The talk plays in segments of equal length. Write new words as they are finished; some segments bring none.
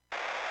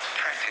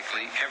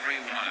practically every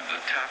one of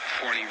the top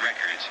 40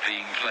 records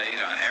being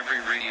played on every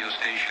radio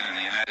station in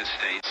the United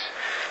States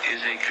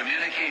is a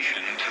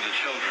communication to the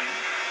children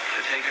to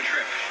take a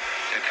trip,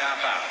 to cop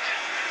out,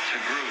 to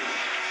groove.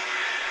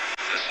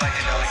 The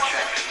psychedelic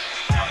jackets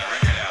on the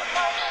record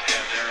albums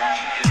have their own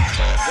hidden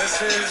mode.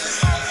 This is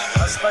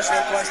a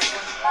special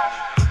question.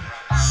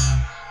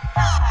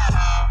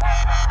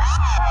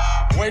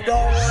 We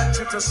don't want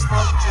you to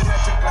smoke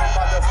genetically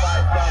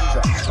modified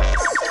ganja.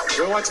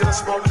 We want you to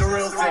smoke the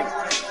real thing.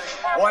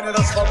 We want you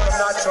to smoke the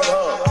natural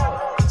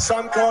herb.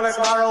 Some call it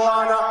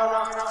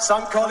marijuana,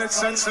 some call it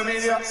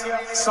sensimedia,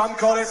 some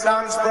call it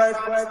lamb's bread,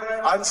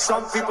 and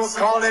some people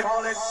call it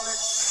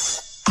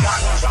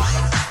ganja.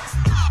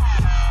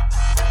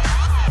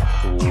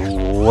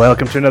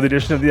 Welcome to another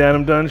edition of the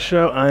Adam Dunn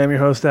Show. I am your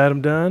host,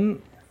 Adam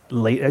Dunn.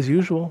 Late as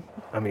usual.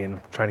 I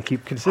mean, trying to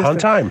keep consistent. On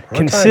time.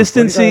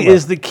 Consistency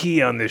is the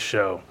key on this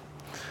show.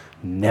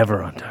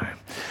 Never on time.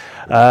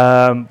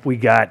 We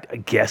got a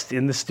guest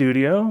in the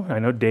studio. I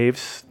know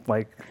Dave's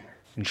like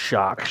in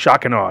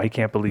shock and awe. He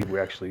can't believe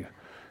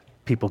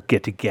people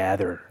get to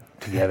gather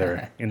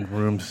together in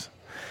rooms.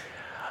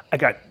 I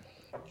got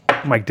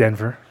Mike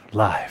Denver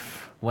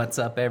live. What's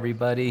up,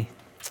 everybody?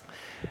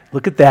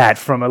 Look at that,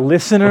 from a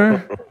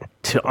listener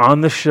to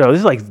on the show. This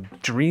is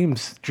like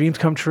dreams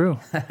come true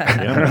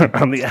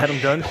on the Adam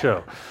Dunn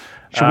Show.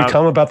 Should we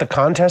tell him about the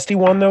contest he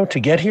won, though, to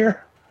get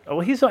here? Well,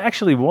 he's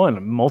actually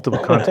won multiple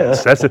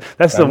contests.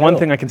 That's the one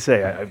thing I can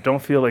say. I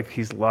don't feel like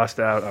he's lost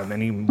out on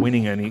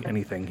winning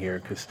anything here,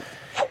 because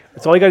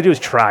it's all you got to do is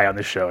try on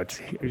this show.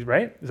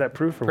 Right? Is that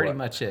proof or Pretty what?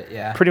 much it,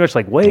 yeah. Pretty much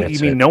like, wait, That's you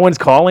mean it. no one's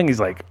calling? He's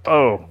like,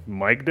 oh,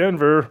 Mike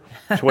Denver,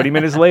 20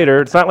 minutes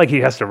later. It's not like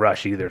he has to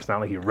rush either. It's not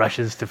like he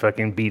rushes to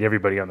fucking beat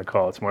everybody on the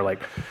call. It's more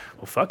like,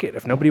 well, fuck it.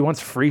 If nobody wants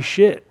free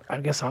shit,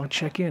 I guess I'll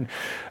check in.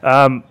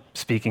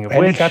 Speaking of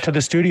And which, he got to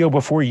the studio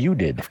before you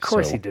did. of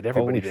course he did.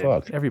 Everybody holy did.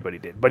 fuck. Everybody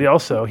did. But he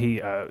also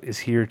is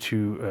here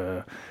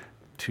to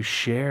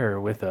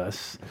share with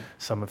us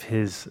some of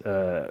his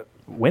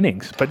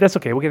winnings. But that's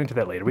okay. We'll get into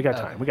that later. We got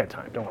time.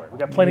 Don't worry. We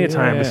got plenty of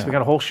time. Yeah. We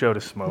got a whole show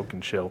to smoke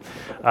and chill.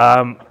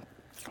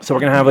 So we're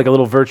gonna have like a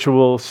little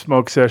virtual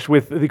smoke sesh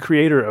with the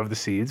creator of the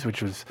seeds,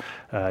 which was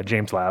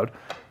James Loud,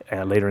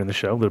 later in the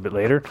show, a little bit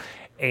later.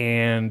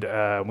 And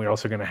we're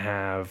also going to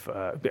have,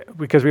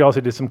 because we also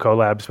did some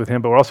collabs with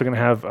him, but we're also going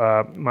to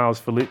have Miles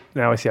Philippe.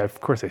 Now, I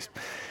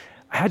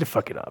had to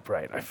fuck it up,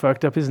 right? I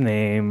fucked up his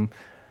name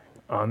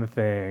on the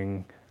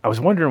thing. I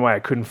was wondering why I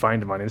couldn't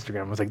find him on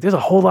Instagram. I was like, there's a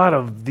whole lot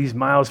of these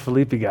Miles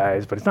Philippe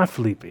guys, but it's not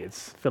Felipe,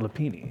 it's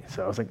Filippini.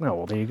 So I was like, no,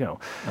 well, there you go.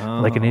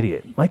 Like an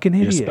idiot.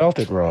 You spelt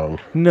it wrong.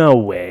 No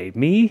way.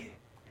 Me?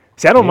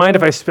 See, I don't mind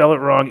if I spell it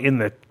wrong in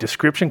the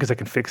description because I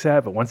can fix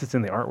that, but once it's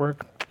in the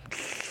artwork...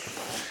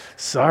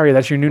 Sorry,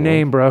 that's your new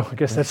name, bro. I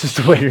guess that's just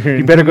the way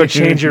you better go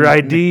change your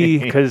ID,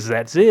 because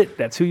that's it.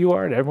 That's who you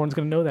are. And everyone's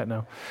going to know that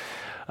now.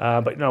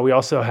 But no, we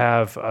also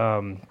have,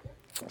 so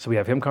we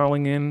have him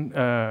calling in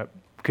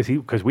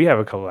because we have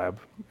a collab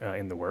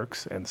in the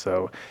works. And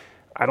so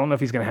I don't know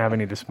if he's going to have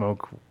any to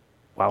smoke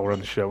while we're on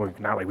the show.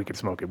 Not like we could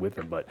smoke it with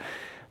him, but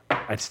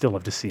I'd still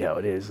love to see how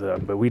it is.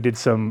 But we did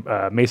some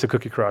Mesa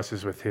cookie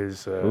crosses with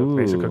his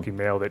Mesa cookie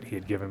mail that he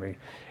had given me.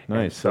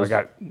 Nice. So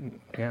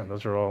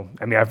those are all.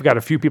 I mean, I've got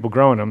a few people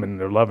growing them and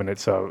they're loving it.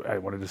 So I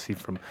wanted to see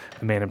from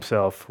the man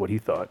himself what he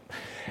thought.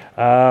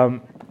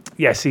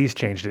 See, he's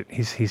changed it.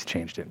 He's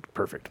changed it.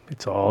 Perfect.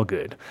 It's all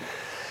good.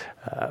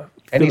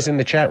 And he's in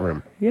the chat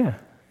room. Yeah.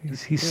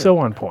 He's so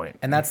on point.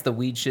 And that's the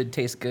weed should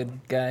taste good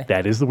guy?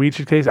 That is the weed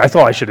should taste. That's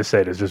all I should have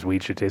said is just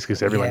weed should taste,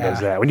 because everyone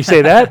knows that. When you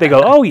say that, they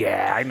go, oh,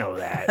 yeah, I know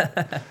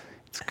that.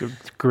 It's good.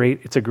 It's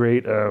great. It's a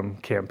great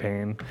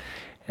campaign.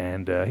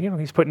 And,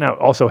 he's putting out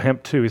also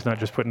hemp, too. He's not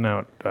just putting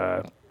out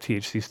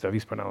THC stuff.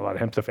 He's putting out a lot of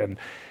hemp stuff. And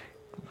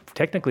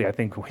technically, I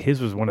think his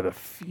was one of the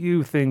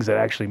few things that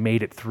actually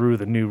made it through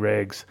the new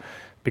regs,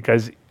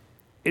 because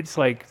it's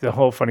like the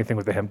whole funny thing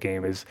with the hemp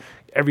game is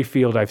every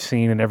field I've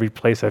seen and every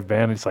place I've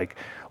been, it's like,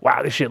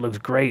 wow, this shit looks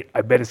great.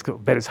 I bet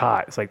it's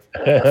hot. It's like,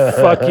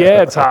 fuck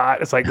yeah, it's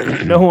hot. It's like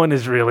no one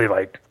is really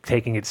like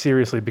taking it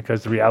seriously,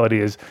 because the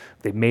reality is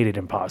they made it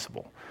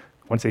impossible.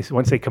 Once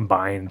they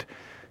combined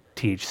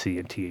THC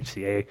and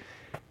THCA,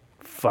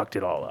 fucked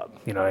it all up.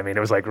 You know what I mean?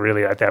 It was like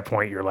really at that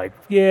point you're like,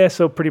 yeah,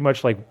 so pretty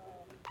much like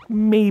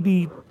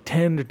maybe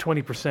 10 to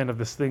 20% of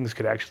these things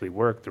could actually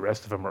work. The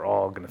rest of them are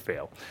all going to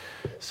fail.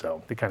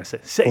 So they kind of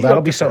say Well,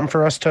 that'll be something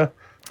for us to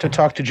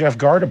talk to Jeff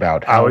Gard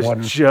about. I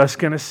was just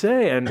going to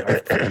say,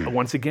 and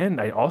once again,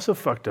 I also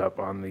fucked up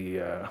on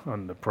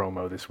the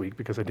promo this week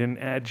because I didn't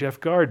add Jeff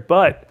Gard,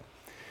 but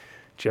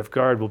Jeff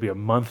Gard will be a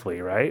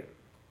monthly, right?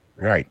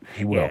 Right,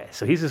 he will. Yeah,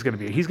 so he's going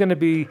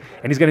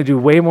to do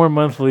way more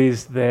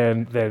monthlies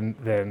than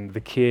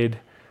the kid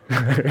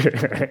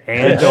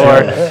and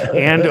or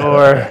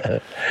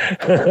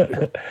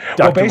Dr.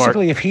 Well,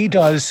 basically, Mark.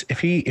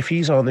 if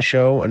he's on the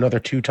show another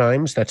 2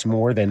 times, that's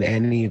more than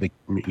any of the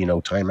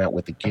Time Out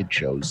with the Kid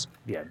shows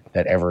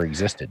that ever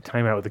existed.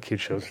 Time Out with the Kid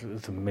shows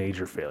is a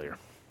major failure.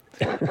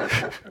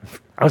 I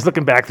was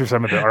looking back through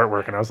some of the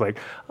artwork and I was like,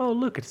 oh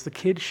look, it's the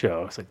kid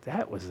show. I was like,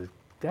 that was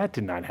That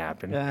did not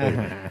happen.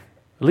 At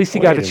least he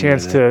got a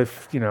chance to,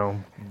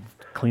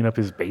 clean up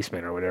his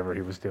basement or whatever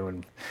he was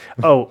doing.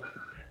 Oh,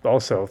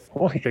 also,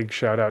 big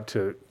shout out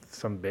to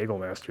some bagel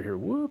master here.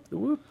 Whoop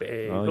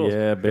bagels. Oh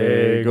yeah,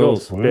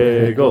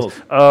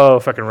 bagels. Oh,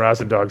 fucking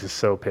Rosin Dogs is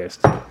so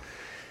pissed.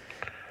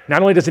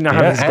 Not only does he not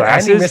have his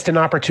glasses, and he missed an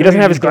opportunity. He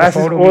doesn't have his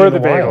glasses or the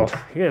bagel.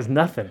 He has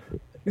nothing.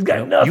 He's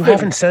got nothing. You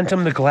haven't sent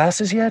him the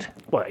glasses yet?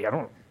 Well, I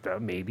don't.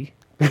 Maybe.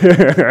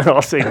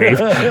 I'll say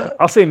maybe.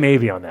 I'll say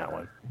maybe on that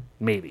one.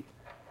 Maybe.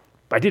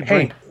 I did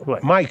bring.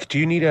 What? Mike, do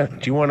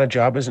you want a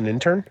job as an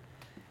intern?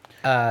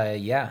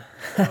 Yeah.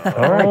 All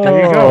right,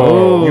 there you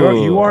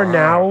go.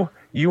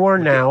 You are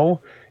now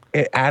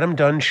Adam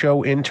Dunn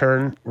Show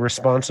intern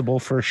responsible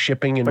for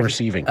shipping and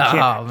receiving.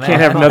 Man.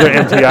 Can't have another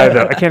MTI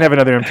though. I can't have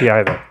another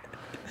MTI though.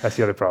 That's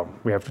the other problem.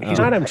 We have. He's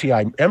not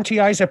MTI.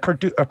 MTI is a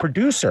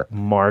producer.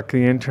 Mark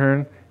the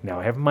intern. Now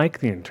I have Mike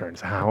the intern.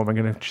 So how am I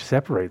going to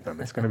separate them?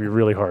 It's going to be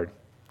really hard.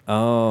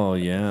 Oh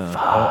yeah.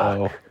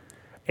 Uh-oh.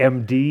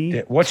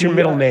 MD. What's your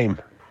middle name?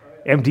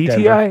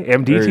 MDTI?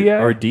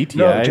 MDTI? Or DTI,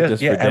 No,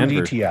 just for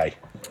Denver. MDTI.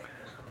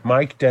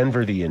 Mike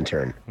Denver, the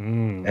intern.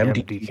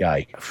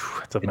 MDTI.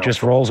 It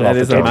just rolls That off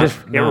is the a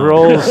tongue. It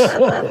rolls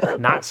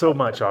not so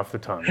much off the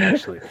tongue,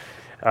 actually.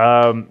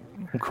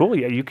 Cool.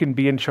 Yeah, you can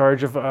be in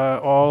charge of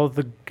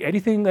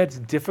anything that's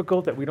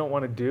difficult that we don't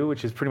want to do,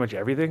 which is pretty much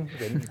everything.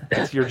 Then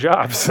it's your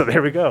job. So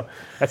there we go.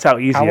 That's how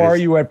easy it is. How are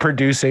you at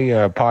producing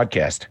a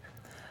podcast?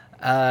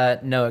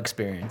 No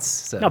experience.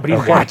 So. No, but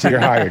you watch. You're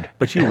hired.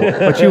 But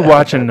you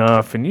watch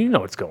enough, and you know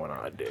what's going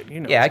on, dude.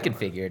 You know. Yeah, I can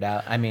figure it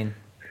out. I mean,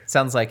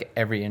 sounds like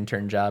every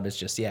intern job is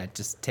just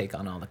take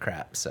on all the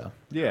crap. So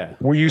Yeah.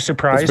 Were you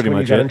surprised pretty when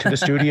you much got it. into the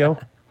studio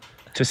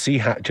to see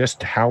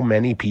how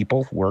many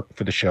people work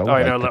for the show? Oh,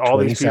 I know, the all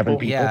these 27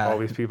 people. yeah, all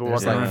these people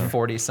There's walking like around.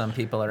 40 some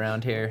people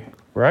around here.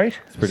 Right?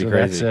 It's pretty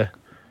crazy.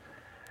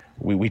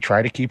 We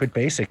try to keep it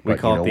basic, We but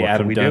call you know, it the what can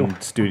Adam we Dunn do?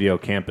 Studio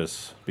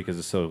Campus because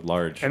it's so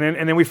large. And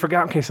then we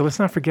forgot. Okay, so let's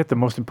not forget the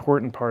most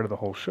important part of the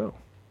whole show.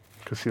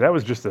 Because see, that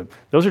was just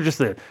those are just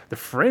the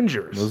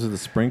fringers. Those are the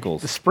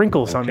sprinkles, the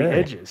sprinkles on the Okay.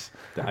 edges.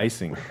 the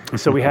icing.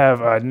 So we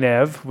have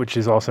Nev, which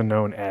is also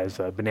known as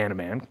Banana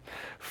Man,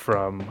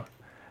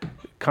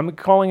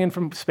 calling in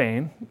from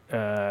Spain.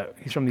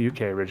 He's from the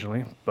UK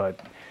originally,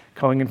 but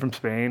calling in from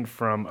Spain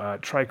from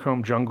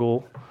Trichome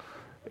Jungle.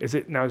 Is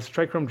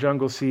Trichome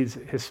Jungle Seeds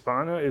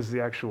Hispana is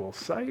the actual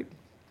site,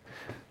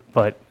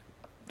 but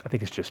I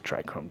think it's just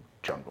Trichome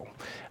Jungle.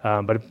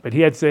 But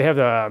they have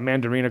the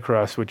Mandarina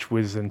cross, which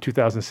was in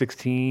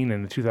 2016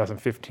 and the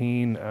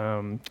 2015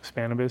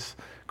 Spannabis,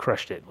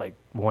 crushed it, like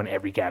won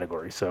every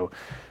category. So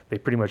they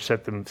pretty much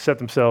set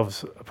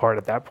themselves apart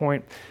at that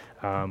point.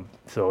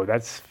 So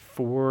that's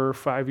 4 or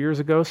 5 years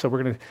ago. So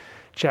we're gonna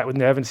chat with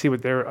Nev and see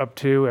what they're up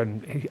to.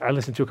 And I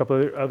listened to a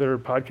couple of other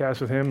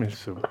podcasts with him.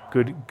 It's a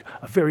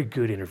very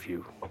good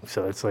interview.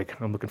 So it's like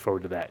I'm looking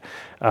forward to that.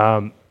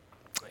 Then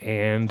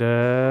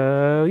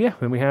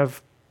we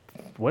have.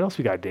 What else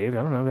we got, Dave? I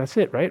don't know. That's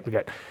it, right? We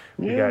got.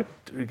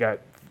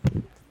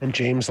 And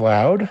James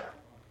Loud.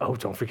 Oh,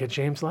 don't forget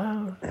James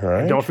Loud. All right.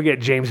 And don't forget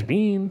James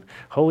Bean.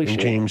 Holy shit.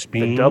 James The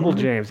Bean. double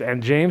James.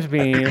 And James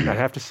Bean, I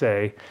have to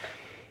say,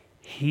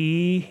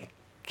 he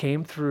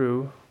came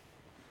through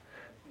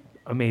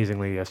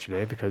amazingly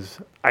yesterday because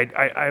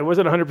I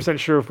wasn't 100%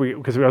 sure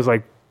because I was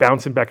like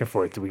bouncing back and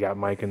forth. Do we got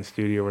Mike in the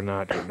studio or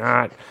not? Or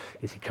not?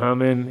 Is he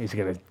coming? Is he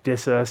going to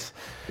diss us?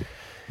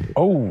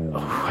 Oh,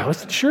 I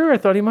wasn't sure. I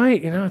thought he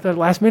might. I thought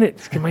last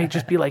minute he might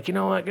just be like, you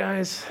know what,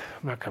 guys,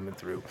 I'm not coming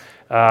through.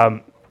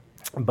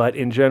 But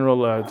in general,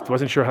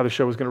 wasn't sure how the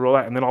show was going to roll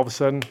out. And then all of a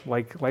sudden,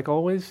 like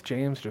always,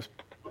 James just,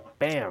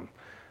 bam,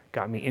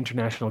 got me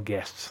international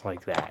guests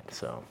like that.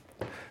 So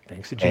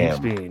thanks to James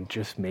Bean,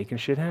 just making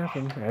shit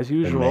happen as the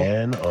usual.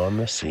 man on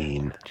the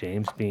scene.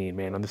 James Bean,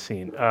 man on the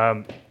scene.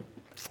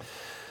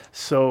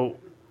 So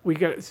we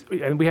have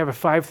a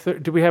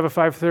 5:30. Do we have a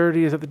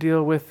 5:30? Is that the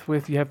deal with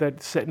you have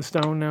that set in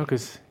stone now?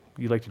 Because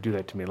you like to do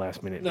that to me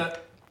last minute.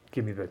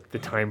 Give me the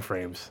time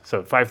frames.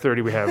 So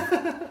 5:30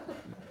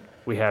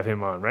 we have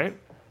him on, right?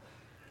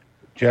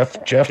 Jeff's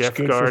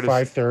good Gard for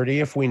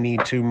 5:30 if we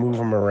need to move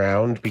him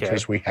around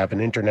because we have an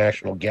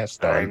international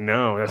guest on. I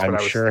know. That's I'm what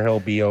I was sure he'll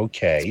be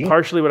okay.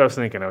 partially what I was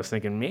thinking. I was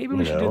thinking maybe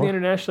we should do No. the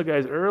international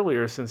guys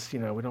earlier since we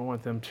don't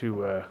want them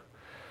to.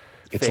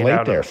 It's fade late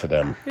out there on- for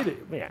them.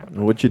 Yeah.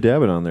 What you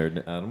dabbing on there,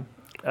 Adam?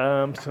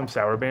 Some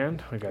sour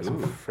band. We got some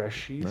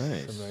freshies.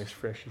 nice. Some nice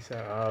freshy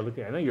sour. Oh, look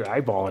at I know you're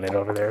eyeballing it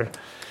over there.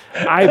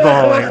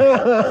 Eyeballing.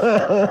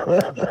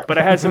 But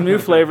I had some new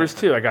flavors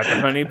too. I got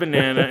the honey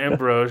banana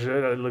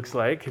ambrosia. It looks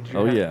like.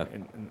 Yeah.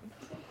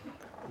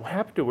 What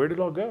happened to? Where did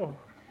it all go?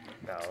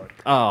 No.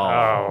 Oh.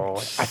 Oh,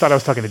 I thought I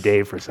was talking to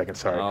Dave for a second.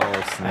 Sorry. Oh,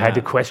 I had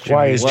to question.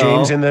 Why you. is Well,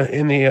 James in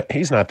the?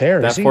 He's not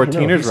there. That Is he? No,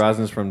 14ers he's-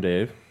 rosin's from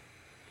Dave.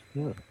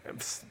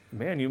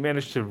 Man, you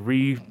managed to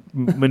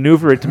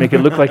maneuver it to make it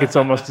look like it's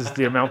almost as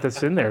the amount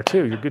that's in there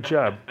too. Good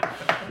job.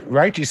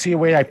 Right? You see the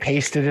way I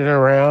pasted it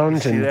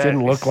around, and it that?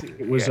 didn't look You like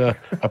see- it was yeah.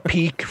 a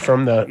peak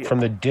from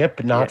the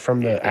dip, not from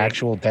the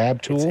actual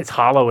dab tool. It's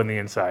hollow in the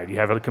inside. You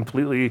have it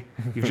completely.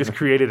 You've just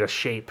created a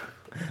shape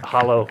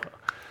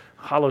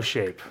hollow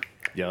shape.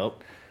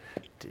 Yup.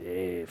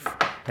 Dave.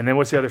 And then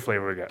what's the other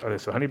flavor we got? Oh,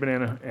 so honey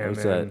banana and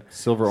What's then that?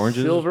 Silver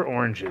oranges? Silver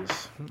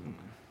oranges.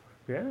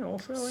 Yeah,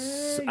 also.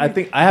 I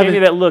think I Give me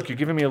haven't. that look. You're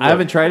giving me a look. I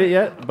haven't tried it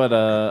yet, but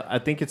I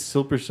think it's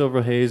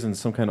silver haze and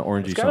some kind of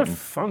orangey It's got something. a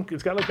funk.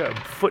 It's got like a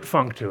foot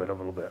funk to it a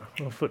little bit. A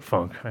little foot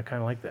funk. I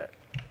kind of like that.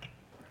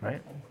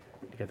 Right?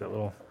 You got that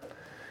little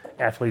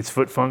athlete's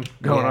foot funk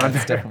going on.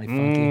 It's definitely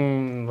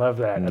funky. Love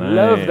that. I Nice.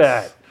 love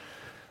that.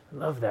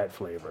 Love that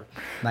flavor.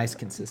 Nice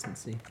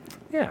consistency.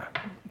 Yeah,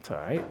 it's all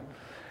right.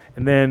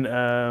 And then,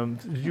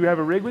 did you have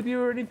a rig with you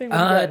or anything?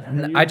 Like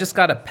that? I just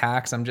got a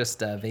PAX. I'm just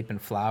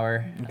vaping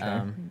flower.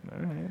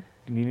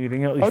 You need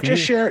anything else? Oh, If you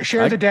just need-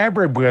 share the dab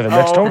rib with them.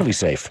 That's Oh. totally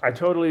safe. I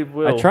totally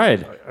will. I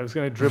tried. I was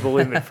going to dribble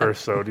in it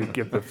first, so to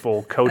get the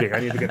full coating. I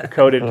need to get the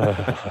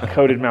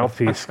coated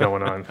mouthpiece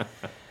going on.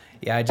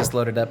 Yeah, I just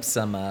loaded up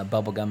some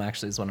bubble gum.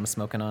 Actually, is what I'm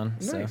smoking on.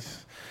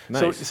 Nice.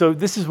 Nice. So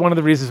this is one of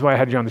the reasons why I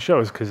had you on the show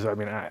is because I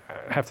mean I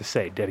have to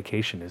say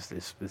dedication is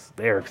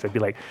there because I'd be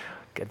like,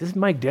 God, this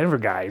Mike Denver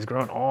guy is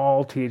growing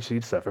all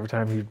THC stuff. Every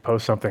time he'd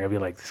post something, I'd be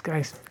like, this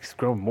guy's he's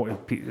growing more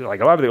like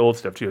a lot of the old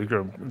stuff too. He's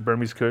growing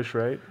Burmese Kush,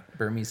 right?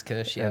 Burmese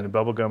Kush, yeah. And the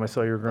bubble gum I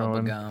saw you were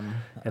growing. Bubble gum.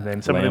 And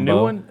then some of the new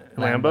Lambo. one,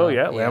 Lambo,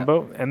 yeah, yeah.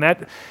 Lambo, and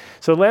that.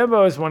 So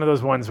Lambo is one of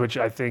those ones which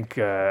I think,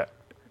 the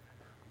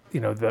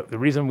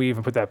reason we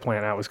even put that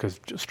plant out was because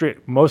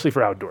mostly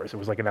for outdoors. It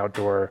was like an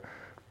outdoor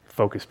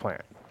focused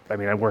plant. I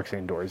mean, it works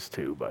indoors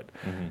too, but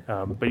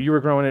you were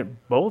growing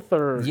it both,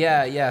 or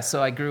Yeah.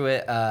 So I grew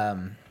it.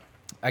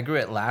 I grew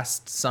it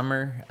last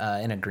summer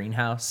in a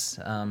greenhouse.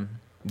 And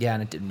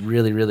it did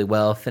really, really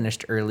well.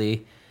 Finished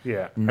early.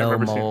 yeah, I No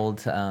remember seeing-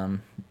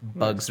 mold.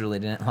 Bugs really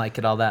didn't like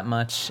it all that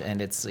much,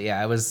 and it's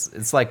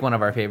like one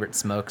of our favorite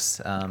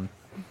smokes.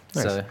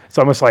 Nice. So It's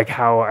almost like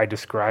how I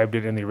described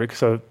it in the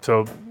original.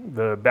 So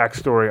the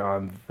backstory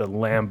on the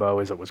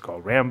Lambo is it was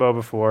called Rambo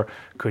before.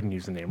 Couldn't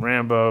use the name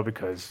Rambo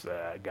because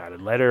I got a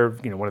letter.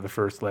 One of the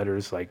first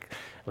letters, like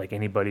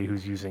anybody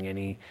who's using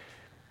any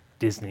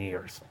Disney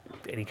or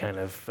any kind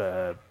of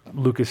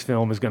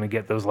Lucasfilm is going to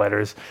get those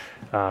letters.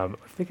 I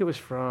think it was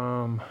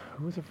from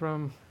who was it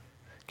from?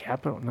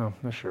 Capital? No, I'm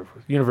not sure.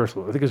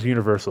 Universal. I think it was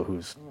Universal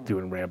who's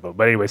doing Rambo.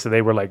 But anyway, so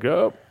they were like,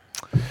 oh,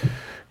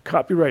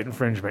 copyright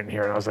infringement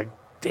here, and I was like,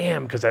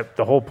 damn, because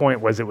the whole point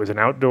was it was an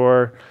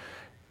outdoor,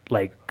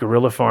 like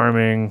guerrilla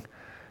farming,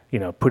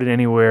 put it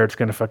anywhere, it's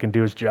gonna fucking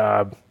do its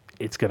job,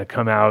 it's gonna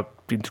come out,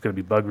 it's gonna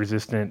be bug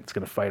resistant, it's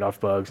gonna fight off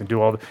bugs and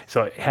do all the.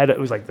 So it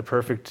was like the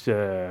perfect,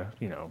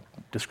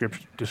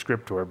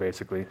 descriptor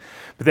basically.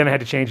 But then I had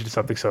to change it to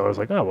something, so I was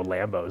like, oh well,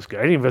 Lambo is good.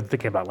 I didn't even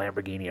think about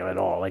Lamborghini at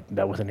all. Like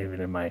that wasn't even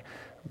in my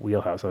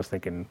wheelhouse. I was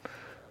thinking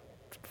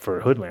for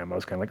a hood lamb, I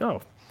was kind of like,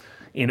 oh,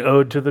 in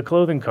ode to the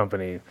clothing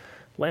company.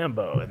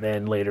 Lambo, and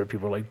then later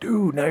people were like,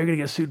 dude, now you're gonna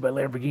get sued by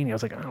Lamborghini. I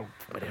was like, oh,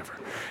 whatever.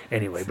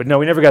 Anyway, but no,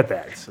 we never got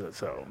that.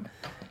 So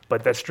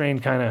but that strain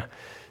kind of,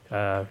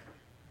 I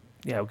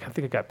think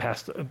it got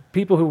past.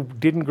 People who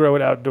didn't grow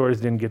it outdoors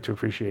didn't get to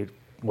appreciate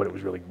what it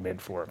was really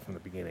meant for from the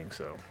beginning.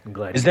 So I'm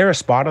glad. Is there a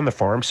spot on the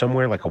farm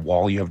somewhere, like a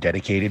wall you have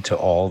dedicated to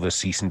all the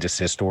cease and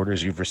desist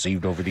orders you've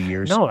received over the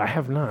years? No, I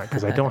have not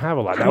because I don't have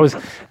a lot.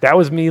 That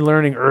was me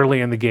learning early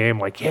in the game.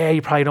 Like, yeah,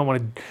 you probably don't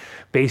want to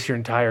base your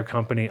entire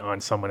company on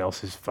someone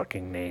else's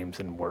fucking names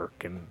and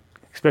work, and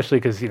especially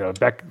because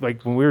back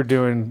like when we were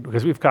doing,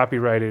 because we've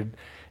copyrighted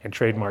and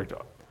trademarked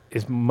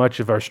as much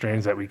of our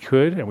strains that we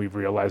could, and we've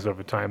realized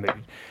over time that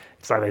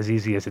it's not as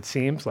easy as it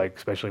seems. Like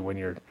especially when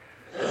you're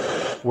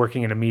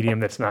working in a medium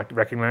that's not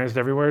recognized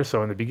everywhere.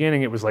 So in the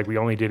beginning, it was like we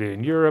only did it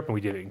in Europe and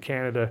we did it in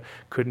Canada,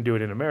 couldn't do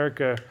it in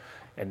America,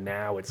 and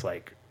now it's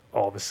like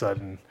all of a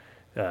sudden.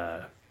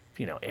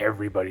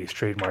 Everybody's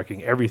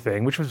trademarking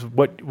everything, which was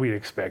what we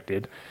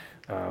expected.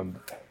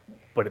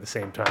 But at the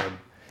same time,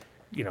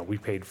 we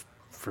paid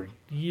for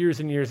years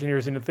and years and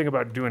years. And the thing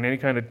about doing any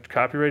kind of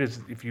copyright is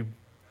if you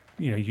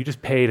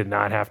just pay to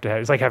not have to have,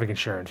 it's like having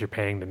insurance. You're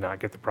paying to not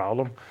get the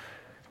problem.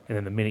 And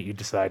then the minute you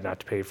decide not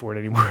to pay for it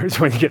anymore is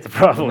when you get the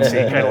problem. So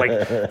you're kind of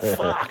like,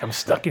 fuck, I'm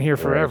stuck in here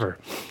forever.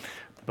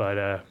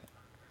 But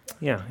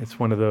it's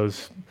one of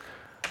those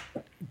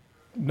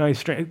nice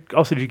strains.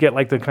 Also, did you get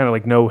like the kind of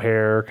like no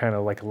hair, kind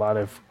of like a lot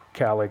of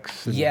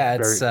calyx? yeah,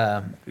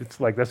 It's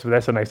like that's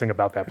a nice thing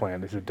about that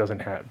plant is it doesn't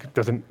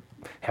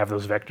have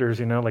those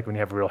vectors. Like when you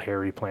have real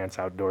hairy plants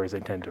outdoors, they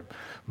tend to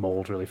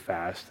mold really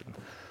fast. And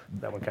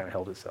that one kind of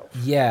held itself.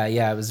 Yeah,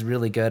 it was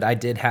really good. I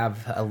did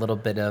have a little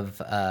bit of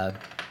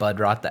bud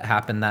rot that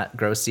happened that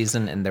grow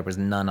season, and there was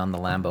none on the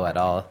Lambo at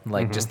all.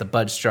 Like just the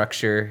bud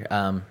structure,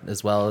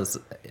 as well as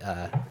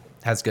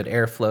has good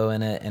airflow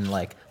in it, and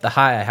like the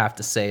high, I have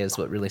to say, is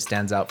what really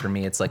stands out for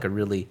me. It's like a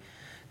really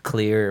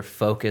clear,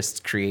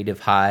 focused, creative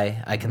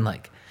high. I can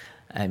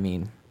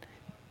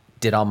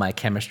did all my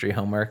chemistry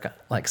homework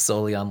like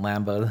solely on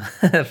Lambo.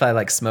 If I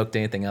like smoked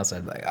anything else,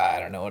 I'd be like, I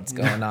don't know what's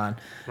going on.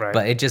 Right.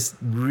 But it just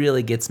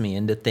really gets me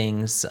into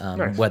things,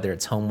 Nice. whether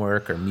it's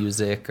homework or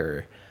music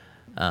or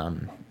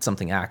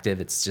something active.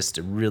 It's just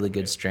a really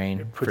good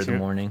strain for the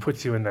morning.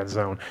 Puts you in that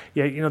zone.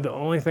 Yeah, the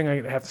only thing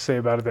I have to say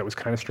about it that was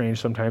kind of strange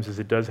sometimes is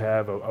it does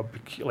have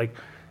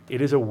it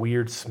is a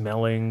weird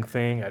smelling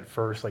thing at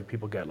first. Like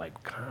people get like,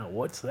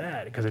 what's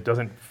that? Because it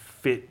doesn't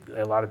fit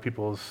a lot of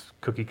people's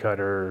cookie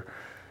cutter.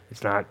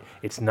 It's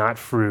not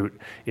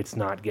fruit. It's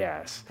not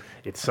gas.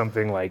 It's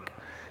something like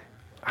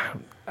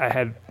I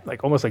had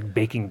like almost like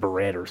baking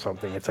bread or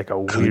something. It's like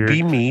a Could weird.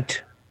 be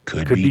meat.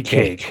 Could be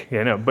cake.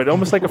 Yeah, but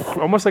almost like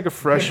a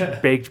fresh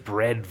baked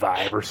bread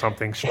vibe or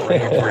something strange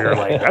where you're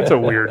like, that's a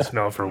weird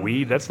smell for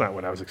weed. That's not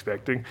what I was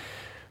expecting.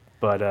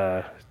 But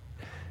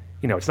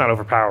it's not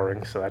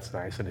overpowering, so that's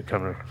nice, and it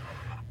kind of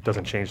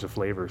doesn't change the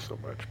flavor so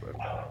much. But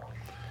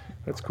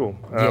that's cool.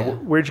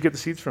 Where'd you get the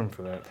seeds from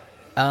for that?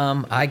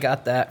 I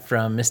got that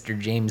from Mr.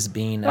 James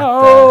Bean.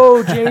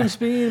 James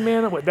Bean,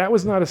 man, that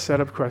was not a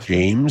setup question.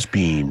 James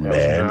Bean,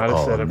 man,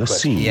 on the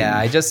scene. Yeah,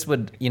 I just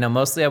would,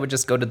 mostly I would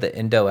just go to the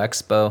Indo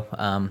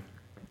Expo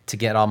to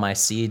get all my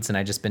seeds, and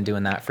I've just been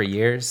doing that for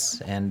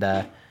years, and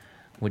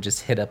would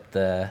just hit up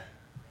the,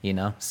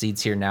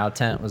 Seeds Here Now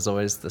tent was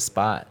always the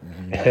spot.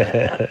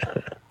 And,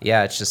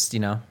 yeah, it's just,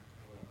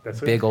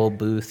 big old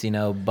booth,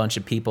 bunch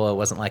of people. It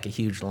wasn't like a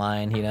huge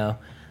line,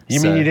 You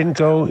mean you didn't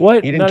go?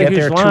 What? You didn't get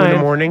there at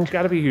 2 a.m?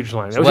 Got to be a huge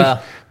line.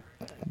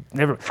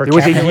 Never. For There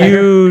was a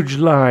calculator? huge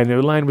line.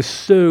 The line was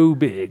so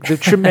big.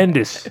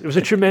 Tremendous. It was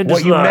a tremendous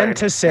What you line. meant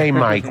to say,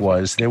 Mike,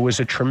 was there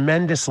was a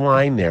tremendous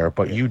line there,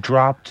 but you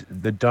dropped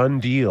the done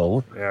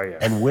deal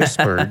and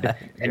whispered,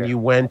 and you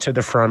went to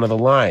the front of the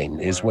line,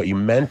 is what you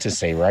meant to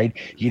say, right?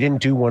 You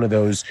didn't do one of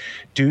those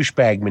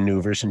douchebag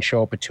maneuvers and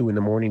show up at 2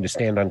 a.m. to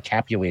stand on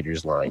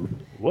Capulator's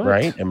line, What?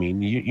 right? I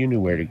mean, you knew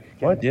where to.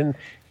 What? Didn't?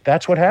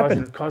 That's what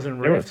happened. Causing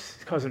rifts.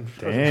 Causing.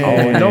 Oh,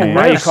 no,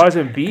 Now you rifts.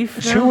 causing beef?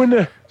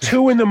 now?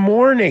 2 in the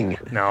morning.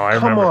 No, I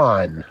Come remember.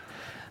 on.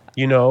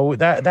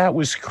 That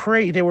was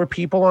crazy. There were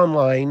people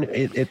online.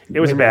 It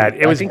was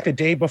bad. I think the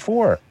day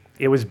before.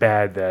 It was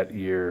bad that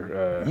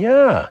year.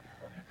 Yeah.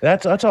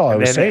 That's all I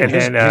was saying. And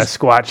then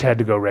Squatch had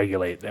to go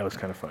regulate. That was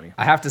kind of funny.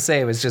 I have to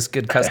say it was just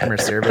good customer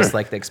service,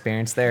 like the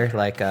experience there.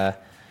 Like,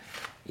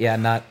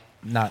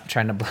 not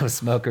trying to blow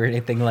smoke or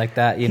anything like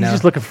that, He's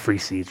just looking for free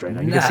seeds right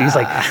now. You can see he's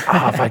like,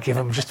 if I give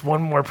him just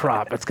one more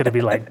prop, it's going to be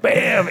like,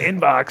 bam,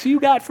 inbox. You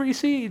got free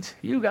seeds.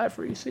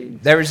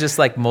 There was just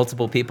like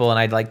multiple people, and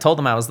I like told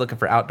them I was looking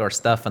for outdoor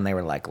stuff, and they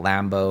were like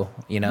Lambo.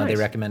 Nice. They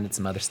recommended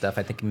some other stuff.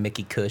 I think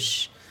Mickey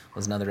Kush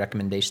was another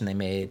recommendation they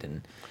made,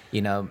 and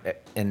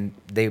and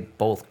they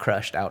both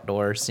crushed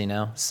outdoors.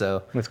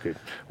 So That's good.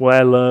 Well,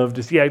 I love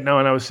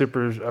and I was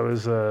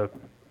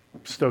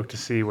stoked to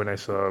see when I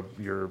saw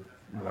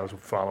when I was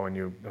following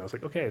you. I was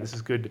like, okay, this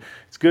is good.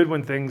 It's good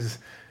when things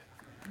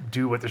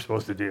do what they're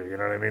supposed to do. You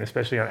know what I mean?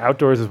 Especially on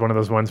outdoors is one of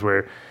those ones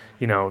where,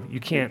 you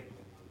can't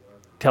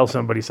tell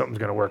somebody something's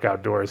going to work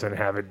outdoors and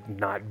have it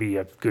not be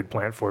a good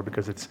plant for it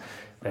because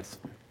that's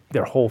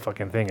their whole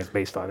fucking thing is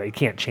based on that. You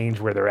can't change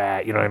where they're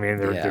at. You know what I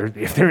mean?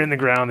 If they're in the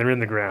ground, they're in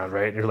the ground,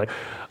 right? And you're like,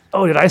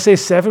 oh, did I say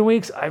 7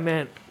 weeks? I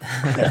meant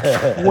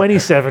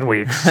 27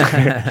 weeks.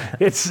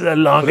 It's the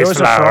longest There was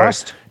a flower.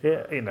 frost?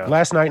 Yeah,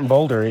 Last night in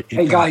Boulder.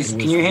 Hey, guys,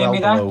 can you hear me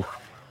now? below.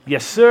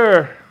 Yes,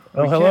 sir.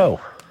 Oh,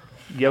 hello.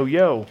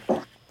 Yo.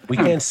 We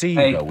can't see you,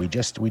 Hey. though. We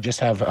just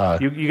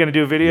have... You gonna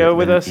do a video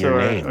with us, your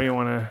or name. you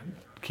want to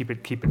keep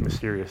it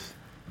mysterious?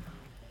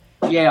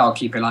 Yeah, I'll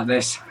keep it like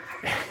this.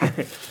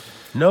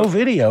 No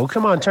video.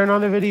 Come on, turn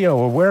on the video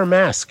or wear a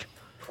mask.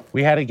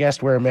 We had a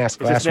guest wear a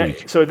mask last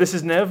week. So this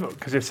is Nev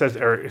because it says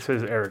Eric. It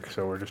says Eric.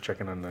 So we're just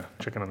checking on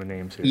the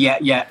names here.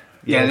 Yeah.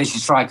 This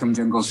is Trichome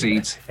Jungle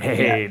Seeds.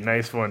 Hey,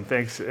 nice one.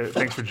 Thanks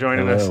for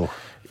joining Hello. us,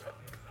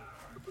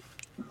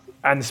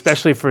 and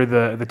especially for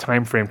the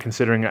time frame.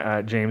 Considering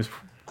James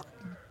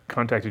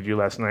contacted you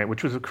last night,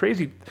 which was a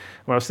crazy.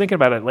 When I was thinking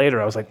about it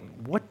later, I was like,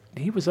 "What?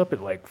 He was up at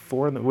like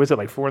 4 in the. Was it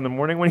like 4 in the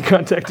morning when he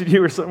contacted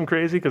you or something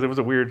crazy? Because it was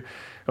a weird.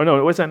 Oh no,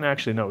 it wasn't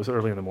actually. No, it was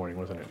early in the morning,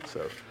 wasn't it?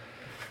 So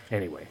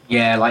anyway.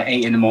 Yeah, like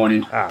 8 in the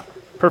morning.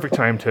 Perfect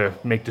time to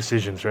make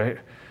decisions, right?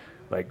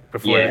 Like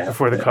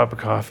before the cup of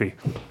coffee.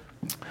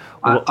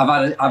 I've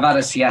had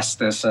a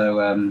siesta, so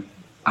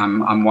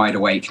I'm wide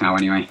awake now.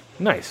 Anyway.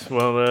 Nice.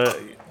 Well,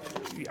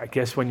 I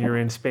guess when you're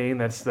in Spain,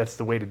 that's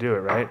the way to do it,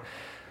 right?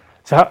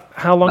 So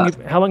how long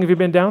have you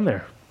been down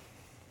there?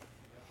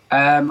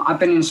 I've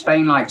been in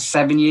Spain like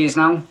 7 years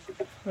now.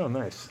 Oh,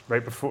 nice.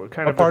 Right before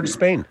What part of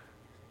Spain?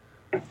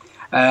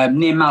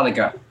 Near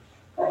Malaga.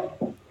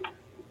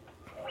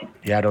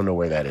 Yeah, I don't know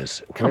where that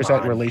is. Where's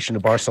that in relation to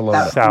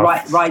Barcelona?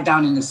 South. Right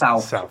down in the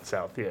south.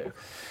 South, yeah.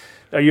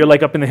 Are you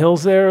like up in the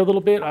hills there a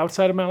little bit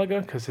outside of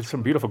Malaga? Because it's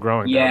some beautiful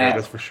growing down there,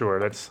 that's for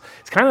sure. It's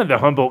kind of the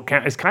Humboldt.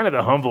 It's kind of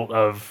the Humboldt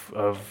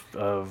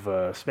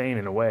of Spain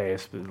in a way.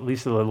 It's at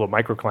least the little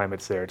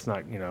microclimates there. It's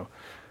not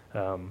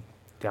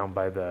down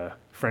by the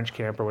French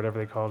camp or whatever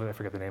they called it. I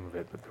forget the name of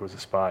it, but there was a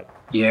spot.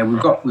 Yeah, we've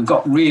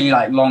got really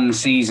like long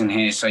season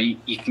here, so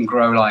you can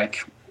grow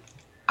like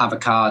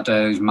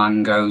avocados,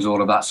 mangoes, all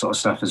of that sort of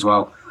stuff as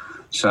well.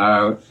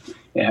 So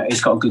yeah,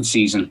 it's got a good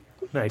season.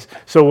 Nice.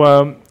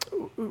 So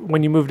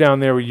when you moved down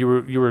there, you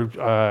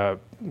were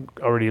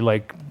already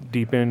like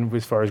deep in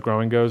as far as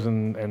growing goes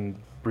and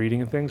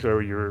breeding and things,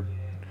 or you're?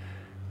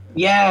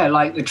 Yeah,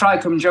 like the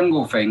Trichome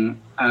Jungle thing.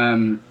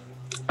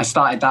 I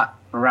started that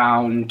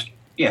around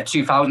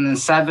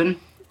 2007.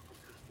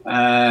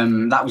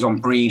 That was on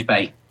Breed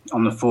Bay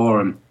on the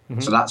forum,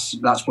 so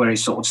that's where it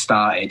sort of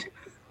started.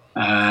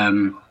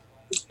 And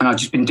I've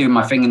just been doing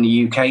my thing in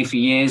the UK for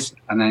years,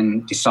 and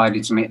then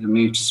decided to make the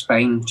move to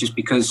Spain just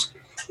because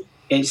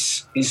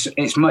it's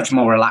much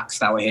more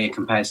relaxed out here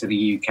compared to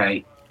the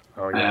UK.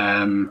 Oh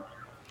yeah.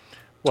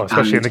 Well,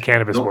 especially in the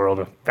cannabis world,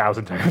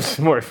 1,000 times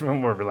more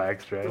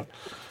relaxed, right?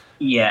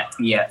 Yeah.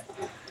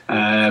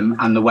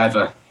 And the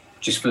weather,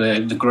 just for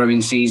the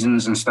growing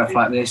seasons and stuff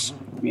like this.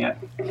 Yeah.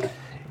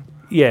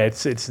 Yeah,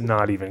 it's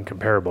not even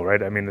comparable,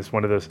 right? I mean, it's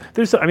one of those.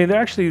 There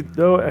actually,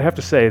 though, I have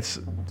to say, it's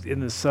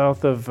in the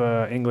south of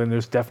England.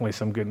 There's definitely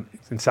some good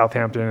in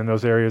Southampton and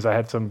those areas. I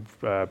had some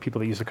people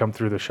that used to come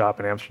through the shop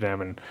in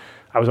Amsterdam, and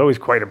I was always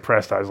quite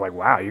impressed. I was like,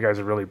 wow, you guys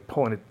are really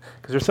pulling it,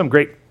 because there's some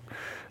great.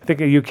 I think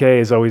the UK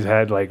has always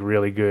had like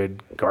really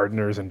good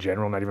gardeners in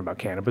general, not even about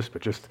cannabis,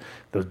 but just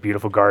those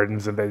beautiful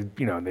gardens, and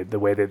the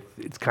way that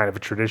it's kind of a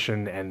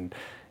tradition, and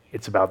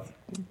it's about.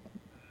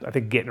 I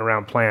think getting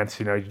around plants,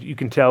 you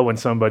can tell when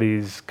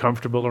somebody's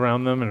comfortable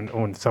around them and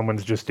when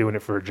someone's just doing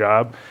it for a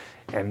job.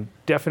 And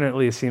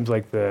definitely it seems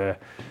like the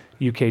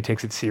UK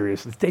takes it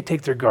seriously. They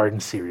take their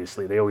garden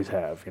seriously. They always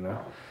have,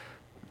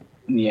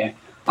 Yeah.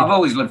 I've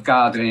always loved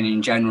gardening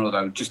in general,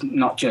 though,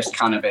 not just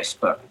cannabis,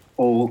 but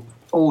all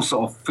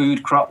sort of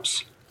food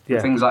crops,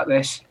 things like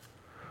this.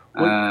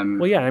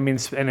 Well, yeah, I mean,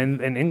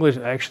 and in English,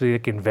 actually,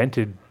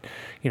 invented,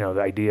 the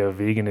idea of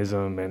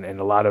veganism and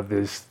a lot of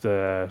this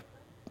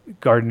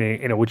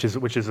gardening, which is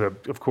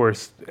of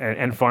course,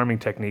 and farming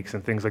techniques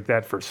and things like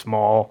that for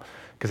small,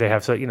 because they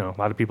have a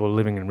lot of people are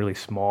living in really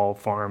small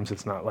farms.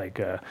 It's not like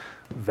a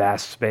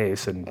vast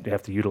space, and they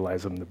have to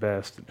utilize them the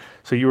best.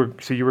 So you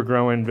were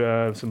growing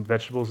some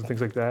vegetables and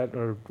things like that,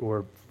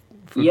 or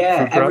fruit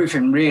crops?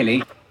 Everything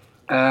really.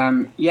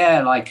 I'd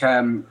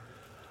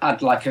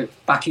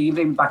back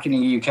in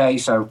the UK,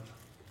 so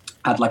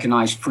I had like a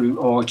nice fruit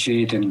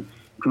orchard and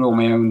grew all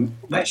my own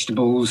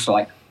vegetables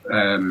like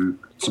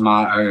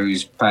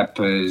tomatoes,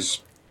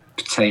 peppers,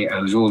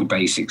 potatoes, all the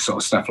basic sort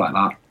of stuff like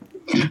that.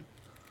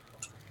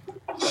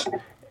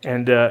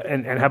 And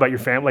how about your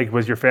family? Like,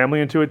 was your family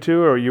into it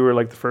too, or you were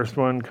like the first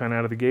one kind of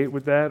out of the gate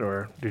with that,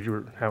 or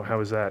how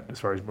was that as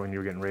far as when you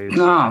were getting raised?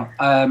 No,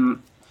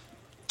 on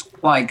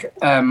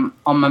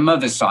my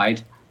mother's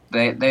side,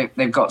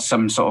 they've got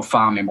some sort of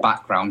farming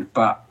background,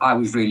 but I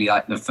was really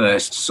like the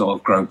first to sort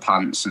of grow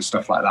plants and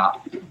stuff like that.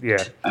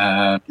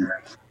 Yeah.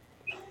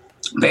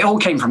 They all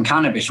came from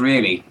cannabis,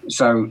 really.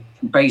 So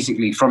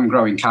basically, from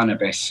growing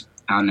cannabis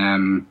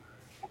and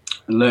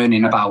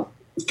learning about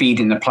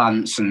feeding the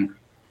plants and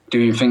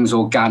doing things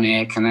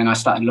organic, and then I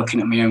started looking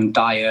at my own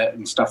diet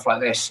and stuff like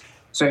this.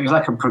 So it was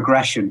like a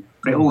progression,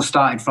 but it all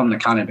started from the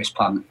cannabis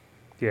plant.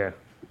 Yeah,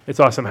 it's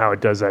awesome how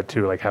it does that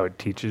too, like how it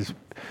teaches.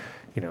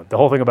 The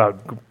whole thing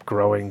about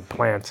growing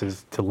plants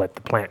is to let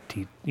the plant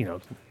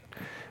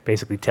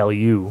basically tell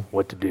you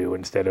what to do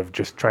instead of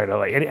just trying to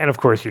and of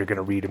course you're going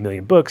to read a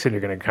million books and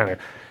you're going to kind of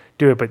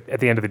do it, but at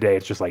the end of the day,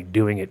 it's just like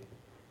doing it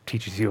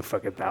teaches you a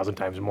fucking 1,000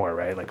 times more,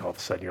 right? Like all of a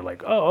sudden you're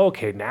like, oh,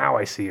 okay, now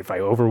I see if I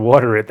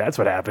overwater it, that's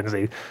what happens.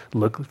 They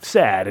look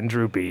sad and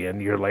droopy,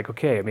 and you're like,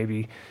 okay,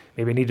 maybe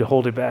I need to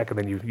hold it back, and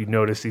then you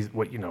notice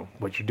what you're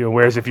doing.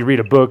 Whereas if you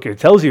read a book, it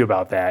tells you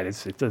about that.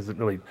 It doesn't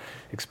really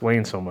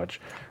explain so much.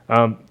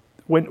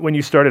 When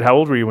you started, how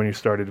old were you when you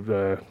started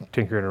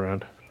tinkering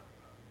around?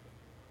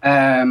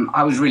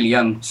 I was really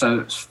young,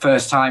 so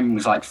first time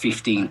was like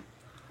 15,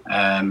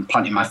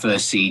 planting my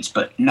first seeds,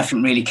 but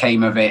nothing really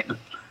came of it.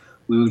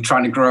 We were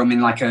trying to grow them in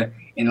like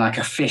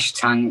a fish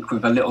tank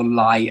with a little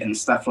light and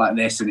stuff like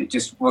this, and it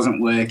just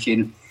wasn't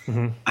working.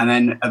 Mm-hmm. And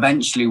then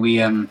eventually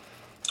we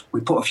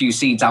put a few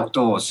seeds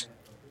outdoors,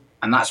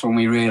 and that's when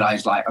we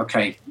realised, like,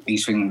 okay,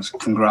 these things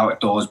can grow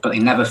outdoors, but they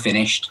never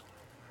finished.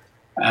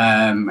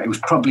 It was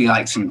probably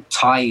like some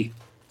Thai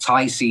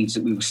seeds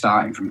that we were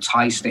starting from,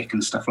 Thai stick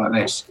and stuff like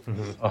this.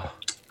 Mm-hmm. Oh,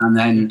 and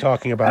then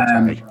talking about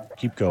Thai,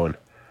 keep going.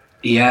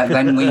 Yeah,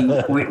 then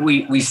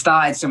we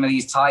started some of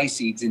these Thai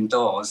seeds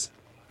indoors,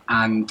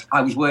 and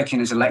I was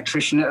working as an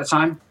electrician at the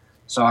time,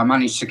 so I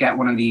managed to get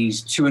one of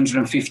these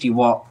 250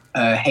 watt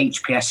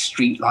HPS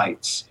street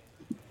lights.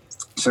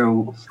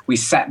 So we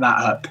set that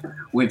up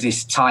with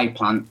this Thai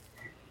plant,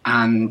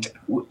 and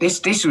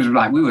this was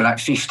like, we were like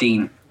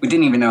 15. We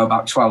didn't even know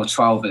about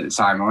 12 at the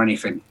time or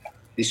anything.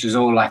 This was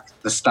all like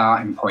the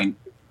starting point.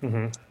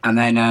 Mm-hmm. And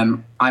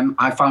then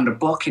I found a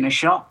book in a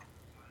shop,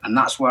 and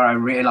that's where I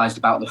realised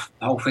about the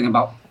whole thing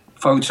about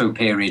photo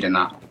period and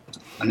that.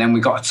 And then we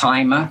got a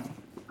timer,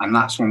 and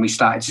that's when we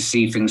started to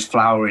see things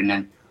flowering,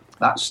 and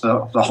that's the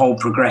whole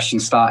progression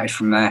started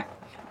from there.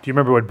 Do you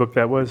remember what book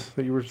that was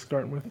that you were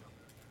starting with?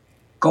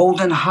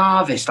 Golden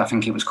Harvest, I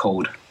think it was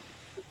called.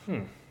 I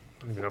don't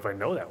even know if I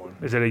know that one.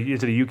 Is it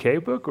a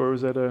UK book, or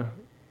was that a...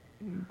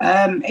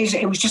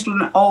 It was just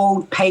an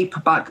old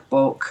paperback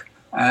book.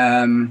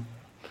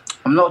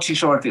 I'm not too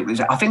sure if it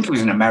was. I think it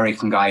was an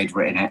American guy who'd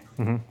written it.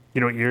 Mm-hmm.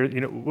 You know what year?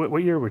 You know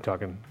what year we're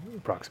talking?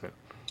 Approximate.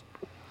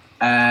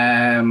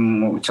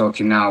 What we're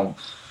talking now?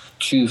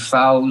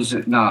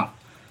 2000? No,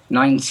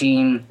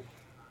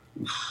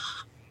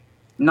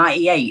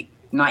 1998,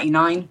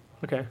 99.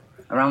 Okay.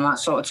 Around that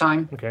sort of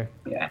time. Okay.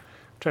 Yeah. I'm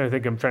trying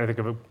to think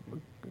of it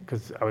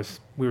because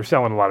we were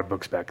selling a lot of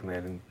books back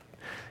then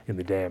in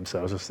the dam, so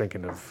I was just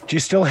thinking of. Do you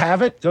still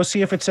have it? Go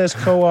see if it says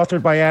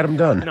co-authored by Adam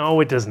Dunn. No,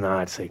 it does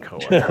not say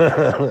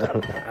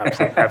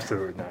co-authored.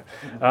 Absolutely not.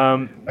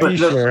 Are you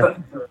sure?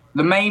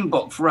 The main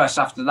book for us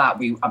after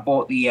that, I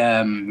bought the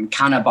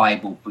Canna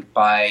Bible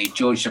by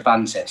George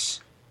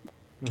Cervantes,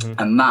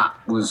 and that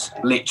was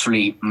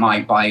literally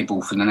my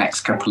Bible for the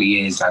next couple of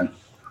years. Then.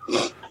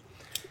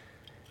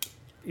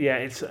 Yeah,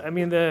 it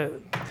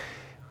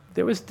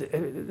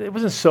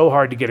wasn't so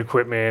hard to get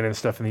equipment and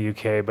stuff in the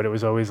UK, but it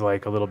was always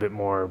like a little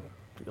more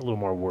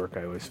work.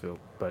 I always feel,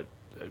 but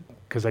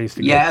because I used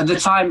to. At the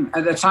time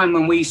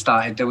when we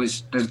started, there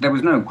was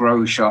no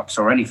grow shops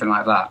or anything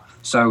like that.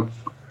 So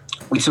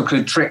we took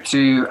a trip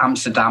to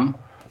Amsterdam.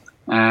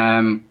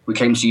 We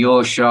came to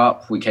your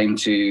shop. We came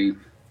to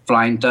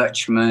Flying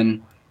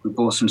Dutchman. We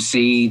bought some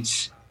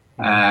seeds.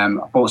 I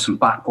bought some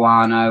bat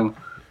guano.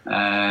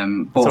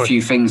 Bought a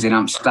few things in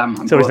Amsterdam.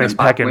 It's always nice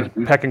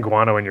packing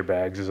guano in your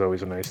bags is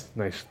always a nice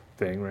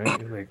thing, right?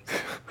 Like,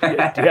 do you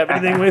have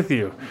anything with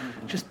you?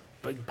 Just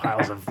big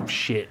piles of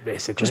shit,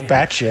 basically. Just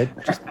bat shit.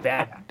 Just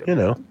bat. You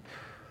know,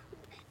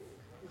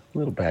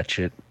 little bat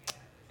shit.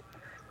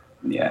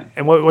 Yeah.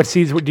 And what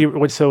seeds would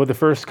you? So the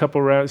first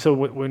couple rounds. So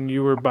when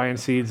you were buying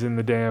seeds in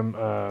the dam,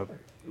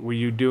 were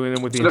you doing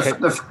them with the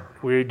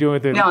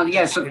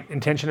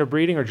intention of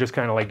breeding, or just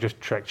kind of like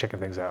checking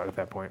things out at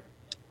that point?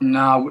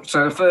 No,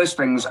 so the first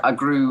things I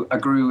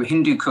grew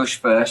Hindu Kush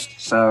first.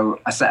 So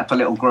I set up a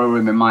little grow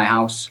room in my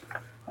house,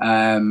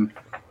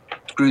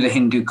 grew the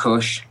Hindu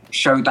Kush,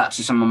 showed that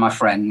to some of my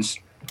friends,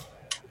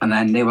 and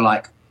then they were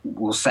like,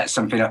 "We'll set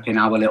something up in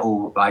our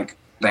little like."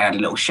 They had a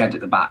little shed at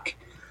the back,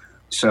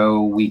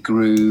 so we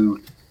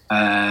grew.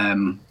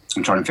 I'm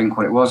trying to think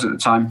what it was at the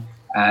time.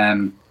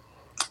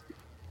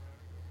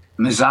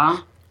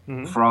 Mazar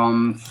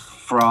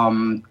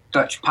from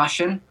Dutch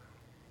Passion.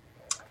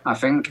 I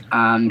think,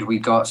 and we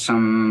got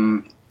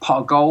some pot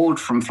of gold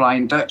from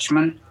Flying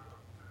Dutchman.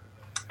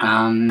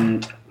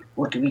 And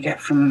what did we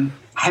get from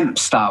Hemp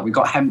Star? We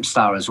got Hemp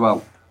Star as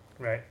well.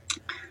 Right.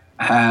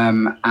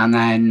 And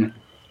then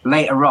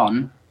later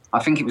on,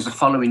 I think it was the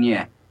following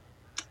year,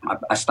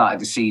 I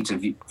started the seeds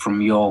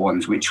from your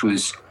ones, which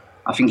was,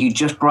 I think you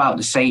just brought out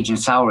the Sage and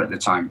Sour at the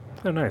time.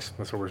 Oh, nice.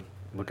 That's what we're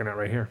looking at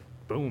right here.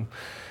 Boom.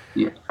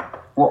 Yeah.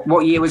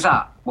 What year was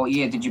that? What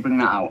year did you bring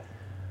that out?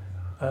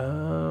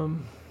 I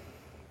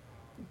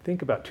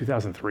think about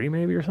 2003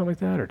 maybe or something like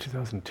that, or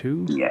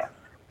 2002. Yeah.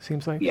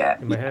 Seems like. Yeah.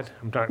 In my head,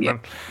 I'm talking. Yeah.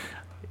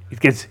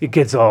 It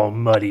gets all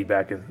muddy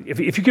back in. If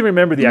you can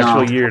remember the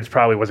actual year, it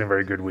probably wasn't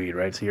very good weed,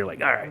 right? So you're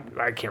like, all right,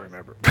 I can't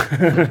remember.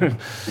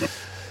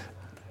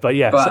 But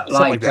yeah, something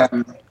like that.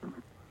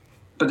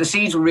 But the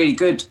seeds were really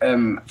good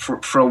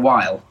for a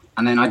while,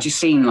 and then I just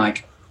seen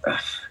like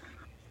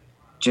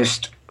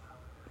just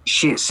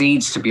shit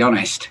seeds, to be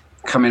honest,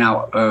 coming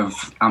out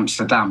of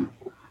Amsterdam.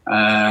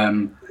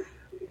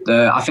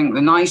 I think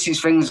the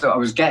nicest things that I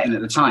was getting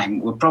at the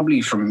time were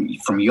probably from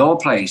your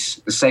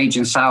place, the Sage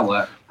and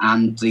Sour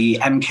and the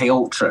MK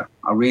Ultra.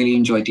 I really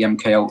enjoyed the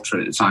MK Ultra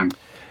at the time.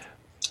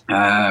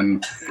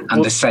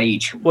 The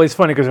Sage. Well, it's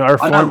funny because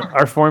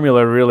our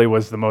formula really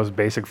was the most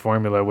basic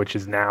formula, which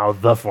is now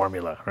the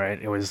formula,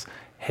 right? It was,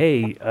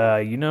 hey,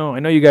 I know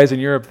you guys in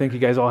Europe think you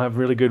guys all have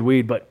really good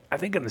weed, but I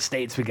think in the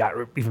States we got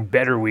even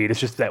better weed. It's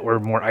just that we're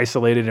more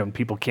isolated and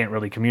people can't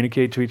really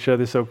communicate to each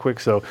other so quick.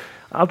 So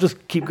I'll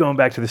just keep going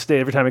back to the States.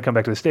 Every time I come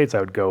back to the States,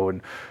 I would go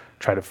and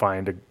try to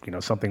find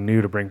something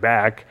new to bring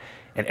back.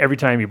 And every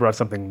time you brought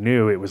something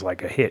new, it was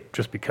like a hit,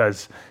 just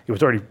because it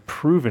was already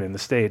proven in the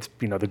States.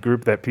 The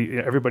group that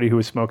everybody who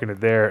was smoking it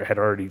there had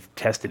already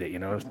tested it.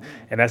 And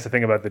that's the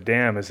thing about the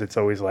dam is it's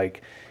always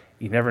like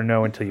you never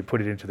know until you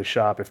put it into the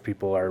shop if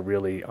people are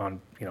really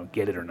on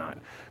get it or not.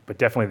 But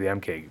definitely the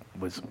MK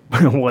was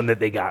one that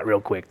they got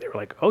real quick. They were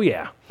like, oh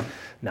yeah,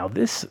 now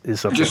this is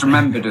something. I just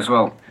remembered as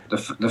well.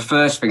 The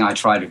first thing I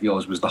tried of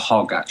yours was the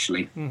hog,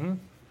 actually. Mm-hmm.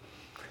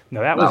 No,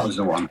 that was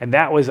the one. And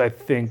that was, I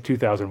think,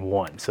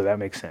 2001. So that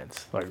makes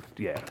sense. 2001.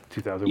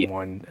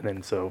 Yeah. And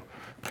then so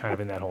kind of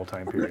in that whole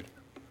time period.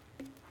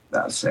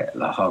 That's it,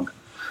 the hog.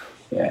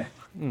 Yeah.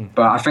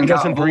 But I think he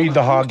doesn't breed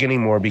the hog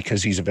anymore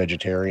because he's a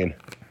vegetarian.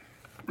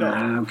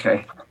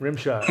 Okay. Rim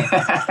shot.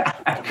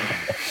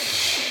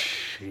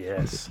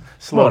 Yes.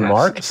 Slow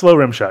Mark. Slow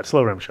rim shot.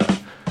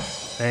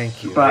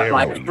 Thank you.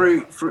 But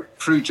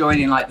through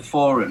joining like the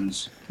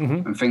forums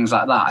and things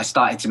like that, I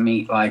started to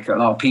meet like a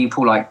lot of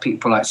people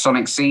like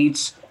Sonic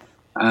Seeds,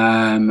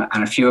 and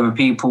a few other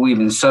people,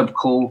 even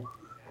Subcool.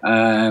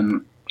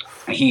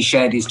 He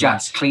shared his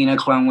Jack's Cleaner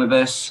clone with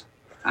us,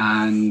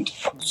 and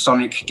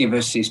Sonic gave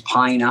us his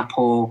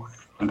pineapple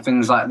and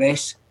things like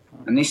this.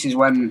 And this is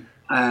when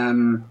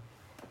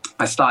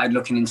I started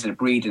looking into the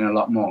breeding a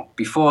lot more.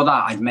 Before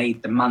that, I'd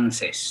made the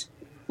Mantis,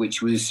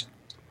 which was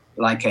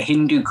like a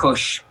Hindu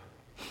Kush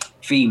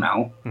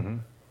female,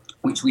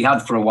 which we had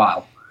for a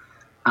while.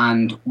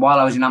 And while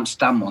I was in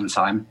Amsterdam one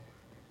time,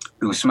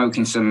 we were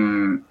smoking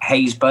some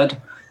haze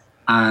bud,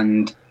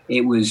 and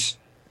it was,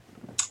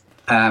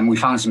 we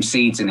found some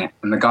seeds in it.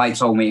 And the guy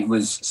told me it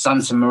was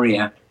Santa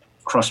Maria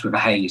crossed with a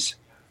haze.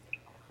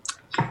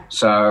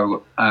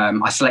 So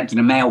I selected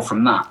a male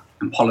from that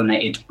and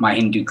pollinated my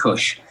Hindu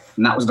Kush.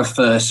 And that was the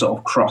first sort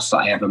of cross that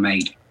I ever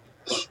made.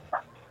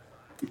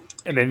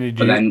 And then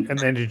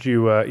did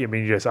you? I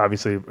mean, you just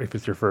obviously, if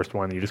it's your first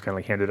one, you just kind of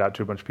like hand it out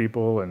to a bunch of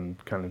people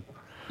and kind of.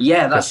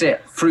 Yeah, that's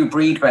it. Through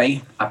Breed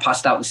Bay, I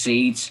passed out the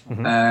seeds.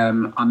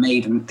 I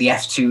made the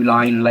F2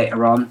 line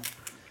later on,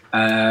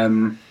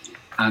 and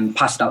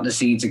passed out the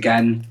seeds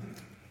again,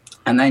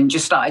 and then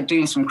just started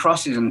doing some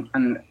crosses,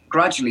 and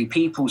gradually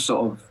people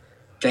sort of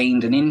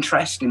gained an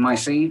interest in my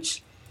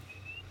seeds,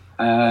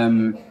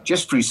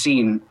 just through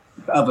seeing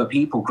other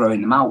people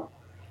growing them out.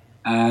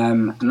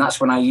 And that's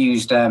when I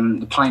used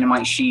the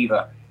Plynamite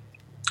Shiva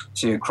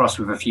to cross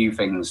with a few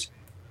things.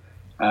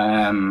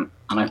 And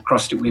I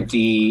crossed it with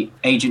the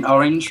Agent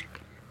Orange,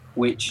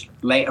 which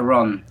later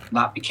on,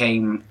 that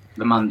became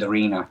the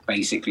Mandarina,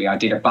 basically. I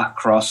did a back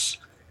cross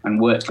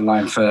and worked the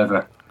line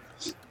further.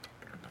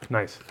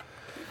 Nice.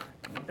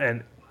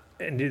 And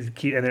did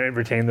keep and then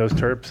retain those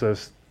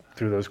terps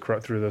through those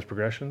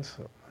progressions?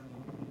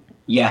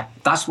 Yeah,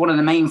 that's one of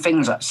the main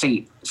things I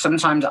see.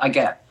 Sometimes I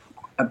get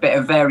a bit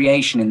of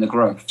variation in the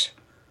growth,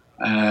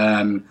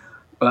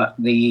 but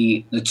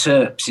the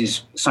terps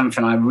is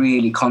something I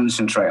really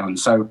concentrate on.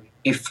 So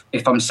if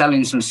I'm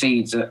selling some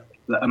seeds that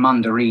are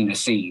Mandarina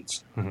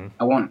seeds,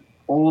 I want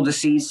all the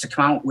seeds to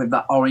come out with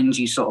that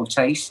orangey sort of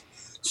taste.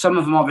 Some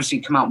of them obviously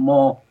come out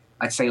more,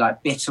 I'd say,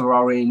 like bitter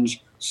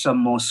orange, some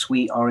more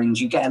sweet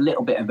orange. You get a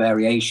little bit of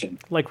variation.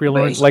 Like real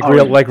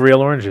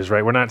oranges,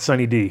 right? We're not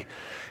Sunny D.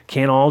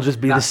 Can't all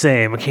just be the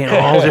same. We can't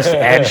all just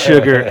add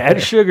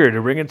sugar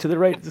to bring it to the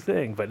right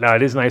thing. But no,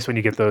 it is nice when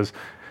you get those,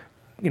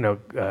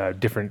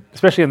 different,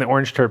 especially in the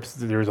orange terps.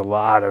 There's a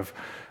lot of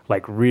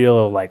like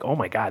real, like, oh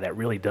my God, that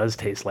really does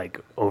taste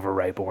like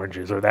overripe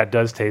oranges, or that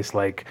does taste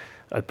like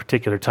a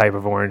particular type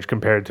of orange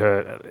compared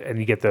to, and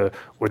you get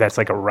where that's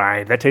like a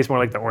rind. That tastes more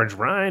like the orange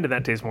rind, and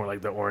that tastes more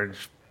like the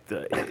orange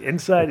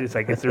inside. It's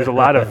like there's a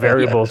lot of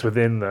variables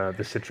within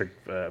the citric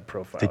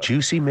profile. The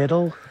juicy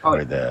middle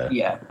or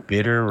the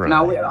bitter? Or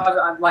no,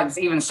 I like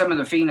even some of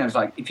the phenos,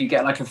 like if you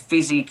get like a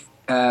fizzy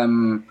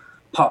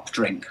pop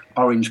drink,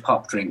 orange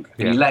pop drink,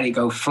 and you let it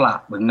go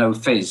flat with no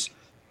fizz,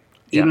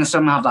 even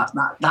some have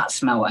that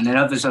smell, and then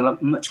others are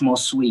much more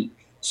sweet.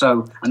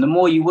 So, and the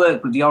more you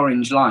work with the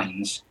orange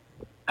lines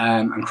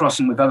and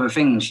crossing with other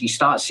things, you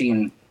start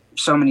seeing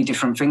so many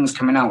different things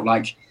coming out,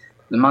 like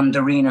the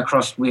Mandarina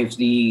crossed with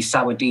the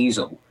sour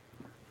diesel.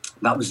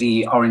 That was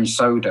the orange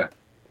soda.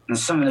 And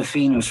some of the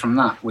phenos from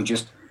that were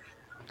just...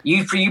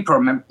 You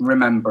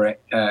remember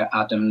it,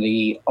 Adam,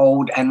 the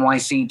old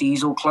NYC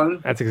diesel clone?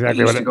 That's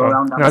exactly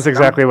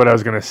what I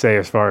was going to say,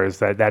 as far as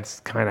that.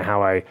 That's kind of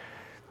how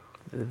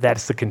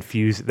that's the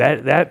confused...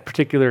 That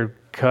particular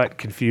cut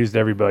confused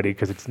everybody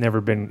because it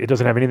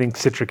doesn't have anything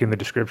citric in the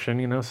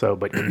description, so,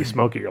 but when you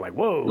smoke it, you're like,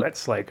 whoa,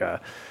 that's like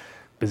a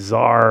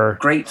bizarre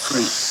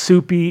grapefruit,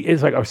 soupy.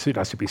 It's like not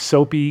soupy,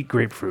 soapy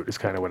grapefruit is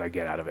kind of what I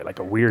get out of it, like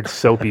a weird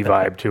soapy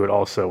vibe to it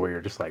also, where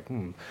you're just like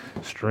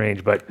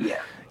strange. But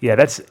yeah,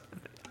 that's,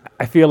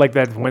 I feel like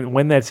that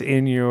when that's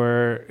in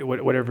your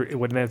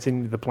when that's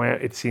in the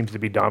plant, it seems to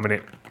be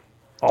dominant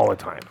all the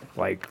time.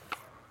 Like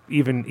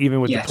even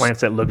with the plants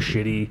that look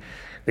shitty,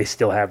 they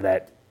still have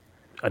that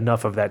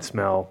enough of that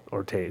smell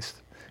or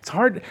taste. It's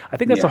hard. I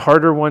think that's a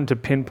harder one to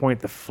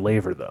pinpoint the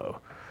flavor, though,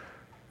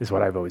 is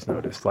what I've always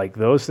noticed. Like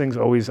those things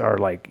always are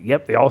like,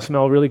 yep, they all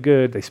smell really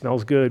good. They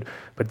smells good,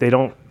 but they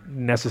don't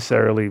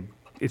necessarily,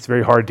 it's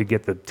very hard to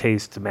get the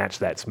taste to match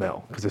that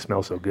smell because it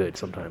smells so good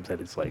sometimes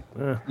that it's like,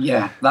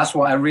 Yeah, that's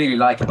what I really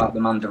like about the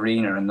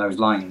Mandarina and those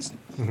lines.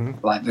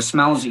 Like the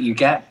smells that you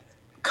get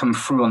come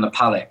through on the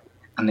palate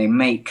and they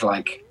make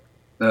like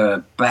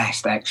the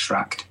best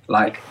extract.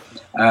 Like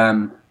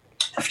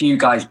a few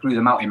guys grew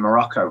them out in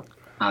Morocco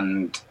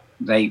and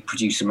they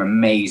produce some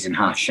amazing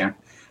hash, And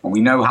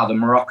we know how the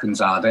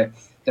Moroccans are. They're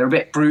a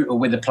bit brutal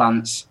with the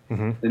plants.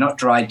 They're not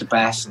dried the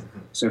best.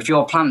 So if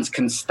your plants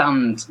can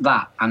stand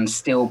that and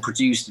still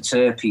produce the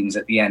terpenes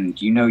at the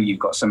end, you've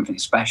got something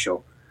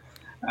special.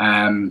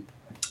 And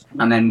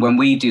then when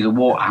we do the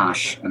water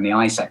hash and the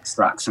ice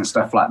extracts and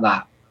stuff like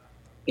that,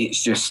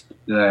 it's just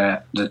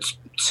the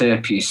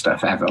terpiest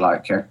stuff ever.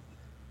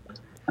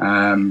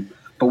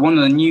 But one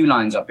of the new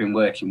lines I've been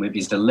working with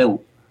is the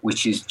Lilt,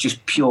 which is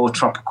just pure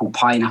tropical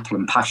pineapple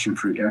and passion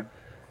fruit.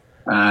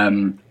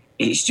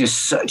 It's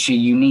just such a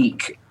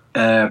unique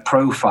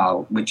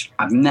profile, which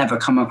I've never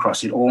come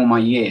across in all my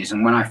years.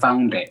 And when I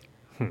found it,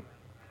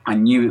 I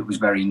knew it was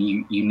very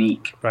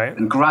unique. Right.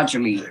 And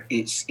gradually,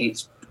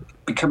 it's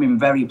becoming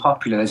very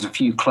popular. There's a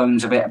few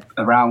clones of it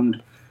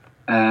around.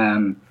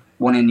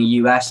 One in the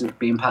US that's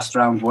being passed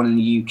around, one in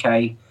the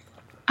UK.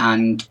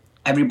 And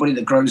everybody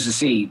that grows the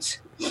seeds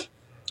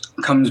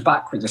comes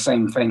back with the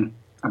same thing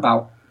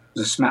about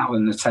the smell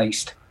and the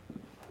taste.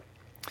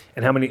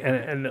 And how many?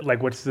 And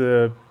like, what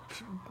are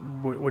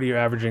you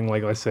averaging?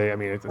 Like, let's say, I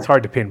mean, it's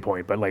hard to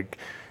pinpoint, but like,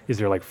 is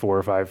there like 4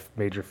 or 5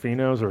 major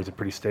phenos, or is it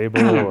pretty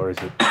stable, or is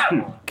it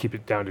keep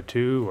it down to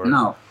 2? Or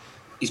no,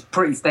 it's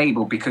pretty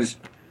stable because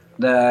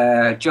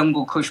the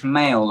Jungle Kush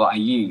male that I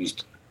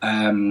used,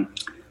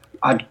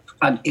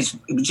 it's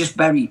just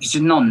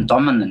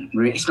non-dominant.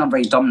 It's not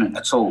very dominant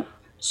at all.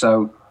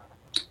 So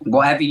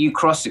whatever you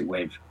cross it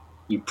with,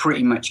 you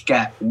pretty much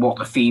get what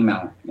the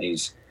female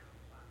is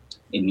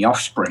in the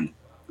offspring.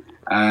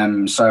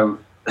 So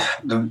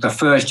the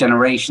first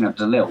generation of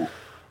the little,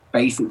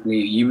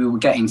 basically you were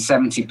getting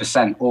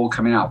 70% all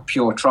coming out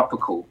pure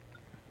tropical,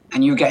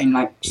 and you were getting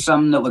like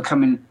some that were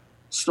coming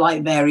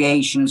slight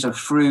variations of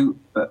fruit,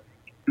 but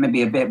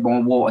maybe a bit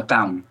more watered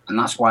down. And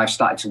that's why I've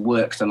started to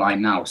work the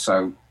line now.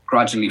 So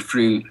gradually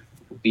through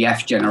the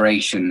F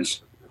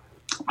generations,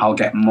 I'll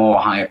get more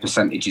higher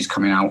percentages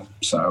coming out.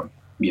 So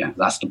yeah,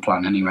 that's the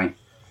plan anyway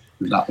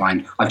with that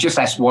line. I've just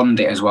S1'd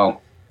it as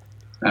well.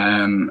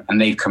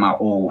 And they've come out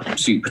all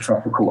super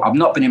tropical. I've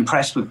not been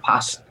impressed with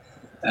past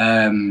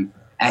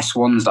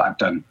S1s that I've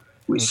done.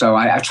 So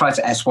I tried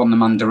to S1 the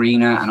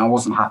Mandarina and I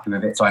wasn't happy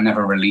with it, so I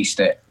never released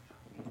it.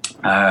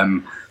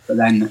 But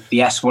then the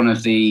S1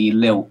 of the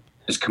Lilt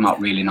has come out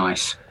really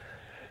nice.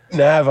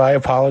 Nav, I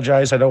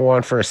apologize. I don't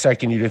want for a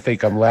second you to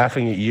think I'm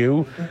laughing at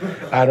you.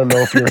 I don't know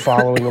if you're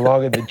following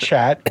along in the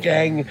chat,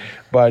 gang,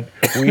 but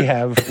we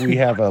have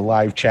a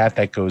live chat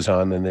that goes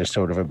on, and there's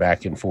sort of a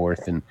back and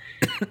forth, and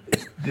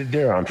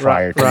they're on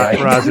fire tonight.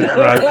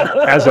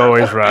 As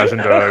always, Roz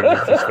and Doug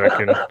is just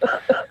fucking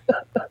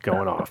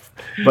going off.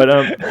 But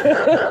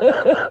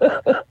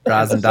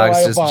Roz and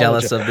Dog's just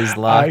jealous of these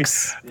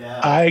locks.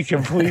 I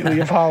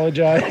completely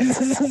apologize.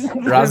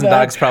 Roz and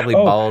Dog's probably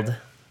bald.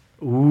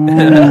 Ooh. You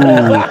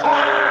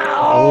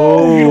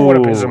don't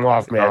want to piss him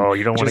off, man. Oh,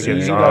 you don't want to get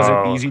easy.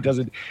 Easy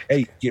doesn't.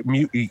 Hey, get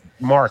mute.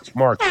 Mark.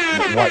 What?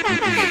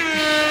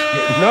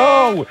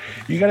 No,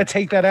 you got to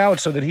take that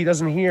out so that he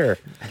doesn't hear.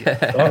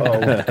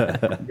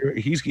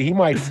 He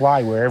might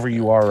fly wherever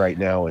you are right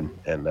now and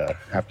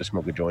have to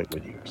smoke a joint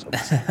with you. Or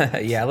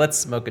something. Yeah, let's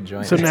smoke a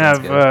joint. So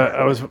Nav,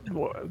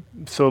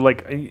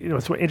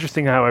 it's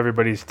interesting how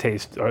everybody's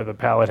taste or the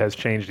palate has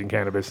changed in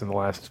cannabis in the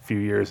last few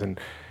years, and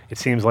it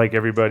seems like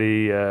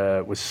everybody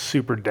was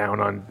super down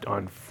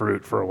on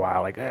fruit for a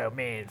while. Like, oh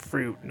man,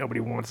 fruit, nobody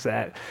wants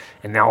that.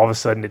 And now all of a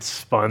sudden it's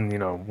spun,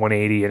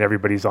 180, and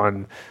everybody's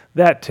on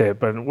that tip.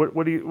 But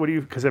what do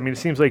you? Because I mean, it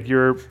seems like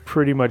you're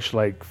pretty much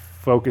like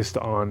focused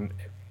on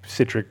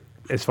citric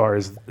as far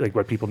as like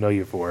what people know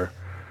you for.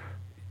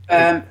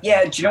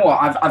 Yeah, do you know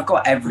what? I've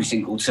got every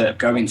single terp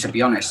going, to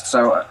be honest.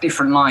 So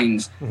different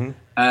lines. Mm-hmm.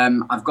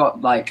 I've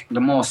got like the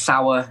more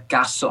sour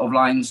gas sort of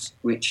lines,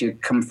 which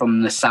come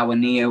from the Sour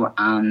Neo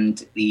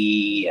and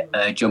the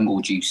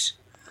Jungle Juice.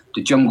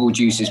 The Jungle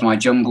Juice is my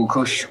Jungle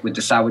Kush with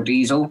the Sour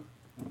Diesel,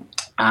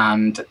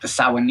 and the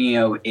Sour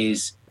Neo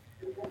is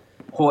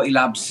Horty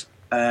Labs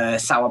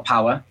Sour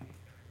Power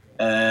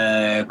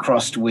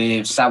crossed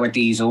with Sour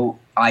Diesel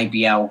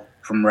IBL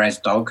from Res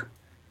Dog,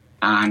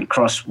 and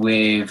crossed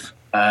with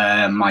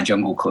my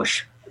Jungle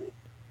Kush.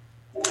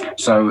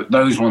 So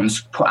those ones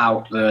put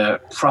out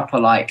the proper,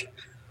 like,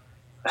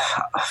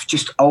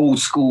 just old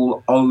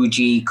school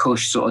OG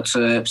Kush sort of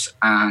terps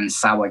and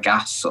sour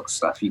gas sort of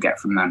stuff you get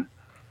from them.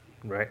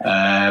 Right.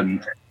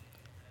 And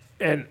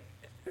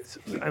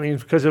I mean,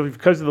 because of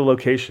the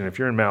location, if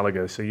you're in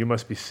Malaga, so you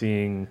must be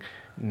seeing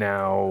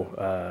now,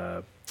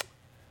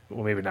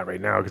 well, maybe not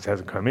right now because it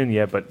hasn't come in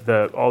yet,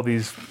 but all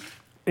these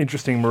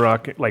interesting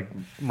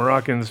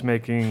Moroccans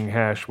making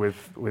hash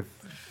with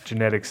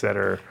genetics that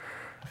are,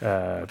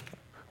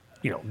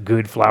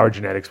 good flower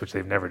genetics, which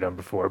they've never done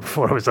before.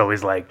 Before it was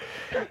always like,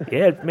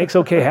 yeah, it makes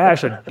okay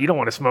hash. You don't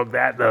want to smoke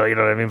that though, you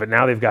know what I mean? But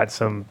now they've got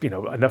some,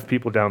 enough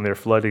people down there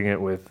flooding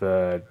it with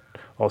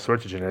all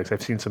sorts of genetics.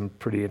 I've seen some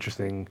pretty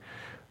interesting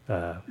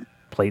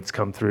plates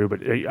come through.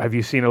 But have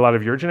you seen a lot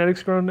of your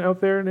genetics grown out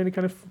there in any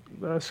kind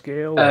of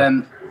scale?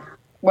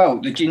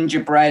 Well, the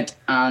gingerbread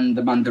and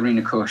the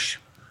Mandarina Kush.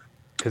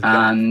 Because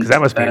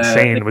that must be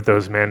insane with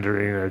those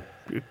Mandarina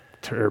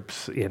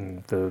terps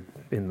in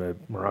the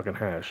Moroccan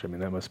hash. I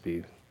mean, that must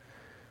be.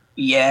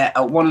 Yeah,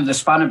 one of the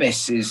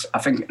Spannabis is, I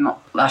think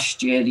not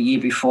last year, the year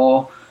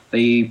before,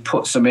 they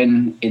put some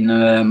in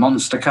the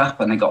Monster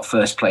Cup and they got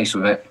first place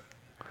with it.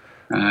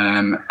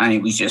 And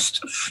it was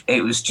just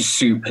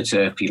super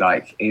terpy,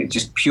 like it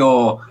just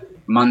pure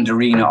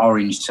Mandarina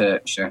orange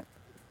terpture.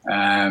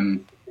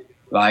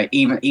 Like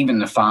even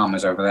the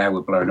farmers over there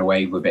were blown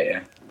away with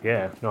it.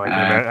 Yeah, no,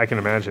 I can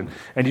imagine.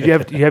 And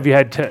have you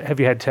had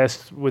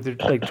tests with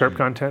like terp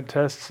content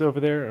tests over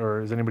there,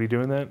 or is anybody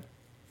doing that?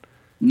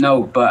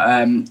 No,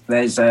 but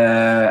there's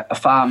a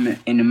farm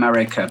in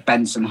America,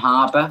 Benson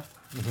Harbor.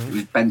 Mm-hmm. It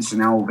was Benson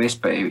Elvis,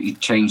 but he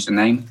changed the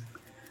name.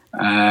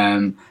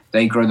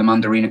 They grow the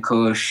Mandarina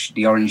Kush,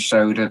 the orange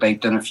soda. They've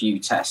done a few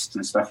tests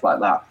and stuff like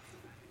that.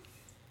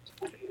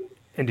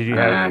 And do you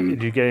have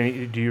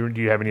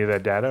any of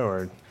that data,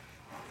 or?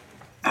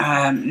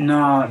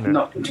 No,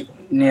 not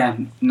yeah,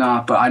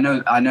 no. But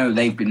I know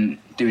they've been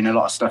doing a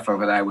lot of stuff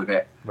over there with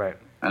it. Right.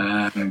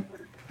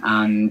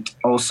 And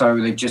also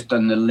they've just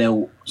done the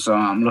lilt, so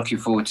I'm looking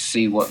forward to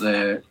see what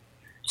the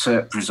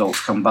terp results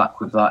come back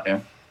with that.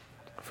 Yeah.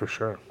 For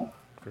sure.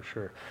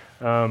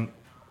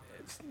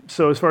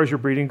 So as far as your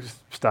breeding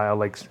style,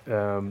 like,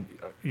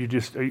 you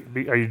just are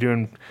you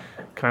doing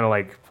kind of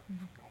like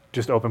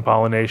just open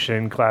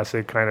pollination,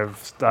 classic kind of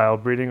style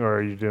breeding, or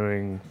are you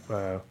doing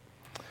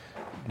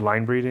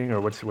line breeding,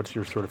 or what's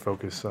your sort of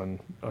focus on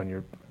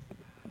your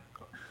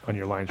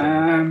line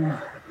breeding?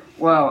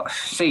 Well,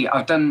 see,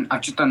 I've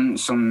just done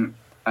some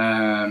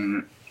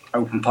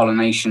open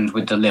pollinations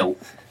with the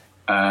lilt.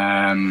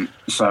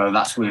 So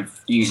that's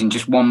with using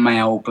just one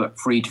male but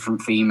 3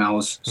 different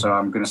females. So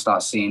I'm going to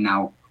start seeing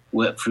now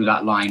work through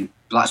that line.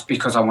 But that's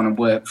because I want to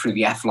work through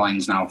the F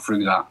lines now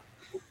through that.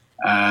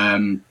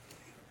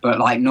 But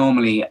like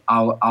normally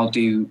I'll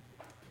do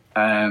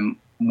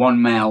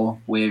one male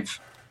with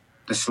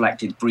the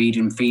selected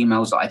breeding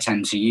females that I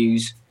tend to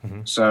use.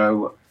 Mm-hmm.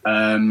 So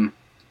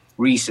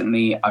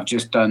recently I've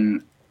just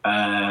done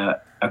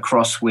a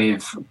cross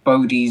with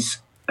Bodie's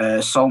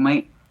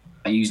soulmate.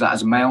 I use that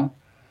as a male.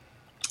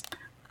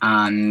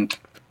 And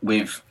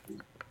with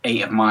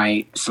 8 of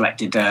my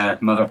selected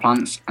mother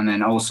plants, and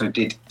then also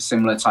did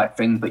similar type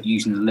thing, but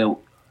using the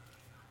lilt.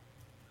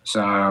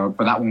 So,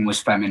 but that one was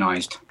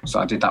feminized.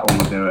 So I did that one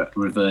with a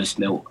reverse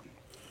lilt.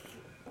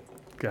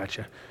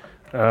 Gotcha.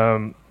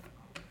 And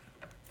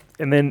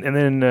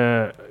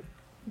then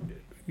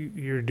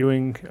you're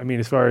doing. I mean,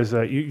 as far as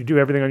you do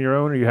everything on your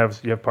own, or you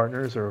have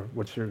partners, or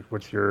what's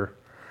your?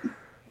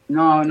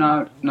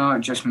 No,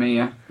 just me.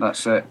 Yeah,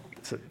 that's it.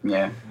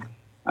 Yeah.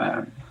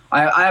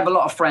 I have a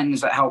lot of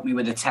friends that help me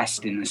with the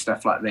testing and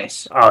stuff like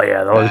this. Oh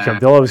yeah,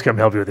 they'll always come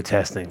help you with the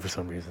testing for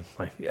some reason.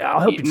 Like, yeah, I'll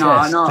help you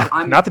test. No,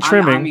 not the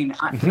trimming,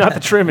 not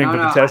the trimming, but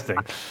the testing.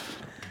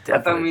 I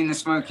don't mean the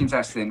smoking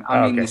testing.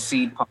 I mean the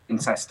seed popping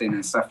testing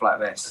and stuff like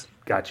this.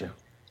 Gotcha.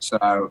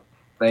 So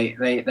they've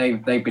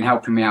been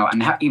helping me out,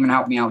 and even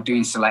helped me out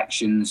doing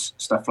selections,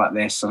 stuff like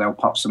this. So they'll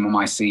pop some of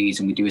my seeds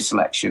and we do a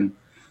selection.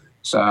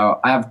 So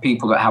I have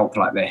people that help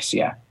like this.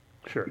 Yeah.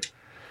 Sure.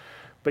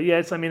 But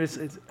yeah,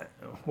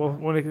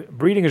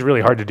 breeding is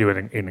really hard to do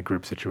in a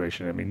group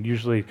situation. I mean,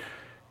 usually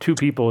 2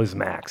 people is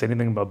max.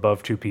 Anything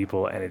above 2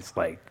 people, and it's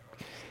like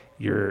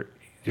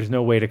there's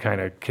no way to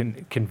kind of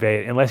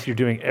convey it unless you're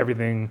doing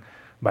everything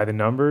by the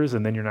numbers,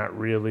 and then you're not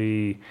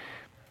really,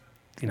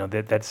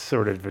 that's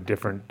sort of a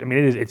different. I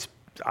mean, it's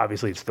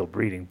obviously it's still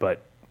breeding,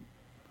 but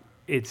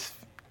I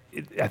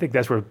think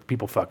that's where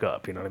people fuck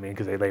up. You know what I mean?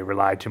 Because they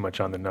rely too much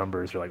on the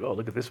numbers. They're like, oh,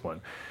 look at this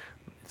one.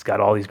 It's got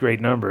all these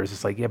great numbers.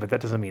 It's like, yeah, but that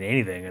doesn't mean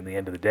anything in the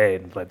end of the day.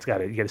 And you got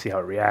to see how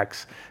it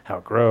reacts, how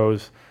it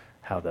grows,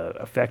 how the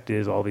effect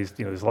is. All these,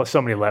 there's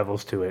so many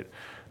levels to it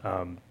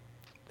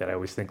that I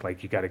always think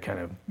like you got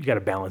to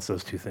balance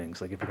those 2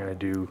 things. Like if you're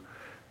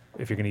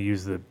going to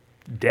use the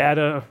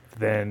data,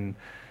 then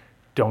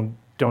don't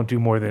do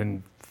more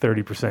than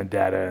 30%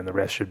 data, and the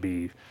rest should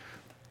be,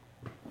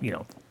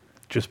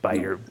 just by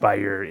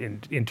your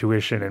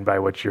intuition and by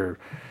what your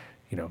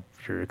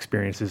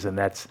experiences, and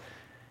that's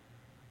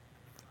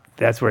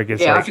where it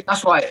gets. Yeah, I think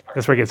that's why.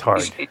 That's where it gets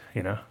hard,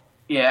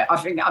 Yeah, I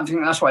think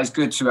that's why it's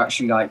good to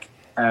actually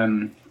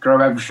grow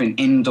everything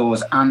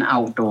indoors and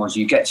outdoors.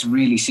 You get to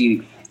really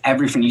see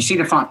everything. You see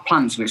the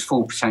plants with its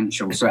full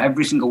potential. So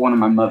every single one of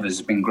my mothers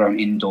has been grown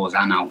indoors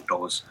and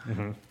outdoors.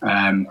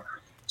 Mm-hmm.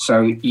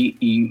 So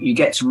you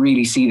get to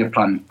really see the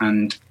plant,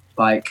 and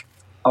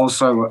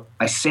also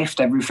I sift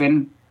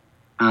everything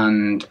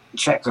and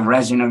check the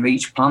resin of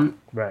each plant.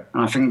 Right.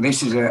 And I think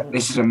this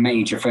is a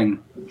major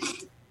thing.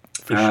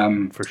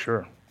 For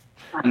sure.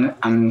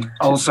 And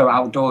also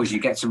outdoors, you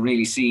get to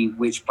really see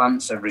which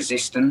plants are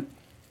resistant,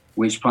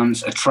 which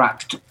plants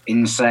attract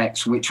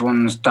insects, which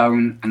ones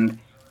don't, and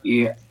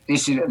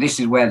this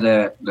is where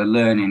the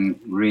learning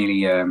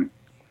really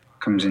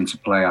comes into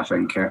play, I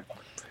think.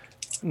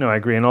 No, I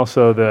agree, and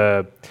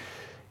also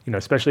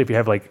especially if you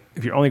have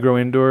if you only grow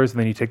indoors and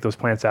then you take those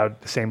plants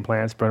out, the same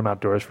plants, burn them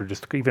outdoors for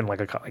just even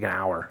like an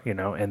hour,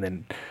 and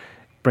then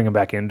bring them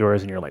back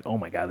indoors, and you're like, oh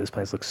my God, this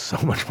plant looks so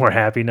much more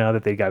happy now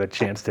that they got a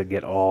chance to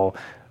get all,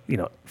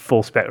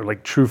 full spectrum,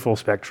 like true full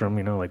spectrum,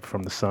 like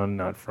from the sun,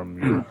 not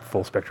from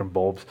full spectrum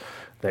bulbs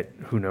that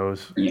who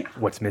knows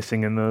what's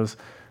missing in those.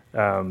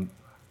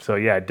 So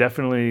yeah,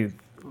 definitely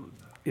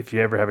if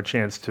you ever have a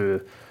chance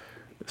to,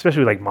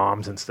 especially like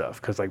moms and stuff,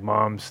 because like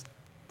moms,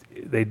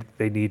 they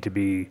need to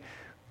be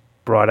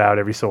brought out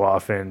every so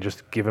often,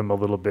 just give them a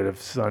little bit of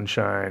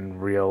sunshine,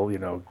 real,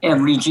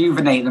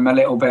 rejuvenate them a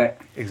little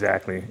bit.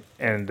 Exactly.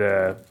 And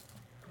of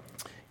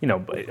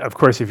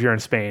course, if you're in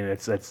Spain,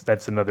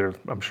 that's another,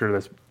 I'm sure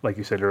that's, like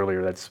you said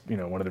earlier, that's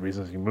one of the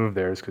reasons you moved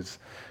there is because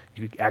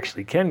you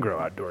actually can grow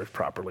outdoors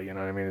properly. You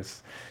know what I mean?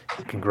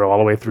 You can grow all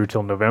the way through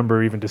till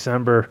November, even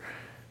December,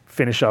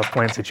 finish off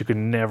plants that you could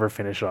never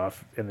finish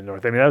off in the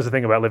north. I mean, that was the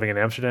thing about living in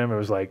Amsterdam. It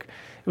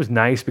was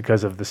nice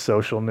because of the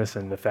socialness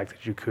and the fact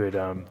that you could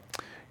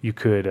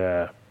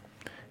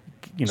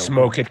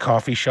smoke at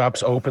coffee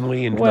shops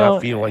openly and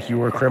not feel like you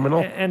were a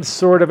criminal. And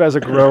sort of as a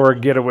grower,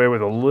 get away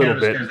with a little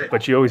bit,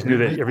 but you always knew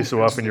that every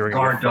so often you were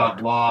going to get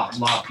guard dog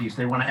law piece.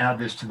 They want to add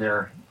this to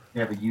their. They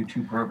have a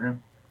YouTube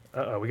program.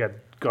 We got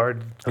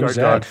guard Who's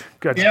dog.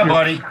 that? Yeah,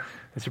 buddy.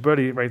 That's your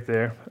buddy right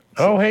there.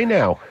 Oh, hey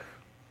now.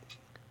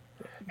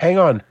 Hang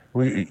on.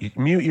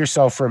 Mute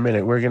yourself for a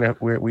minute.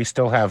 We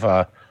still have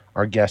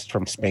our guest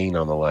from Spain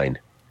on the line.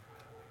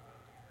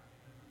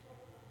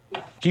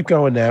 Keep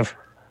going, Nev.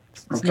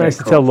 It's nice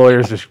to tell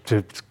lawyers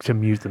to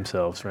mute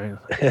themselves, right?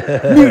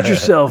 Mute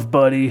yourself,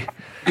 buddy.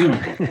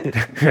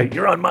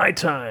 You're on my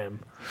time.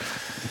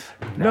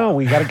 No,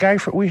 we got a guy.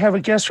 We have a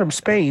guest from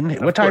Spain.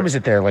 What time is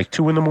it there? Like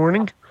 2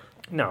 a.m?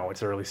 No,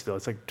 it's early still.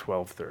 It's like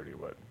 12:30.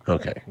 What?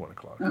 Okay. 1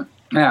 o'clock.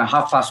 Yeah,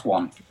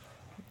 1:30.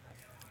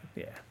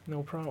 Yeah,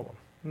 no problem.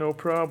 No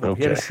problem. Okay.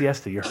 He had a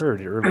siesta. You heard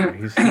it earlier.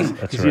 He's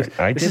That's right.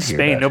 I this did is hear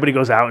Spain. that. Nobody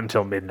goes out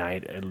until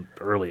midnight at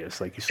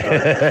earliest. Like you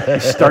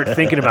start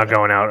thinking about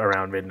going out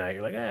around midnight.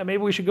 You're like, maybe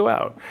we should go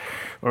out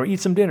or eat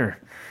some dinner.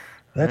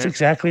 That's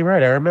exactly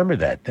right. I remember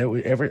that.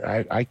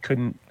 I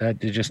couldn't.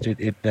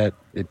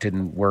 It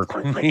didn't work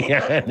with me.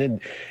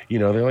 And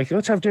they're like,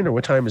 let's have dinner.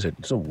 What time is it?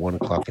 It's 1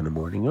 o'clock in the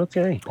morning.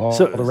 Okay. All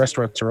the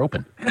restaurants are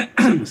open.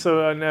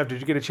 So Nev, did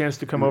you get a chance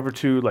to come over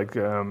to like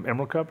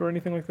Emerald Cup or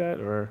anything like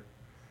that, or?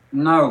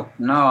 No,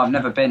 I've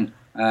never been.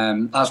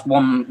 That's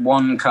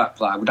one cup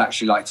that I would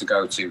actually like to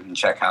go to and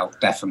check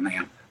out. Definitely.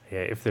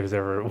 Yeah, if there's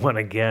ever one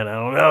again, I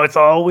don't know. It's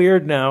all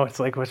weird now. It's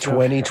like what's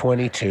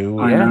 2022.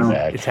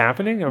 Yeah, it's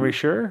happening. Are we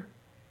sure?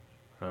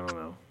 I don't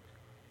know.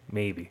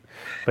 Maybe,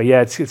 but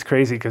yeah, it's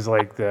crazy because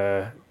like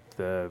the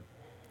to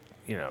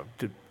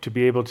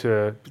be able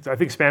to, I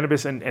think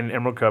Spannabis and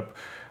Emerald Cup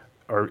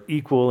are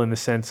equal in the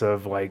sense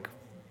of like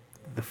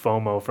the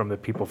FOMO from the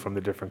people from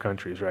the different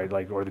countries, right?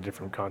 Like, or the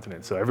different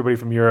continents. So everybody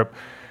from Europe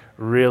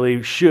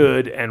really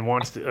should and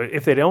wants to.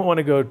 If they don't want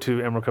to go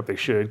to Emerald Cup, they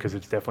should, because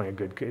it's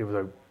definitely it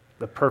was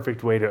the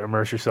perfect way to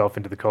immerse yourself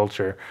into the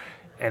culture.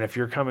 And if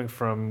you're coming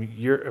from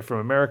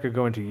America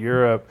going to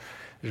Europe,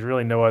 there's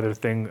really no other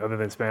thing other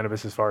than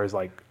Spannabis as far as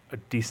like a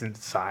decent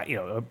size,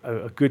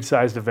 a good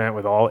sized event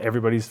with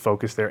everybody's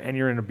focused there, and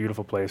you're in a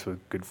beautiful place with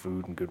good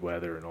food and good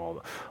weather and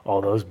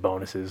all those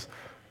bonuses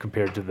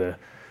compared to the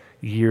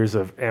years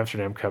of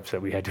Amsterdam Cups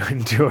that we had to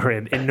endure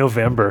in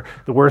November.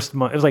 The worst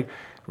month. It was like,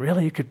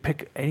 really, you could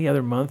pick any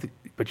other month,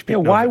 but you picked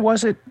November. Why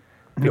was it?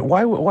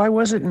 Why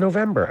was it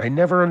November? I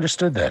never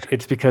understood that.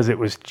 It's because it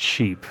was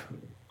cheap.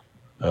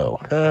 Oh,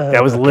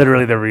 that was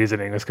literally the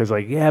reasoning. It's because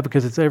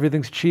because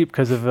everything's cheap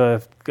because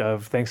of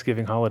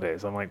Thanksgiving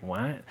holidays. I'm like,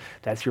 what?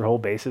 That's your whole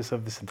basis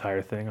of this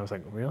entire thing? I was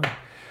like, really?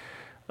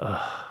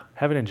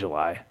 Have it in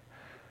July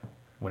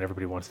when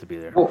everybody wants to be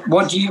there.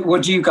 What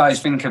do you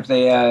guys think of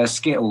the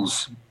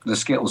Skittles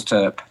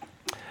terp?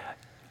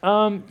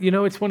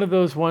 It's one of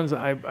those ones.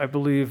 I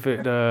believe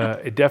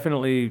it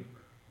definitely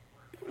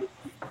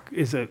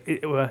is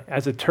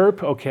as a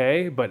terp,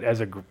 okay, but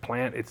as a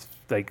plant, it's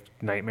like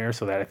nightmare.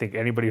 So that I think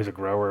anybody who's a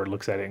grower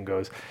looks at it and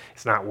goes,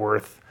 it's not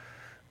worth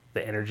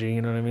the energy,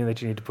 you know what I mean,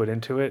 that you need to put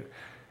into it.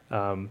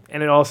 And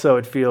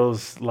it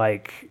feels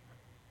like,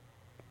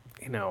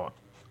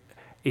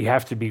 you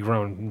have to be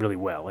grown really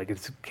well. Like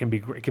it can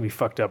be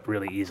fucked up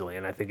really easily.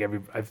 And I think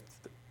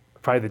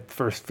probably the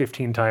first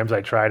 15 times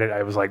I tried it,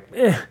 I was like,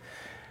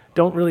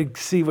 don't really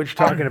see what you're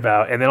talking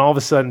about. And then all of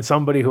a sudden,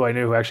 somebody who I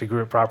knew who actually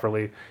grew it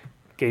properly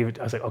gave it.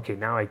 I was like, okay,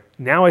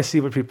 now I see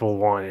what people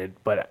wanted.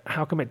 But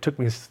how come it took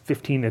me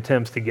 15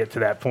 attempts to get to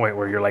that point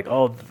where you're like,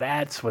 oh,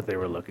 that's what they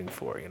were looking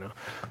for,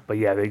 But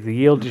yeah, the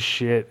yield is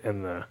shit,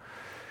 and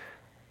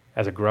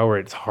as a grower,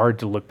 it's hard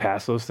to look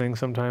past those things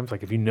sometimes.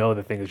 Like if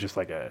the thing is just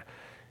like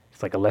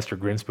it's like a Lester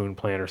Grinspoon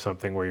plant or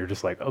something where you're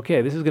just like,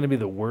 okay, this is going to be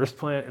the worst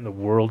plant in the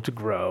world to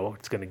grow.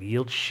 It's going to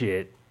yield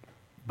shit,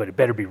 but it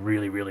better be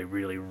really, really,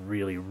 really,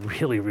 really,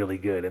 really, really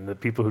good. And the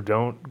people who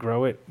don't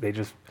grow it, they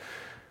just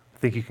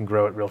think you can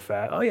grow it real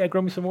fast. Oh yeah,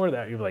 grow me some more of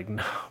that. You're like,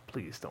 no,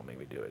 please don't make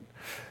me do it.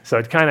 So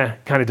it kind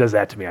of does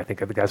that to me. I think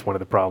that's one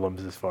of the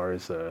problems as far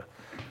as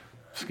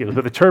Skittles.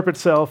 But the terp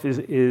itself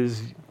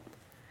is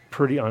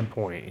pretty on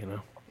point.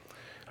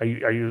 Are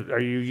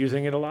you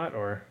using it a lot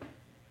or?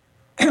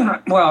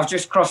 Well, I've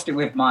just crossed it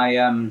with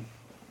my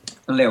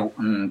lilt,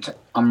 and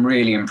I'm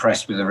really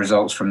impressed with the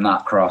results from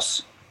that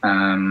cross.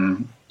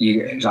 I'm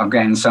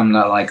getting some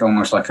that are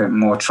almost like a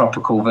more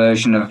tropical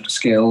version of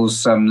Skittles,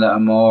 some that are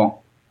more.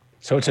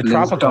 So it's a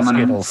tropical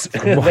dominant.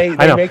 Skittles.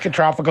 they make a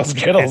tropical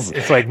Skittles.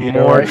 It's like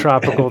more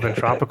tropical than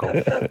tropical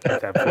at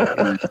that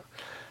point.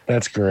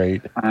 That's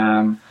great.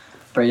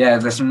 But yeah,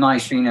 there's some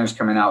nice phenos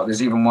coming out.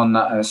 There's even one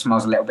that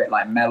smells a little bit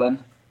like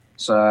melon.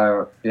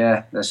 So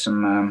yeah, there's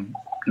some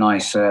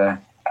nice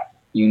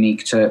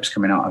unique terps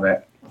coming out of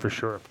it. For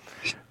sure.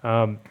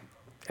 And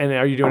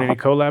are you doing any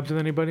collabs with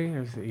anybody?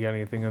 You got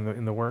anything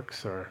in the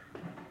works or?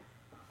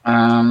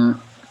 No,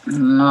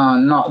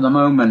 not at the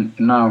moment.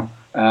 No.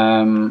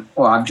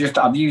 Well, I've used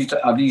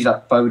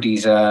that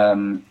Bodhi's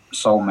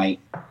soulmate.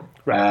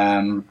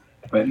 Right.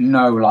 But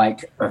no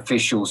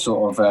official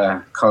sort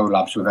of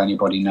collabs with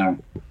anybody. No.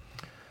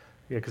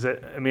 Yeah, because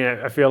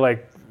I feel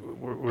like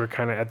we're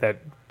kind of at that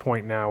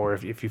point now where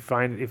if you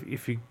find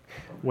if you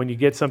when you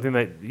get something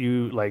that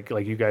you like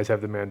you guys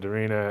have the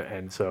Mandarina,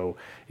 and so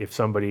if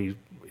somebody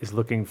is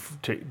looking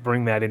to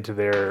bring that into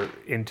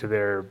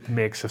their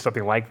mix of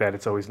something like that,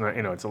 it's always not,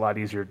 it's a lot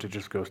easier to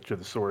just go to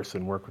the source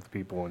and work with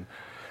people. And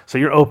so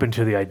you're open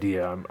to the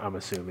idea, I'm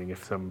assuming,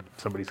 if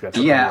somebody's got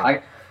something. Yeah,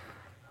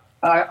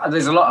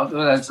 there's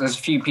a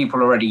few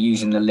people already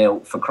using the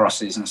lilt for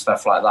crosses and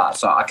stuff like that.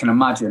 So I can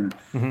imagine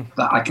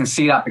that I can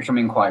see that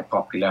becoming quite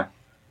popular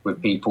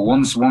with people.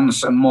 Once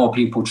more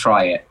people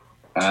try it,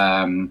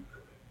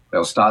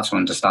 they'll start to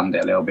understand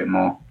it a little bit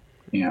more.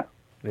 Yeah.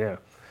 Yeah.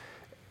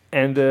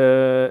 And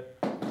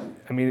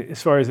I mean,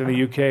 as far as in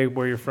the UK,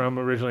 where you're from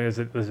originally, is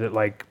it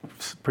like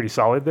pretty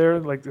solid there,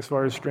 like as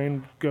far as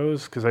strain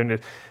goes? Because I know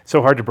it's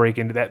so hard to break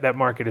into that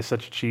market is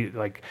such a cheap.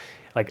 Like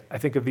I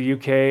think of the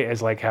UK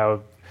as like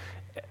how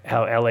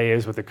LA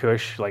is with the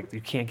Kush. Like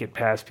you can't get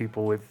past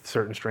people with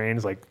certain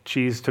strains. Like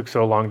cheese took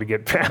so long to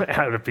get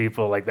out of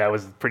people. Like that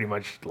was pretty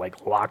much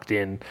like locked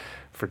in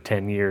for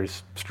 10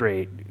 years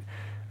straight.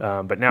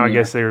 But now I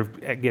guess they're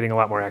getting a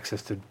lot more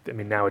access to. I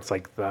mean, now it's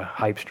like the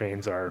hype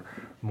strains are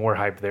more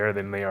hype there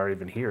than they are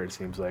even here. It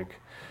seems like.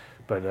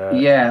 But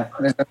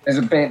there's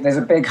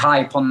a big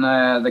hype on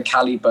the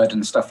Cali bud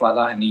and stuff like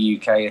that in the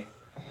UK.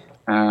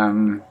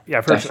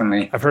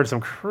 I've heard some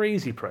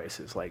crazy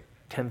prices, like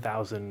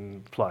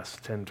 10,000 plus,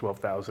 10,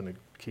 12,000 a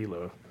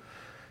kilo.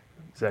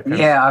 Is that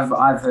kind of...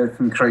 I've heard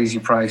some crazy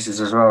prices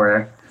as well.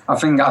 Yeah, I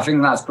think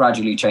that's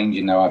gradually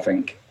changing though. I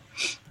think.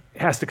 It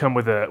has to come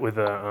with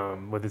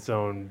its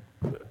own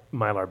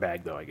Mylar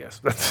bag, though. I guess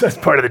that's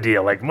part of the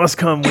deal. Like, must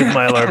come with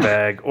Mylar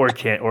bag or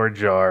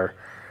jar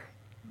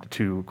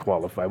to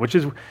qualify. Which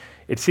is,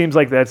 it seems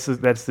like that's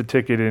the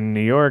ticket in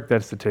New York.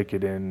 That's the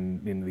ticket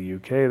in the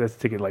UK. That's the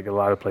ticket like a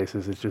lot of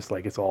places. It's just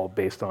like it's all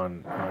based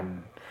on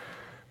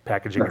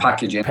packaging,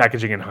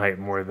 packaging and hype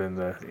more than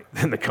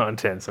the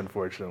contents,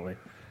 unfortunately.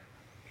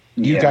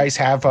 You guys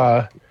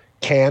have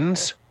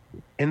cans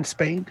in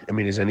Spain? I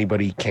mean, is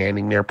anybody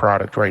canning their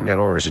product right now,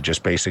 or is it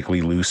just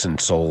basically loose and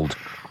sold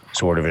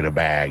sort of in a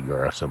bag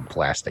or some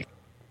plastic?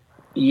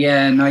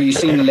 Yeah, no, you've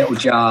seen the little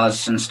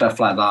jars and stuff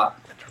like that.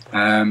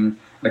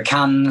 The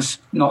cans,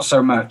 not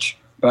so much,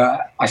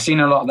 but I've seen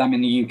a lot of them in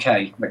the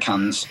UK, the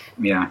cans,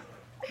 yeah.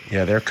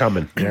 Yeah, they're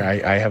coming. Yeah,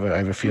 I have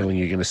a feeling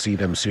you're going to see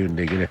them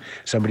soon.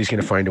 Somebody's going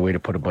to find a way to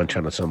put a bunch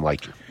on some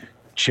like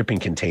shipping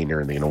container,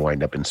 and they're going to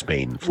wind up in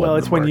Spain. Well,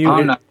 it's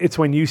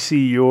when you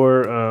see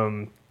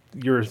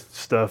your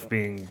stuff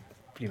being,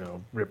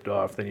 ripped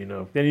off, then you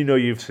know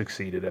you've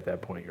succeeded at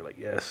that point. You're like,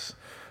 yes,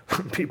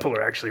 people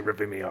are actually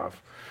ripping me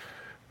off,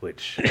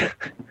 which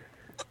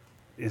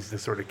is the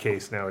sort of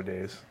case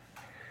nowadays.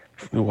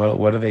 Well,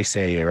 what do they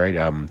say, right?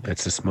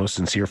 That's the most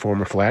sincere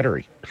form of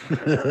flattery.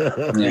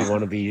 They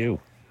want to be you.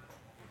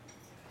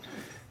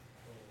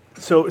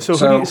 So in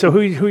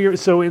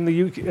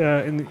the UK,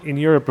 in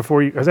Europe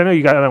before you, because I know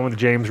you got on with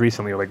Jamez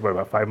recently, like what,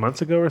 about 5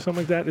 months ago or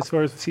something like that, as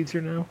far as the seats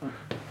here now.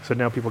 So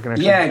now people can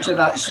actually. Yeah, so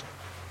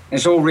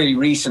it's all really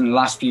recent, the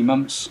last few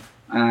months,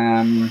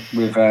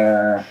 with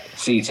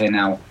seats here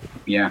now.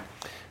 Yeah.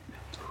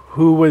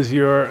 Who was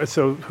your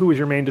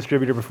main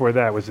distributor before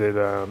that? Was it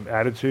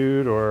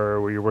Attitude,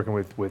 or were you working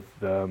with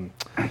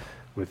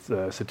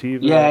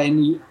Sativa? Yeah,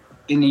 in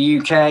the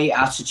UK,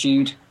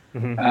 Attitude.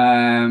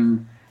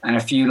 Mm-hmm. And a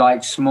few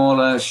like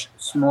smaller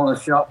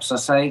shops, I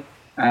say.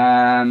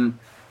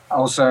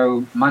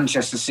 Also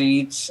Manchester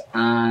Seeds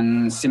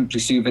and Simply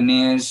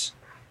Souvenirs.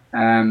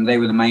 They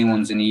were the main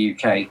ones in the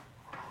UK.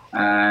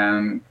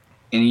 In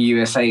the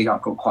USA,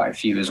 I've got quite a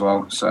few as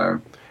well.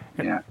 So,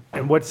 yeah.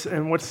 And what's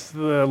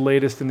the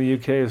latest in the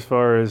UK as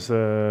far as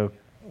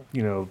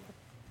anytime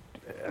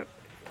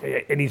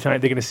they're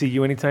going to see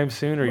you anytime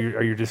soon, or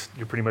you're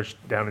pretty much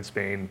down in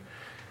Spain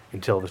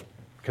until the.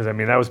 Because, I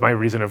mean, that was my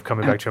reason of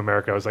coming back to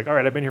America. I was like, all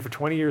right, I've been here for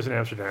 20 years in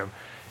Amsterdam.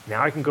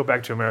 Now I can go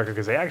back to America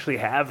because they actually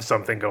have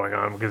something going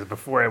on. Because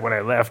when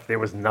I left, there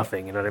was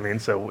nothing, you know what I mean?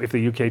 So if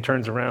the UK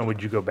turns around,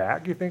 would you go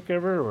back, you think,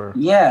 ever? Or?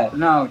 Yeah,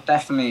 no,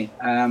 definitely.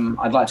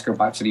 I'd like to go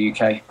back to the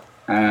UK.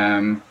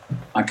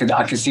 I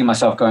could see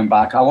myself going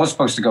back. I was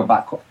supposed to go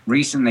back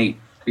recently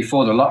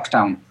before the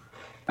lockdown.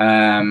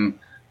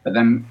 But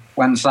then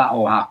once that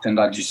all happened,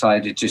 I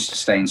decided just to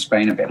stay in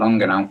Spain a bit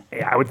longer now.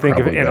 Yeah, I would think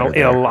in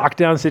a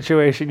lockdown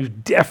situation, you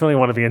definitely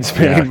want to be in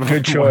Spain. Yeah,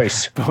 good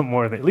choice. But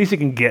at least you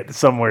can get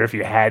somewhere if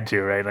you had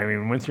to, right? I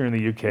mean, once you're in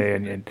the UK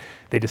and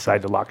they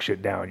decide to lock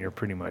shit down, you're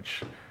pretty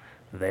much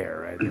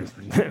there, right? There's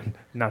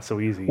not so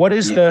easy.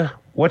 What's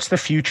the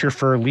future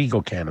for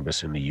legal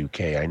cannabis in the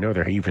UK? I know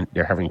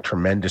they're having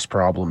tremendous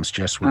problems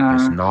just with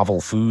this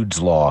novel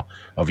foods law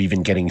of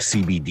even getting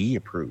CBD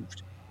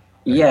approved.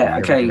 Yeah,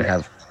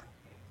 okay.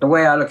 The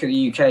way I look at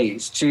the UK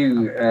is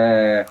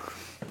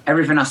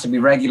everything has to be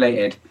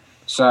regulated.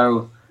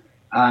 So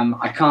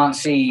I can't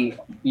see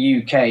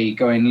UK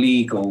going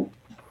legal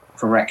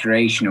for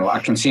recreational. I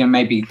can see them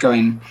maybe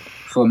going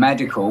for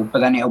medical, but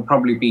then it'll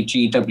probably be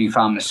GW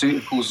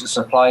Pharmaceuticals that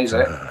supplies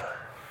it.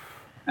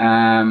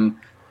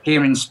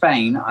 here in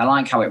Spain, I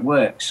like how it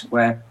works,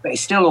 but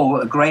it's still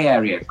all a grey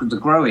area. The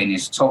growing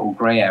is total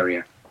grey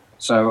area.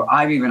 So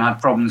I've even had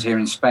problems here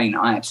in Spain.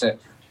 I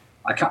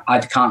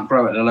can't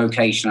grow at the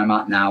location I'm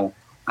at now.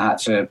 I had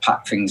to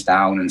pack things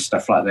down and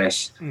stuff like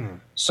this.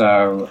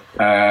 So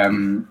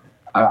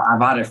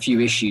I've had a few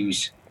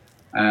issues,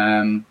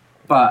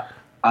 but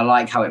I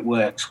like how it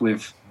works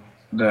with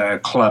the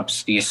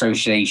clubs, the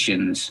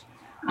associations,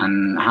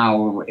 and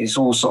how it's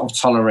all sort of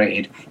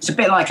tolerated. It's a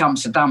bit like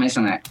Amsterdam,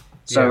 isn't it?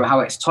 So how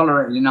it's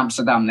tolerated in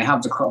Amsterdam, they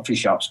have the coffee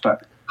shops,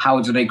 but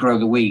how do they grow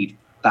the weed?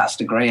 That's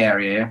the grey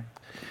area.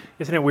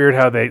 Isn't it weird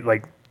how they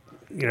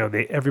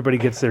everybody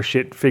gets their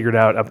shit figured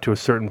out up to a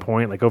certain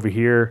point? Like over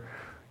here,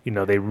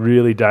 they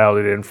really dialed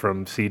it in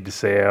from seed to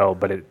sale,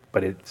 but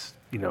it's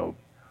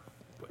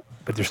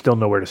but there's still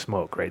nowhere to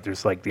smoke, right?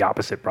 There's like the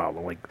opposite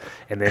problem. Like,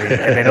 and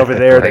then over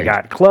there they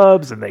got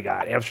clubs, and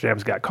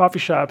Amsterdam's got coffee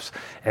shops,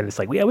 and it's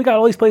like, we got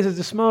all these places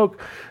to smoke,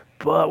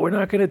 but we're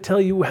not going to tell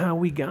you how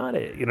we got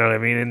it. You know what I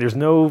mean? And there's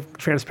no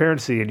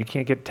transparency, and you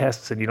can't get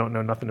tests, and you don't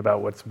know nothing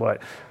about what's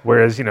what.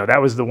 Whereas,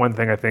 that was the one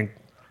thing I think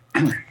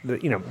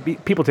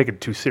that, people take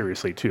it too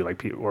seriously too,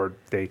 or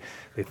they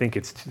think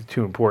it's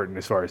too important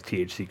as far as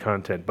THC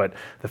content. But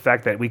the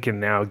fact that we can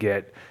now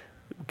get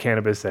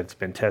cannabis that's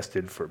been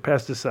tested for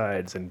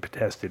pesticides and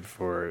tested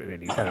for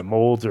any kind of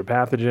molds or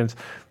pathogens,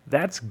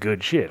 that's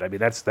good shit. I mean,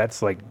 that's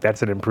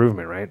an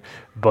improvement, right?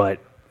 But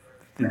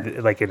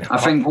I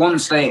think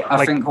once they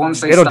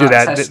don't do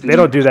that. testing, they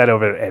don't do that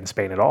over in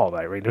Spain at all,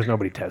 right? There's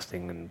nobody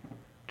testing and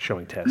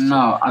showing tests.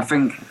 No, I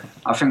think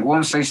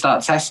once they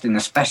start testing,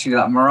 especially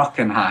that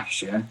Moroccan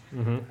hash, I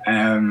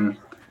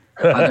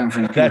don't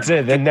think that's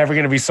it. They're never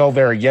going to be sold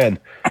there again.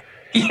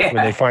 Yeah.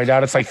 When they find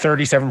out it's like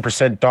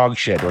 37% dog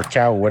shit or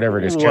cow, whatever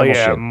it is, camel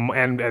shit.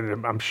 And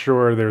I'm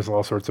sure there's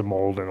all sorts of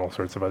mold and all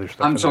sorts of other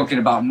stuff. I'm talking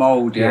about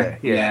mold,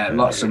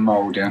 lots of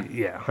mold,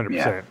 yeah,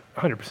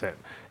 100%.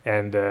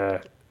 And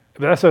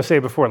but that's what I was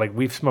saying before. Like,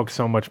 we've smoked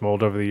so much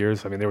mold over the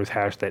years. I mean, there was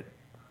hash that,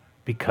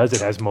 because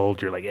it has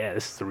mold, you're like, yeah,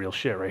 this is the real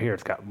shit right here.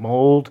 It's got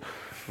mold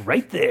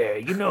right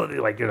there.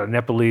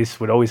 Nepalese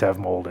would always have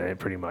mold in it,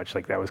 pretty much.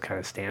 Like, that was kind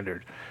of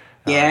standard.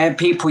 Yeah,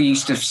 people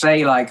used to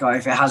say, like,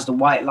 if it has the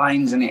white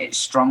lines in it, it's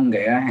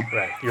stronger. Yeah?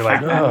 Right. You're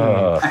like,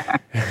 oh.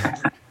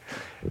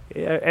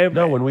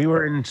 No, when we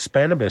were in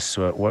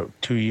Spannabis,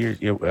 2 years,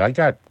 I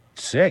got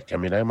sick. I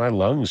mean, my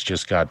lungs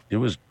just got, it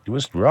was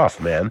rough,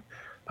 man.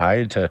 I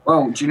had to.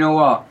 Well, do you know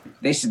what?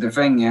 This is the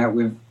thing,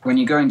 when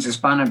you go into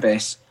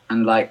Spannabis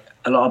and, like,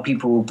 a lot of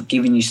people were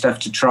giving you stuff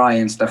to try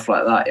and stuff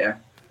like that,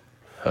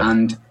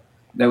 And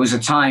there was a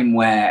time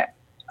where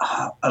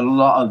a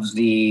lot of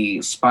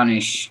the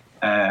Spanish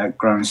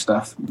grown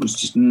stuff was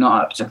just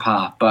not up to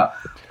par. But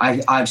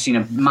I've seen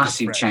a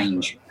massive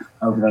change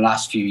over the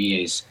last few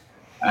years.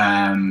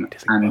 And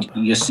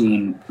you're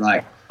seeing,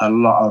 like, a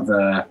lot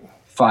of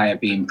fire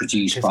being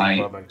produced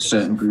by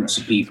certain groups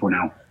of people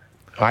now.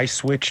 I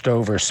switched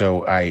over,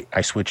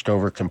 I switched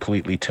over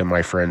completely to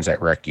my friends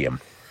at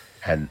Requiem.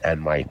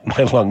 And my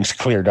lungs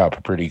cleared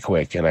up pretty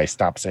quick, and I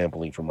stopped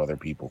sampling from other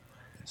people.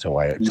 So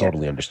I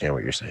totally understand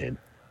what you're saying.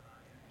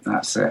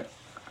 That's it.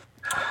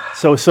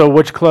 So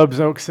which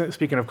clubs?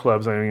 Speaking of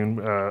clubs, I mean,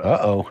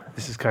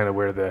 this is kind of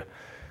where the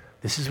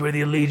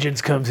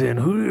allegiance comes in.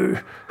 Who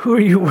are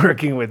you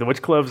working with?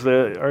 Which clubs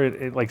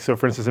are like? So,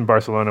 for instance, in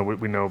Barcelona,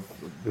 we know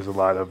there's a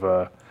lot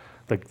of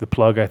like the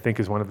Plug. I think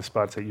is one of the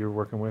spots that you're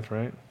working with,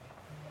 right?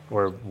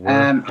 Or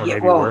maybe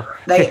were.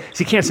 So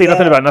you can't say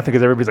nothing about nothing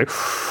because everybody's like,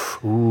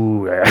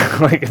 ooh,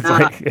 like it's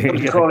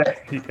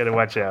you gotta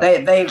watch out.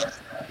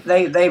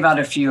 They've had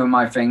a few of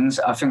my things.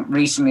 I think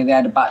recently they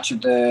had a batch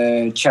of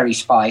the cherry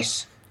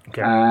spice.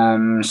 Okay.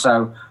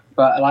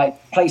 But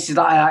like places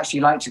that I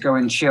actually like to go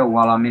and chill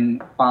while I'm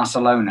in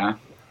Barcelona,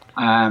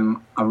 I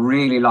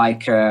really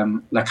like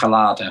La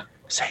Colada.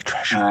 Say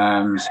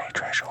treasure. Say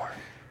treasure.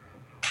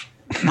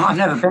 No, I've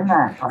never been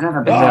there.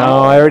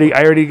 No,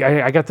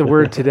 I got the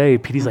word today.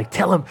 PD's like,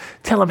 tell him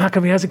how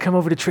come he hasn't come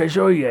over to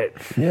Treasure yet?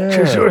 Yeah.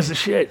 Treasure's the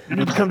shit. You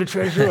need to come to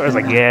Treasure. I was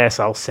like,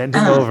 yes, I'll send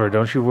him over.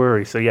 Don't you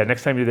worry. So yeah,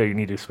 next time you're there, you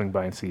need to swing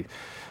by and see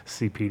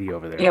PD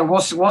over there. Yeah,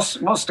 what's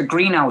the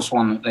greenhouse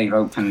one that they've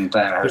opened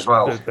there as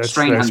well? That's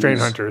Strain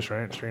Hunters,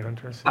 right? Strain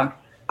Hunters.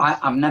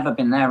 I've never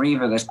been there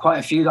either. There's quite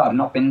a few that I've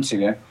not been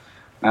to.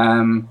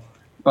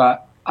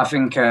 But I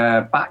think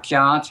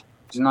Backyard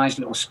is a nice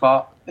little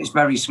spot. It's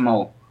very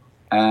small.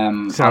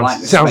 Sounds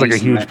like a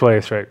huge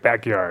place, right?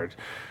 Backyard.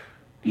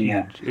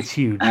 Yeah, it's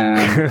huge.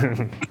 But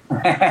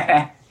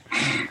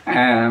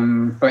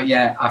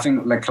yeah, I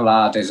think La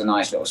Colada is a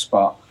nice little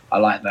spot. I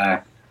like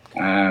there.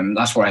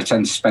 That's where I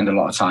tend to spend a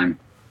lot of time.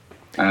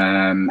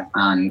 And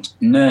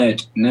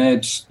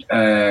Nerds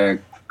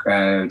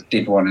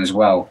did one as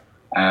well.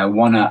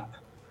 One Up.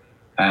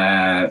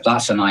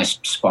 That's a nice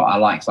spot. I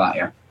like that.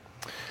 Yeah.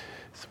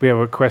 We have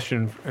a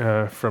question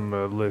from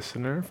a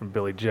listener, from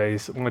Billy J. I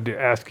wanted to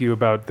ask you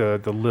about the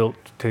lilt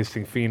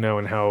tasting pheno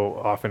and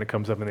how often it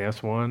comes up in the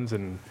S1s,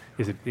 and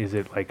is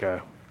it like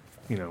a,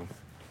 you're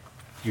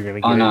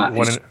going to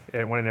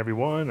get one in every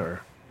one, or?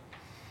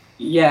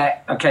 Yeah,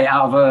 okay,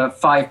 out of a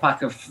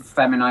 5-pack of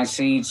feminized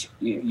seeds,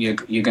 you're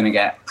going to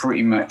get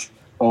pretty much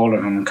all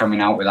of them coming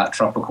out with that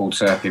tropical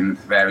terpene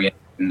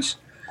variations.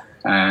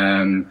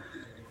 I'm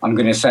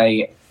going to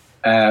say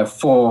 4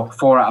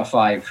 out of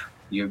 5,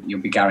 you'll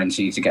be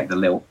guaranteed to get the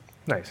lilt.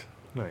 Nice.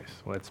 Well,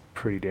 that's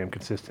pretty damn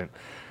consistent.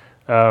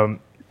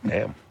 Damn.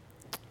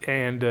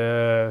 And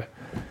I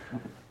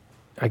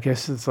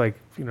guess it's like,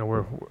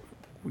 you're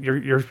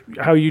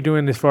how are you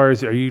doing as far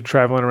as, are you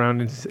traveling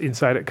around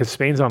inside it? Because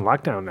Spain's on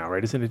lockdown now,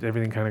 right? Isn't it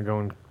everything kind of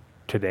going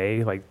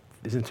today? Like,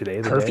 isn't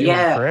today the day?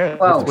 Yeah.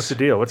 Well, what's the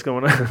deal? What's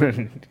going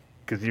on?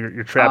 Because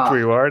you're trapped where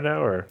you are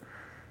now, or?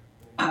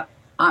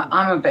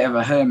 I'm a bit of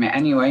a hermit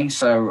anyway,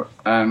 so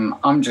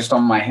I'm just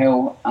on my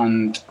hill,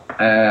 and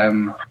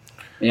I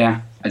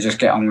just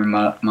get on with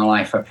my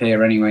life up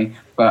here anyway.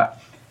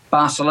 But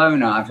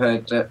Barcelona, I've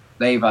heard that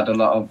they've had a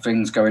lot of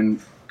things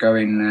starting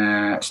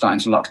to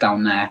lock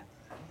down there.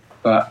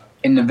 But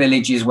in the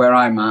villages where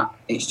I'm at,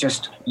 it's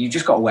just, you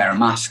just got to wear a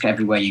mask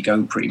everywhere you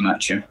go, pretty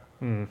much.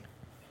 And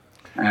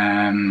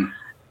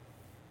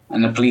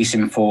the police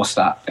enforce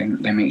that. They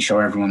make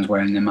sure everyone's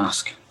wearing the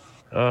mask.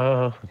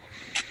 Yeah.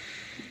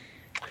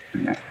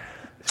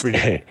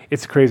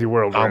 It's a crazy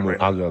world.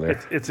 I'll go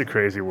there. It's a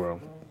crazy world.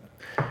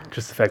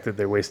 Just the fact that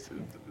they waste.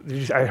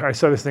 I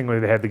saw this thing where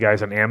they had the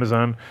guys on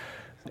Amazon,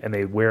 and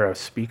they wear a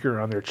speaker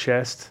on their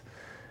chest,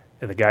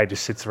 and the guy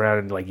just sits around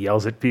and like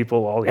yells at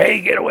people, all, "Hey,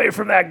 get away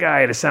from that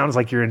guy!" And it sounds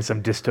like you're in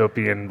some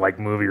dystopian like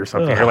movie or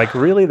something. You're like,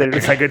 really?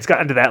 It's like it's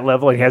gotten to that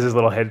level. And he has his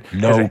little head.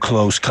 No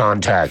close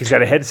contact. He's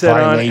got a headset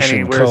on, and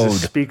he wears code. a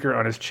speaker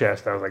on his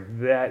chest. I was like,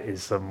 that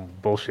is some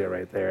bullshit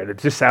right there. And it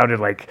just sounded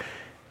like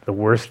the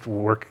worst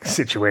work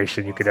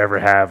situation you could ever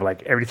have.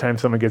 Like every time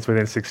someone gets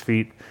within 6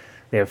 feet,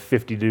 they have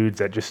 50 dudes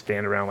that just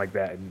stand around like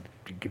that, and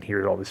you can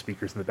hear all the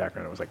speakers in the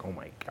background. I was like, oh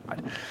my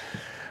God.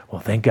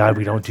 Well, thank God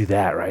we don't do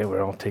that, right? We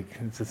don't take.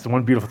 It's the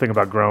one beautiful thing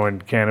about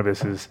growing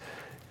cannabis is,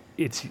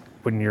 it's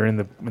when you're in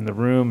the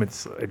room, and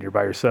you're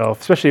by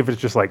yourself, especially if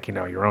it's just like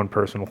your own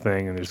personal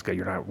thing, and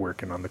you're not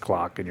working on the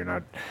clock, and you're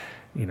not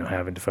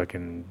having to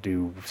fucking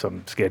do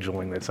some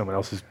scheduling that someone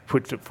else has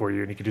put for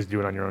you, and you can just do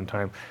it on your own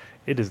time.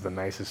 It is the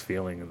nicest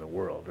feeling in the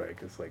world, right?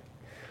 Because like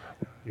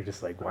you're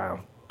just like, wow,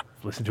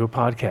 listen to a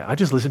podcast. I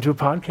just listened to a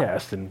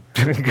podcast and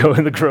go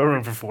in the grow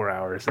room for 4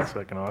 hours. That's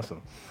fucking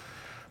awesome.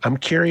 I'm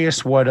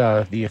curious what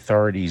the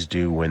authorities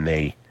do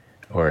when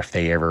or if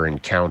they ever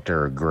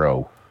encounter a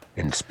grow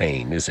in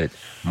Spain. Is it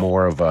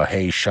more of a,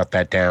 hey, shut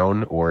that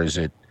down, or is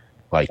it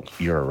like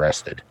you're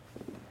arrested?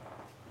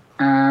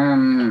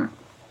 No,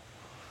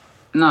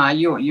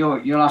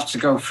 you'll have to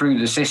go through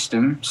the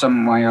system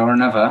some way or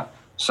another.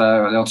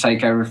 So they'll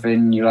take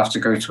everything. You'll have to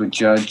go to a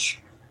judge,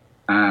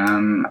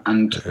 and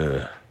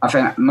I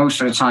think most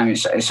of the time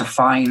it's a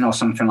fine or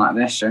something like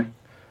this.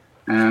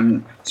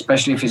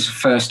 Especially if it's a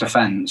first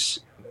offence.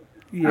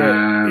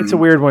 Yeah, it's a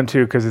weird one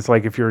too, because it's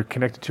like if you're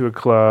connected to a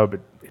club,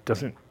 it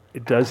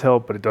does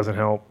help, but it doesn't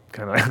help.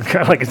 Kind of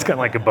like it's kind of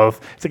like a both.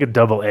 It's like a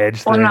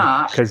double-edged thing,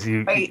 because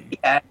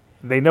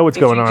they know what's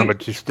going on,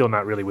 but you're still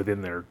not really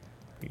within we're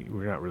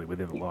not really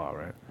within the law,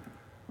 right?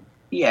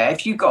 Yeah,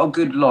 if you've got a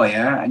good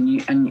lawyer and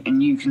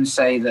you can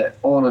say that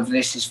all of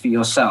this is for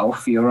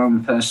yourself, for your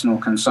own personal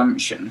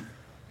consumption,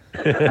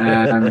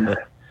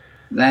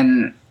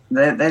 then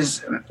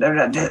there's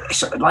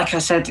like I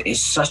said, it's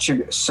such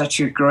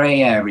a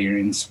grey area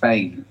in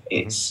Spain.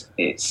 It's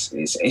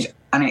and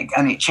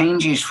it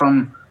changes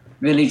from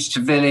village to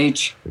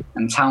village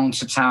and town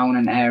to town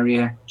and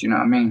area. Do you know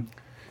what I mean?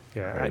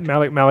 Yeah, right.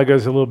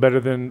 Malaga's a little better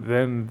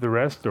than the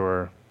rest,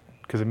 or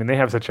because I mean they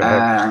have such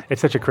a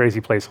it's such a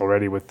crazy place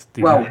already with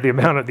the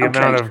amount of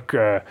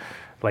the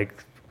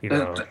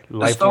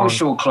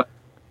social club.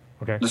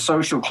 Okay. The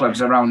social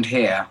clubs around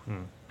here.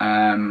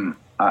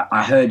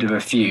 I heard of a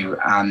few,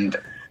 and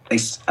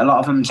a lot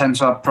of them tend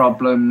to have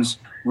problems.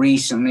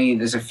 Recently,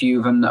 there's a few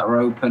of them that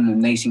are open,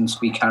 and they seem to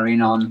be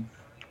carrying on.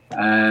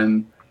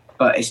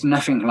 But it's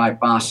nothing like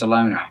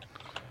Barcelona.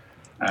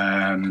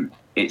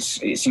 It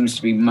seems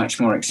to be much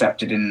more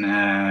accepted in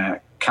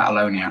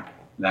Catalonia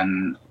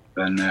than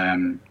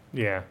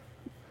yeah.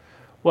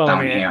 Well, down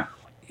I mean, here.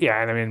 yeah,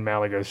 and I mean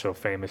Malaga is so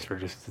famous for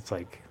it's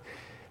like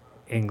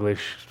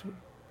English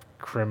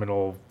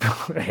criminal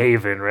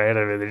haven, right?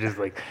 I mean, they're just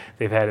like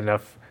they've had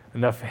enough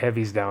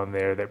heavies down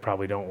there that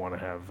probably don't want to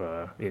have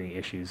any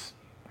issues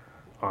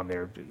in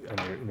their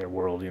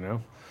world,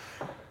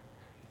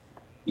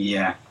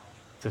 Yeah,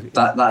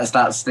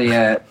 that's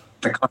the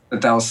Costa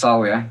del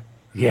Sol, yeah.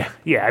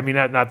 Yeah. I mean,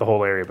 not the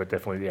whole area, but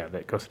definitely, yeah,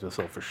 that Costa del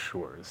Sol for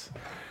sure is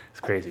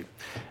crazy.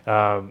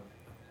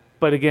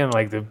 But again,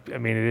 like it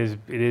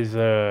is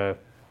that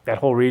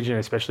whole region,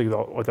 especially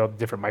with all the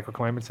different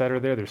microclimates that are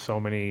there. There's so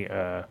many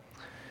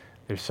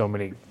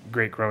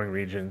great growing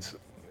regions.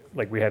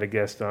 Like we had a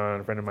guest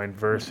on, a friend of mine,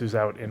 Verse, who's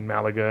out in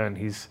Malaga, and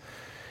he's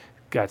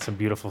got some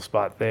beautiful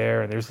spot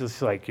there. And there's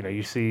this like,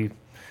 you see,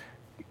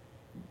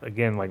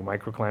 again, like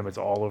microclimates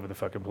all over the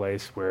fucking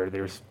place, where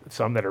there's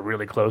some that are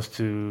really close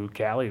to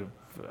Cali,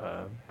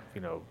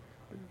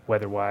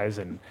 weather-wise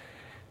and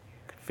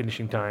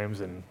finishing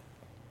times, and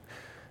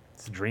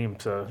it's a dream.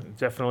 So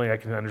definitely, I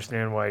can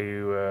understand why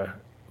you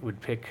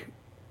would pick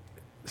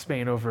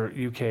Spain over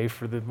UK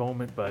for the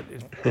moment, but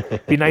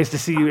it'd be nice to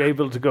see you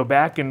able to go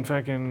back and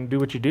fucking do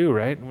what you do,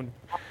 right?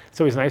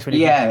 It's always nice when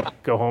you can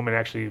go home and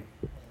actually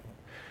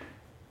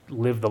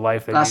live the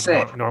life that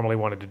you normally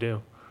wanted to do.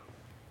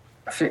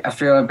 I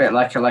feel a bit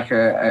like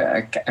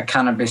a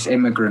cannabis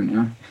immigrant, you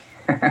know?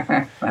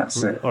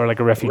 That's it. Or like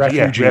a refugee.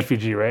 Yeah,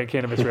 refugee, right?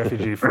 Cannabis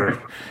refugee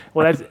for.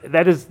 Well,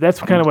 that's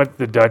kind of what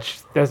the Dutch.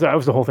 That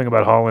was the whole thing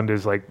about Holland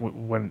is like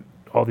when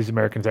all these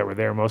Americans that were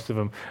there, most of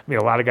them. I mean,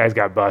 a lot of guys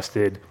got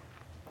busted.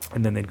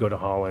 And then they'd go to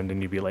Holland,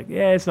 and you'd be like,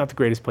 "Yeah, it's not the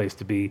greatest place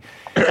to be."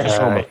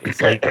 It's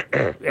like,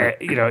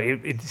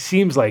 it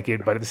seems like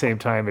it, but at the same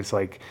time, it's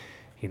like,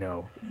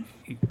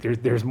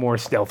 there's more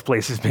stealth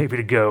places maybe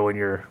to go when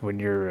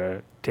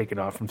you're taking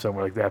off from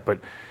somewhere like that. But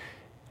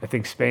I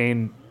think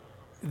Spain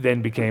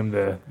then became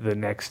the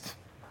next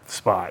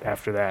spot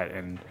after that,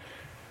 and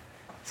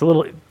it's a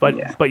little,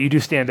 but you do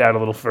stand out a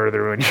little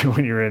further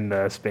when you're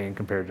in Spain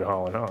compared to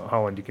Holland.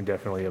 Holland, you can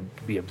definitely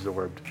be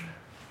absorbed.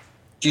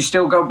 Do you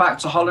still go back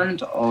to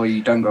Holland, or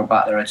you don't go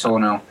back there at all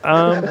now?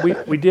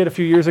 We did a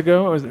few years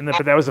ago,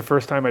 but that was the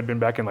first time I'd been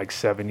back in like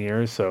 7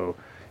 years. So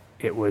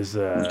it was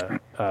a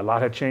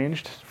lot had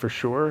changed for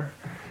sure,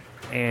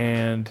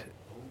 and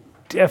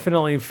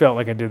definitely felt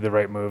like I did the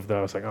right move. Though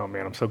I was like, oh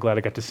man, I'm so glad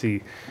I got to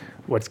see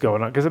what's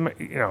going on because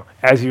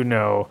as you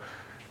know.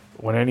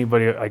 When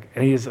anybody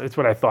it's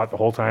what I thought the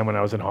whole time when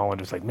I was in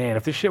Holland. It was like, man,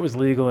 if this shit was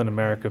legal in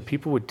America,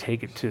 people would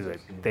take it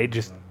they'd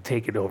just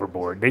take it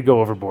overboard. They'd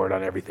go overboard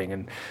on everything,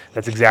 and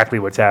that's exactly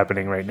what's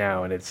happening right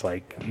now. And it's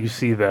like you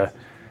see the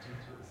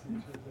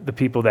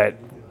people that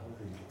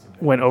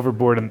went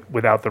overboard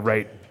without the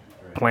right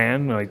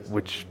plan, like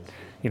which,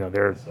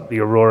 they're the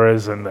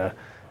Auroras and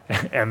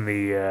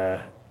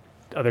the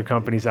other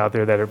companies out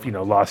there that have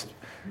lost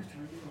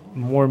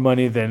more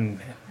money than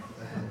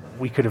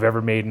we could have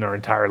ever made in our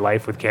entire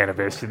life with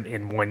cannabis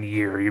in 1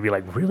 year. You'd be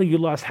like, really? You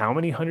lost how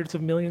many hundreds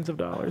of millions of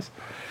dollars?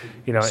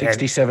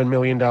 $67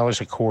 million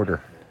a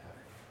quarter.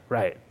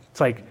 Right.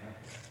 It's like,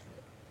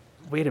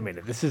 wait a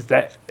minute. This is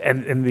that.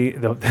 And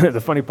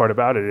the funny part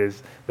about it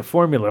is the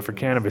formula for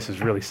cannabis is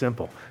really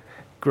simple.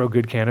 Grow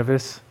good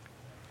cannabis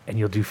and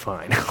you'll do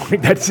fine.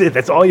 That's it.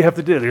 That's all you have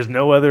to do. There's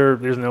no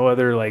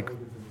other like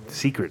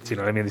secrets. You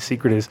know what I mean? The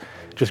secret is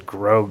just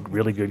grow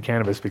really good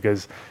cannabis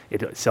because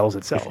it sells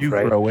itself. If you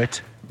grow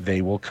it,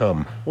 they will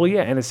come. Well,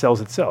 yeah, and it sells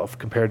itself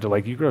compared to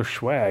like you grow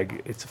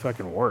swag, it's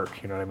fucking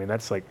work. You know what I mean?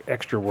 That's like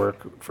extra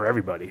work for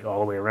everybody all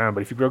the way around.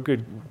 But if you grow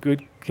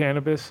good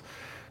cannabis,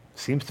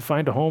 seems to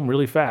find a home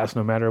really fast,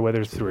 no matter whether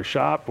it's through a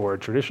shop or a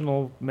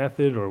traditional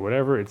method or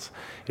whatever. It's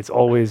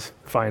always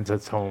finds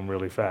its home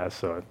really fast.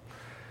 So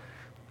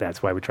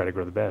that's why we try to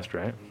grow the best,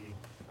 right?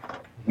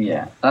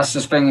 Yeah, that's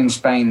the thing in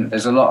Spain.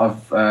 There's a lot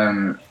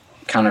of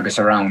cannabis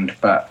around,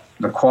 but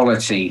the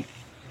quality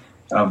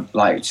of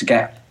to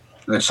get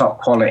the top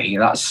quality,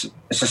 it's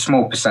a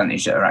small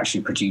percentage that are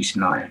actually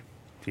producing that.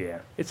 Yeah,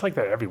 it's like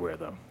that everywhere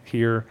though.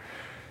 Here,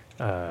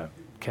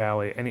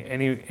 Cali,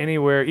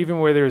 anywhere, even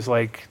where there's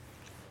like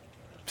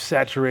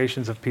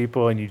saturations of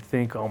people, and you'd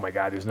think, oh my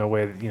God, there's no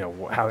way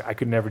that, how I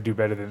could never do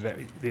better than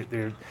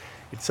that.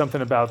 It's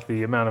something about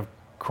the amount of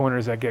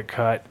corners that get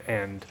cut,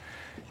 and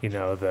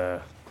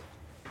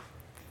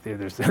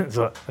there's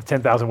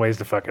 10,000 ways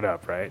to fuck it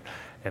up, right?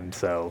 And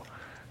so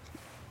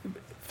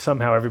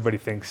somehow everybody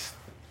thinks,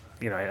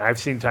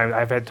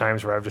 I've had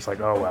times where I'm just like,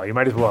 oh well, you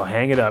might as well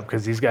hang it up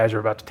because these guys are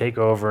about to take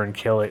over and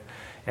kill it,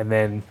 and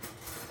then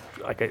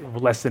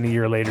less than a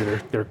year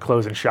later they're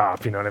closing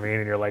shop, you know what I mean?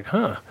 And you're like,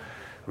 huh,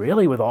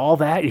 really? With all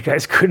that, you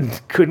guys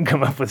couldn't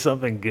come up with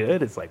something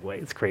good? It's like,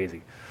 wait, it's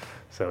crazy.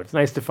 So it's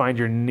nice to find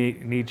your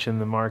niche in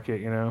the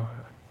market,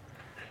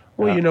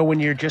 Well, when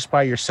you're just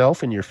by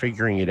yourself and you're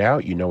figuring it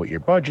out, you know what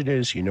your budget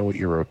is, you know what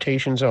your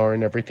rotations are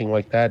and everything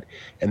like that.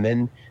 And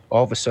then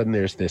all of a sudden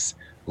there's this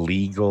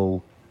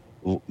legal,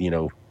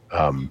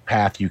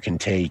 path you can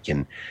take.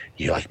 And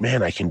you're like,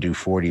 man, I can do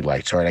 40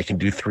 lights. All right, I can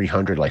do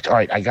 300 lights. All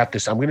right, I got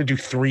this. I'm going to do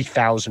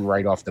 3,000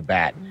 right off the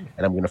bat.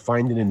 And I'm going to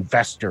find an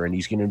investor and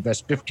he's going to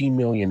invest 15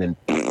 million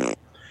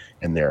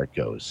and there it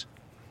goes.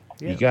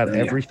 Yeah,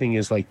 everything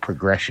is like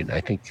progression.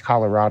 I think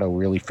Colorado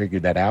really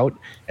figured that out.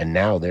 And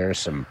now there's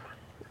some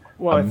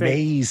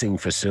amazing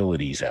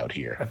facilities out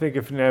here. I think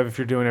if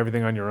you're doing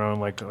everything on your own,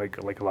 like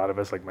a lot of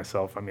us, like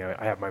myself, I mean,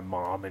 I have my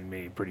mom and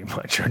me pretty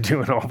much are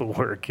doing all the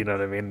work, you know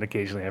what I mean? And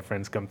occasionally I have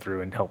friends come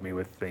through and help me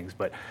with things,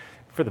 but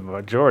for the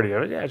majority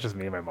of it, it's just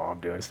me and my mom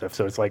doing stuff.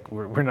 So it's like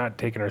we're not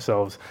taking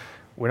ourselves,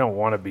 we don't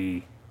want to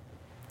be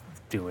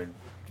doing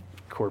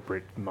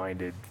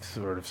corporate-minded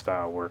sort of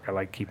style work. I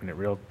like keeping it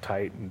real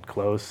tight and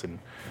close, and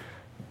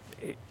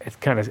it's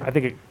kind of, I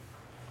think it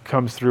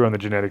comes through on the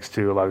genetics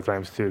too a lot of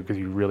times too, because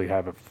you really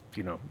have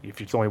if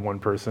it's only one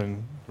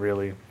person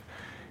really,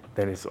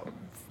 then it's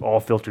all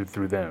filtered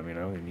through them,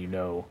 and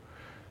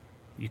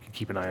you can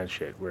keep an eye on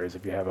shit. Whereas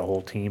if you have a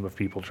whole team of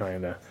people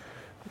trying to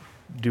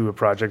do a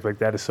project like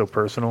that, it's so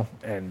personal,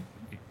 and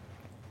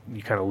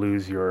you kind of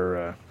lose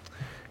your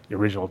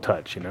original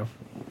touch,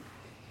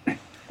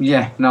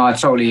 Yeah, no, I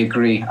totally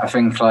agree. I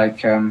think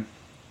like,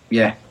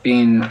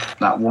 being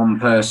that one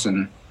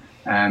person,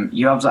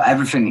 you have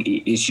everything.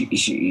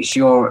 It's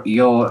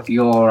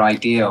your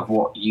idea of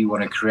what you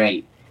want to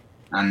create,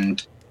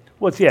 and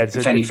well, it's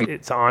if anything,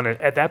 it's on it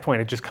at that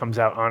point. It just comes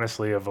out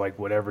honestly of like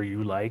whatever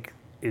you like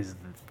is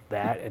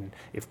that, and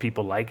if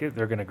people like it,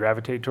 they're going to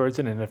gravitate towards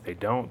it, and if they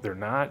don't, they're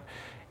not.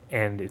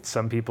 And it's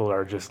some people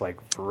are just like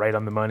right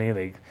on the money.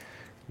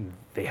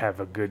 They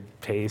have a good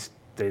taste.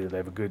 They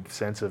have a good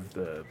sense of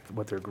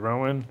what they're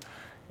growing,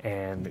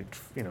 and it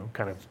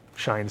kind of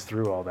shines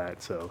through all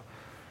that. So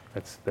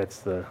that's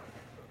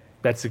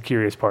the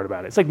curious part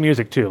about it. It's like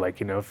music too.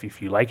 Like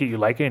if you like it, you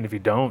like it, and if you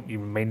don't, you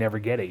may never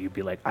get it. You'd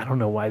be like, I don't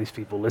know why these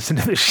people listen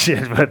to this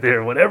shit, but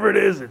whatever it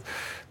is,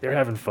 they're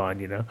having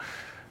fun,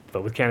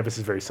 But with cannabis,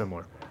 it's very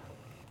similar.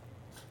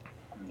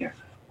 yeah.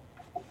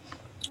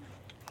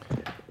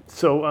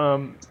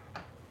 So,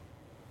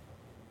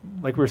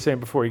 like we were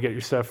saying before, you get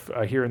your stuff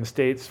here in the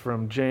States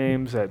from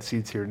Jamez at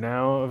Seeds Here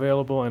Now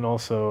available, and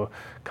also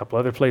a couple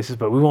other places,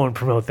 but we won't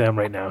promote them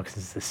right now because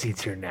it's the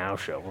Seeds Here Now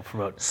show. We'll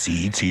promote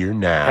Seeds Here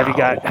Now.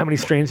 How many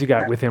strains you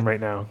got with him right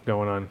now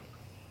going on?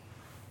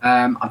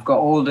 I've got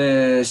all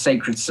the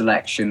Sacred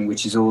Selection,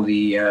 which is all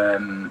the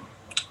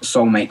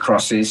soulmate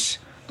crosses.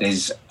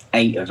 There's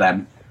 8 of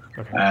them,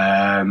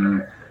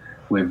 okay.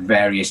 With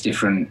various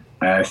different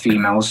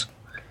females.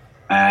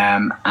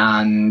 And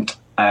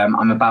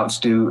I'm about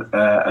to do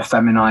a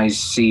feminized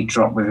seed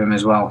drop with him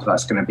as well. So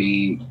that's going to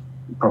be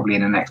probably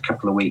in the next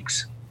couple of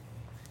weeks.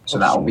 So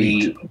that'll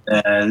be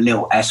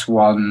little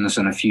S1s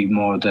and a few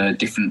more of the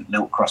different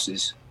lilt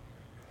crosses.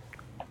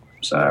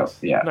 So, nice.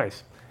 Yeah.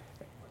 Nice.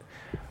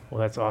 Well,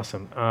 that's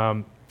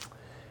awesome.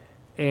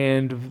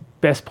 And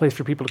best place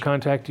for people to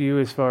contact you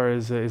as far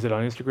as, is it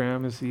on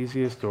Instagram is the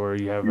easiest, or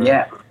you have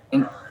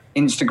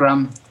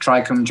Instagram,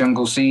 Trichome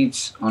Jungle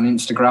Seeds on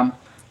Instagram.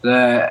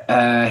 The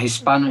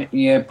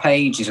Hispania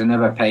page is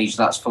another page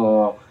that's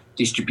for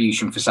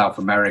distribution for South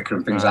America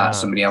and things like that.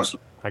 Somebody else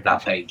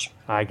that page.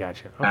 I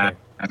got you.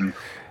 Okay.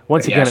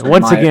 Once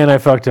again, I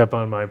fucked up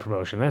on my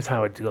promotion. That's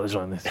how it goes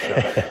on this show.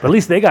 But at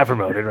least they got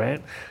promoted,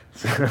 right?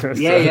 So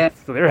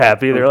they're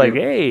happy. They're like,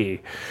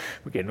 hey,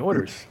 we're getting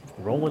orders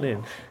rolling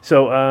in.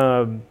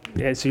 So,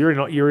 so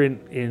you're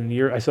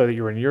in I saw that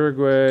you were in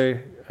Uruguay,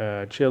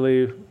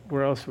 Chile.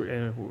 Where else?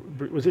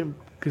 Was it?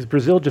 Because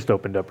Brazil just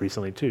opened up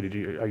recently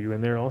too. Are you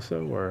in there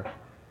also, or?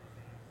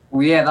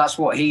 Well, yeah, that's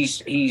what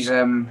he's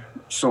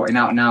sorting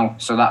out now.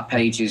 So that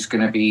page is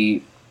going to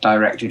be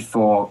directed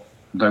for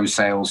those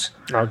sales.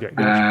 Okay,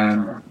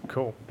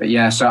 cool. But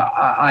yeah, so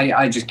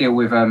I just deal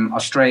with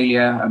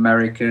Australia,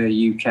 America,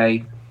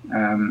 UK.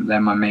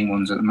 They're my main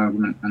ones at the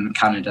moment, and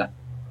Canada.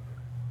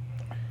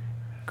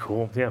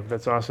 Cool. Yeah,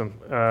 that's awesome.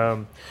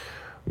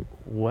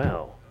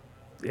 Well,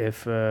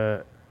 if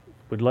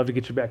we'd love to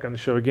get you back on the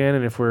show again,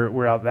 and if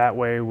we're out that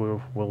way, we'll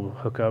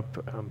hook up.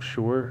 I'm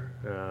sure.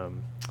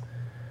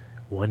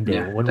 One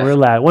day, when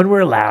we're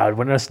allowed,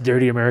 when us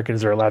dirty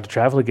Americans are allowed to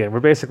travel again, we're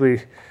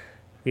basically,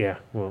 we're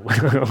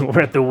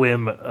at the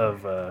whim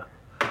of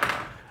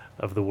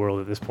the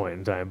world at this point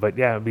in time. But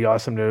yeah, it'd be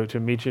awesome to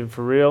meet you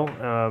for real,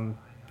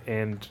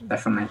 and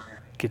definitely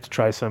get to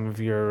try some of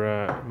your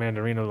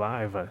Mandarina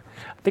live. I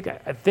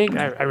think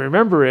I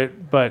remember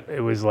it, but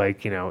it was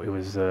like it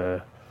was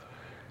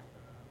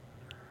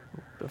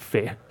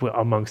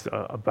amongst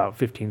about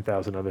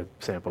 15,000 other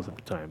samples at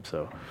the time.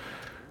 So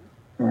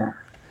yeah.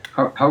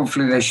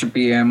 Hopefully there should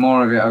be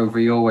more of it over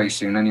your way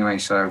soon anyway,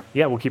 so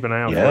yeah, we'll keep an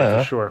eye out for it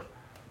for sure.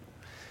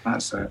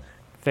 That's it.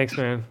 Thanks,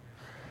 man.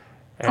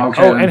 And,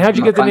 okay, and how'd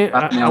you get the name?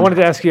 I wanted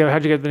to ask you,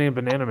 how'd you get the name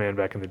Banana Man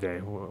back in the day?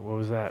 What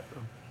was that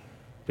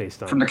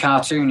based on? From the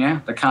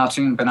cartoon, the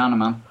cartoon Banana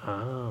Man.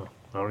 Oh,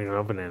 I don't even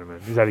know Banana Man.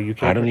 Is that a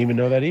UK? I don't even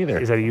know that either.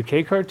 Is that a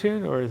UK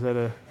cartoon, or is that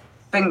a?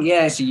 I think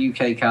it's a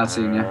UK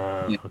cartoon.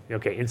 Yeah.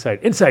 Okay,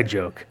 inside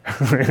joke.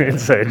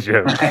 Inside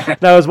joke.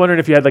 Now I was wondering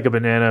if you had like a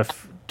banana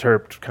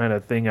terped kind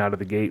of thing out of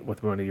the gate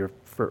with one of your.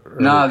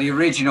 No, the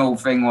original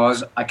thing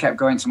was I kept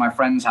going to my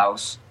friend's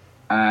house,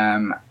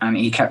 and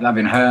he kept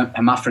having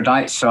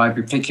hermaphrodites, so I'd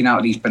be picking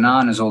out these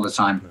bananas all the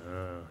time.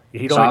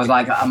 So I was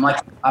like, I'm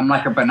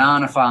like a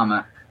banana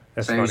farmer.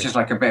 That's so funny. It was just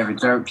like a bit of a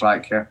joke,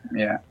 like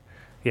yeah.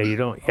 Yeah, you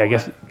don't. Yeah, I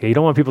guess you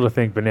don't want people to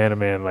think Banana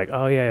Man like,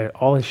 oh yeah,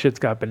 all his shit's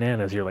got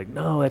bananas. You're like,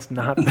 no, that's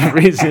not the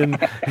reason.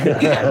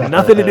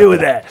 Nothing to do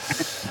with that.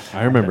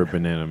 I remember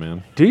Banana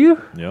Man. Do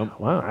you? Yep.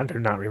 Wow, I do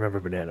not remember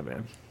Banana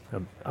Man.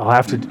 I'll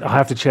have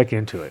to check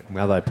into it.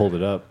 Now that I pulled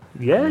it up.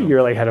 Yeah,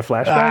 you're like had a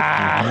flashback.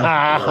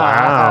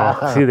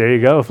 Wow. See, there you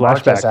go,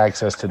 flashback. Marcus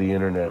access to the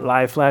internet.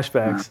 Live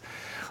flashbacks.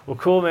 Well,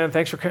 cool, man.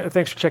 Thanks for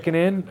checking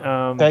in.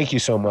 Thank you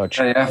so much.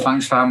 Yeah,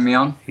 thanks for having me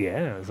on.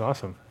 Yeah, it was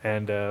awesome.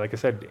 And like I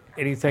said,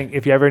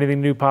 if you have anything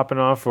new popping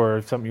off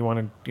or something you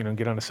want to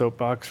get on a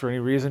soapbox for any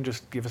reason,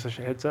 just give us a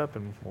heads up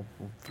and we'll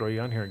throw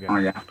you on here again. Oh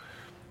yeah.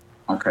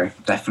 Okay,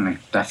 definitely.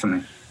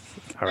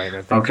 All right,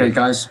 man. Okay,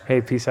 guys.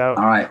 Hey, peace out.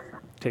 All right.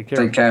 Take care.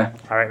 Take care.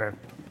 All right, man.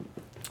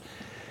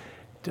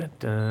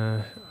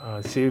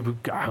 See,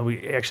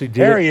 we actually did.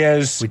 There he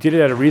is. We did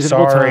it at a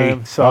reasonable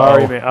time.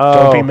 Sorry, man.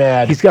 Don't be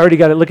mad. He's already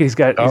got it. Look, he's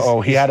got.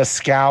 He had a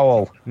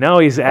scowl. No,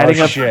 he's adding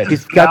up. Shit.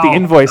 He's got the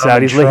invoice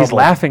out. He's trouble.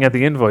 laughing at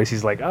the invoice.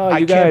 He's like, "Oh, you I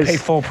guys can't pay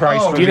full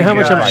price. Do you know how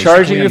much I'm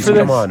charging you for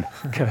this? Come on.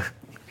 Do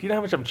you know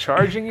how much I'm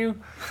charging you?"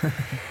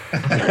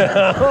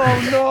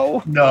 Oh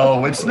no.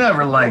 No, it's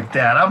never like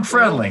that. I'm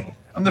friendly.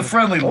 I'm the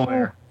friendly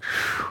lawyer.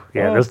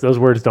 Yeah, those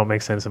words don't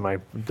make sense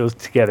in those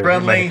together.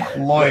 Friendly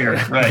lawyer,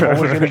 right? Well,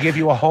 we're going to give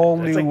you a whole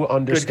new like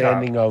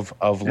understanding of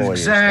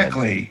lawyers.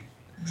 Exactly.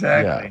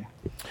 Yeah.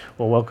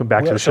 Well, welcome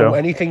back to the So show.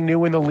 anything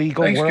new in the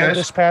legal Thanks, world guys.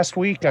 this past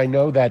week? I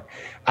know that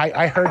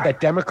I heard that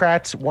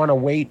Democrats want to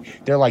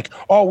wait. They're like,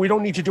 oh, we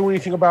don't need to do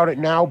anything about it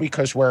now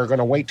because we're going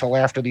to wait till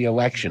after the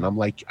election. I'm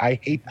like, I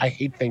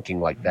hate thinking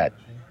like that.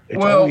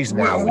 It's always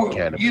now with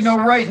cannabis. You know,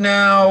 right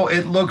now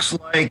it looks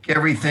like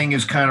everything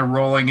is kind of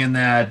rolling in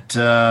that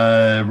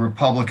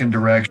Republican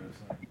direction.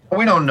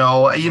 We don't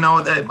know. You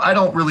know, I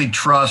don't really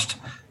trust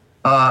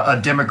a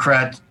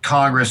Democrat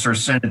Congress or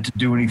Senate to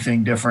do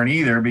anything different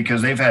either,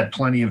 because they've had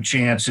plenty of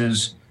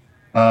chances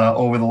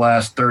over the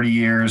last 30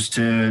 years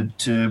to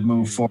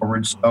move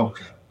forward. So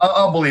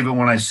I'll believe it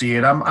when I see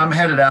it. I'm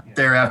headed out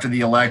there after the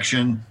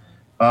election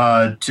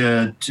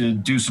to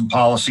do some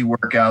policy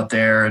work out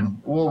there,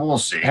 and we'll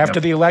see.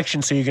 After the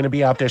election, so you're going to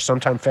be out there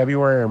sometime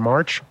February or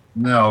March?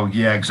 No,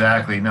 yeah,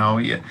 exactly. No,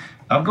 yeah.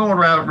 I'm going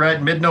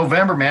right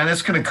mid-November, man.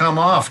 It's going to come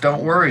off.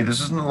 Don't worry.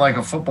 This isn't like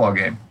a football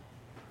game.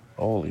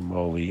 Holy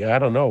moly. I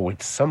don't know.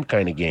 It's some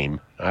kind of game.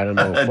 I don't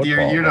know. Football,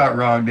 You're not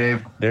wrong,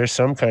 Dave. There's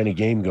some kind of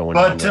game going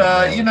on.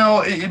 But, you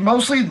know,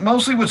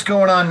 mostly what's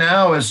going on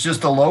now is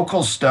just the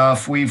local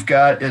stuff. We've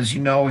got, as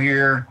you know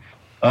here,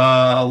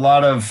 a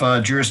lot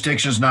of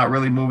jurisdictions not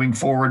really moving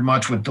forward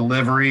much with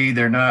delivery.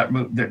 They're not,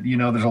 you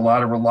know, there's a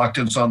lot of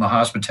reluctance on the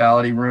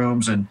hospitality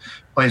rooms and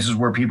places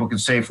where people can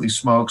safely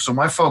smoke. So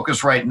my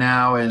focus right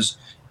now is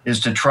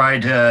to try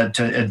to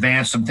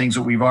advance some things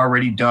that we've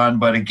already done.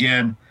 But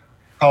again,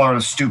 Colorado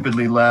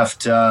stupidly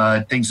left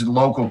things in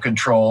local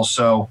control.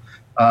 So,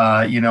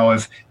 you know,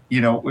 if, you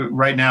know,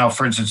 right now,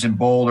 for instance, in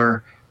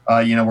Boulder,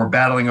 you know, we're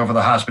battling over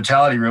the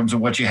hospitality rooms,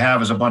 and what you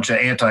have is a bunch of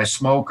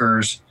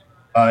anti-smokers.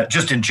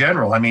 Just in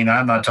general, I mean,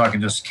 I'm not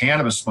talking just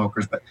cannabis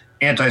smokers, but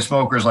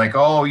anti-smokers like,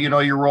 oh, you know,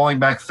 you're rolling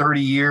back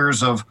 30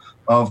 years of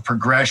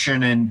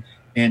progression in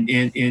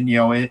you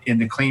know, in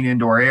the Clean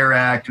Indoor Air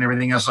Act and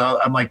everything else.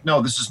 So I'm like,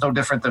 no, this is no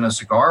different than a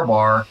cigar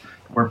bar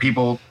where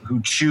people who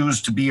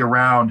choose to be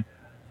around,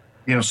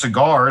 you know,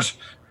 cigars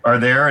are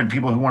there, and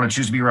people who want to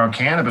choose to be around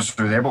cannabis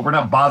are there, but we're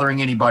not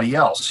bothering anybody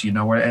else, you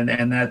know, and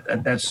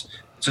it's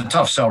a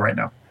tough sell right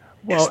now.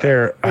 Well,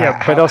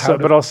 but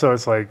also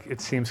it's like, it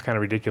seems kind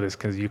of ridiculous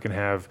because you can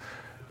have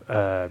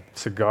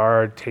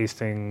cigar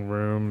tasting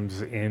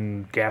rooms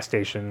in gas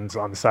stations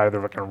on the side of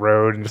the fucking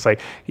road, and just like,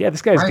 yeah,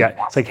 this guy's got.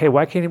 It's like, hey,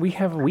 why can't we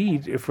have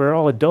weed if we're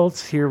all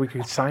adults here? We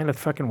could sign a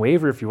fucking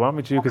waiver if you want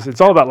me to, because it's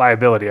all about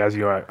liability, as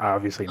you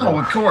obviously know. Oh,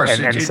 of course.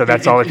 And so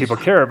that's all that people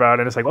care about,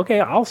 and it's like, okay,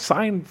 I'll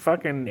sign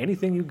fucking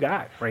anything you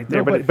got right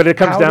there. No, but it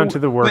comes down to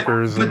the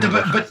workers.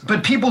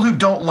 But people who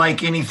don't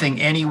like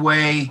anything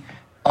anyway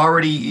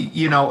already,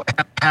 you know,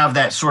 have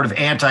that sort of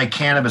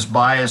anti-cannabis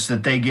bias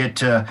that they get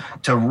to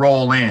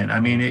roll in. I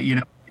mean, you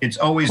know, it's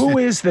always who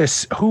is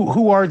this?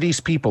 Who are these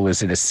people?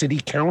 Is it a city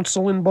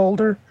council in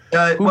Boulder?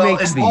 Who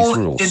makes these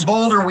rules? In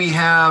Boulder, we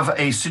have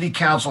a city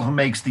council who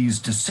makes these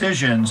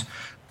decisions,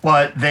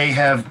 but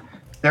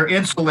they're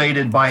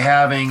insulated by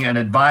having an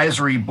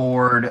advisory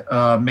board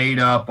made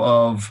up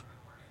of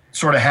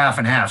sort of half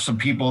and half. Some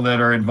people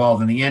that are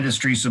involved in the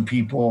industry, some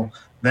people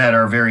that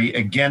are very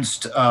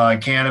against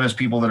cannabis,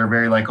 people that are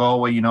very like, oh,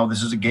 well, you know,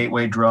 this is a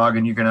gateway drug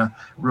and you're going to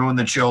ruin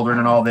the children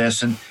and all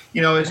this. And,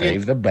 you know,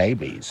 save the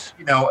babies,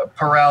 you know,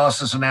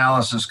 paralysis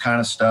analysis kind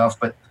of stuff.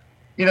 But,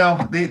 you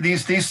know,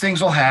 these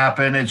things will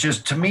happen. It's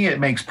just, to me, it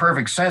makes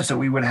perfect sense that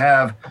we would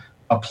have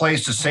a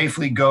place to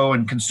safely go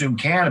and consume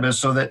cannabis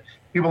so that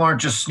people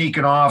aren't just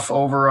sneaking off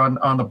over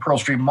on the Pearl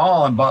Street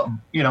Mall and,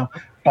 you know,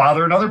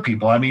 bothering other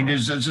people. I mean,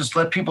 it's just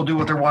let people do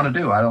what they want to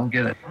do. I don't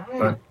get it.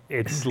 But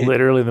it's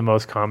literally the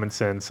most common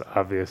sense,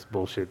 obvious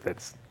bullshit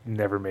that's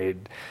never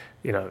made,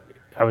 you know,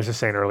 I was just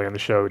saying earlier on the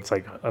show, it's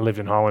like I lived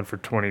in Holland for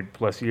 20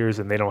 plus years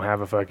and they don't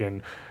have a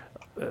fucking,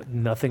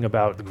 nothing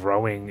about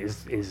growing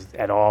is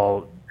at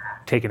all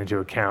taken into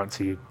account.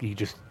 So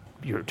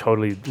you're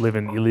totally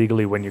living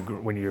illegally when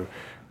you're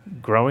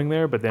growing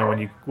there, but then when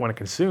you want to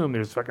consume,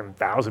 there's fucking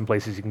 1,000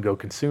 places you can go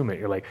consume it.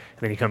 You're like,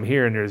 and then you come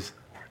here and there's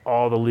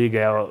all the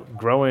legal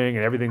growing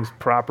and everything's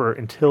proper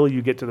until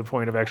you get to the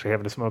point of actually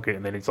having to smoke it,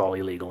 and then it's all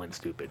illegal and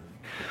stupid.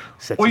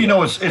 Well, you know,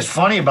 what's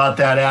funny about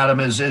that,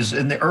 Adam, is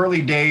in the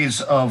early days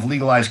of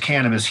legalized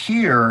cannabis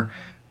here,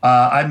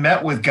 I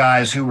met with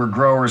guys who were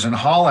growers in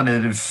Holland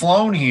that had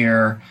flown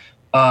here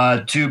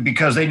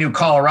because they knew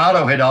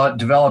Colorado had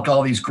developed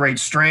all these great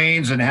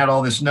strains and had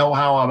all this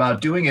know-how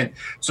about doing it.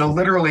 So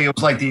literally it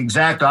was like the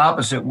exact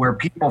opposite, where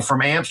people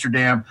from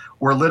Amsterdam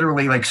were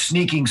literally like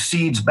sneaking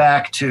seeds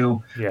back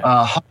to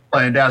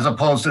Holland, as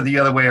opposed to the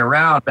other way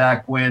around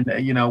back when,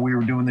 we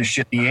were doing this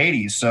shit in the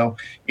 80s. So,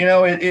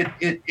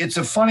 it's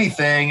a funny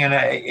thing, and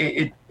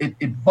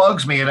it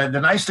bugs me. And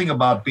the nice thing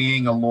about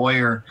being a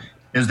lawyer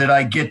is that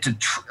I get to,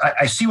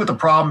 I see what the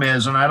problem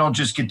is, and I don't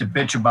just get to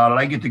bitch about it.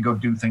 I get to go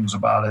do things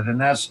about it. And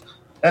that's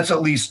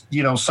at least,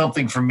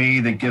 something for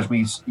me that gives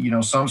me,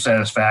 some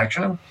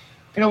satisfaction.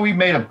 We've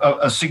made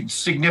a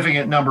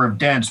significant number of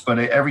dents, but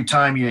every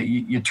time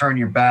you turn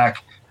your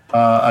back,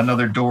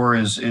 another door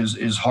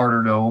is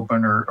harder to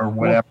open or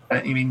whatever.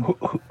 I mean,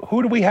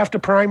 who do we have to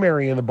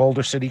primary in the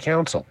Boulder City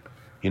Council?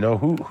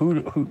 Who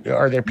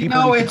are there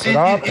people it's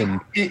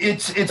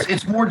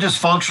more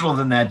dysfunctional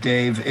than that,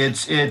 Dave.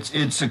 It's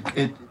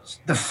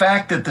the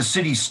fact that the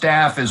city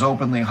staff is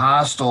openly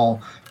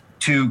hostile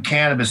to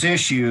cannabis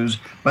issues,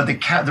 but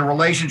the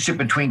relationship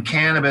between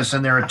cannabis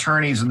and their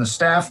attorneys and the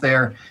staff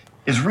there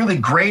is really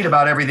great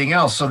about everything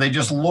else. So they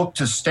just look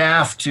to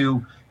staff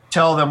to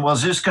tell them, well,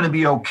 is this going to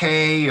be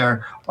okay?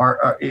 Or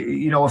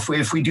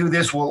if we do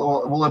this,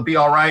 will it be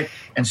all right?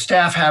 And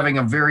staff having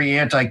a very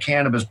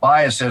anti-cannabis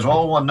bias says,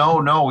 oh, well,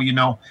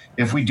 no,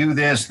 if we do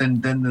this,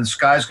 then the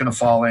sky's going to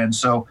fall in.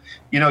 So,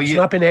 there's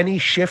not been any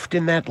shift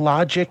in that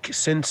logic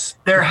since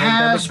there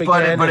has,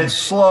 but it's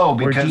slow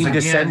because deemed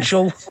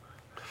essential.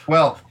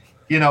 Well,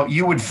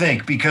 you would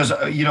think, because,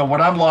 what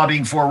I'm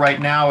lobbying for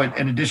right now,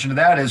 in addition to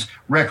that, is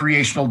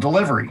recreational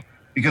delivery,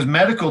 because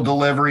medical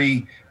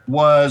delivery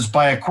was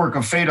by a quirk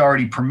of fate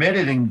already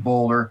permitted in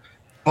Boulder,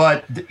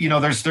 but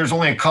there's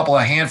only a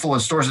handful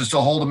of stores that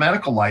still hold a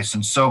medical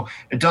license, so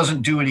it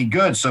doesn't do any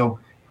good. So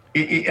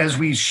as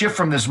we shift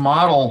from this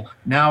model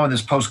now in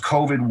this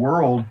post-COVID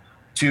world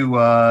to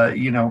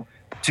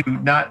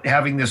not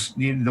having this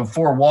the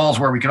four walls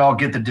where we can all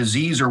get the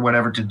disease or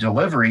whatever to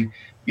delivery,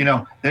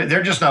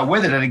 they're just not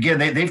with it. And again,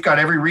 they've got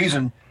every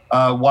reason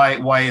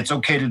why it's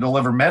okay to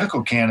deliver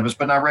medical cannabis,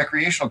 but not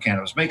recreational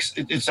cannabis.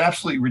 It's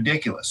absolutely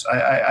ridiculous.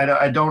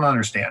 I don't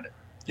understand it.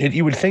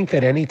 You would think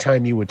that any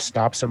time you would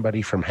stop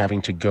somebody from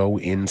having to go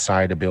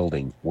inside a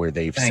building where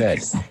they've said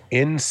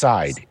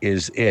inside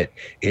is it.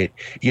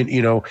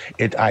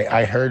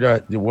 I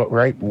heard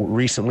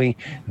recently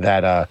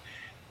that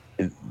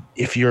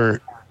if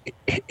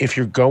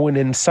you're going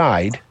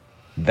inside,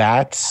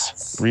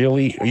 that's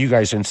really, you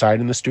guys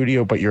inside in the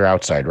studio, but you're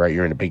outside, right?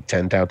 You're in a big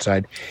tent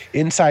outside.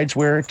 Inside's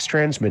where it's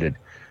transmitted,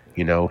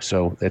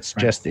 so that's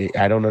just,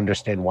 I don't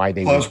understand why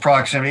they close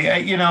proximity.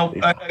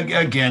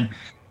 Again,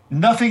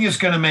 nothing is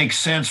going to make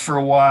sense for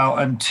a while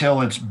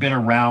until it's been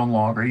around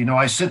longer.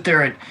 I sit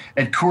there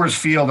at Coors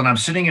Field, and I'm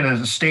sitting in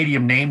a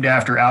stadium named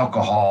after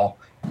alcohol,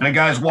 and a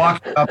guy's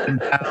walking up and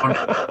down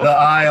the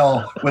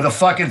aisle with a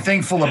fucking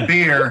thing full of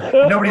beer.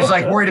 Nobody's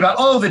like worried about,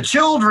 the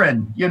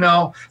children,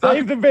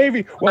 Save the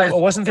baby.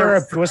 Well, wasn't there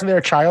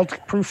a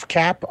child-proof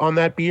cap on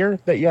that beer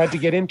that you had to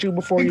get into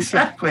before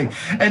exactly.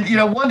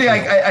 And one day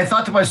I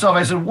thought to myself,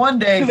 I said, one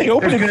day they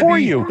open it for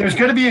you. There's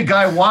going to be a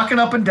guy walking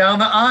up and down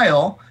the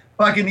aisle,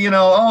 fucking,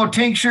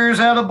 tinctures,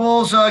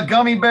 edibles,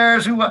 gummy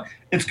bears.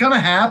 It's going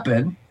to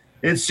happen.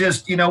 It's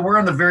just, we're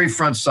on the very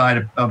front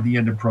side of the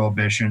end of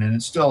prohibition, and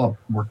it's still a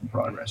work in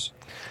progress.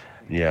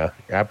 Yeah,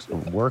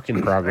 work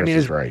in progress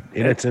is right,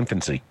 in its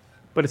infancy.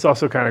 But it's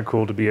also kind of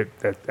cool to be at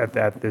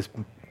this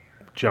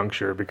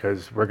juncture,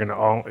 because we're going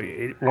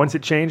to once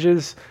it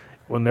changes,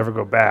 we'll never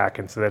go back.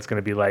 And so that's going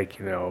to be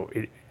like,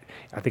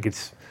 I think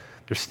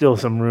there's still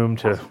some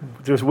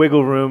there's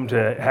wiggle room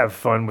to have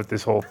fun with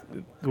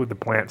with the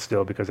plant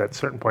still, because at a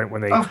certain point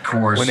when they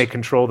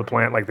control the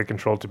plant, like they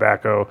control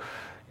tobacco,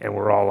 and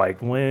we're all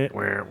like,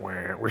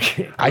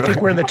 I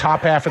think we're in the top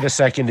half of the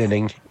second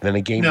inning, then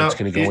a game that's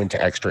going to go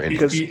into extra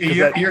innings.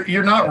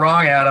 You're not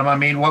wrong, Adam. I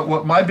mean,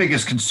 what my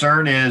biggest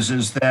concern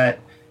is that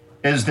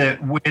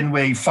when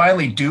we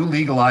finally do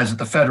legalize at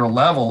the federal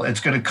level,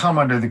 it's going to come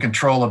under the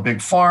control of big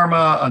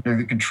pharma, under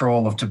the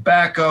control of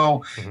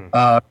tobacco.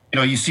 Mm-hmm.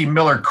 You see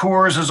Miller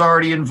Coors is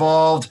already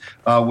involved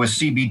with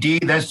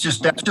CBD. That's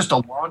just a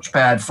launch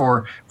pad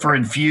for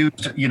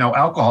infused,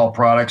 alcohol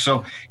products.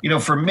 So,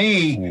 for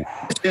me,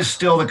 this is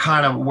still the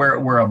kind of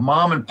where a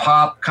mom and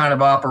pop kind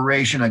of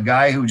operation, a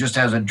guy who just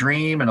has a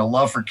dream and a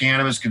love for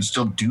cannabis can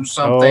still do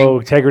something. Oh,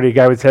 integrity,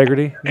 guy with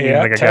integrity.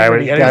 Yeah, like a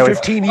integrity. guy with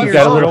 15 years. You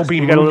got a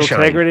little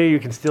integrity, you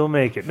can still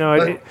make it.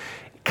 No,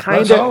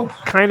 kind of,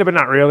 but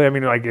not really. I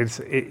mean, like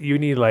you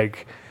need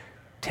like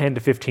 10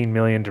 to 15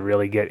 million to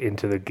really get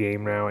into the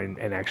game now and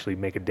actually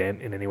make a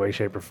dent in any way,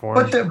 shape, or form.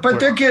 But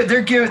they're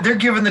giving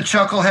the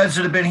chuckleheads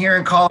that have been here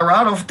in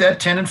Colorado that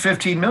 10 and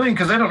 15 million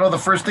because they don't know the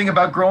first thing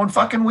about growing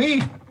fucking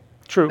weed.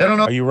 True. They don't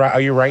know. Are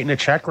you writing a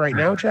check right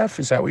now, Jeff?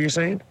 Is that what you're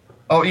saying?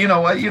 Oh, you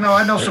know what?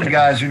 I know some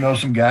guys who know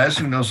some guys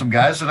who know some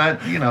guys, and I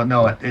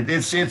know it.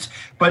 It's.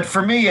 But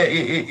for me,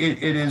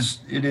 it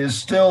is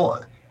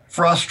still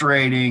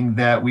frustrating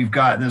that we've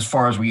gotten as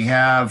far as we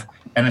have,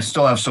 and it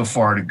still have so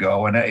far to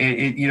go.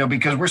 And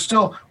because we're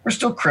still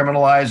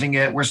criminalizing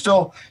it.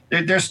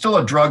 There's still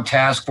a drug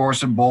task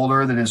force in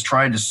Boulder that is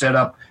trying to set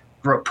up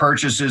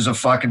purchases of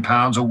fucking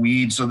pounds of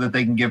weed so that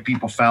they can give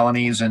people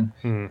felonies. And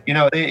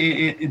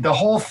the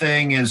whole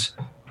thing is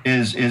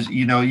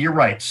you're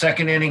right.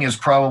 Second inning is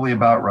probably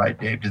about right,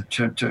 Dave,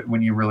 to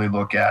when you really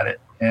look at it,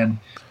 and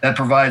that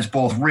provides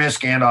both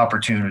risk and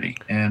opportunity.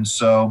 And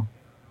so,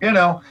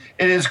 it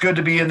is good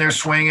to be in there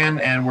swinging,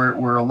 and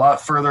we're a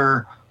lot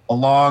further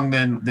along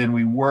than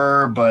we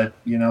were, but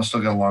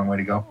still got a long way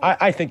to go.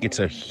 I think it's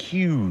a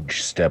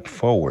huge step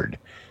forward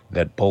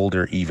that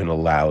Boulder even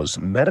allows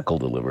medical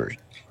delivery.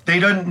 They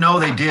didn't know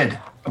they did.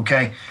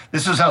 Okay,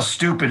 this is how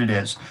stupid it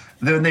is.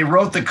 When they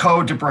wrote the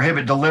code to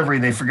prohibit delivery,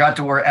 they forgot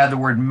to add the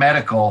word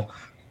medical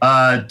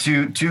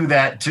to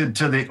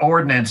the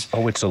ordinance.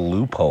 Oh, it's a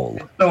loophole.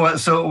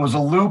 So it was a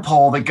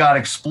loophole that got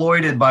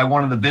exploited by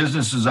one of the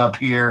businesses up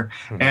here.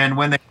 Mm-hmm. And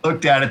when they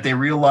looked at it, they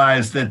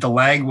realized that the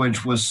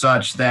language was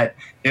such that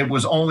it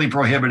was only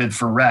prohibited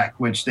for rec,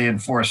 which they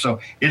enforced. So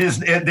this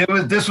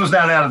was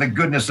not out of the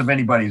goodness of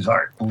anybody's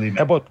heart, believe me.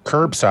 How about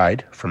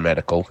curbside for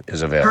medical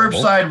is available?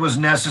 Curbside was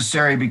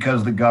necessary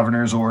because of the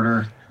governor's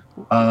order.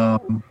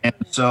 And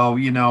so,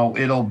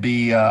 it'll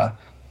be,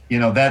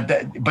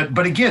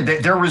 but again,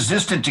 they're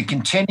resistant to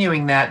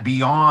continuing that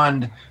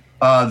beyond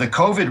the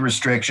COVID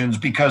restrictions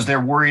because they're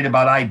worried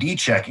about ID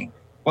checking.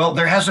 Well,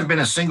 there hasn't been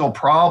a single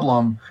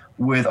problem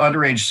with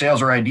underage sales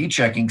or ID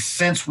checking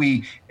since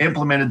we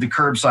implemented the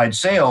curbside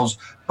sales,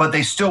 but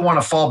they still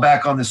want to fall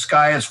back on the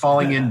sky is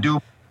falling in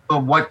doom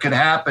of what could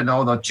happen.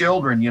 Oh, the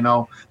children,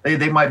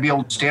 they might be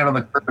able to stand on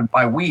the curb and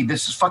buy weed.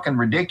 This is fucking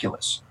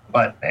ridiculous.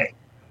 But hey,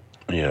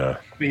 yeah,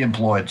 be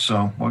employed.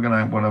 So what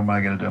am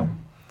I gonna do?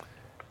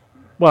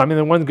 Well, I mean,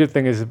 the one good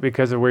thing is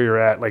because of where you're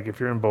at. Like, if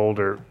you're in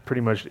Boulder,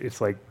 pretty much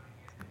it's like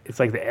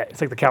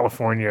the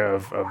California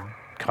of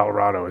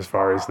Colorado as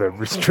far as the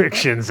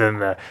restrictions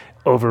and the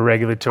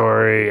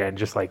over-regulatory and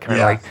just like kind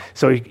of like.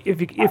 So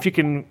if you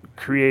can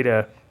create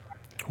a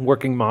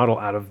working model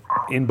out of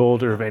in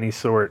Boulder of any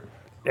sort,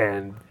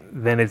 and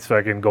then it's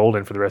fucking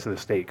golden for the rest of the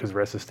state, because the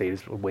rest of the state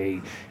is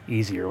way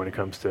easier when it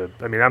comes to.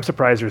 I mean, I'm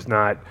surprised there's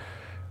not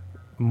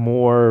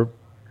more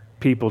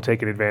people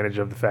taking advantage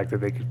of the fact that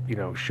they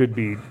should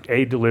be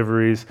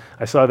deliveries.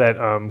 I saw that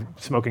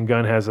Smoking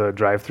Gun has a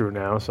drive-through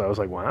now, so I was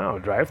like, wow,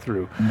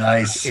 drive-through.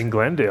 Nice. In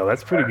Glendale.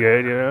 That's pretty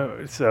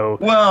good, So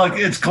well,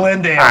 it's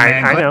Glendale,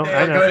 man. I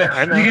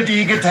know.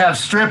 You get to have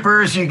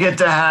strippers, you get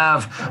to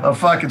have a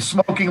fucking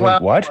smoking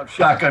lounge. What?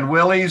 Shotgun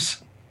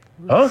Willies.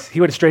 Huh? He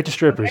went straight to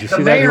strippers. You see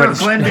that? The mayor of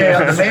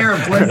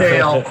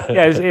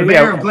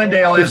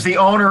Glendale is the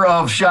owner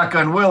of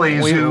Shotgun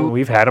Willie's.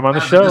 We've had him on the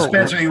show.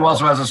 Dispensary, who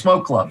also has a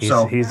smoke club.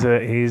 He's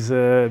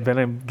been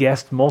a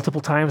guest multiple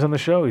times on the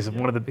show. He's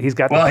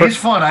he's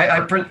fun.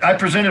 I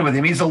presented with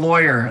him. He's a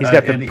lawyer. He's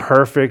got the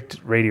perfect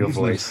radio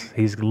voice. Nice.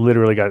 He's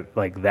literally got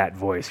like that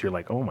voice. You're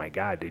like, oh my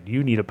god, dude,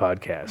 you need a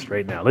podcast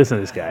right now. Listen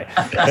to this guy.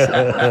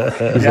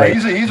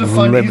 He's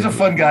a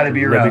fun guy to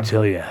be around. Let me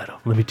tell you, Adam.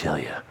 Let me tell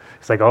you.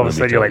 It's like all of a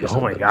sudden you're like, oh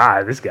my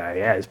god, this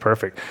guy, he's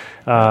perfect.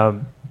 But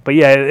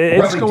yeah,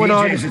 it's going DJs,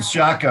 on. It's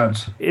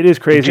shotguns. It is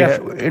crazy. Jeff,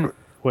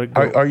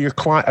 are you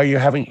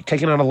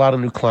taking on a lot of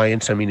new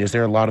clients? I mean, is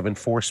there a lot of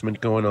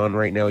enforcement going on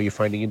right now? Are you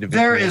finding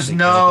individuals? There is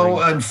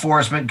no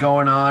enforcement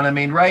going on. I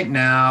mean, right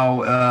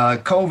now,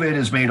 COVID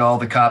has made all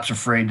the cops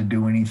afraid to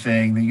do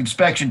anything. The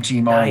inspection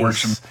team all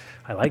works.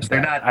 I like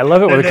that. I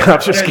love it when the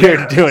cops are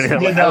scared to do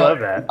anything. I love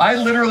that. I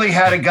literally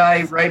had a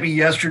guy write me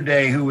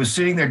yesterday who was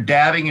sitting there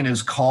dabbing in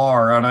his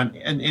car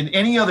in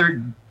any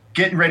other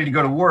getting ready to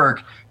go to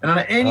work, and on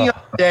any other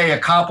day a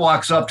cop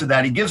walks up to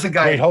that. He gives the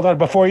guy. Wait, hold on.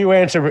 Before you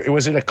answer,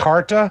 was it a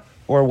Carta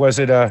or was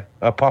it a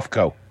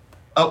Puffco?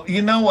 Oh,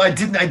 I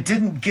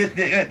didn't get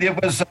it.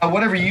 It was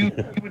whatever you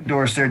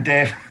endorsed there,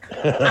 Dave.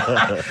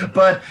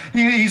 But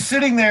he's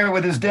sitting there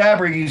with his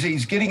dabber.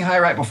 He's getting high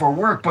right before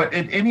work. But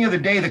any other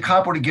day, the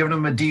cop would have given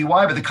him a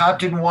DUI. But the cop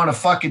didn't want to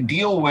fucking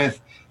deal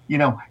with,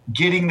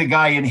 getting the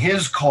guy in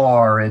his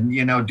car and,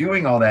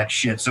 doing all that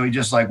shit. So he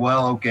just like,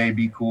 well, okay,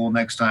 be cool.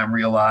 Next time,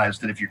 realize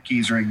that if your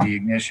keys are in the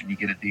ignition, you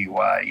get a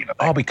DUI.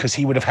 Oh, because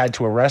he would have had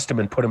to arrest him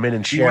and put him in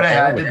and share. He would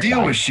have had to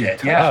deal with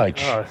shit. Yeah.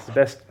 It's the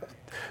best.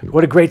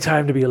 What a great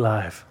time to be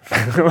alive.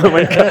 Well,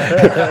 there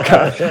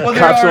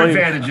are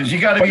advantages. You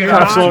got to be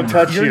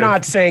honest. You're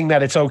not saying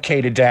that it's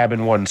okay to dab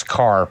in one's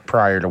car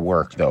prior to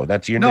work, though.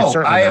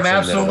 I am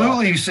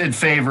absolutely in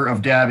favor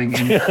of dabbing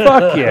in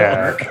fuck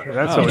yeah.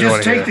 That's what you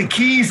just take the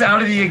keys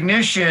out of the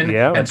ignition.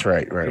 Yeah, that's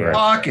right.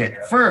 Lock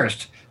it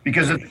first.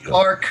 Because if the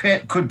car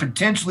could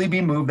potentially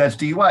be moved, that's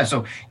DUI.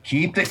 So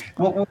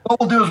what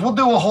we'll do is we'll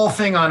do a whole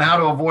thing on how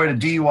to avoid a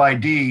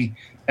DUID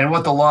and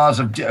what the laws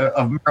of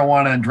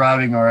marijuana and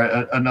driving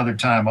are another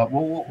time.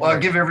 I'll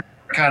give every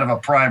kind of a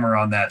primer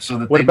on that. So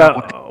that what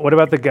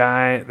about the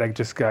guy that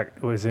just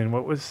was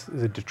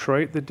it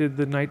Detroit that did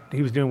the night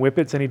he was doing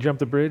whippets and he jumped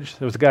the bridge?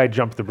 There was a guy who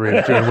jumped the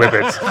bridge doing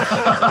whippets.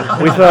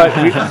 We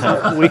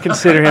thought we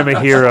consider him a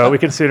hero. We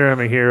consider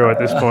him a hero at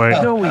this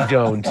point. No, we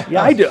don't.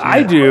 Yeah, I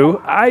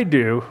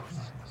do.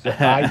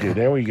 I do.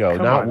 There we go.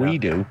 Come Not on we now.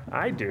 do.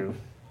 I do.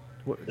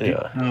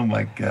 Yeah. Oh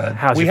my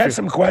God. We had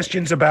some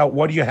questions about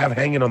what do you have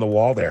hanging on the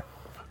wall there.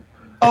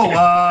 Oh,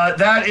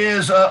 that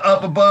is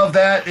up above.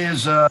 That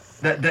is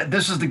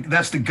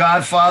that's the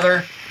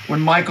Godfather. When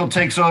Michael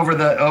takes over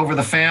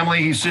the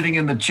family, he's sitting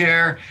in the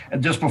chair,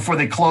 and just before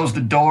they close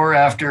the door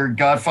after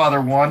Godfather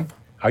 1.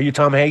 Are you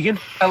Tom Hagen?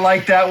 I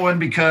like that one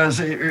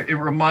because it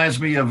reminds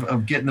me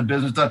of getting the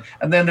business done.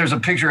 And then there's a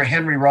picture of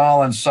Henry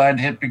Rollins, signed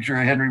hit picture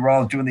of Henry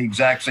Rollins doing the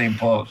exact same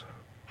pose.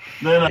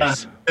 Then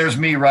there's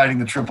me riding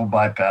the triple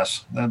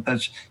bypass.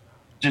 That's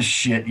just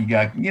shit. You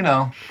got,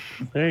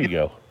 There you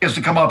go. He has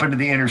to come up into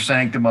the inner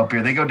sanctum up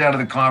here. They go down to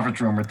the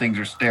conference room where things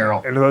are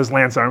sterile. And are those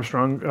Lance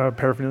Armstrong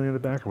paraphernalia in the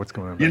back, or what's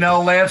going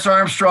on? Lance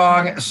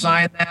Armstrong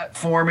signed that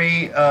for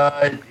me.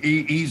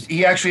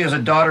 He actually has a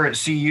daughter at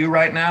CU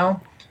right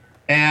now.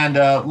 And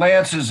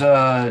Lance is,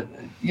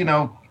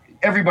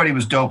 everybody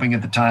was doping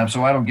at the time,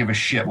 so I don't give a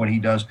shit what he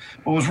does.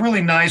 What was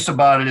really nice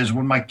about it is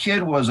when my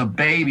kid was a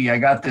baby, I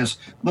got this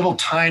little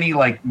tiny,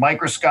 like,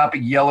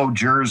 microscopic yellow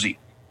jersey.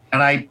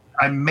 And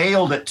I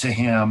mailed it to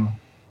him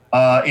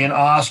in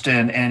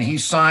Austin, and he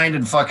signed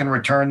and fucking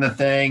returned the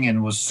thing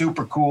and was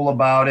super cool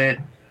about it.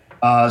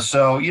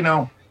 So,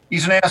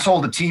 he's an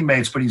asshole to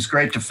teammates, but he's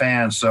great to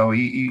fans. So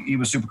he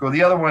was super cool.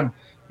 The other one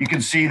you can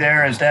see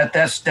there is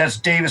that's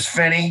Davis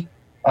Finney.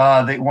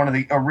 One of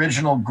the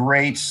original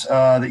greats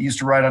that used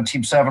to ride on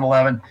Team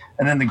 711,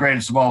 and then the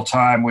greatest of all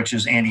time, which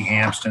is Andy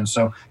Hampston.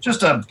 So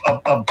just a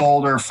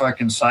Boulder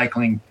fucking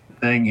cycling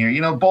thing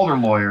here. Boulder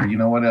lawyer,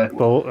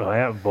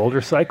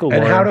 Boulder cycle lawyer.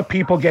 And how do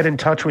people get in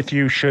touch with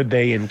you should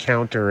they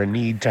encounter a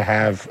need to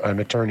have an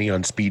attorney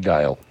on speed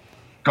dial?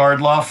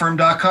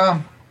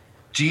 GARDlawfirm.com.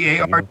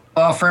 GARD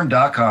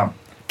lawfirm.com.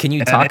 Can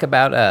you talk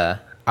about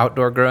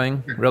outdoor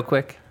growing real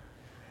quick?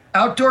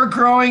 Outdoor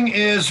growing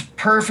is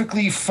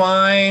perfectly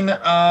fine.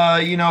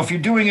 If you're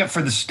doing it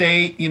for the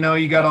state,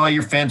 you got all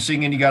your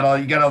fencing and you got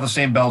all the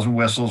same bells and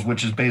whistles,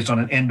 which is based on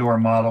an indoor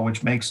model,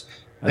 which makes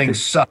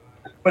things suck.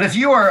 But if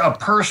you are a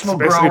personal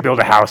grower, basically build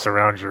a house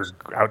around your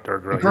outdoor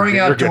growing. Growing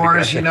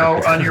outdoors,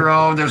 on your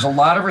own, there's a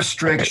lot of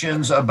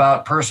restrictions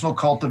about personal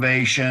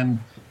cultivation.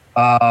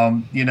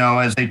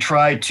 As they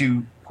try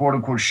to quote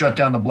unquote shut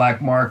down the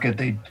black market,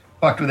 they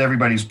fucked with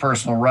everybody's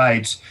personal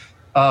rights.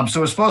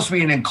 So it's supposed to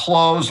be an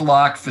enclosed,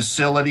 locked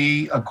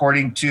facility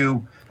according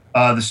to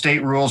the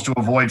state rules to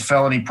avoid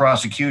felony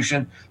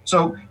prosecution.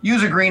 So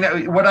use a green.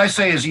 What I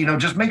say is,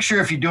 just make sure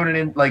if you're doing it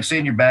in, like, say,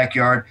 in your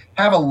backyard,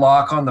 have a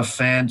lock on the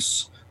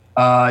fence,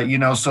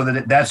 so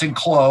that that's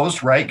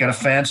enclosed, right? Got a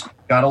fence,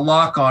 got a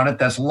lock on it,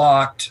 that's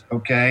locked,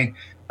 okay?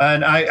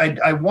 And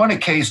I won a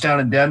case down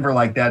in Denver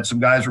like that. Some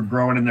guys were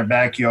growing in their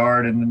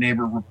backyard, and the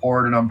neighbor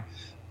reported them.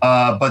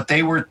 But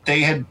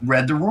they had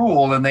read the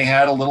rule, and they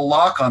had a little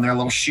lock on there, a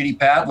little shitty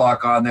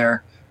padlock on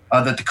there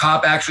that the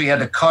cop actually had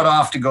to cut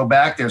off to go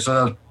back there. So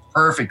that was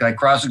perfect. I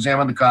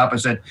cross-examined the cop. I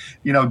said,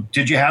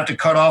 did you have to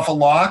cut off a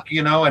lock,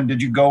 and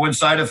did you go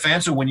inside a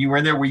fence? And when you were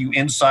in there, were you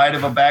inside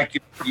of a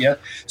backyard? Yeah.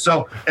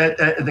 So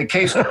the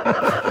case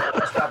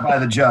stopped by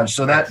the judge.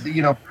 So that,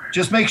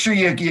 just make sure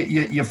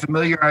you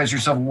familiarize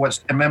yourself with what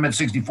Amendment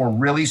 64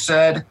 really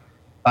said,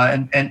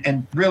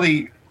 and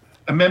really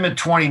Amendment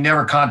 20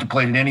 never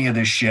contemplated any of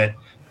this shit.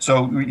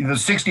 So the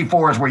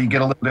 64 is where you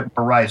get a little bit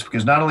more rights,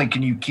 because not only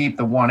can you keep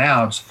the 1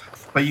 ounce,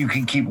 but you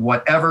can keep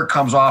whatever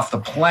comes off the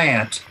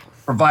plant,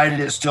 provided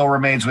it still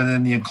remains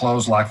within the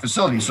enclosed lock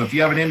facility. So if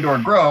you have an indoor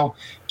grow,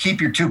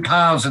 keep your 2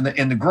 pounds in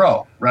the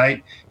grow,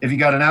 right? If you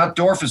got an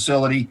outdoor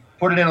facility,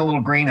 put it in a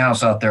little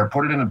greenhouse out there,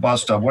 put it in a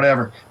bus tub,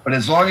 whatever. But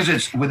as long as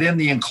it's within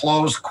the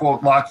enclosed,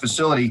 quote, lock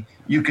facility,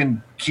 you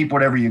can keep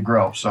whatever you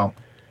grow. So,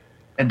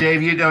 and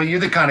Dave, you're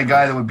the kind of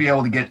guy that would be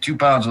able to get 2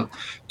 pounds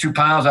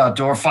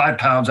outdoor, 5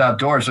 pounds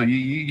outdoor. So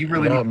you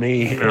really not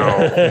me.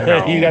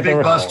 No. You got big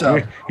the bus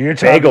tub. You're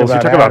bagels. You're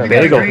talking about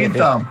bagels. Green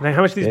thumb.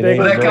 How much these bagels?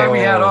 But that guy we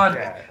had on,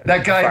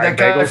 that guy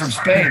bagels. from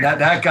Spain,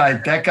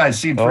 that guy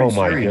seemed pretty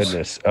my serious.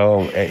 Goodness.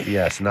 Oh,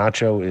 yes.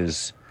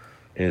 Nacho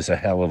is a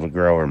hell of a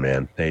grower,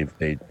 man. They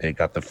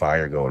got the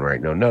fire going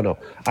right now. No.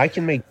 I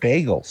can make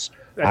bagels.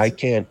 I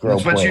can't grow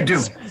That's what plants. you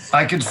do.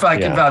 I can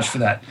vouch for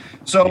that.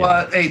 So,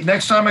 hey,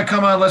 next time I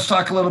come on, let's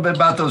talk a little bit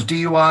about those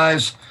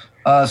DUIs,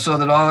 so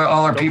that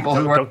all our people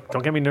who are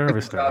don't get me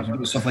nervous,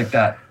 though. Stuff like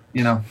that.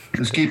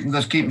 Let's keep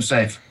them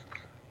safe.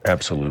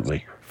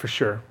 Absolutely. For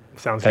sure.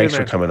 Sounds Thanks good,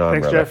 man. for coming on,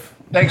 Thanks, brother. Jeff.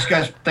 Thanks,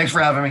 guys. Thanks for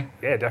having me.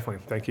 Yeah,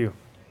 definitely. Thank you.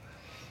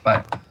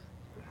 Bye.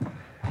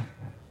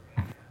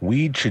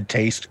 Weed should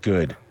taste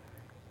good.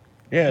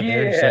 Yeah,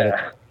 there you said it.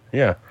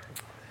 Yeah,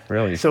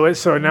 really.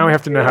 So now we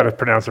have to know how to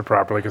pronounce it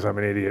properly because I'm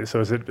an idiot.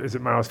 So is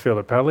it Miles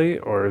Filippelli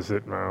or is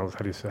it Miles?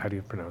 How do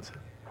you pronounce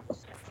it?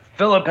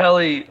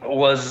 Filippelli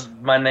was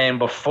my name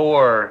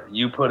before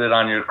you put it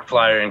on your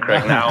flyer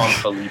incorrect. Now I'm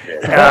Felipe.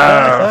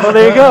 Well,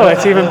 there you go.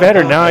 That's even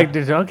better. Now I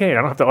don't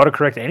have to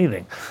autocorrect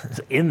anything.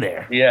 It's in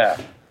there. Yeah.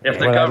 If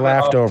the I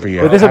laughed over you.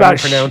 Well, there's How do you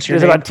pronounce your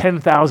there's name? about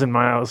 10,000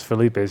 Miles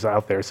Felipes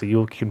out there, so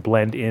you can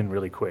blend in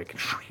really quick.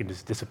 You can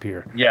just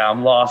disappear. Yeah,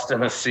 I'm lost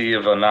in a sea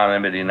of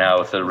anonymity now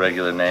with a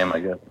regular name,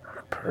 I guess.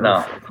 Perfect.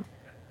 No.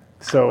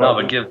 So no,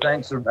 but give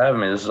thanks for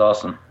having me. This is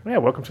awesome. Yeah,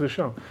 welcome to the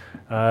show.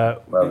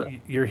 Love it.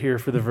 You're here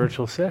for the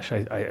virtual sesh, I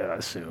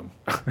assume.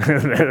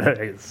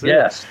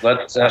 Yes,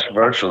 let's sesh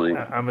virtually.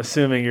 I'm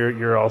assuming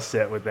you're all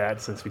set with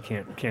that since we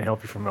can't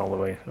help you from all the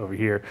way over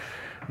here.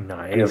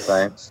 Nice. Give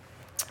thanks.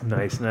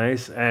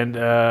 Nice. And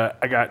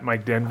I got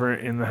Mike Denver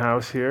in the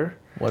house here.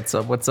 What's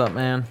up,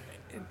 man?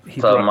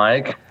 What's up,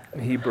 Mike?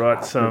 He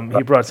brought some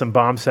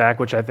BombSACK,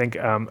 which I think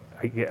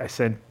I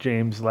sent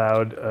James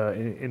Loud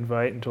an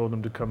invite and told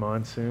him to come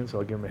on soon, so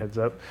I'll give him a heads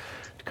up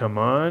to come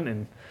on,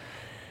 and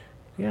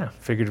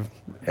figured.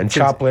 And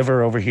Chop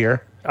Liver over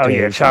here. Oh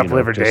Dave, Chop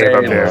Liver Dave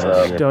up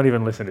there. Don't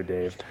even listen to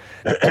Dave.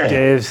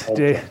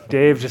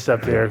 Dave just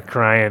up there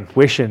crying,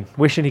 wishing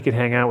he could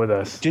hang out with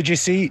us. Did you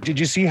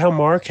see how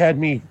Mark had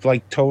me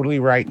like totally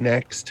right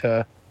next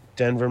to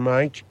Denver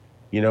Mike?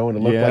 And it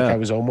looked like I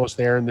was almost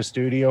there in the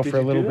studio for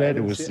a little bit. It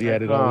was, he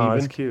had it all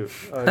even. It's cute.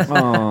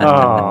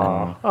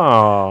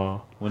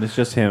 Oh. When it's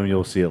just him,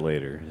 you'll see it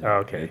later.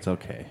 Okay. It's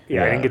okay.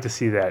 Yeah, I didn't get to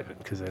see that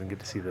because I didn't get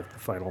to see the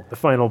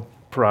final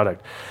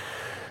product.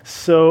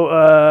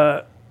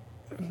 So,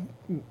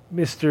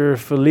 Mr.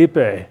 Felipe.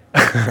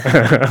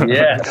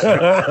 Yes.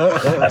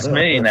 That's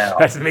me now.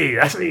 That's me.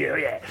 Oh,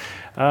 yeah.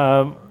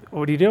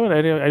 What are you doing?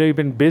 I know you've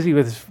been busy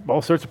with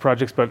all sorts of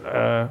projects,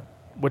 but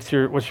what's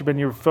been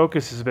your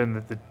focus? Has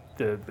been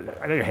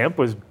I know hemp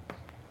was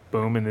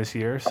booming this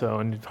year,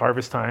 so in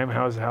harvest time,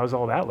 how's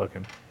all that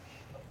looking?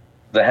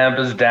 The hemp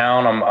is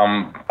down.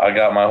 I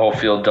got my whole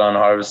field done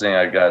harvesting.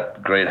 I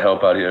got great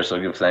help out here, so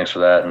give thanks for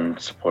that and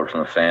support from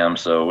the fam.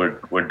 So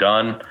we're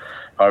done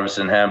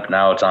harvesting hemp.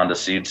 Now it's on to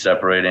seed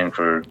separating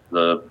for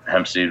the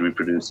hemp seed we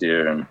produce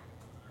here, and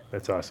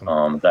that's awesome.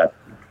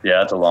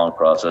 It's a long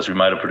process. We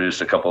might have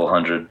produced a couple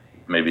hundred,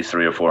 maybe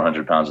 300 or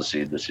 400 pounds of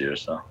seed this year.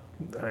 So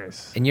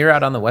nice. And you're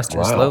out on the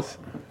western slope.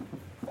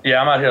 Yeah,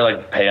 I'm out here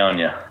like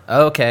Paonia.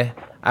 Oh, okay.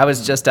 I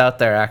was just out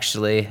there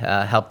actually.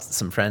 Helped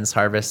some friends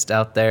harvest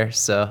out there.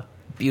 So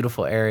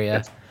beautiful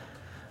area.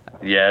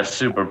 Yeah, it's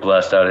super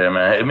blessed out here,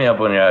 man. Hit me up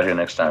when you're out here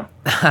next time.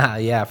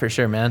 Yeah, for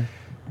sure, man.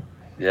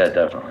 Yeah,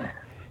 definitely.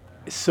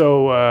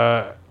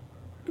 So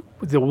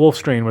the wolf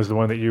strain was the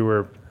one that you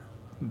were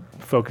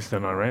focused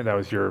in on, right?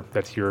 That's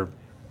your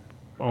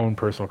own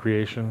personal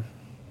creation.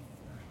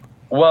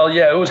 Well,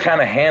 yeah, it was kind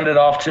of handed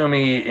off to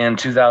me in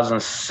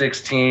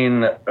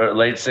 2016 or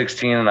late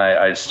 16, and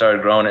I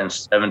started growing it in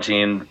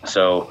 17.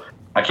 So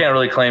I can't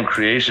really claim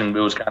creation. It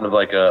was kind of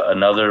like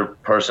another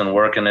person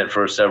working it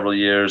for several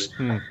years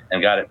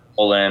and got it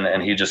full in,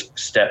 and he just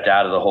stepped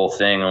out of the whole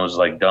thing and was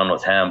like done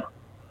with hemp.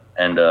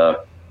 And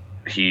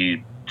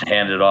he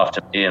handed it off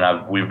to me,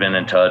 and we've been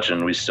in touch,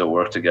 and we still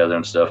work together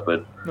and stuff.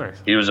 But nice.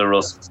 He was a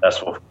real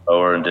successful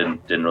grower and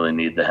didn't really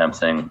need the hemp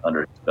thing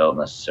under his belt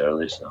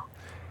necessarily. So.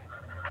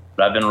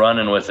 But I've been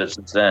running with it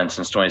since then.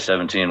 Since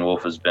 2017,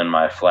 Wolf has been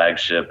my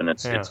flagship, and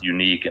it's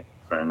unique and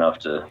different enough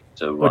to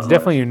well, it's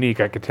definitely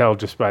unique. I could tell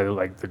just by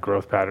the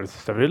growth patterns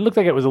and stuff. It looked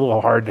like it was a little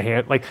hard to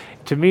handle. Like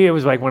to me, it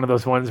was like one of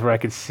those ones where I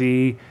could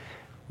see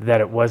that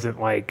it wasn't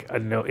like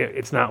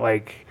it's not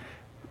like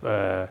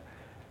I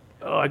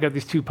got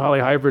these two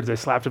polyhybrids. I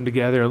slapped them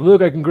together, and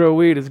look, I can grow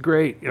weed. It's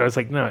great. It's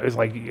like no, it was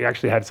like you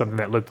actually had something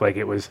that looked like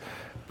it was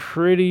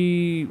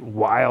pretty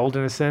wild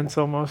in a sense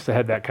almost. It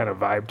had that kind of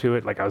vibe to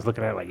it. Like I was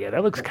looking at it like, yeah,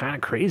 that looks kind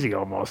of crazy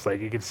almost. Like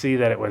you could see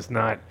that it was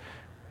not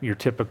your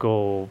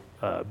typical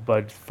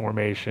bud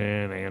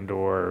formation and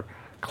or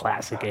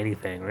classic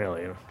anything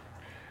really.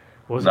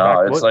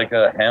 It's like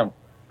a hemp.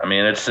 I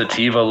mean, it's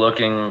sativa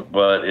looking,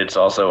 but it's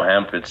also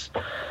hemp.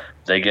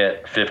 They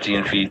get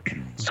 15 feet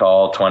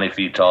tall, 20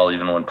 feet tall,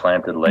 even when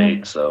planted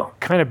late. So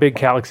kind of big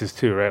calyxes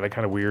too, right? Like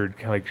kind of weird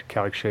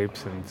calyx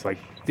shapes, and it's like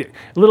it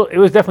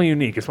was definitely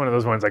unique. It's one of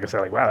those ones, like I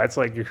said, like wow, that's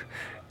like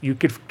you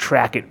could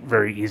track it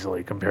very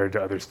easily compared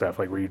to other stuff,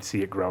 like where you'd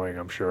see it growing.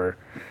 I'm sure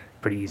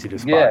pretty easy to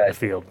spot in the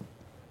field.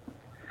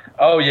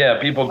 Oh yeah,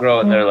 people grow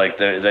it and they're like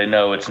they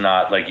know it's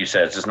not, like you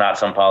said, it's just not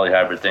some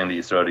polyhybrid thing that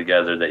you throw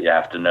together that you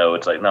have to know.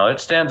 It's like no,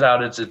 it stands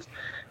out.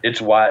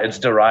 It's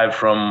derived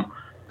from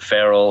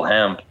feral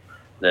hemp.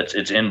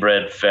 It's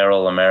inbred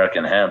feral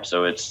American hemp,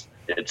 so it's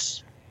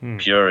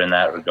pure in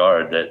that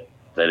regard.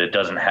 That it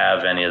doesn't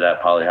have any of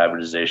that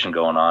polyhybridization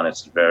going on.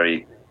 It's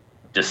very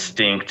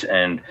distinct,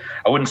 and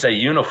I wouldn't say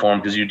uniform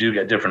because you do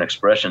get different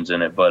expressions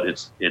in it,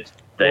 but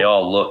they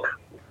all look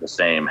the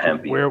same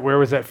hempy. Where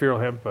was that feral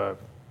hemp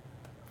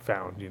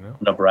found? You know,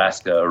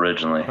 Nebraska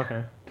originally.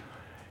 Okay.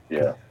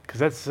 Yeah. Because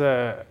that's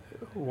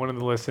one of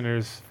the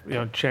listeners.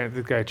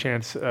 The guy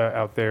Chance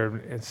out there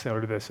in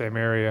sort of the same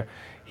area.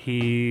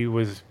 He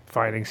was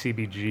finding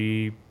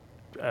CBG,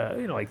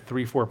 like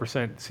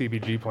 3-4%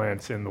 CBG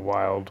plants in the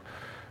wild,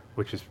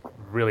 which is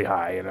really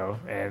high,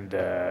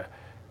 and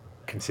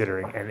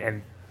considering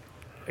and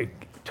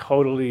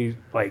totally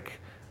like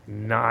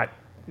not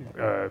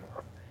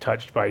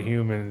touched by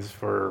humans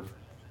for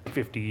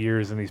 50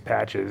 years in these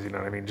patches. You know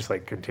what I mean? Just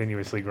like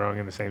continuously growing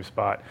in the same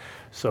spot.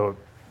 So,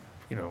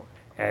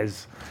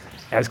 as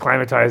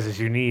climatized as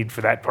you need for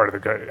that part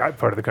of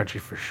the country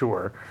for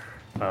sure.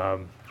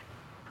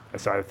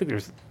 So I think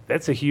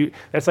that's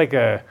like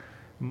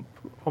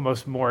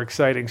almost more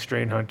exciting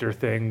strain hunter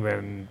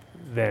thing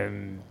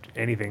than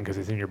anything because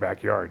it's in your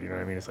backyard. You know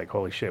what I mean? It's like,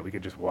 holy shit, we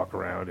could just walk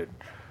around and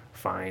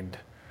find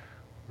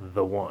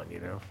the one. You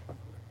know,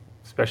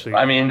 especially.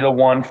 I mean, the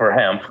one for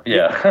hemp.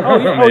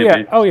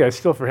 Yeah. Oh yeah.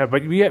 Still for hemp,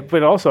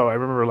 but also I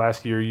remember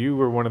last year you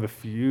were one of the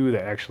few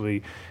that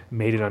actually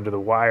made it under the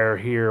wire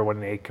here when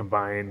they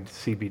combined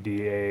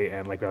CBDA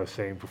and, like I was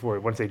saying before,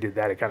 once they did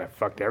that, it kind of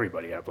fucked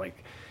everybody up.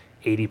 Like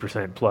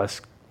 80%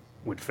 plus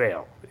would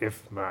fail,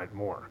 if not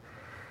more.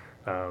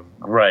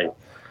 Right.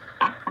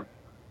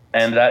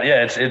 And that,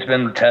 it's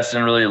been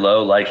testing really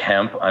low, like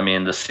hemp. I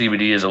mean, the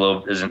CBD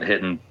isn't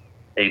hitting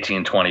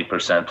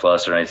 18-20%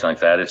 plus or anything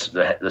like that. It's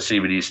the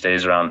CBD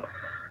stays around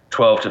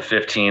 12 to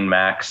 15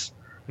 max.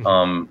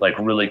 Like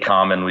really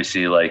common, we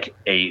see like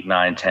 8,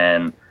 9,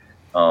 10,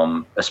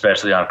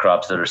 especially on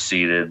crops that are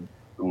seeded.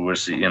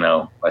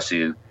 I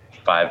see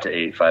 5 to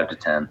 8, 5 to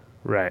 10.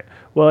 Right.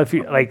 Well, if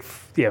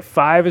you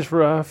 5 is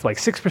rough. Like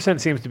 6%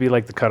 seems to be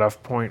like the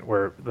cutoff point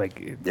where like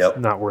it's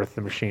not worth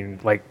the machine.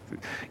 Like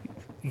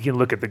you can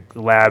look at the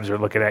labs or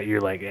looking at you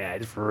like,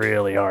 it's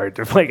really hard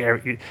to like.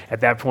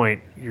 At that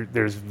point,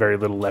 there's very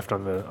little left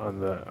on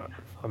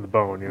the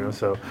bone, you know.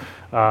 So,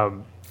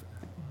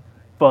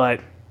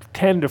 but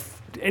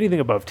anything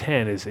above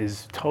 10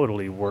 is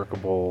totally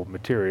workable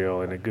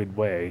material in a good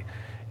way,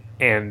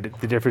 and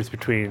the difference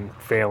between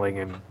failing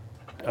and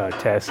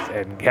test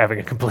and having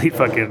a complete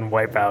fucking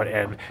wipeout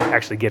and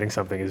actually getting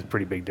something is a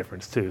pretty big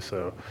difference too.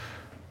 So,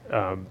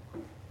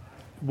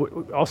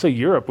 also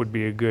Europe would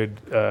be a good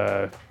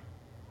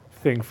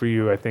thing for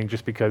you, I think,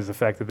 just because the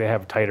fact that they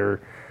have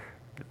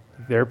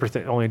they're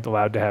only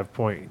allowed to have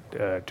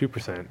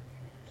 0.2%.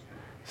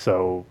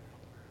 So.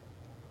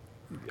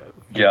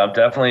 Yeah, I'm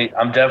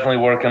definitely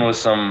working with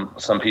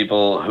some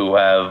people who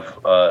have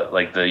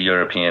like the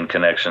European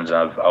connections.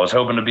 I was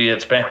hoping to be at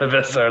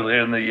Spannabis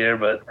earlier in the year,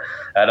 but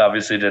that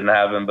obviously didn't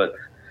happen. But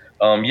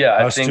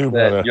I think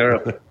that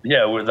Europe,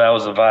 that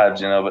was the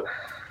vibes, you know.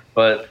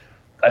 But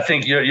I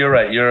think you're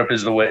right. Europe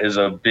is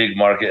a big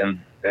market, and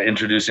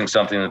introducing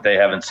something that they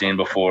haven't seen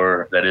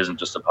before that isn't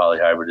just a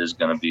polyhybrid is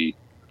going to be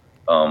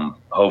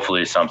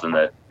hopefully something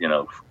that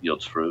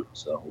yields fruit.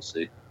 So we'll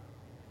see.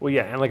 Well,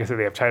 yeah, and like I said,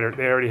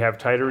 they already have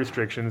tighter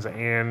restrictions,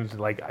 and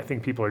like I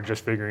think people are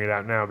just figuring it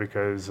out now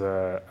because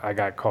I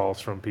got calls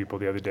from people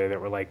the other day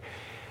that were like,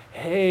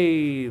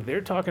 "Hey,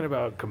 they're talking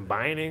about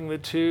combining the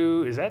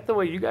two. Is that the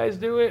way you guys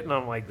do it?" And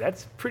I'm like,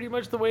 "That's pretty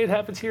much the way it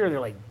happens here." And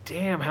they're like,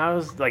 "Damn,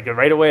 how's like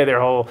right away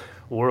their whole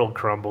world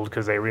crumbled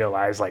because they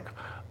realized like,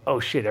 oh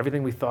shit,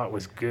 everything we thought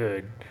was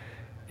good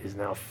is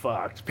now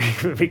fucked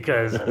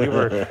because we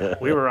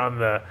were on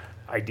the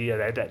idea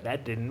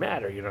that didn't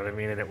matter, you know what I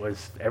mean? And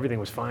everything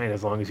was fine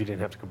as long as you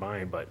didn't have to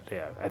combine. But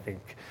yeah, I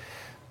think.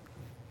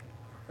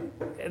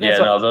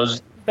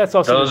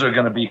 Those are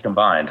going to be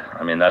combined.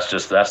 I mean, that's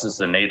just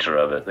the nature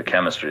of it, the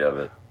chemistry of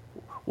it.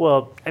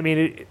 Well, I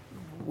mean,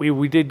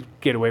 we did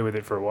get away with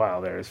it for a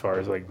while there, as far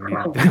as like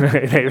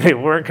they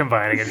weren't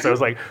combining it. So it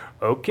was like,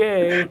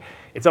 okay,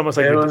 it's almost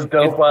like it was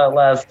dope while it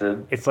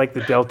lasted. It's like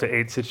the Delta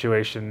 8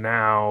 situation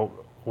now,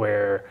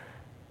 where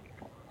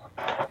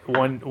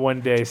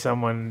one day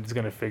someone's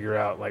going to figure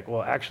out like,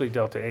 well, actually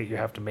Delta 8, you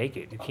have to make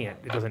it. You can't.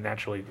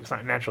 It's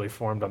not naturally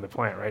formed on the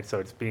plant, right? So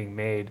it's being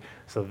made.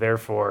 So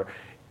therefore,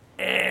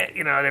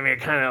 you know what I mean?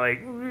 Kind of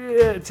like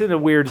it's in a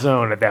weird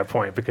zone at that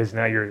point because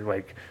now you're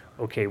like,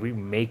 okay, we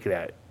make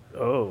that.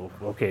 Oh,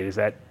 okay. Does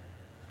that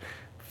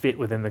fit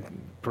within the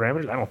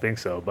parameters? I don't think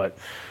so, but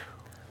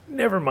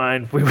never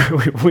mind. We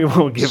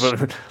won't give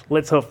them.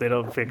 Let's hope they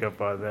don't pick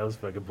up on that was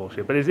fucking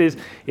bullshit. But it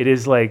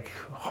is like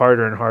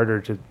harder and harder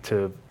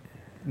to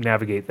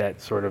navigate that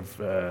sort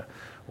of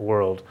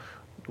world.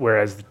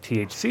 Whereas the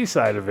THC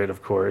side of it,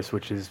 of course,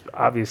 which is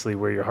obviously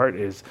where your heart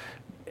is,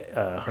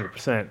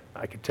 100%,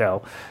 I could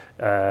tell.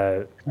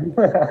 It's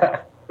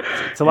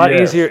a lot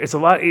easier. It's a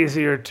lot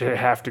easier to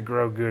have to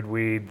grow good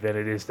weed than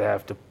it is to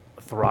have to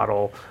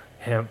throttle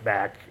hemp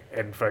back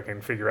and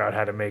fucking figure out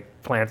how to make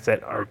plants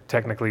that are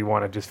technically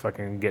want to just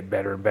fucking get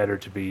better and better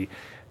to be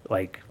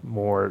like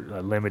more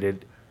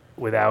limited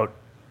without.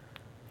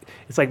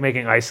 It's like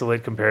making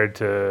isolate compared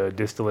to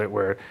distillate,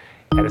 where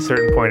at a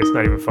certain point it's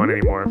not even fun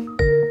anymore.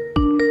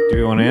 Do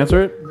you want to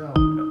answer it?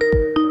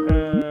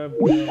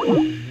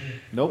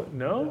 Nope.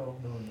 No.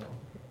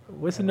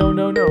 What's a no?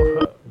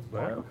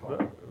 Well,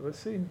 let's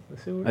see.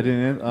 What I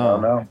didn't.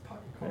 No.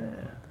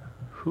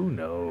 Who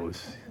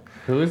knows?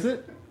 Who is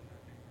it?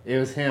 It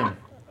was him.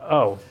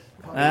 Oh.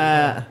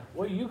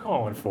 What are you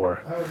calling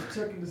for? I was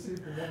checking to see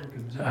if the number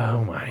could jump.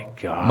 Oh my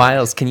God.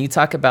 Miles, can you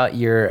talk about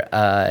your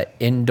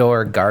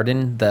indoor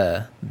garden,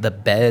 the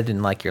bed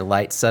and like your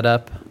light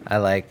setup? I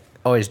like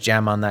always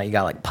jam on that. You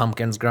got like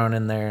pumpkins growing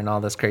in there and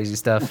all this crazy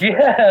stuff.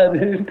 Yeah,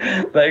 dude.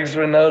 Thanks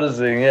for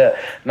noticing. Yeah.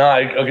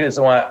 No,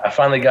 so when I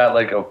finally got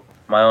like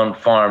my own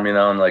farm, you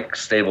know, and like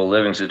stable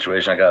living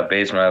situation, I got a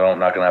basement. I'm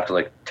not gonna have to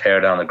like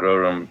tear down the grow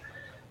room.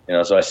 You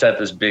know, so I set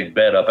this big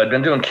bed up. I'd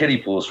been doing kiddie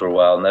pools for a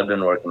while, and they've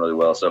been working really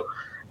well. So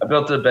I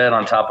built the bed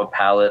on top of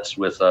pallets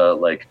with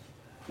like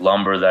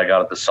lumber that I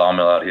got at the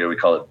sawmill out here. We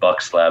call it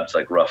buck slabs,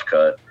 like rough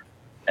cut.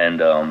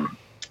 and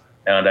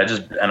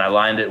I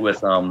lined it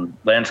with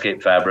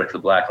landscape fabric, the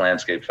black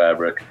landscape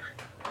fabric,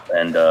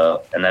 and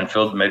then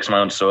mixed my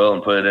own soil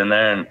and put it in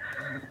there. And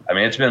I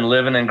mean, it's been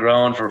living and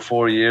growing for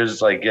 4 years.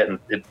 It's like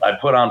I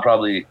put on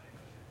probably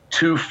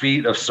 2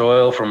 feet of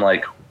soil from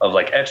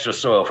extra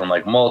soil from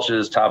like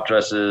mulches, top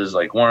dresses,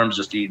 like worms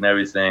just eating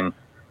everything.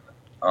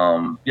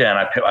 And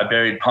I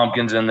buried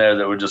pumpkins in there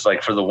that were just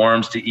like for the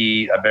worms to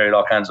eat. I buried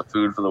all kinds of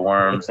food for the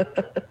worms.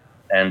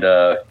 And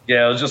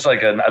it was just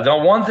like the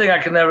one thing I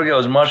could never get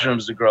was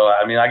mushrooms to grow.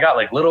 I mean, I got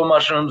like little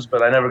mushrooms,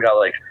 but I never got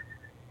like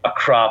a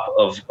crop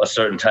of a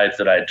certain type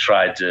that I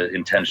tried to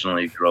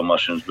intentionally grow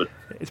mushrooms. But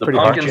it's pretty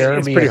hard. Jeremy,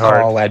 it's pretty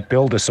hard. At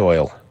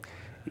Build-A-Soil.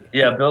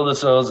 Yeah,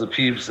 Build-A-Soils, the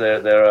peeps,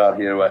 they're out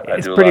here.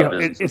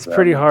 It's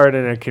pretty hard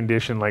in a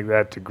condition like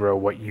that to grow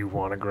what you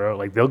want to grow.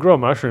 Like they'll grow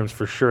mushrooms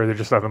for sure. They're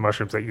just not the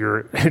mushrooms that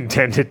you're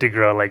intended to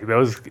grow. Like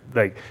those,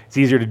 like it's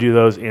easier to do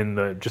those in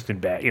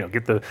bag.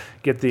 Get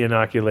the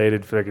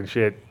inoculated freaking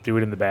shit. Do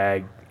it in the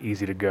bag.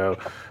 Easy to go.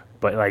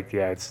 But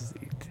it's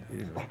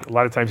a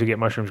lot of times you get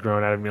mushrooms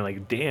growing out of me.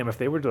 Like, damn, if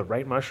they were the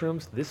right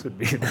mushrooms, this would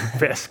be the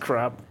best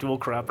dual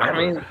crop ever. I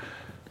mean,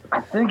 I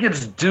think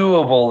it's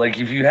doable. Like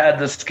if you had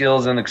the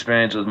skills and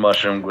experience with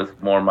mushroom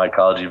with more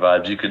mycology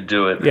vibes, you could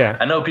do it. Yeah.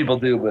 I know people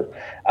do, but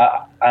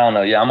I don't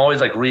know. Yeah, I'm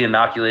always like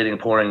re-inoculating,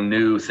 pouring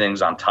new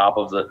things on top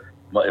of the.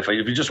 If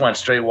you just went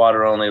straight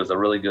water only with a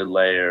really good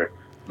layer,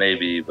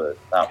 maybe, but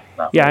not.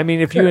 Yeah, I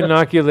mean, if you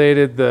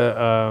inoculated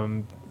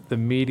the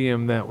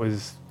medium that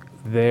was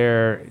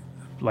there,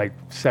 like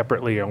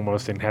separately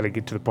almost, and had to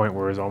get to the point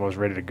where it was almost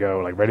ready to go,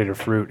 like ready to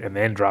fruit, and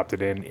then dropped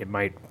it in, it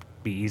might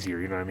be easier.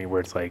 You know what I mean?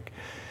 Where it's like.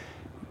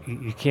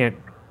 You can't.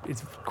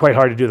 It's quite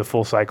hard to do the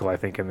full cycle, I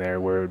think, in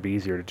there where it would be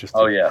easier to just.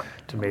 To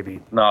maybe.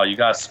 No, you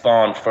got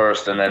spawn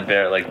first, and then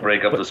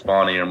break up the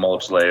spawn in your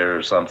mulch layer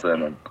or something.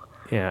 And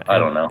I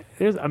don't know.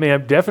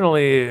 I'm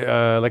definitely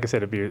like I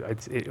said,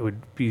 it would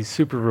be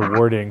super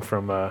rewarding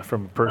from a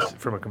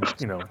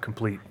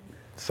complete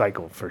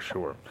cycle for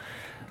sure.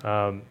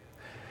 And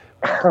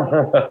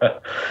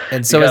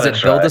so, is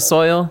it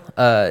Build-A-Soil?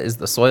 Is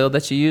the soil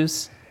that you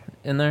use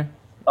in there?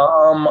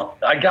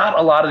 I got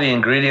a lot of the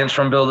ingredients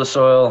from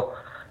Build-A-Soil,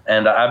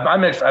 and I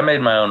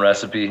made my own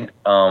recipe.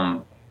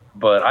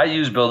 But I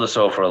use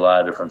Build-A-Soil for a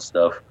lot of different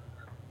stuff.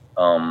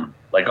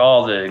 Like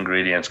all the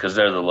ingredients, because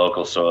they're the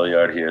local soil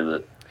yard here,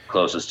 the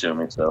closest to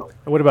me. So.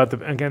 What about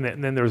and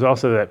then there was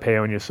also that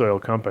Paonia Soil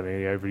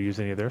Company. You ever use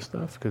any of their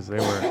stuff? Because they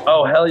were.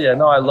 Oh hell yeah!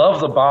 No, I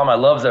love the bomb. I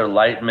love their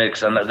light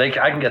mix, and I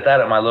can get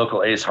that at my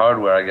local Ace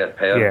Hardware. I get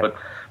Paonia,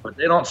 but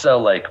they don't sell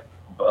like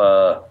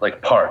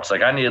parts.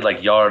 Like I needed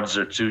like yards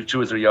or two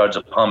or 3 yards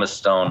of pumice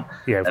stone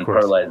and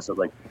perlite and stuff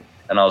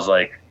and I was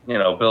like,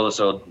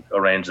 Build-A-Soil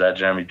arranged that.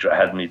 Jeremy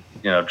had me,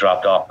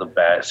 dropped off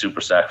the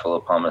super sack full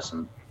of pumice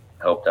and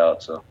helped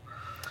out. So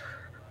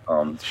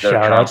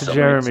shout out to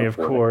Jeremy, of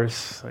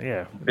course.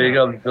 Yeah. Big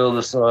up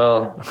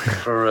Build-A-Soil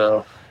for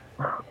real.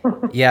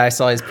 Yeah, I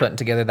saw he's putting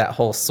together that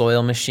whole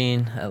soil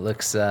machine. It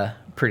looks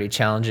pretty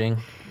challenging.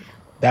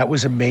 That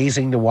was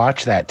amazing to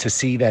watch to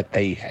see that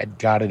they had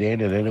got it in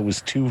and then it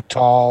was too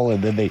tall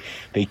and then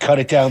they cut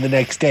it down the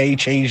next day,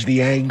 changed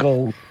the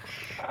angle.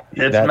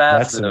 It's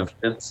massive.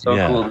 It's so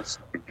cool to see.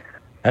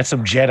 That's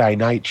some Jedi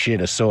Knight shit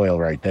of soil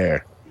right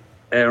there.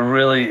 It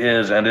really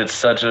is, and it's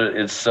such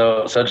a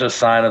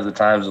sign of the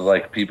times of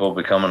like people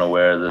becoming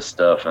aware of this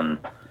stuff and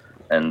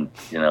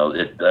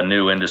a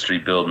new industry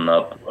building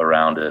up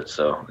around it.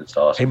 So it's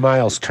awesome. Hey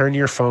Miles, turn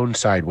your phone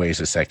sideways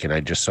a second. I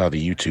just saw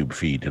the YouTube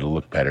feed. It'll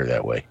look better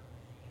that way.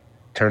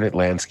 Turn it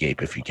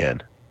landscape if you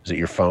can. Is it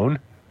your phone?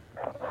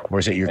 Or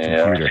is it your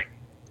computer?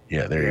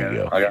 Yeah, there you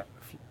go. I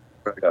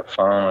got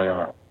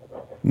phone.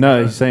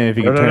 No, he's saying if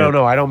you can turn it.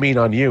 No, I don't mean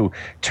on you.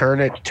 Turn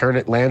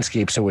it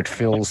landscape so it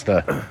fills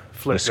the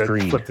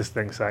screen. Flip this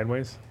thing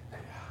sideways.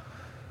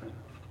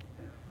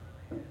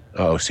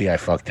 Oh, see, I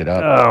fucked it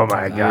up. Oh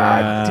my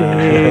God.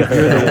 Dave,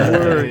 you're the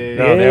worst.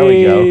 No, there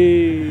we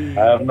go.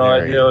 I have no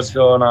idea what's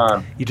going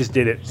on. You just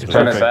did it.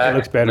 Turn it back. It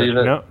looks better. Leave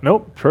it.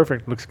 Nope,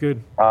 perfect. Looks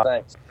good.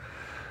 Thanks.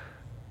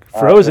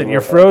 Frozen.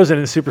 You're frozen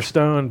and super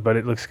stoned, but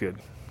it looks good.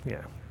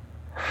 Yeah.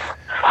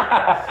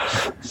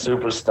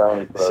 Super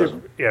stony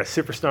frozen.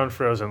 Super stoned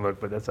frozen look,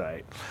 but that's all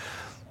right.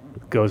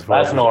 Goes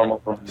viral. That's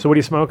normal. So what are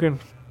you smoking?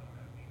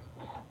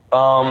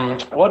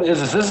 What is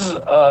this? This is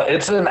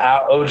it's an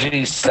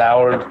OG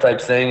sour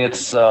type thing.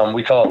 It's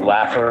we call it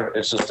Laugher.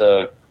 It's just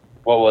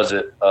what was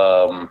it?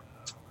 OG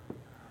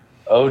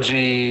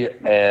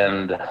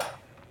and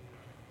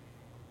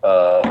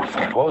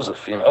what was the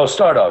female? Oh,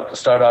 Stardog. The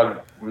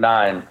Stardog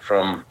 9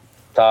 from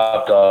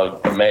Top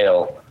Dog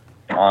male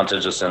onto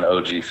just an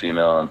OG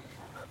female. And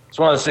it's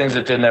one of those things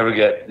that did never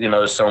get,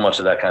 there's so much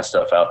of that kind of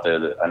stuff out there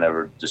that I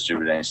never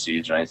distributed any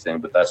seeds or anything,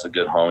 but that's a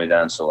good homie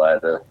down in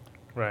Salida.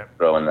 Right.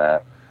 Growing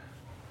that.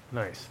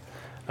 Nice.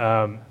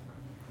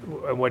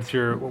 What's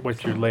your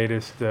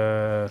latest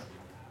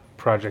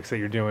projects that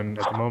you're doing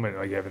at the moment,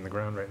 like you have in the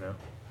ground right now?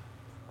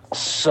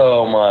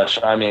 So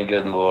much. I mean,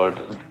 good Lord.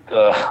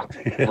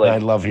 I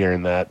love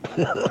hearing that.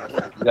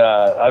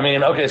 I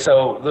mean, okay,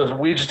 so the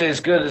weed just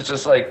tastes good. It's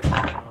just like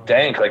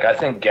dank. Like I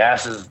think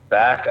gas is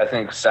back. I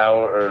think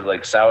sours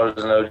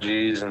and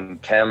OGs and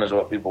chem is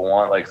what people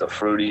want. Like the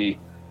fruity,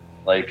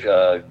 like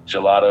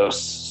gelato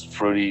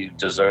fruity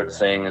dessert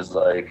thing is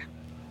like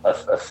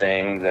a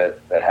thing that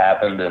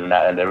happened, and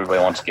everybody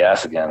wants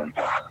gas again.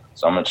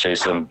 So I'm gonna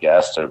chase some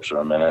gas terps for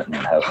a minute and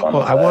have fun.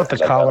 Well, I want the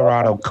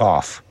Colorado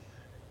cough.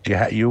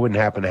 You wouldn't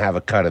happen to have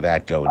a cut of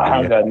that going, do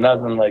I've you? got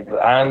nothing like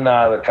that. I'm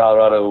not a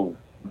Colorado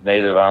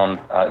native.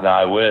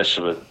 I wish,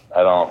 but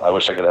I don't. I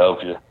wish I could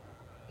help you.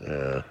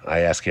 I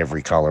ask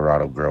every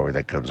Colorado grower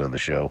that comes on the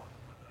show.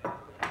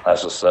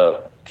 That's what's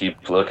up.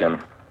 Keep looking.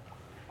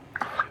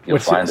 You'll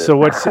find it. So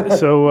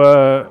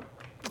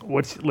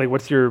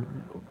what's your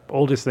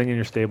oldest thing in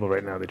your stable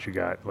right now that you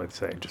got? Let's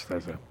say, just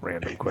as a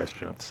random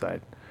question on the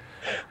side.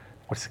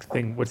 What's the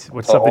thing? What's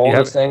something you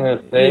have? The oldest thing in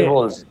the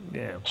stable is.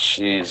 Yeah.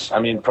 Jeez. I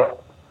mean,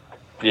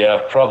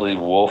 probably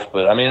wolf.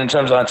 But I mean, in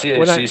terms of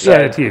THC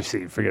side. Yeah,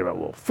 THC. Forget about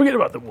wolf. Forget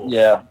about the wolf.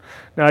 Yeah.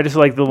 No, I just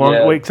like the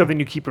long wait. Something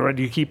you keep around.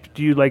 Do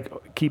you like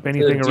keep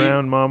anything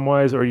around mom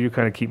wise, or you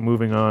kind of keep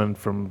moving on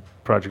from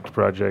project to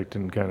project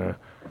and kind of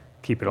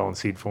keep it all in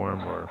seed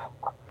form, or?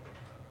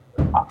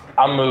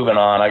 I'm moving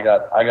on. I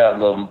got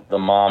the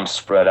mom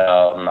spread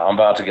out, and I'm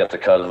about to get the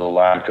cut of the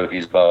lime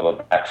cookies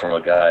Bubba back from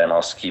a guy, and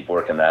I'll keep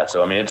working that.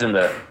 So I mean,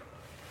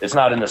 it's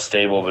not in the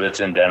stable, but it's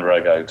in Denver.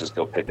 I gotta just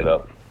go pick it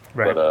up.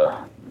 Right.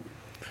 But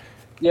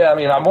yeah, I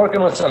mean, I'm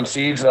working with some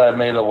seeds that I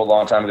made a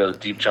long time ago, the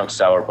deep chunk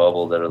sour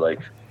bubble, that are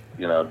like,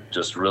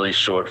 just really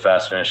short,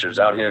 fast finishers.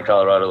 Out here in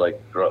Colorado, like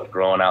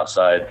growing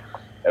outside,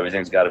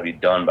 everything's got to be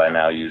done by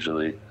now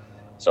usually.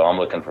 So I'm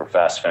looking for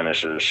fast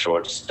finishers,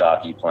 short,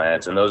 stocky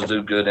plants, and those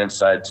do good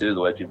inside too.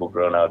 The way people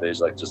grow nowadays,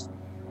 like just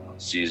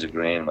seas of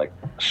green, like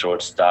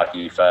short,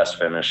 stocky, fast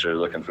finisher.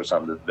 Looking for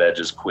something that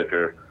veggies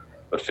quicker,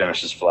 but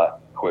finishes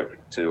flat quicker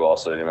too.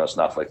 Also, it's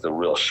not like the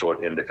real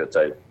short indica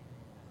type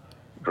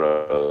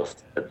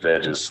growth that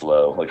veggies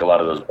slow. Like a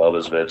lot of those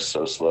Bubba's veg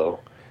so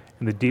slow.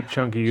 And the deep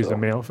chunk, you used a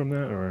male from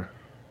that, or?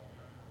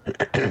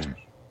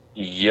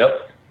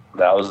 Yep,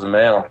 that was the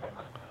male.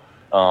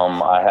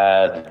 I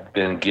had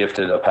been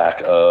gifted a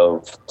pack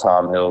of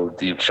Tom Hill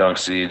deep chunk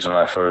seeds when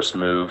I first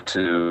moved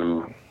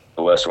to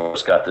the Western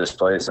West, got this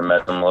place and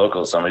met some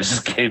locals. Somebody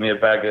just gave me a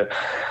pack of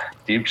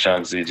deep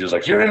chunk seeds. He was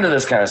like, "You're into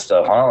this kind of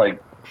stuff, huh?"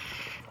 Like,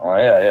 oh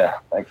yeah,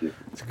 thank you.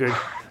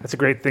 That's a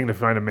great thing to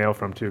find a male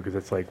from too, because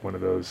it's like one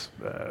of those,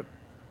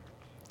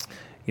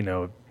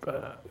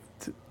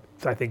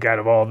 I think out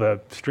of all the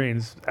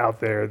strains out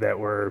there that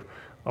were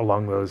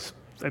along those,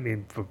 I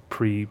mean,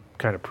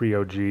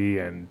 pre-OG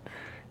and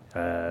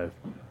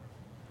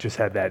just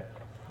had that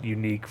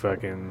unique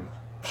fucking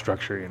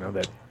structure,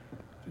 that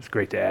it's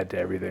great to add to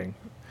everything.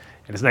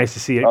 And it's nice to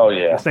see it. Oh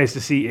yeah. It's nice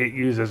to see it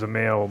used as a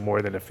male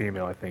more than a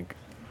female, I think,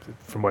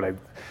 from what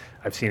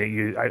I've seen it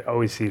used. I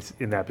always see it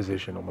in that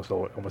position almost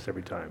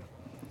every time.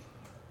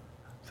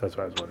 So that's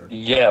what I was wondering.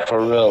 Yeah,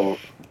 for real.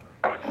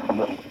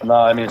 No,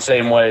 I mean,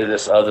 same way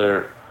this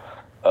other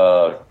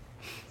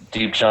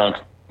deep chunk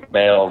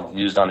male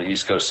used on the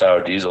East Coast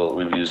sour diesel,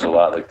 we've used a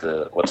lot,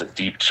 like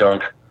deep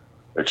chunk,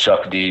 or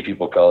Chuck D,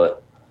 people call it.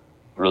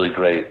 Really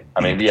great.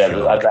 I mean, yeah,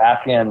 the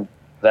Afghan,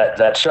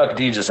 that Chuck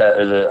D just had,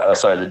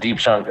 the deep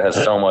chunk has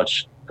so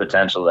much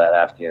potential,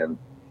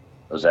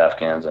 those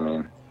Afghans, I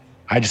mean.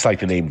 I just like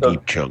the name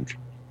Deep Chunk.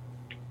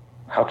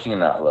 How can you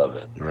not love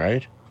it?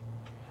 Right?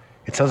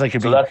 It sounds like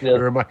it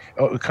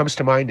comes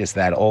to mind is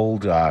that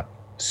old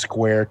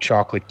square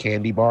chocolate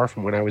candy bar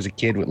from when I was a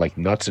kid with like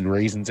nuts and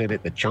raisins in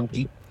it, the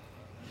Chunky.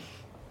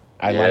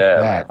 I like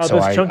that. Oh, so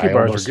those Chunky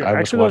bars are good.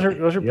 Actually,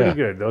 those are pretty yeah.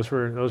 good. Those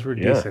were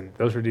decent.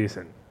 Those were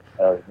decent.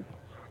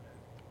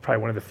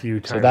 Probably one of the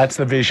few times. So that's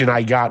the vision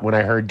I got when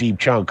I heard Deep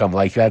Chunk. I'm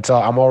like,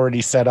 I'm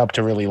already set up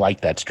to really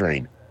like that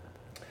strain.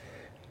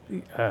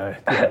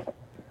 Yeah,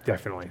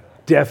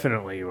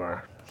 definitely you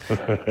are.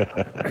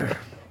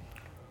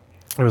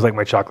 It was like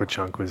my chocolate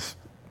chunk was,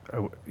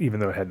 even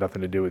though it had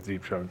nothing to do with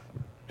Deep Chunk.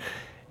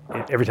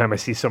 Every time I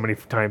see so many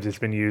times it's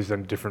been used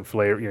on different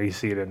flavor, you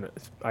see it in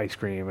ice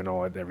cream and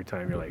all that. Every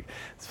time you're like,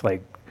 it's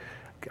like,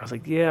 I was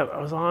like, yeah,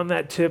 I was on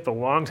that tip a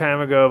long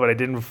time ago, but I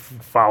didn't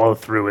follow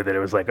through with it. It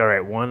was like, all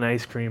right, one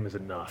ice cream is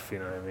enough. You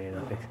know what I mean?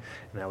 I think,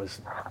 and that was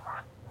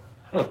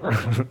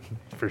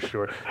for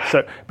sure.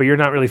 So, but you're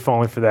not really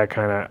falling for that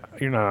kind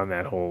of. You're not on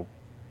that whole.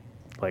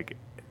 Like,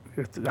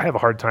 I have a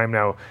hard time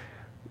now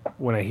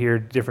when I hear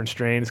different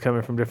strains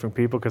coming from different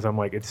people, because I'm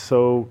like, it's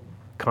so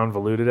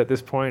convoluted at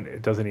this point.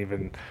 It doesn't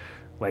even,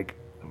 like,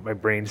 my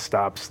brain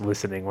stops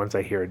listening once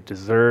I hear a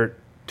dessert,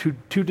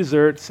 two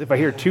desserts. If I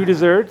hear two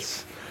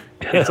desserts,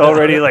 it's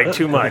already like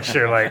too much.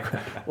 They're like,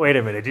 wait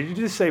a minute, did you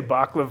just say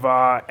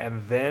baklava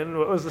and then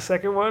what was the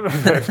second one?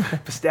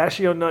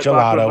 Pistachio nut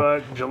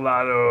gelato. Baklava,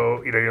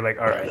 gelato. You're like,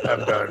 all right, I'm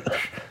done.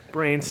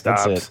 Brain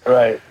stops. That's it.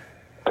 Right.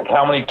 Like,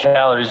 how many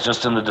calories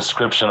just in the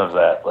description of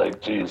that?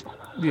 Like, geez.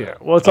 Yeah.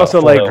 Well, it's also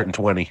like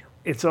 420.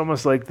 It's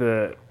almost like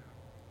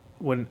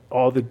when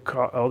all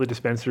the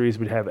dispensaries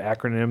would have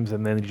acronyms,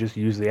 and then you just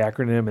use the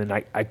acronym, and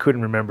I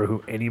couldn't remember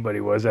who anybody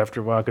was after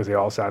a while because they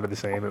all sounded the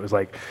same. It was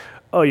like,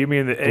 oh, you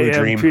mean the Blue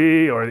AMP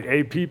Dream. or the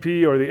APP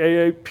or the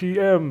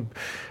AAPM?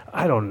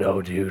 I don't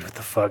know, dude. What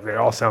the fuck? They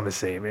all sound the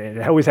same. And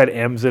it always had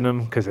M's in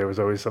them because there was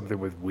always something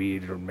with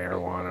weed or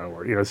marijuana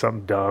or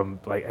something dumb.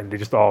 Like, and they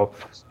just all.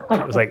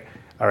 It was like,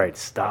 all right,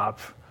 stop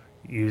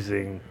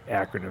using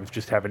acronyms.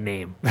 Just have a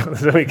name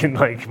so we can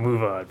like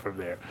move on from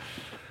there.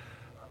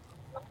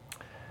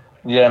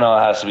 Yeah, no,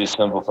 it has to be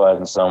simplified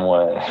in some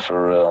way,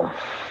 for real.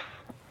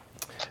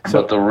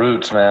 But the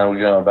roots, man, we're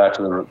going back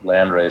to the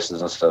land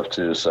races and stuff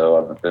too.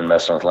 So I've been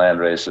messing with land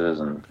races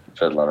and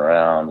fiddling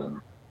around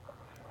and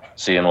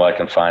seeing what I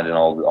can find in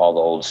all the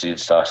old seed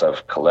stocks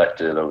I've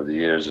collected over the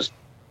years, just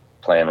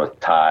playing with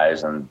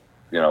ties and,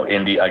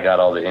 I got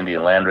all the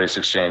Indian land race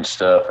exchange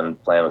stuff and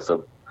playing with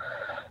the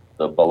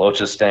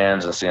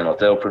Balochistan and seeing what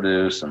they'll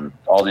produce and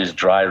all these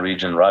dry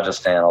region,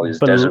 Rajasthan, all these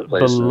desert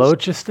places.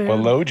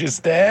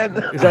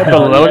 Balochistan? Is that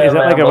baloney? Is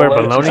that like where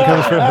baloney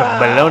comes from?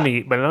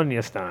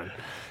 Baloneyistan.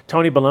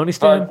 Tony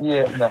Baloneyistan?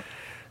 Yeah,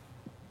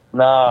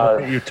 no.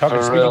 You're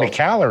speaking of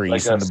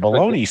calories in the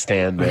bologna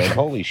stand, man.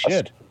 Holy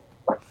shit.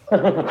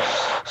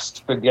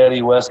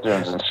 Spaghetti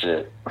westerns and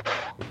shit.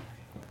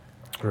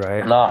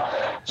 Right. No,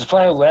 just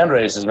playing with land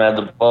races, man.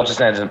 The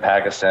Balochistan's in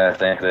Pakistan, I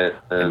think.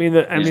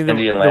 These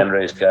Indian land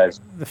race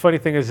guys. The funny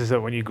thing is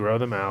that when you grow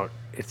them out,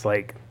 it's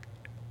like,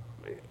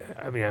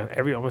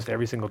 almost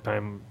every single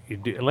time you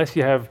do, unless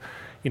you have,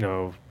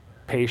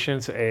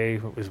 patience.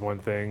 Is one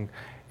thing,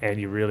 and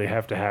you really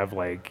have to have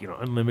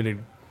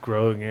unlimited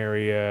growing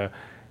area.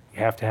 You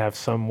have to have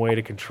some way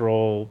to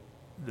control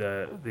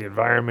the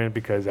environment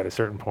because at a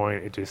certain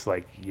point it just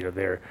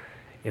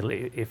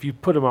if you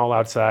put them all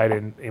outside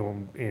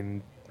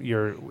in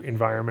your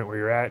environment where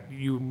you're at,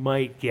 you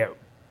might get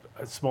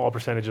a small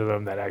percentage of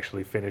them that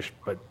actually finish,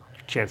 but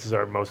chances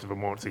are most of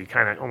them won't. So you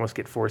kind of almost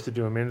get forced to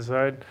do them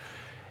inside.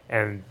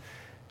 And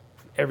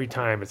every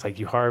time it's like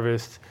you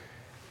harvest,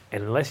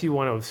 and unless you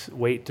want to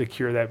wait to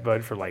cure that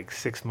bud for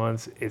 6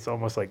 months, it's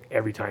almost like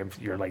every time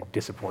you're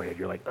disappointed.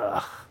 You're like,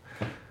 ugh,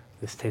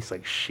 this tastes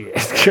like shit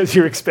because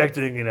you're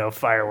expecting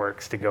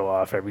fireworks to go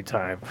off every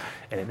time,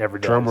 and it never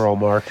does. Drum roll,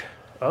 Mark.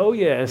 Oh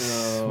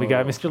yes, we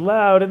got Mr.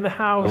 Loud in the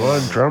house. Come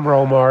on, drum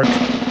roll, Mark.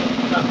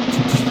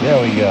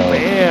 There we go.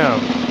 Bam.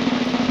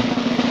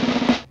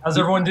 How's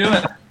everyone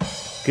doing?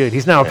 Good.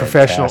 He's now a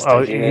professional.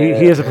 Oh, Yeah.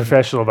 he is a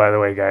professional, by the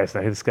way, guys.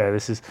 Now this guy,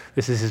 this is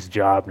his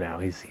job now.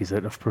 He's a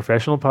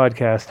professional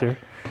podcaster.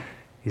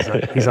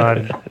 He's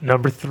on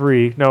number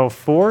 3. No,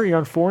 4. You're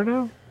on 4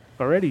 now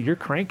already. You're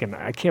cranking.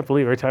 I can't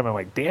believe every time I'm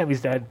like, damn,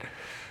 he's had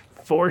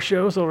 4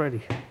 shows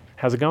already.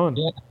 How's it going?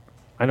 Yeah.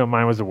 I know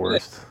mine was the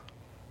worst.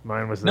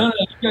 Mine was No,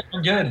 you guys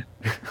were good.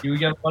 We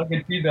got a lot of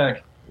good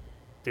feedback.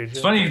 It's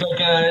funny,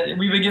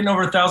 we've been getting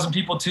over 1,000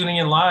 people tuning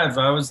in live.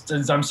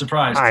 I'm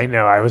surprised. I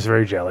know. I was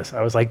very jealous.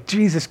 I was like,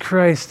 Jesus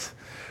Christ,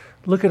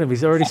 look at him.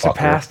 He's already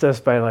surpassed us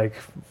by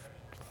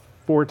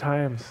 4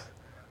 times.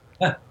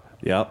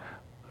 Yep.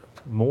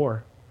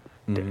 More.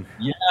 Mm-hmm.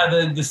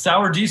 Yeah, the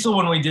sour diesel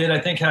one we did, I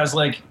think, has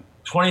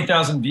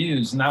 20,000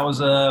 views, and that was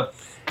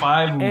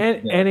 5.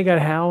 And he got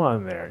Hal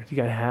on there. You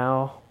got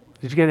Hal.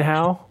 Did you get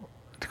Hal?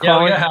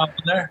 Yeah, we got Hal on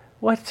there.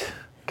 What?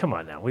 Come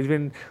on now. We've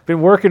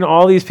been working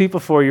all these people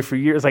for you for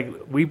years.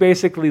 We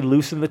basically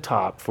loosened the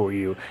top for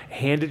you,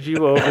 handed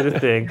you over the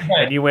thing,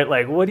 and you went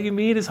what do you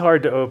mean it's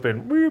hard to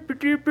open?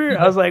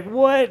 I was like,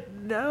 what?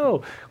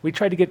 No. We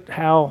tried to get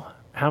Hal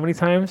how many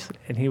times?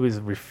 And he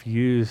was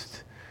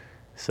refused.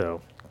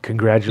 So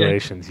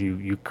congratulations.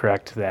 You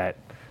cracked that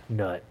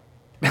nut.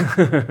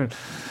 I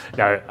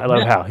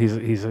love Hal.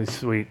 He's a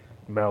sweet,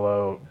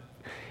 mellow.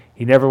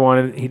 He never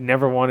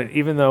wanted,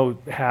 even though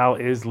Hal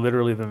is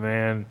literally the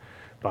man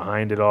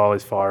behind it all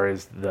as far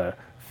as the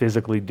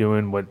physically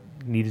doing what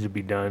needed to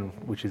be done,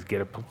 which is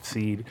get a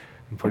seed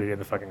and put it in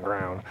the fucking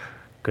ground.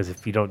 Because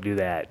if you don't do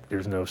that,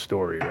 there's no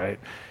story, right?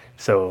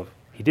 So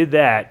he did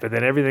that, but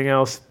then everything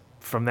else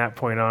from that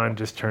point on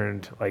just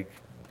turned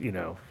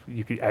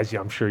you could, as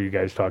I'm sure you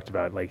guys talked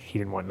about, he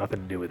didn't want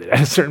nothing to do with it.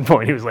 At a certain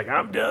point, he was like,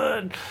 I'm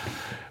done,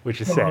 which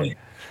is sad.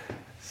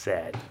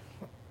 Sad.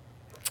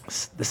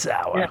 The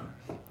sour. Yeah.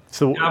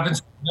 So it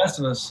happens to the rest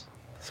of us.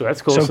 So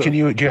that's cool. So do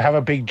you have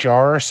a big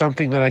jar or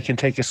something that I can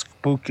take a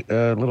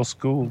little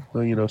scoop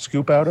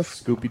out of?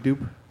 Scoopy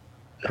doop.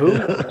 Who?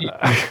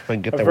 If I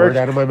can get the word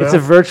out of my mouth. It's a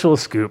virtual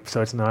scoop,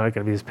 so it's not going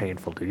to be as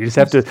painful, dude. You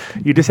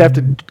just have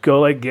to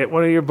go get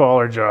one of your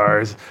baller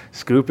jars,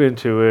 scoop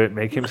into it,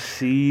 make him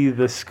see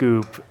the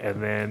scoop,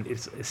 and then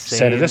it's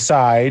set it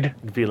aside.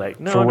 Be like,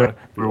 no,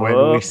 for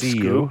when we see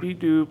you. Scoopy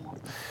doop.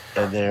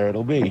 And there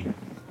it'll be.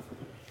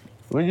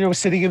 When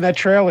sitting in that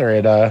trailer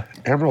at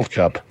Emerald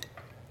Cup.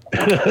 Oh,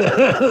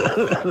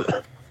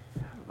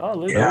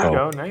 look, there you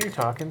go. Now you're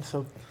talking.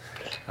 So,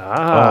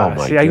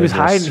 he was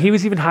hiding. He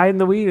was even hiding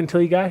the weed until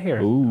he got here.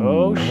 Ooh.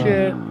 Oh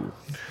shit!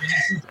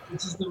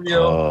 This is the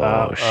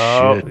real.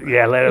 Shit!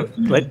 Yeah,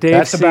 let Dave.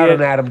 That's see about it.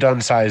 an Adam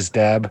Dunn-sized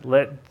dab.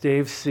 Let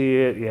Dave see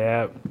it.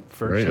 Yeah,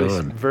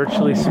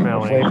 virtually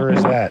smelling. What flavor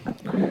is that?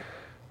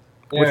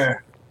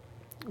 There.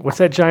 What's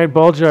that giant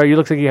ball jar? You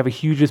look like you have a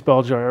hugest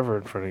ball jar ever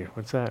in front of you.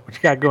 What's that? What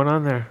you got going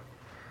on there?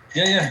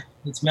 Yeah.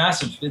 It's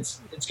massive.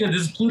 It's good.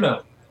 This is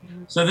Pluto.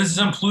 So this is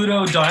some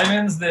Pluto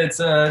diamonds. That's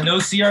no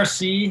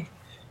CRC.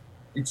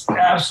 It's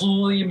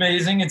absolutely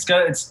amazing. It's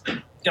got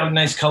a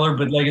nice color,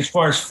 but like as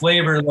far as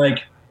flavor,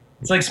 like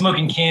it's like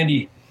smoking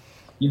candy.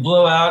 You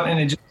blow out and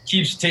it just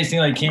keeps tasting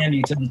like candy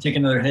until you take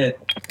another hit.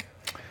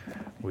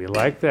 We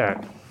like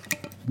that.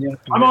 Yeah.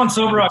 I'm on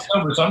Sober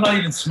October, so I'm not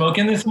even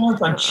smoking this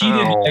month. I've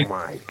cheated. Oh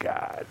my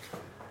God.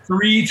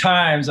 3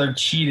 times I've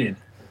cheated.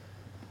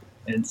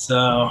 And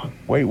so.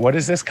 Wait, what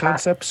is this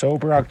concept?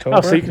 Sober October?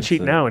 Oh, so you can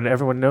cheat now, and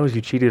everyone knows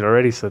you cheated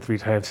already, so 3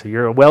 times. So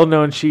you're a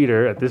well-known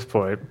cheater at this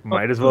point.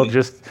 Might as well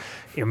just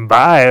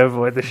imbibe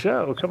with the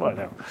show. Come on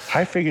now.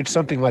 I figured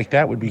something like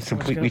that would be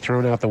completely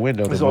thrown out the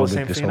window the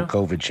moment this whole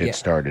COVID shit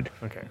started.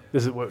 Okay.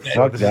 This is what.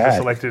 Fuck this that. is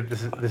the selected.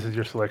 This is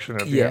your selection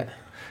at the end.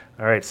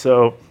 All right.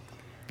 So.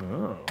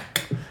 Oh.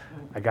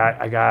 I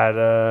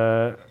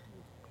got.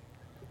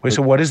 Wait.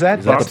 So what is that?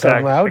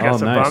 Bombsack. I got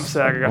some nice.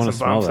 Bombsack. I got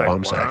some Bombsack.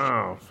 Bombsack.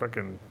 Wow.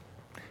 Fucking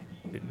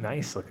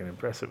nice looking,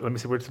 impressive. Let me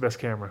see. Where's the best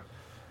camera?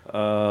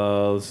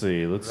 Let's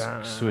see. Let's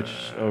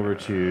switch over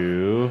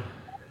to.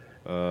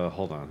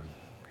 Hold on.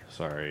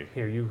 Sorry.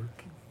 Here, you.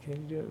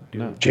 Can you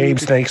do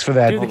James, thanks for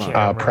that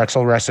camera.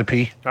 pretzel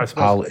recipe.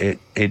 I'll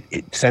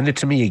send it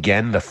to me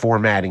again. The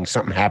formatting,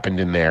 something happened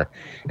in there,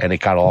 and it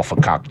got all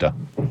fakakta.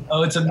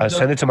 Oh, it's a.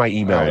 Send it to my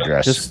email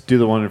address. Just do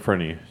the one in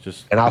front of you.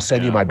 And I'll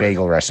send you my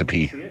bagel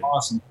recipe.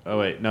 Awesome. Oh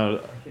wait,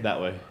 no, that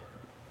way.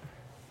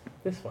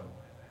 This one.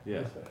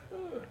 Yeah.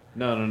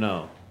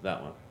 No,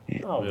 that one.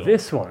 Oh, Middle.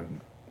 this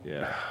one.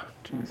 Yeah.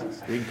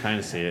 Jesus. You can kind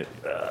of see it.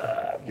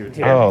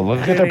 Oh,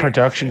 look at the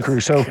production crew.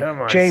 So,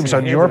 Come on, James, see,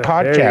 on your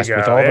podcast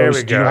with all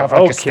those, do you have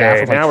like a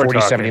staff of like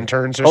 47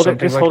 interns or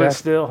something like hold that? it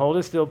still. Hold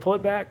it still. Pull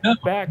it back.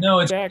 Back. No,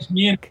 it's back.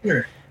 me and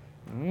Peter.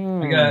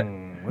 I got.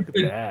 Look at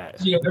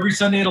that. You know, every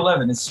Sunday at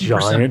 11. It's super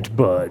Giant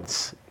simple.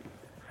 buds.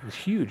 It's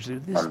huge.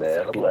 This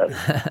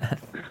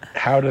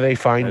How do they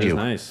find you?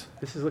 Nice.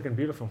 This is looking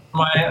beautiful.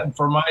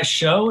 For my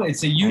show,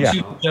 it's a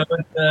YouTube show.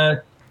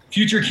 It's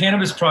Future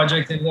Cannabis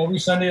Project, and every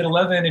Sunday at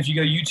 11, if you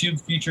go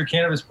YouTube Future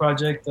Cannabis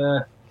Project,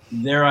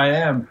 there I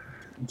am.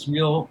 It's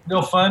real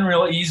fun,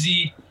 real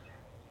easy.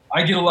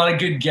 I get a lot of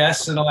good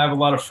guests, and I'll have a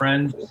lot of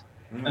friends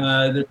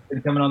that are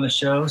coming on the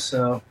show.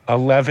 So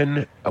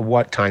 11,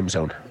 what time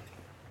zone?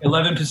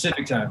 11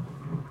 Pacific time.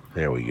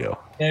 There we go.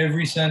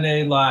 Every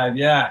Sunday live,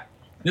 yeah.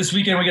 This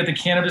weekend we got the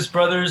Cannabis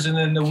Brothers, and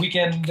then the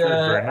weekend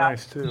very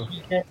nice too. this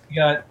weekend we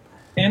got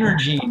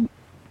Energene.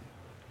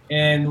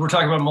 And we're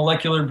talking about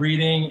molecular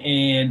breeding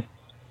and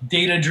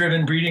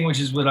data-driven breeding, which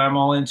is what I'm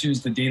all into,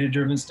 is the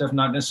data-driven stuff,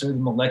 not necessarily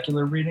the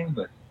molecular breeding,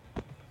 but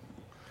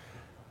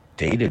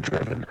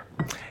data-driven.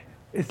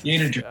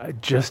 I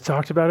just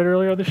talked about it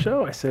earlier on the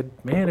show. I said,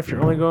 man, if you're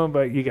only going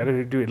by, you got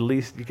to do at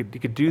least, you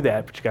could do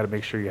that, but you got to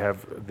make sure you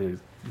have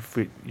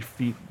your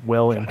feet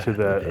well into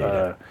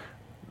the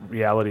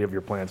reality of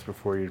your plants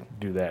before you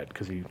do that,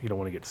 because you don't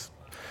want to get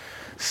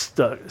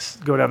stuck,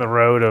 go down the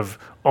road of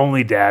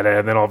only data,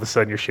 and then all of a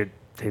sudden your shit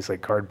tastes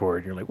like cardboard,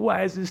 and you're like,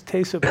 why does this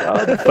taste so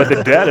bad? But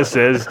the data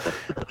says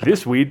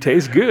this weed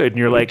tastes good, and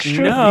you're like,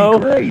 no,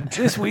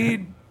 this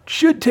weed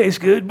should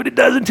taste good, but it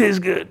doesn't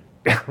taste good,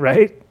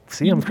 right?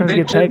 See, I'm trying to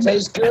get It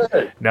tastes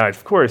good. No,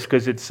 of course,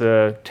 because it's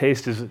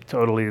taste is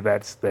totally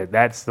that's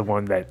the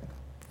one that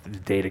the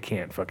data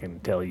can't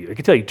fucking tell you. It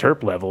can tell you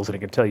terp levels, and it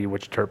can tell you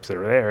which terps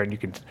are there, and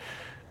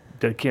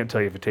it can't tell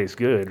you if it tastes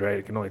good, right?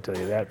 It can only tell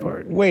you that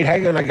part. Wait,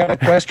 hang on. I got a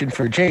question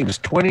for James.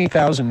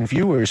 20,000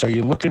 viewers. Are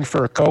you looking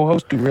for a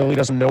co-host who really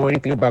doesn't know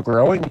anything about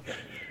growing?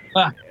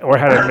 Or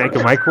how to make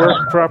a mic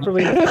work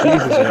properly? Jesus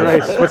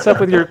Christ. What's up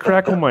with your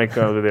crackle mic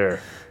over there?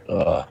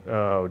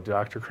 Oh,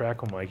 Dr.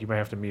 Crackle Mic. You might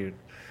have to mute.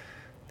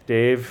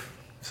 Dave,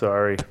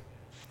 sorry.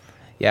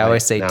 Yeah, I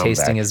always say Now I'm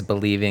tasting back. is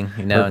believing,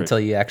 until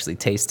you actually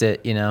taste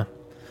it,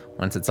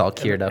 once it's all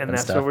cured up and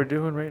that's stuff. what we're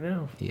doing right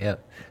now.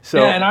 Yep.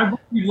 So, yeah, and I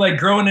believe like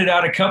growing it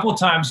out a couple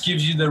times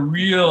gives you the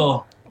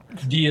real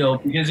deal,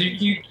 because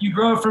you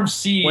grow it from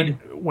seed.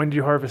 when did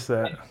you harvest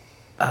that?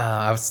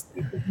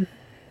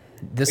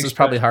 This was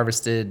probably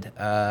harvested,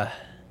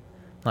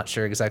 not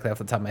sure exactly off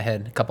the top of my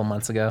head, a couple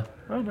months ago.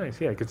 Oh, nice.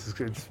 Yeah,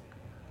 it's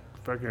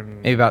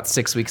fucking... Maybe about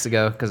 6 weeks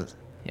ago, because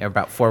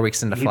about 4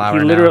 weeks into flower he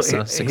now.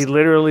 literally, So he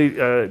literally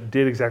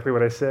did exactly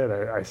what I said.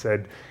 I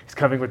said, he's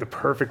coming with the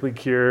perfectly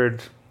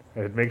cured...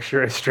 I'd make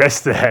sure I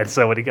stressed that.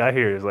 So when he got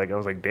here, I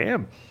was like,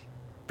 damn,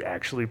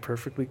 actually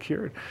perfectly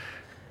cured.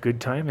 Good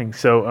timing.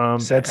 So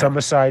set some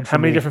aside for how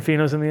many me. different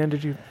phenos in the end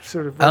did you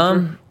sort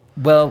of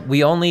well,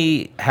 we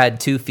only had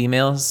 2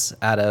 females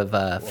out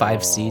of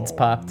 5 seeds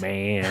popped.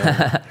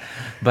 Man.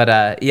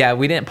 But yeah,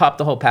 we didn't pop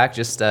the whole pack.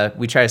 Just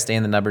we try to stay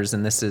in the numbers.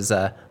 And this is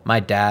my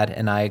dad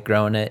and I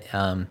growing it.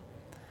 I'm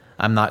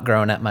not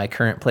growing at my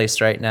current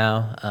place right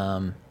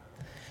now.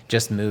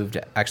 Just moved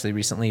actually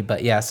recently,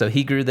 but yeah, so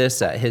he grew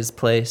this at his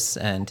place,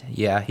 and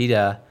yeah,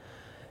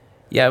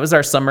 it was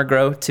our summer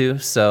grow too.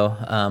 So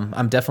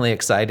I'm definitely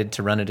excited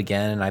to run it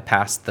again, and I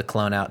passed the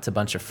clone out to a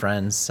bunch of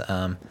friends.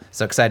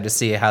 So excited to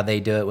see how they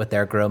do it with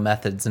their grow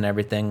methods and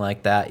everything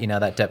like that.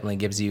 That definitely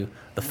gives you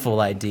the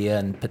full idea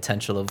and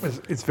potential of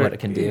what it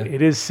can do.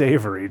 It is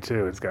savory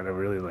too. It's got a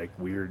really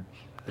weird.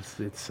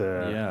 It's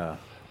yeah.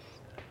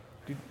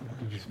 Did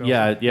you smell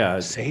Yeah.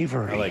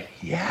 Savory. I like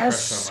yes.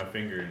 pressed on my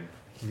finger.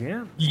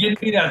 Yeah. You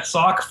give me that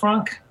sock,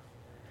 Frunk,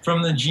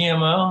 from the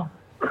GMO.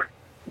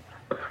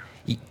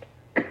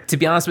 To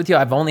be honest with you,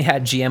 I've only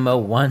had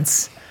GMO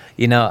once.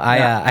 You know, I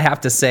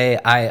have to say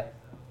I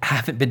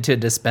haven't been to a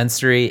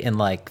dispensary in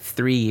like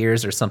 3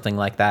 years or something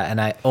like that, and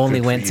I only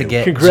went to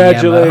get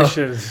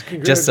Congratulations.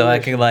 GMO just so I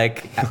can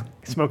like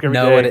smoke every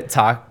know day. what it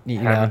talk. You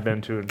Haven't know,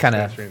 been to a kind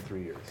dispensary of. in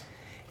 3 years.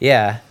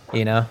 Yeah,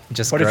 you know,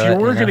 just. But if grow you it,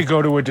 were know? going to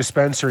go to a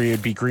dispensary,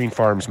 it'd be Green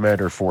Farms Med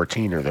or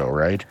 14er, though,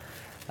 right?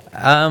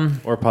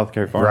 Or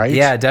Apothecary Farm. Right?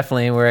 Yeah,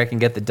 definitely where I can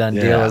get the done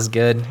deal Yeah. is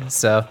good.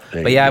 So,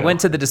 There but you yeah, I go.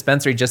 went to the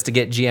dispensary just to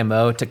get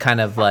GMO to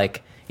kind of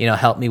like, you know,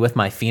 help me with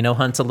my pheno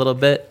hunts a little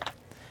bit.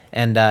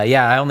 And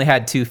yeah, I only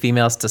had 2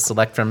 females to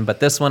select from,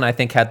 but this one I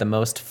think had the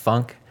most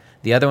funk.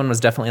 The other one was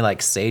definitely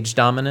like sage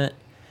dominant.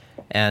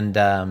 And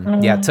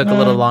yeah, it took a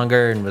little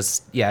longer and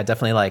was, yeah,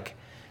 definitely like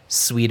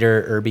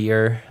sweeter,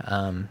 herbier.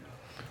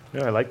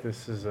 Yeah, I like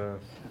this.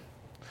 But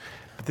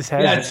this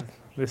has.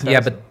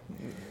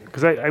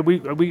 Because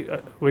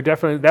we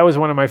definitely, that was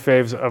one of my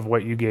faves of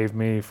what you gave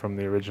me from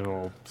the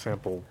original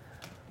sample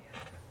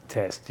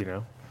test. You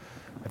know,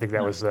 I think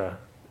that was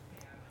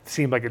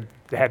seemed like it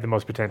had the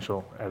most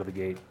potential out of the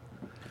gate.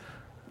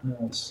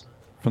 Nice.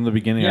 From the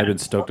beginning, Yeah. I've been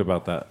stoked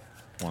about that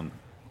one,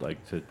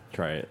 like to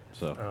try it.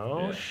 So.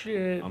 Oh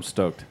shit! I'm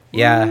stoked.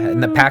 Yeah,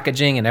 and the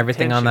packaging and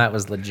everything on Tension. that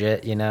was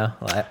legit, you know?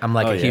 I'm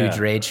like Oh, a huge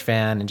yeah. Rage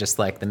fan, and just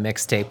like the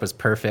mixtape was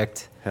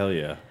perfect. Hell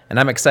yeah. And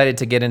I'm excited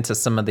to get into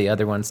some of the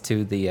other ones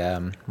too.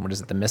 The, what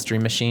is it, the Mystery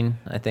Machine,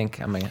 I think.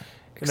 I'm And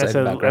excited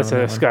about that's a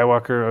growing that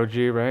one. Skywalker OG,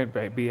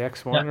 right?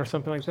 BX1 or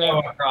something like that.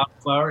 Skywalker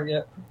Flower,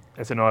 yeah.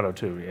 That's an auto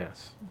too.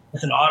 Yes.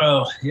 It's an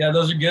auto. Yeah,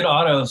 those are good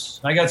autos.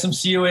 I got some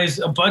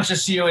COAs, a bunch of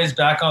COAs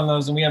back on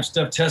those, and we have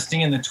stuff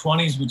testing in the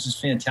 20s, which is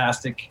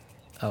fantastic.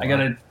 Oh, I got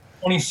wow.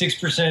 a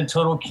 26%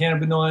 total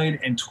cannabinoid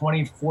and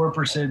 24%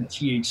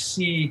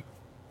 THC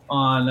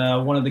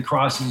on one of the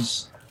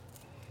crosses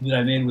that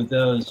I made with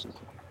those.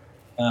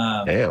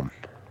 Damn.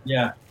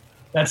 Yeah.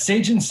 That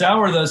sage and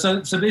sour, though.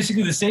 So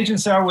basically, the sage and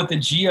sour with the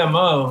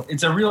GMO,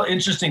 it's a real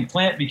interesting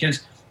plant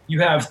because you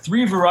have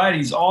 3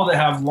 varieties, all that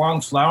have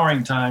long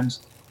flowering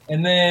times.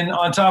 And then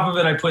on top of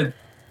it, I put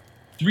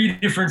 3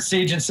 different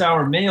sage and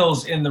sour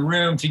males in the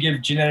room to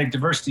give genetic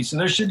diversity. So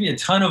there should be a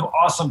ton of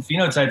awesome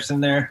phenotypes in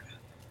there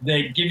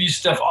that give you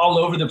stuff all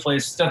over the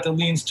place, stuff that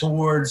leans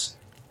towards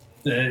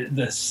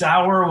the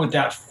sour with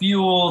that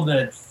fuel,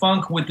 that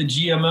funk with the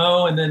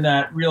GMO, and then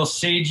that real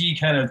sagey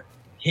kind of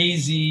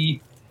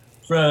hazy.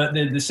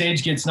 The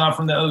sage gets not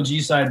from the OG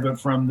side, but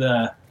from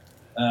the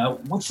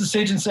what's the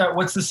sage and sour?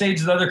 What's the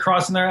sage? The other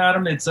cross in there,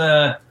 Adam? It's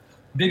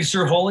Big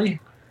Sur Holy.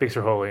 Big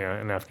Sur Holy,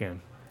 in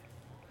Afghan.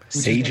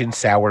 Sage and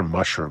sour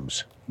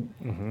mushrooms.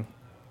 Mm-hmm.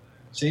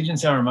 Sage and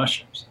sour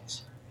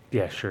mushrooms.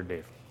 Yeah, sure,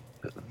 Dave.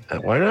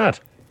 Why not?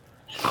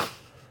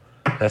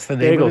 That's the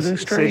name of the new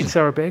Sage strain. and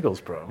sour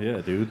bagels, bro.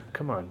 Yeah, dude.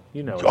 Come on,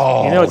 you know.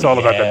 Oh, you know it's all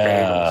about the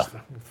yeah.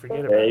 bagels.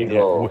 Forget about it.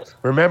 Bagels.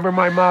 Remember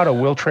my motto: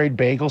 we'll trade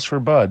bagels for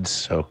buds.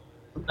 So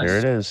there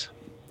it is.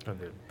 Oh,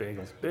 the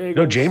bagels.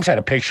 No, James had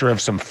a picture of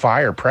some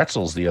fire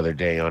pretzels the other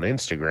day on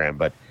Instagram,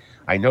 but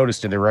I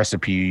noticed in the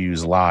recipe you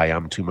use lye.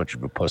 I'm too much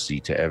of a pussy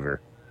to ever.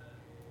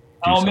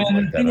 Oh something man,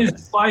 like the that thing on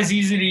is, it. lye's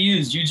easy to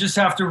use. You just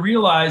have to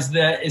realize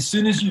that as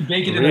soon as you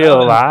bake it in the Real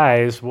oven,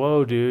 lies.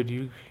 Whoa, dude,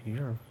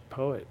 you're a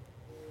poet.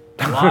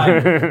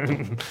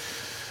 lye,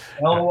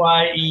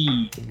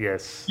 Lye.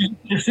 Yes.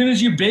 As soon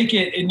as you bake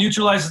it, it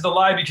neutralizes the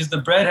lye because the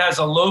bread has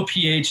a low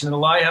pH and the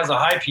lye has a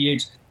high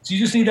pH. So you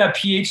just need that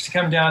pH to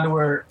come down to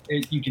where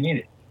you can eat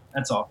it.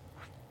 That's all.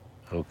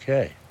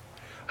 Okay.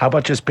 How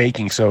about just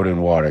baking soda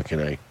and water? Can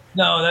I?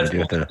 No, that's I do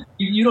have to-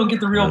 you don't get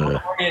the real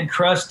Bavarian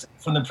crust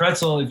from the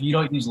pretzel if you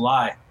don't use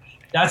lye.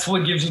 That's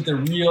what gives it the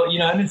real,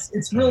 and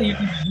it's really easy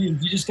to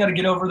use. You just got to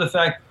get over the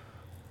fact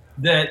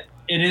that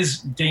it is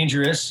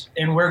dangerous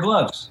and wear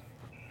gloves.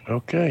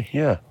 Okay,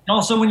 yeah. And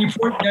also, when you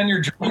pour it down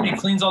your drain, it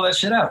cleans all that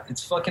shit out.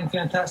 It's fucking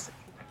fantastic.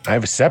 I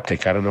have a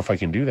septic. I don't know if I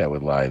can do that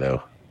with lye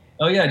though.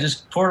 Oh yeah,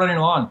 just pour it on your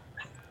lawn.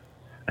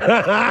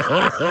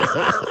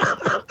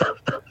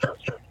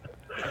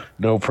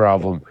 No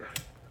problem.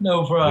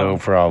 No problem. No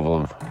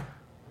problem.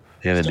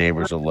 Yeah, the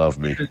neighbors will love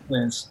me.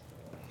 Plants.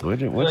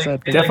 What's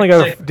that?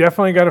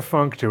 Definitely got a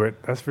funk to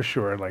it. That's for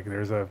sure. Like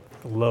there's a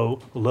low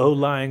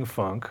lying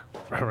funk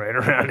right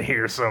around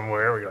here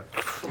somewhere. We go,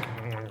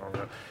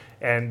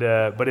 and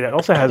but it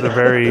also has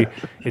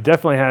it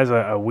definitely has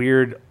a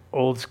weird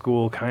old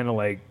school kind of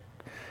like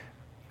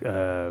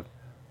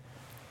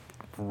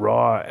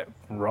raw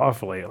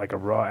fillet, like a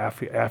raw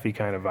affy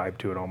kind of vibe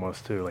to it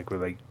almost too. Like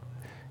with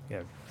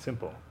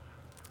simple.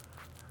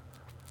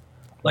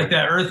 Like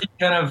that earthy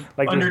kind of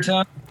Like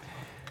undertone.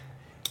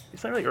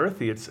 It's not really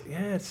earthy. It's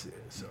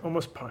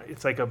almost.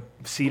 It's like a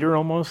cedar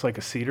almost, like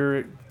a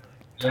cedar.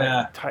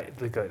 Yeah.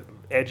 Like a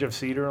edge of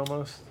cedar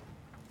almost.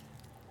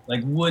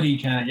 Like woody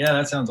kind of. Yeah,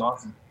 that sounds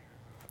awesome.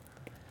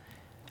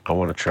 I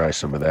want to try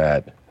some of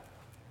that.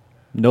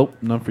 Nope,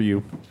 not for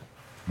you.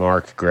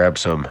 Mark, grab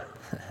some.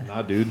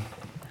 Nah, dude.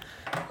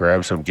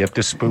 Grab some. Get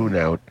the spoon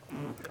out.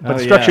 But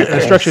the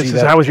structure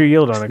says, how was your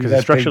yield on it? Because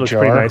the structure looks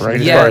pretty nice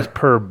as far as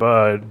per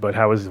bud, but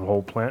how was the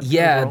whole plant?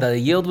 Yeah, the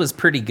yield was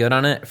pretty good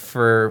on it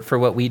for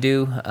what we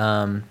do.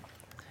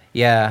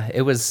 Yeah,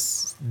 it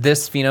was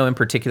this pheno in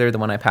particular, the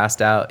one I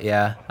passed out.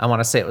 Yeah, I want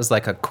to say it was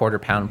like a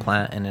 1/4 pound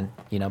plant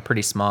and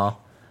pretty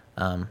small.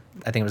 I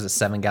think it was a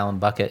 7-gallon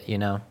bucket,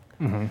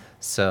 Mm-hmm.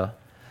 So.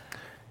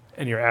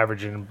 And you're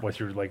averaging what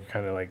you're like,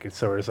 kind of like,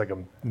 so it's like a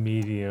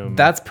medium.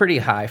 That's pretty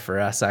high for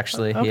us,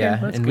 actually. Okay, yeah,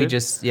 that's and good.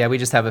 we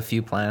just have a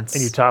few plants.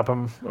 And you top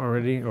them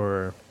already,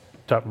 or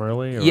top them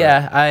early? Or?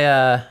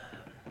 Yeah,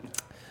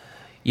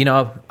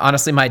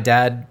 honestly, my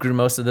dad grew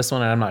most of this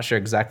one, and I'm not sure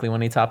exactly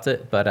when he topped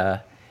it,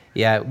 but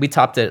yeah, we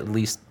topped it at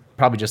least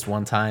probably just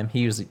one time.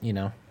 He was,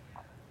 There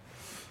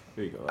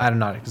you go. I'm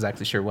not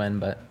exactly sure when,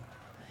 but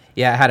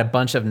yeah, it had a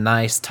bunch of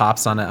nice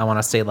tops on it. I want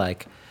to say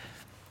like,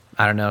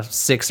 I don't know,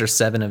 6 or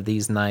 7 of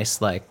these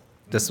nice, like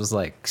this was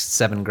like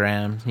 7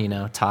 grams,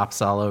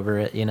 tops all over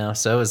it,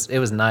 so it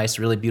was nice,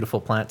 really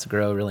beautiful plant to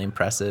grow, really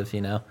impressive,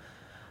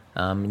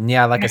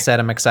 yeah, like I said,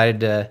 I'm excited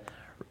to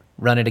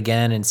run it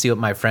again and see what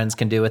my friends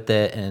can do with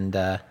it,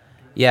 and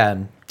yeah,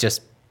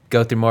 just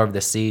go through more of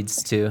the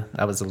seeds too.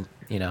 That was a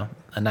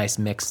nice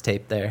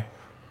mixtape there.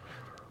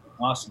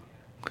 Awesome.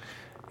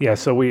 Yeah,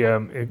 so we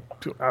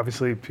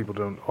obviously people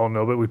don't all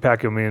know, but we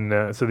pack them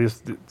in. So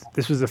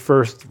this was the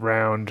first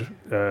round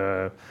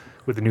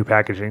with the new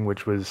packaging,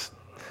 which was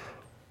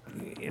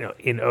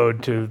in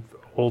ode to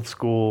old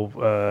school.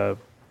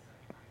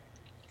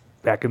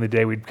 Back in the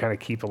day, we'd kind of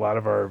keep a lot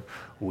of our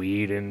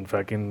weed and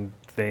fucking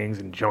things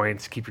and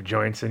joints. Keep your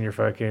joints in your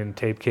fucking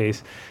tape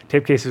case.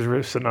 Tape cases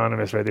were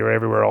synonymous, right? They were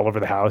everywhere, all over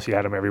the house. You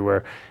had them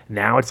everywhere.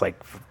 Now it's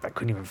like I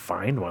couldn't even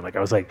find one. Like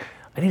I was like,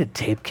 I need a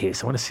tape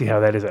case. I want to see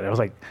how that is. And I was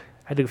like,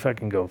 I had to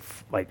fucking go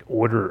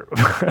order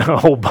a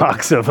whole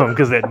box of them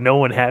because no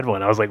one had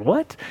one. I was like,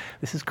 what?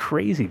 This is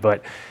crazy.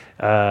 But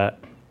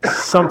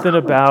something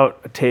about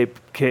a tape,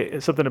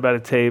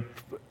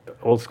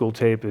 old school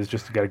tape, is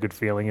just got a good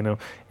feeling, And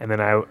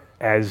then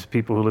as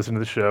people who listen to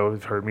the show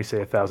have heard me say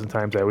 1,000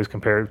 times, I always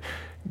compare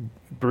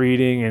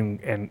breeding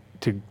and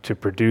to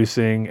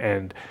producing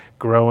and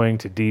growing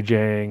to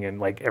DJing, and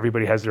like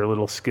everybody has their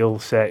little skill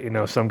set.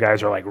 Some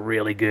guys are like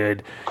really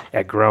good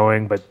at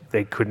growing, but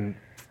they couldn't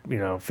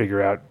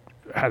figure out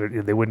how to.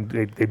 They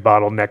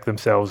bottleneck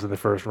themselves in the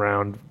first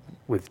round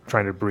with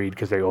trying to breed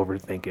because they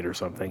overthink it or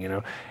something,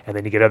 And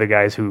then you get other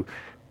guys who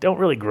don't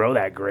really grow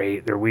that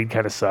great. Their weed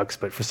kind of sucks,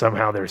 but for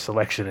somehow their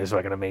selection is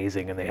fucking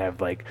amazing, and they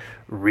have like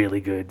really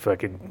good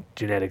fucking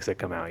genetics that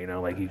come out.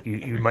 Like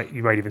you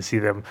might even see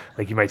them,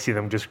 like you might see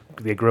them just,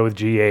 they grow with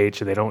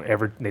GH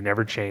and they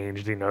never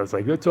changed. It's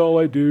like, that's all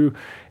I do,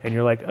 and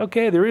you're like,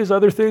 okay, there is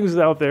other things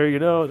out there.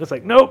 It's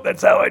like, nope,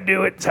 that's how I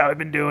do it. It's how I've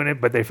been doing it.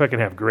 But they fucking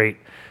have great,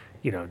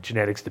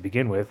 genetics to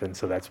begin with, and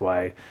so that's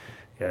why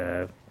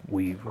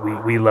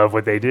we love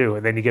what they do.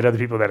 And then you get other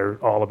people that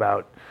are all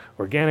about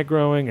organic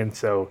growing, and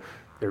so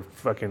they're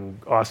fucking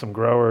awesome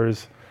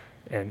growers,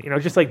 and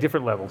just like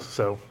different levels.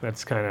 So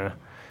that's kind of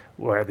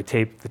where the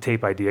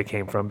tape idea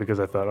came from, because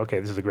I thought, okay,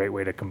 this is a great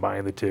way to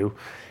combine the two.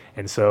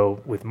 And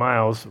so with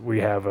Miles, we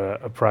have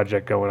a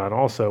project going on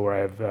also where I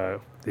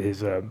have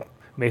his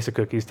Mesa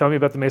cookies. Tell me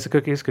about the Mesa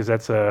cookies, because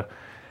that's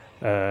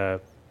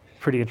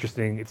pretty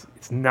interesting.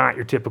 It's not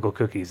your typical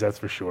cookies, that's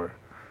for sure.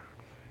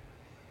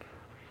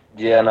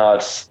 Yeah, no,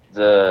 it's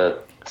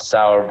the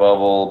Sour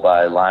Bubble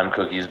by Lime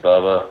Cookies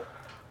Bubba.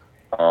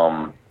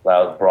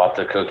 That brought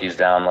the cookies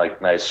down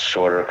like nice,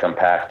 shorter,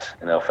 compact,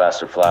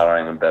 faster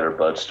flowering and better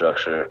bud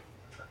structure.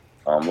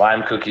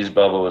 Lime Cookies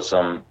Bubba was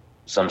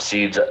some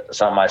seeds,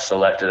 something I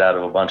selected out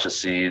of a bunch of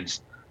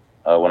seeds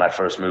when I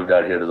first moved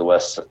out here to the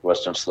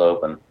western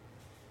slope,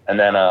 and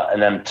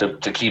then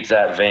to keep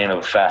that vein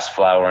of fast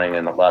flowering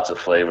and lots of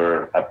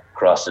flavor, I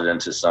crossed it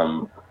into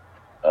some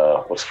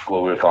what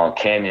we were calling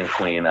Canyon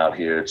Queen out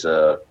here. It's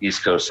a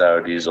East Coast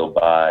Sour Diesel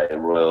by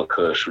Royal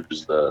Kush, which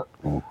is the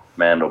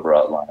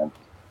Mandelbrot line.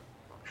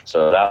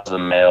 So that was the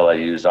male I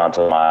used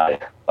onto my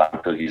Lime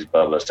Cookies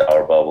Bubba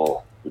Sour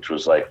Bubble, which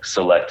was like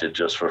selected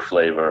just for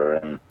flavor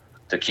and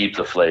to keep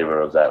the flavor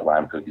of that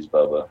Lime Cookies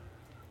Bubba.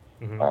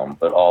 Mm-hmm.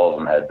 But all of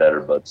them had better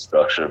bud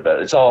structure.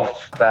 But it's all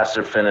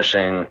faster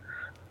finishing,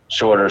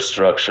 shorter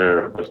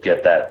structure, but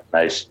get that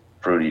nice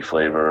fruity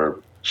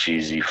flavor,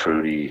 cheesy,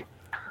 fruity,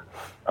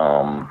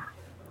 kind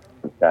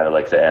of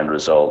like the end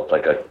result,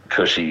 like a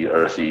cushy,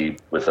 earthy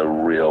with a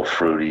real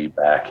fruity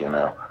back,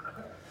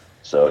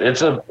 So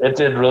it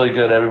did really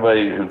good.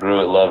 Everybody who grew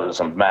it loved it.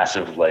 Some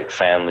massive like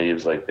fan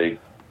leaves, like big,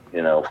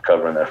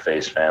 covering their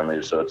face fan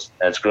leaves. So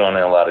it's grown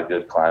in a lot of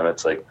good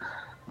climates, like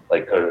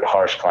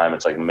harsh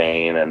climates like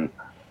Maine and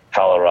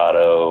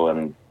Colorado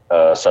and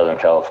Southern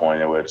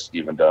California, where it's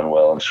even done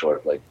well in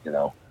short,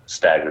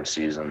 staggered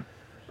season.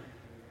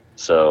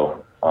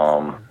 So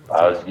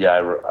I've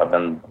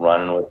been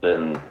running with it,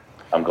 and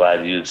I'm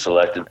glad you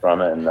selected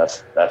from it, and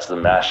that's the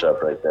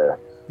mashup right there.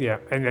 Yeah,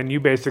 and then you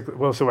basically,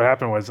 so what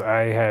happened was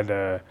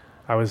I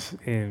was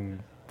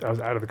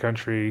out of the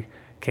country,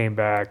 came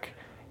back,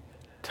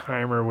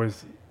 timer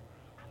was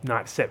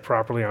not set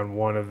properly on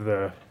one of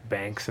the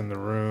banks in the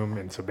room,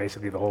 and so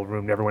basically the whole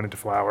room never went into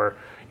flower.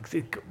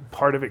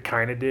 Part of it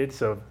kind of did,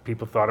 so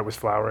people thought it was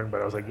flowering,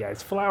 but I was like, yeah,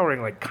 it's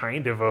flowering like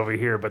kind of over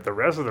here, but the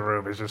rest of the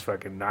room is just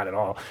fucking not at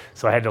all.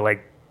 So I had to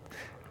like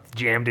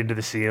jammed into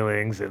the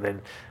ceilings, and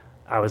then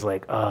I was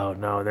like, oh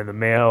no. And then the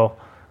male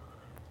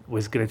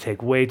was going to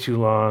take way too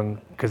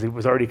long because it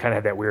was already kind of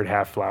had that weird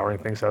half flowering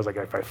thing. So I was like,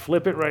 if I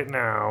flip it right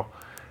now,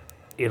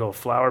 it'll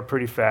flower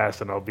pretty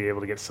fast and I'll be able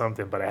to get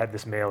something. But I had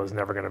this male is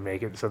never going to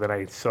make it. So then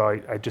I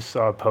just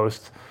saw a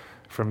post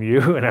from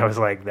you, and I was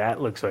like,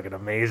 that looks fucking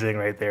amazing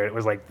right there. It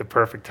was like the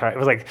perfect time. It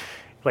was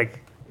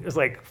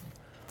like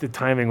the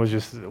timing was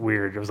just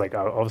weird. It was like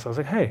all of a sudden I was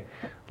like, hey,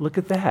 look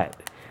at that.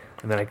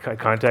 And then I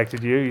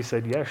contacted you. You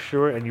said, yeah,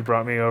 sure. And you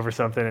brought me over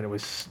something, and it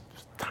was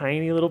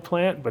tiny little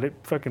plant, but it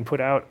fucking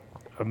put out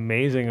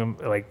amazing.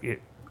 It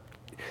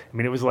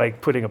was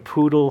like putting a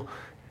poodle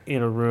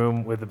in a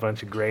room with a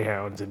bunch of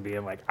greyhounds and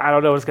being like, I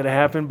don't know what's going to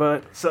happen,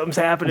 but something's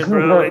happening,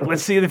 bro. Like,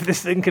 let's see if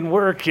this thing can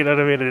work. You know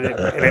what I mean?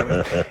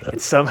 And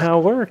it somehow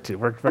worked. It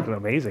worked fucking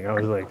amazing. I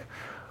was like,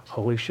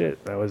 holy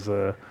shit. That was,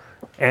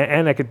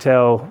 and I could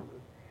tell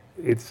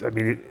it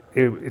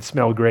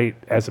smelled great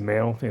as a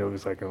male. You know, it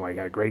was like,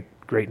 had a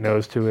great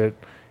nose to it,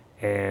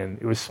 and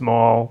it was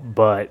small,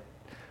 but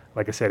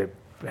like I said, it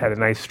had a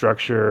nice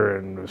structure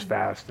and it was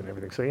fast and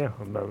everything. So yeah,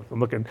 I'm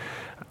looking.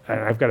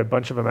 I've got a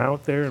bunch of them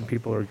out there, and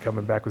people are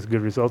coming back with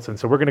good results. And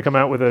so we're going to come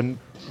out with a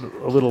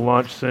little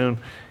launch soon.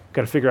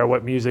 Got to figure out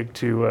what music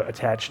to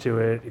attach to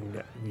it,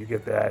 and you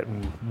get that,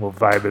 and we'll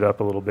vibe it up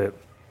a little bit.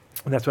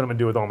 And that's what I'm going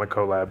to do with all my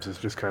collabs, is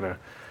just kind of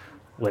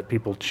let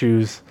people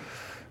choose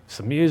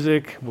some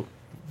music.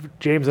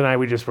 James and I,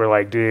 we just were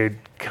like, dude,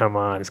 come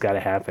on, it's got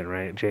to happen,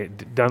 right?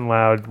 Done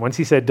Loud. Once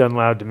he said Done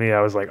Loud to me, I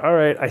was like, all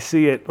right, I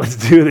see it. Let's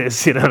do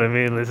this. You know what I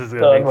mean?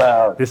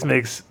 This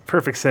makes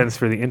perfect sense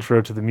for the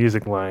intro to the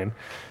music line.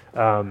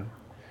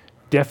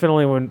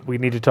 Definitely when we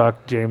need to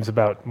talk, James,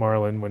 about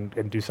Marlon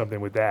and do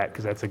something with that,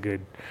 because that's a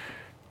good...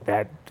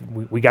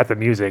 we got the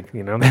music,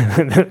 you know.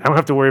 I don't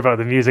have to worry about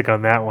the music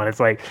on that one. It's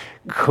like,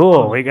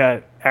 cool, we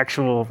got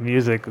actual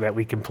music that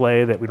we can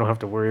play, that we don't have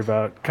to worry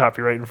about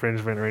copyright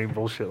infringement or any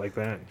bullshit like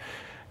that.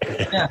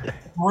 Yeah,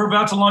 we're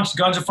about to launch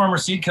the Ganja Farmer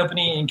Seed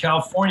Company in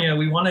California.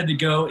 We wanted to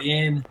go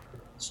in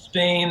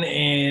Spain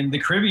and the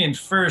Caribbean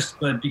first,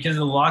 but because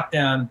of the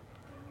lockdown,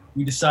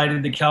 we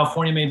decided that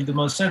California made the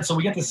most sense. So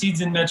we got the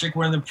seeds in metric.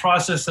 We're in the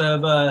process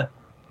of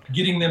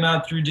getting them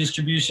out through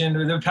distribution.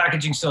 The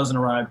packaging still hasn't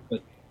arrived,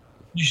 but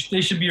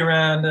they should be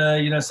around,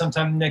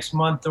 sometime next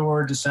month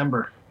or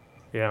December.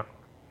 Yeah.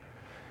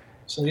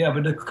 So yeah,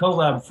 but the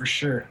collab for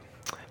sure.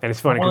 And it's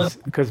funny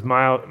because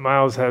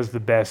Miles has the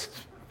best.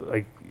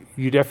 Like,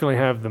 you definitely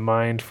have the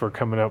mind for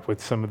coming up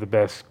with some of the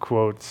best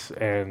quotes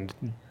and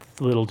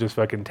little just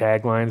fucking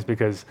taglines.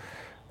 Because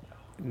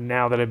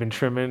now that I've been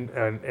trimming,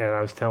 and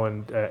I was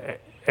telling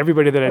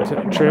everybody that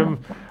I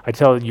trim, I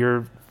tell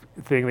your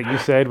thing that you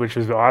said, which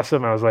was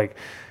awesome. I was like,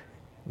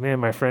 man,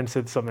 my friend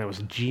said something that was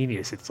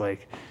genius. It's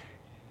like,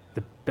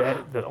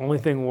 the only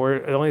thing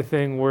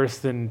worse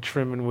than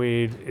trimming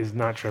weed is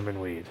not trimming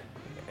weed.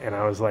 And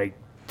I was like,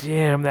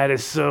 damn, that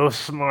is so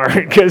smart,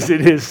 because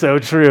it is so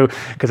true.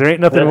 Because there ain't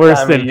nothing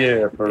worse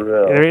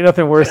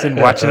than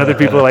watching other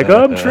people like,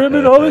 oh, I'm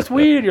trimming all this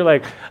weed. You're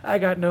like, I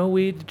got no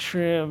weed to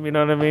trim. You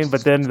know what I mean?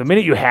 But then the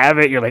minute you have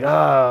it, you're like,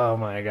 oh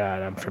my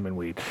God, I'm trimming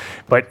weed.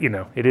 But you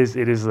know, it is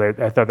like,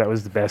 I thought that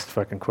was the best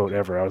fucking quote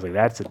ever. I was like,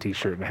 that's a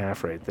t-shirt and a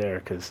half right there.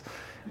 Because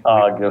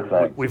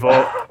we've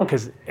all,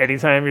 because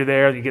anytime you're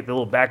there, you get the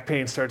little back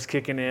pain starts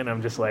kicking in.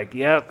 I'm just like,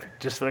 yep,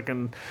 just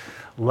fucking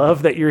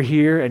love that you're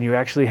here, and you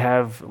actually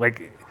have,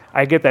 like,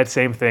 I get that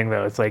same thing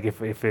though. It's like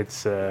if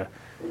it's that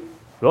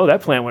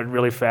plant went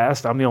really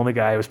fast. I'm the only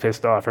guy who was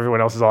pissed off. Everyone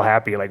else is all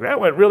happy. Like,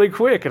 that went really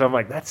quick, and I'm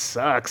like, that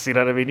sucks. You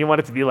know what I mean? You want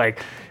it to be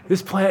like,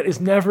 this plant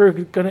is never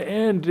gonna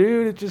end,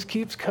 dude. It just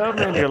keeps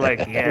coming. You're like,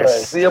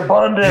 yes, the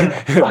abundance.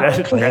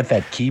 Plant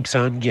that keeps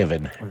on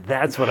giving.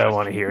 That's what I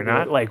want to hear.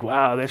 Not like,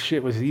 wow, that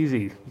shit was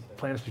easy.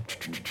 Plants,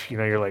 you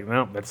know, you're like,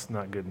 no, that's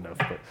not good enough.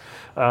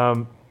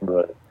 But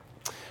right.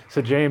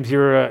 So James,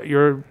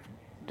 your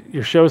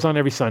show's on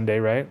every Sunday,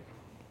 right?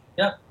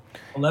 Yep,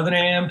 11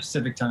 a.m.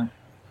 Pacific time.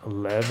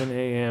 11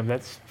 a.m.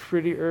 That's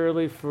pretty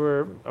early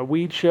for a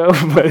weed show,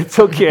 but it's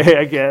okay,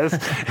 I guess.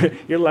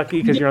 You're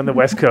lucky because you're on the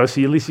West Coast,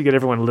 so at least you get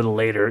everyone a little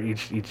later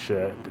each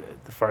the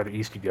farther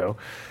east you go.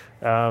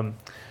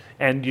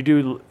 And you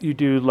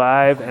do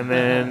live, and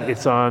then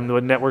it's on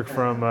the network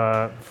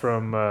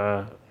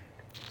from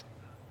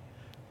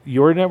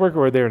your network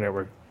or their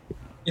network?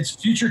 It's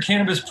Future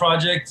Cannabis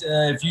Project.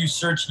 If you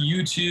search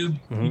YouTube,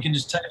 you can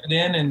just type it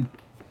in. And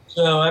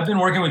so I've been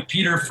working with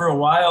Peter for a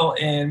while,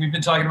 and we've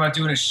been talking about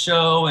doing a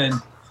show. And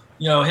him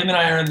and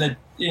I are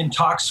in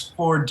talks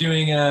for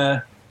doing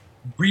a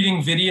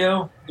breeding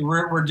video.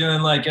 We're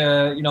doing like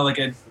a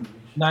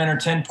 9 or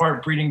 10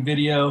 part breeding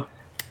video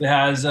that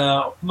has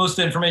most of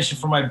the information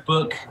from my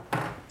book.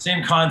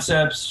 Same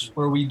concepts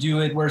where we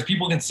do it, whereas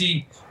people can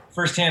see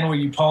firsthand where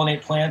you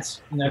pollinate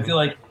plants. And I feel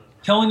like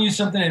telling you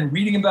something and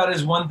reading about it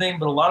is one thing,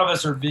 but a lot of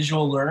us are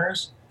visual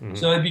learners.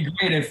 So it'd be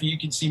great if you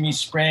could see me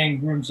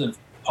spraying rooms of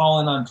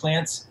pollen on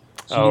plants.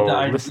 So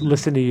you get the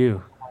listen to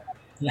you.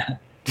 Yeah.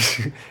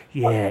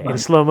 Yeah, in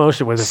slow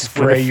motion with a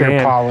spray with a your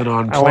fan. pollen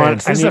on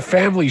plants. This is a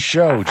family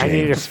show, James. I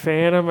need a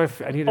fan on my.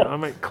 I need it on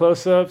my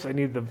close-ups. I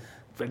need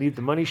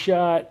the money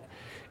shot.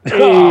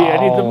 Hey,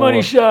 I need the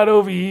money shot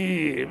over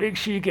here. Make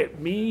sure you get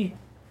me,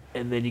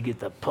 and then you get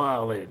the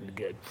pollen.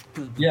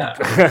 Yeah.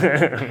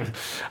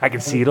 I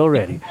can see it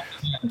already.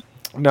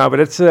 No, but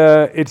it's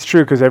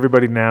true because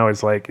everybody now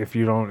is like, if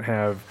you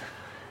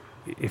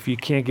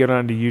can't get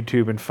onto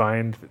YouTube and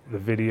find the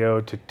video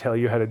to tell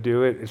you how to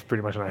do it, it's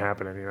pretty much not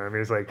happening. You know what I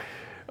mean? It's like,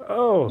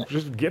 oh,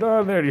 just get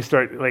on there. And you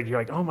start you're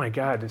like, oh my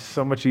God, it's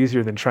so much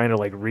easier than trying to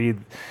read.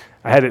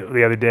 I had it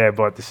the other day. I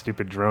bought this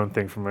stupid drone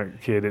thing from my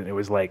kid, and it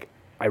was like,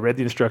 I read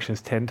the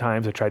instructions 10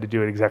 times. I tried to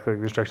do it exactly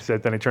like the instructions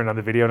said. Then I turned on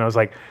the video and I was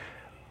like,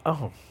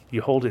 oh,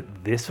 you hold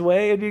it this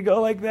way and you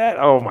go like that?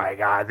 Oh my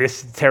God,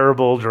 this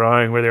terrible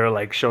drawing where they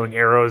were showing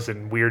arrows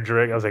and weird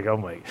direct. I was like, oh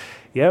my,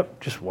 yep,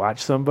 just watch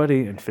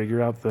somebody and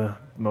figure out the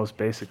most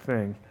basic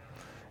thing.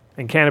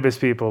 And cannabis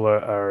people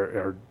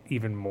are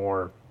even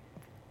more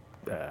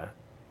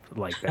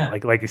like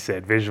that. Like you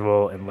said,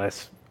 visual and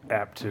less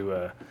apt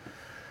to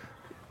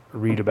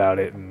read about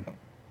it and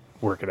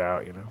work it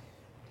out, you know?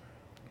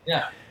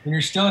 Yeah. When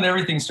you're still in,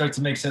 everything starts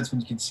to make sense when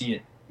you can see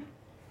it.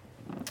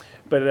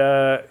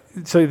 But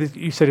so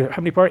you said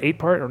how many part?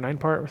 8-part or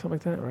 9-part or something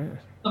like that, right?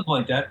 Something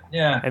like that.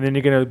 Yeah. And then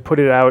you're gonna put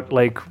it out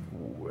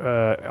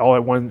all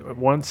at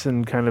once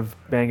and kind of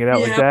bang it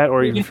out like that,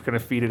 or are you just gonna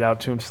feed it out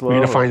to him slowly?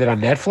 You're gonna find it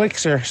on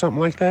Netflix or something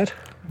like that?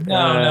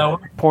 No.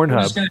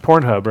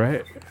 Pornhub,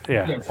 right?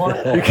 Yeah.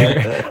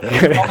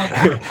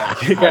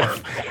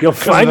 You'll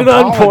Because find of it the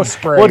on pollen Pornhub. Well, it's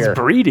sprayer.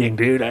 breeding,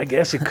 dude. I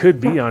guess it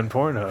could be on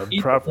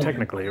Pornhub,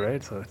 technically,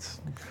 right? So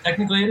it's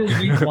technically it is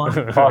weed porn.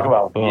 Talk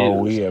about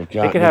we have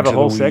got. They could have a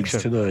whole section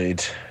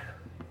tonight.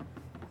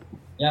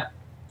 Yeah.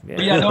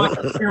 But yeah, no,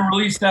 we're gonna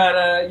release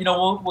that.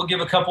 We'll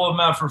give a couple of them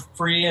out for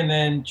free and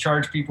then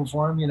charge people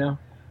for them. You know,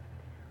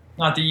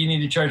 not that you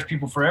need to charge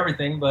people for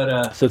everything,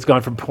 but so it's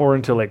gone from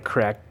porn to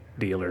crack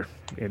dealer,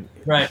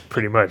 right?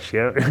 Pretty much,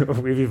 yeah.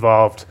 We've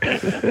evolved.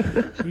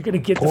 You're gonna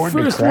get porn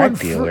the first to crack one.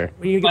 Dealer.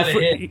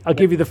 I'll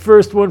give you the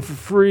first one for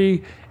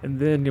free, and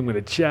then I'm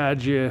gonna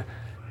charge you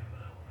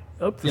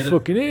up the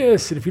fucking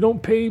ass. And if you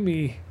don't pay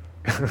me,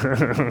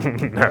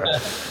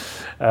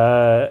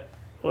 well,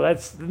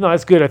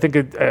 that's good. I think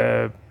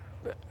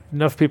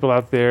enough people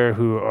out there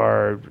who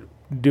are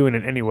doing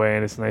it anyway,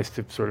 and it's nice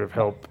to sort of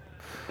help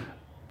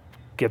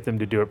get them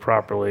to do it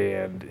properly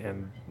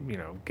and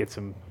get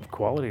some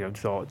quality.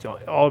 It's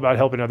all about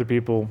helping other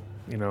people,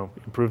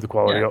 improve the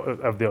quality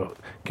of the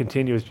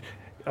continuous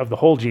of the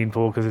whole gene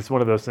pool, because it's one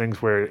of those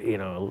things where it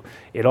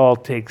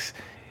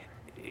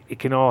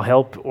can all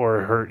help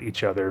or hurt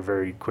each other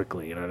very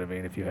quickly. You know what I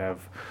mean? If you have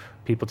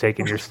people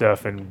taking your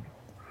stuff and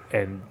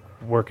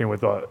working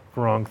with the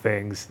wrong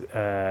things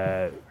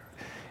and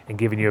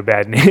giving you a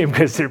bad name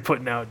because they're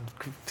putting out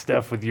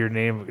stuff with your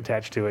name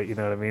attached to it, you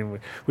know what I mean?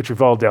 Which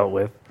we've all dealt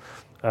with.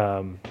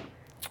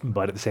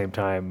 But at the same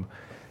time,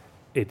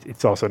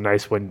 it's also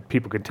nice when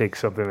people can take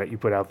something that you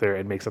put out there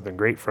and make something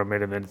great from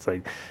it, and then it's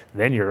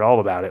then you're all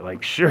about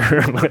it. Sure,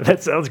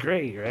 that sounds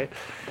great, right?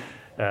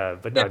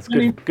 But no, it's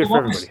good for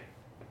everybody.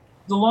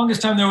 The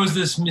longest time there was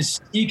this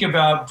mystique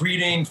about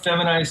breeding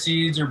feminized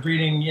seeds or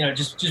breeding,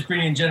 just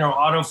breeding in general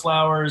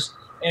autoflowers.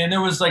 And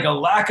there was a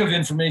lack of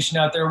information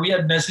out there. We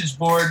had message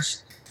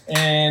boards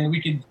and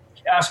we could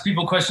ask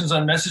people questions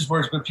on message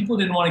boards, but people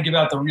didn't want to give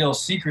out the real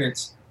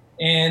secrets.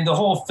 And the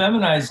whole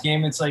feminized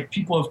game, it's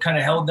people have kind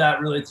of held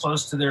that really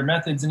close to their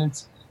methods. And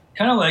it's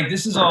kind of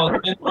this is all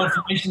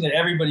information that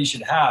everybody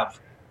should have.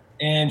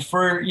 And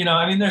for,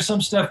 there's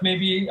some stuff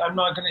maybe I'm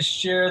not going to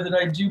share that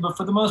I do, but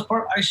for the most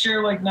part, I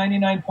share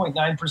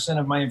 99.9%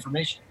 of my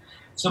information.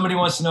 Somebody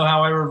wants to know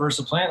how I reverse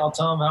a plant, I'll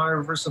tell them how I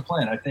reverse a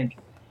plant. I think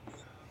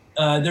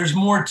there's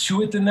more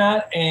to it than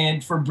that.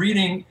 And for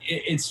breeding,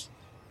 it's,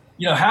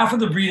 half of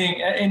the breeding,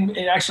 and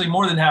actually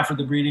more than half of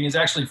the breeding is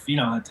actually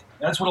pheno-hunting.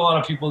 That's what a lot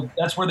of people,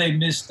 that's where they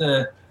miss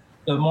the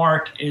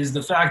mark, is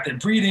the fact that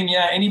breeding,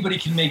 anybody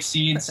can make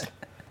seeds.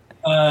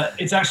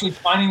 It's actually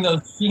finding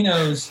those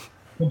phenos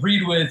to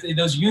breed with,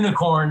 those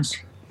unicorns,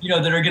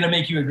 that are going to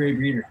make you a great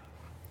breeder.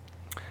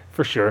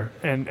 For sure.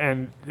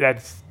 And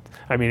that's,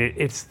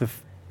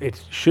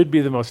 it should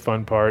be the most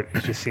fun part.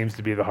 It just seems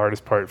to be the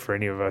hardest part for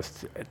any of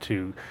us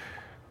to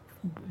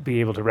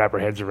be able to wrap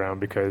our heads around,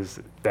 because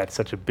that's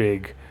such a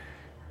big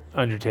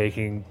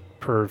undertaking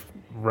per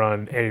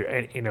run,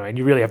 and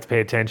you really have to pay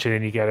attention,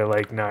 and you got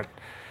to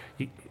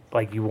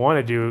you want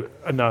to do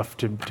enough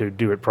to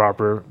do it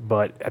proper,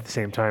 but at the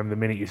same time, the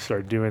minute you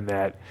start doing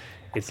that,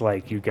 it's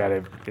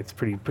it's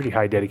pretty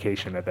high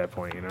dedication at that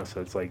point,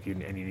 so it's you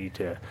need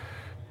to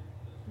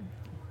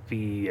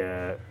be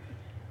so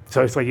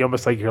it's you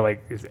almost I'll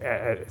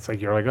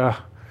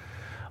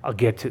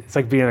get to, it's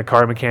like being a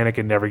car mechanic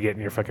and never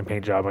getting your fucking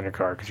paint job on your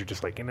car, because you're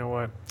just you know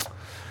what,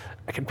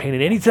 I can paint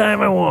it anytime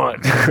I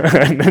want.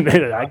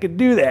 I can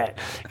do that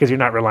because you're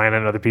not relying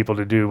on other people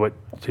to do what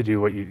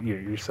you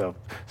yourself.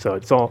 So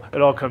it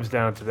all comes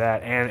down to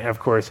that. And of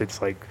course,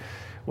 it's like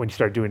when you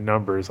start doing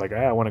numbers, like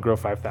I want to grow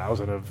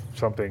 5,000 of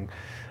something.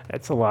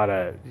 That's a lot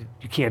of.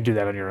 You can't do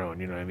that on your own.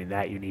 You know what I mean?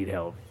 That you need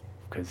help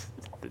because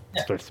it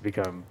starts to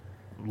become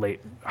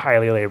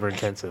highly labor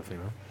intensive. You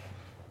know.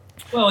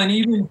 Well, and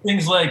even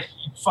things like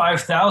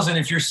 5,000,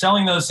 if you're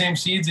selling those same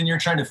seeds and you're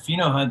trying to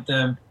phenohunt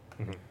them,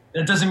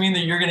 that doesn't mean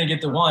that you're going to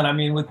get the one. I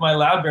mean, with my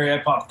loudberry, I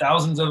popped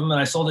thousands of them,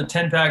 and I sold a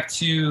 10-pack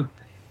to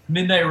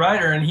Midnight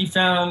Rider, and he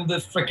found the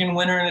freaking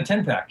winner in a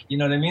 10-pack. You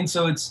know what I mean?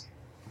 So it's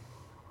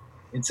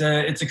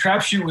a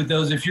crapshoot with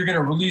those. If you're going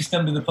to release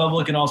them to the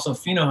public and also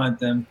phenohunt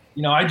them,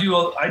 you know, I do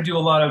a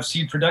lot of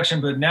seed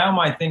production, but now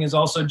my thing is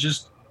also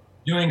just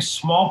doing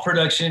small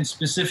production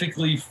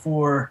specifically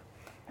for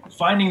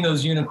finding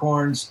those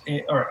unicorns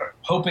or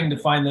hoping to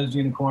find those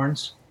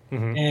unicorns.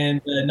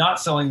 And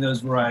not selling those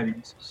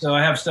varieties. So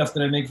I have stuff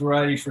that I make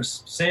variety for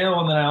sale,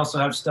 and then I also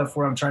have stuff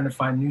where I'm trying to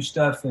find new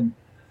stuff. And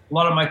a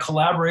lot of my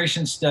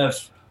collaboration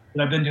stuff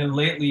that I've been doing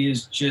lately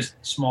is just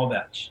small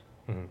batch.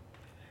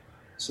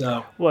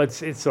 So well,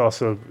 it's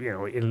also, you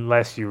know,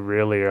 unless you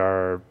really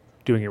are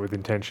doing it with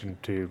intention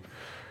to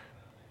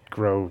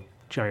grow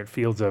giant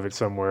fields of it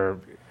somewhere,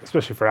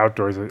 especially for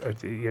outdoors,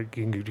 you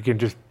can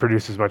just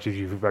produce as much as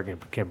you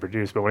can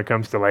produce. But when it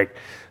comes to like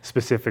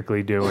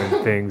specifically doing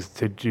things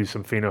to do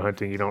some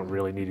phenohunting, you don't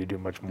really need to do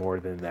much more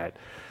than that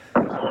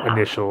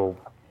initial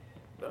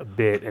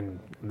bit, and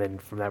then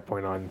from that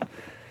point on,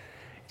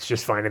 it's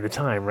just finding the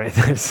time, right?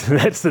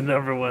 That's the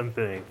number one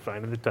thing,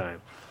 finding the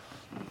time.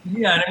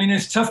 Yeah, and I mean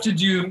it's tough to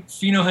do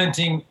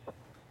phenohunting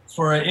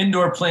for an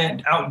indoor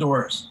plant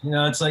outdoors. You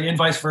know, it's like, and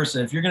vice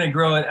versa. If you're going to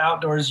grow it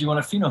outdoors, you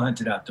want to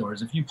phenohunt it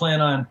outdoors. If you plan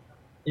on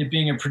it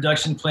being a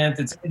production plant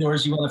that's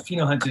indoors, you want to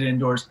phenohunt it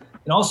indoors.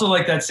 And also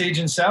like that sage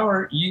and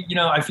sour, you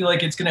know, I feel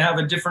like it's going to have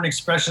a different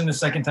expression the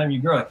second time you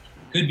grow it.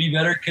 Could be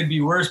better, could be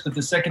worse, but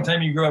the second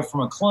time you grow it from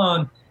a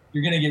clone,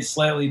 you're going to get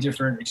slightly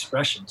different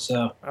expression.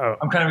 So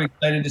I'm kind of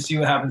excited to see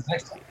what happens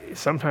next time.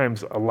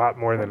 Sometimes a lot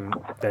more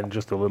than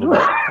just a little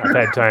bit. I've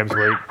had times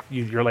where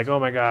you're like, oh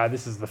my God,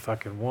 this is the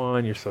fucking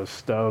one. You're so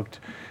stoked.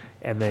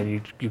 And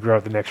then you grow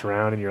up the next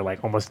round and you're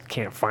like, almost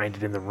can't find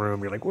it in the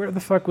room. You're like, where the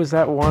fuck was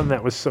that one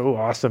that was so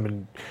awesome?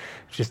 And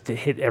just to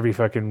hit every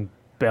fucking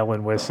bell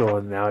and whistle.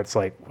 And now it's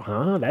like,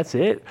 huh, that's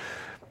it?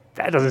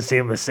 That doesn't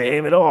seem the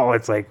same at all.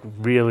 It's like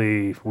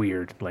really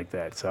weird like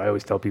that. So I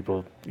always tell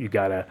people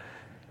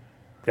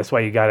that's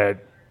why you gotta,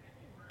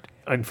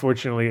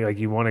 unfortunately,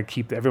 like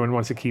everyone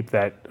wants to keep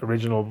that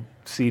original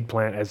seed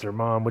plant as their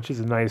mom, which is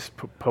a nice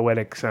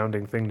poetic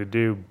sounding thing to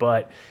do,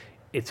 but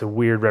it's a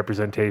weird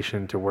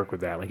representation to work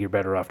with that. Like you're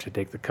better off to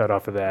take the cut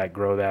off of that,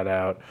 grow that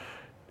out,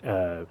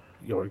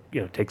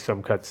 take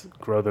some cuts,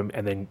 grow them,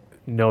 and then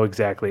know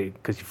exactly,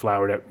 because you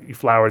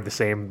flowered the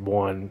same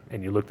one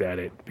and you looked at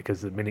it,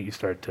 because the minute you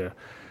start to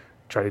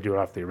try to do it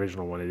off the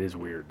original one, it is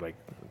weird. Like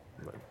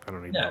I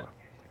don't even know.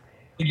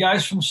 The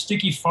guys from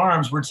Sticky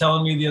Farms were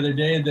telling me the other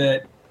day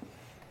that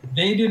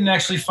they didn't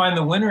actually find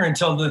the winner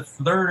until the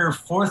third or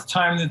fourth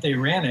time that they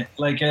ran it.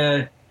 Like,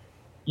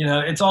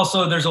 it's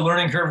also, there's a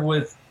learning curve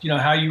with,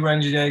 how you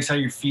run genetics, how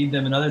you feed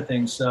them and other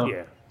things.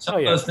 So some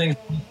of those things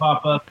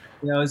pop up,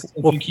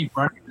 if you keep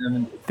running them.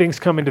 And things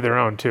come into their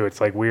own too.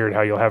 It's like weird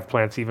how you'll have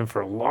plants even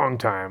for a long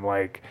time,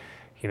 like,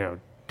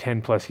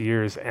 10 plus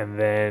years, and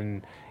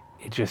then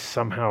it just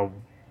somehow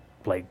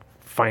like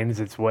finds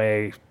its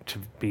way to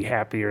be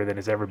happier than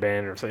it's ever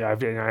been. Or so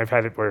I've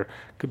had it where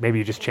maybe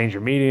you just change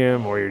your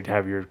medium, or you'd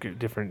have your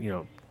different,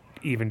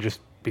 even just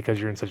because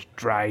you're in such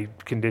dry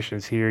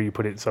conditions here, you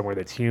put it somewhere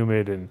that's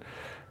humid and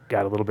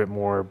got a little bit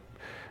more,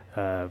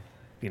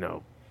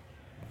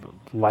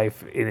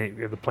 life in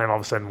it. The plant all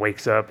of a sudden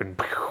wakes up,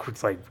 and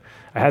it's like,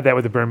 I had that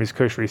with the Burmese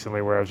Kush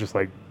recently, where I was just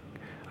like,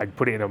 I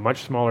put it in a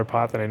much smaller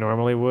pot than I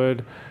normally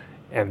would,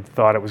 and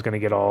thought it was going to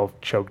get all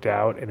choked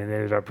out, and it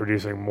ended up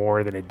producing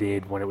more than it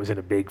did when it was in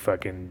a big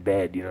fucking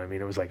bed. You know what I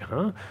mean? It was like,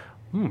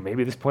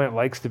 maybe this plant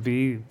likes to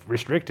be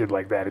restricted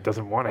like that. It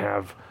doesn't want to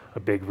have a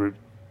big root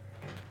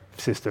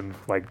system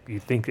like you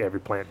think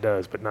every plant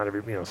does, but not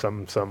every,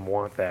 some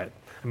want that.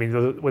 I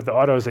mean, with the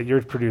autos that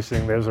you're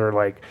producing, those are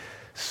like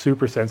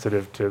super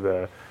sensitive to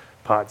the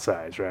pot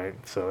size, right?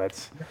 So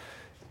that's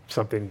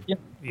something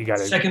you got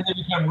to... The second they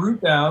become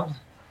root bound,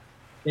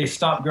 they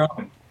stop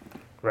growing.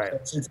 Right.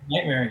 It's a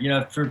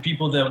nightmare, for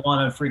people that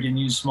want to friggin'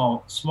 use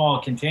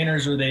small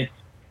containers, or they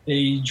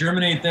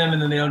germinate them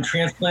and then they don't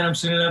transplant them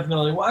soon enough, and they're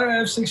like, why do I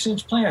have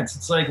 6-inch plants?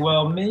 It's like,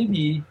 well,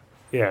 maybe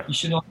you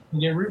shouldn't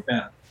get root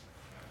bound.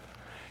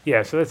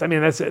 Yeah, so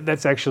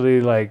that's actually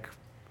like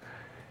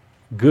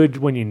good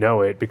when you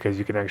know it, because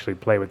you can actually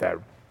play with that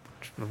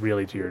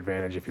really to your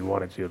advantage if you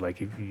wanted to.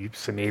 Like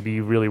so maybe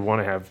you really want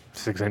to have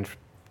 6-inch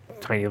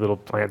tiny little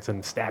plants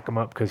and stack them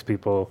up, because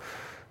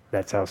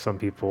that's how some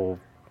people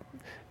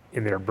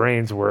in their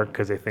brains work,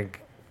 because they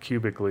think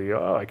cubically,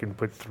 I can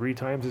put 3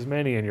 times as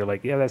many, and you're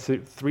like, yeah, that's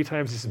 3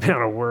 times this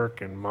amount of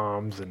work, and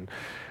moms and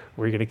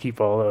Where you're going to keep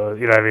all the,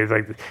 you know, I mean, it's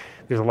like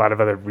there's a lot of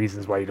other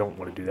reasons why you don't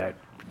want to do that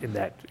in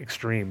that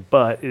extreme.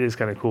 But it is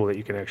kind of cool that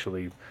you can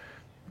actually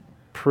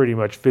pretty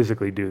much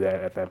physically do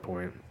that at that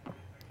point.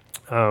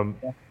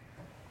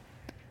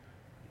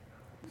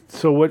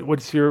 So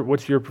what's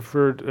your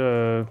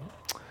preferred?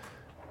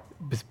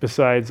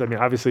 Besides, I mean,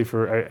 obviously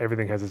for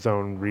everything has its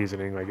own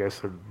reasoning, I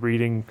guess. So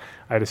breeding,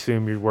 I'd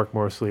assume you work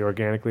mostly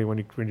organically when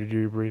you do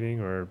your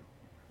breeding, or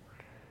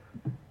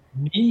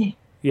me?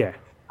 Yeah,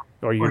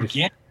 or you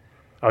Organic?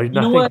 just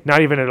nothing,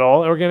 not even at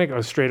all organic,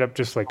 or straight up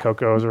just like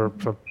cocos or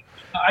something.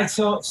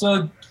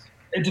 So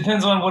it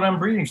depends on what I'm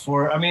breeding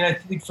for. I mean, I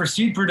think for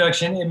seed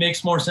production, it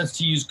makes more sense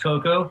to use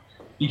cocoa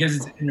because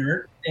it's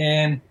inert,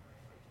 and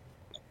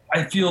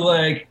I feel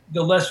like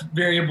the less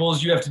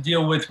variables you have to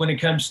deal with when it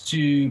comes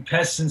to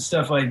pests and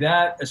stuff like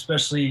that,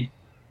 especially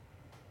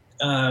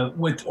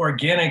with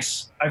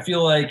organics, I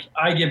feel like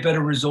I get better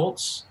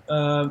results.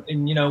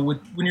 And you know,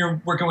 when you're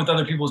working with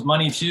other people's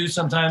money too,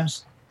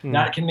 sometimes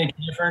that can make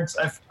a difference.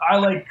 I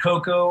like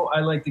cocoa. I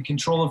like the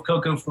control of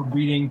cocoa for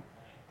breeding,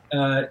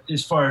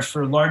 as far as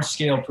for large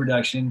scale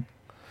production.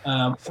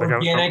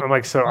 Organic. I'm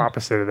like so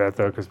opposite of that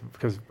though,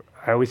 because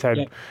I always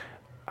had,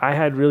 I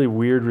had really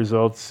weird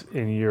results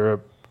in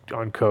Europe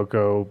on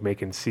cocoa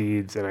making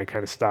seeds, and I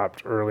kind of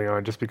stopped early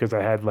on just because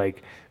I had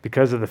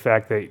because of the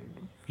fact that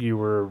you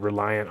were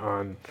reliant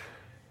on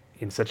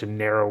in such a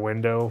narrow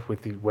window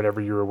with whatever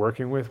you were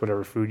working with,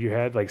 whatever food you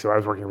had. So I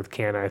was working with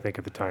Canna, I think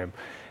at the time,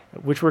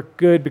 which were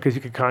good because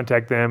you could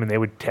contact them and they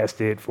would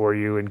test it for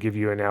you and give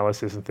you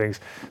analysis and things.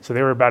 So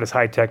they were about as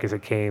high tech as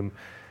it came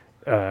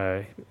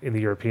in the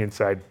European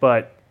side,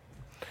 but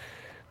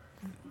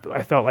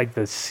I felt like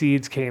the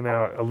seeds came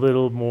out a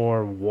little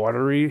more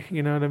watery,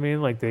 you know what I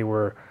mean? Like they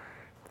were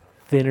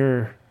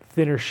thinner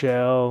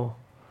shell,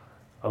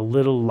 a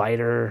little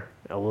lighter,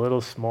 a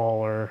little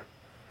smaller,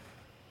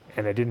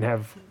 and I didn't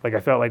have, I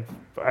felt like,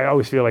 I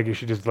always feel like you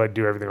should just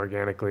do everything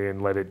organically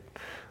and let it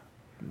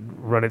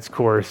run its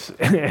course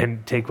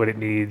and take what it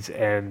needs.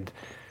 And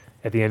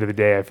at the end of the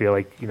day, I feel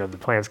like, the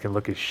plants can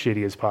look as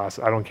shitty as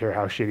possible. I don't care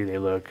how shitty they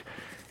look,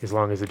 as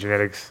long as the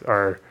genetics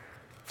are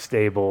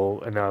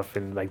stable enough,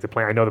 and the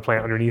plant, I know the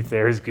plant underneath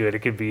there is good. It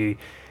could be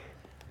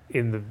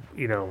in the,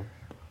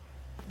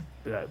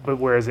 but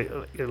whereas I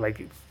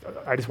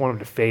just want them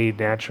to fade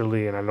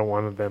naturally, and I don't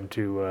want them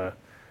to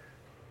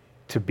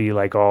be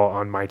all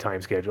on my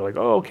time schedule.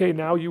 Okay,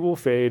 now you will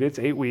fade. It's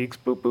 8 weeks,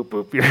 boop, boop,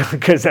 boop.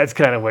 Because that's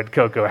kind of what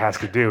cocoa has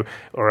to do,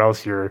 or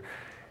else you're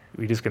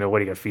just gonna, what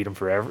are you gonna feed them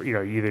forever?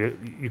 Either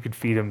you could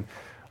feed them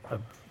a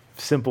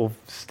simple,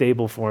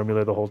 stable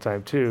formula the whole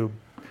time too,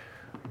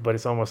 but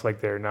it's almost like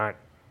they're not.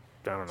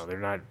 I don't know. They're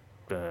not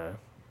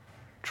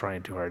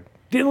trying too hard.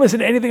 Didn't listen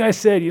to anything I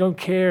said. You don't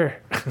care.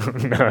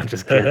 No, I'm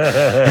just kidding.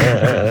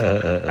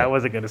 I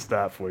wasn't going to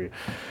stop for you.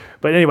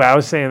 But anyway, I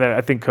was saying that I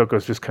think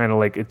cocoa's just kind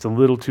of it's a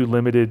little too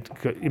limited,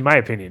 in my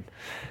opinion.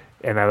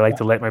 And I like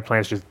to let my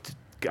plants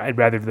I'd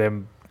rather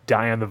them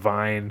die on the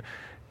vine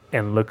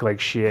and look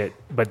like shit,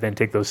 but then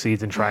take those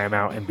seeds and try them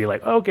out and be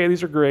like, okay,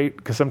 these are great.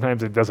 Because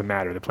sometimes it doesn't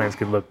matter. The plants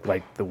can look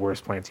like the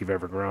worst plants you've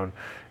ever grown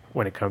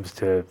when it comes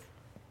to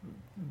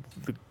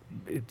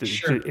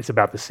it's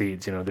about the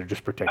seeds, they're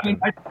just protecting.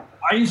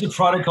 I use a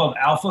product called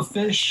Alpha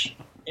Fish,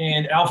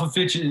 and Alpha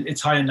Fish,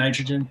 it's high in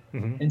nitrogen.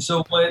 And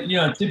so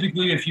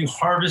typically if you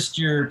harvest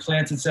your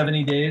plants at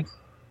 70 days,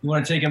 you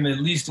want to take them at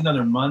least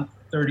another month,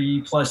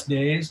 30 plus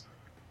days,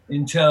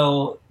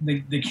 until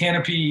the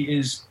canopy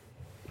is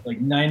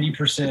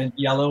 90%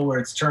 yellow, where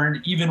it's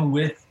turned, even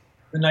with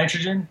the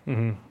nitrogen.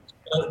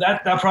 So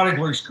that product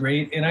works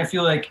great, and I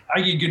feel like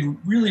I get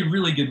really,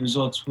 really good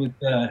results with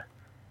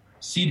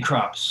seed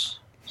crops.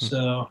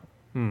 So,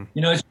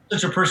 it's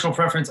such a personal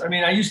preference. I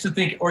mean, I used to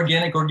think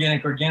organic.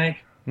 Organic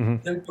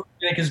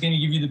is going to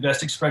give you the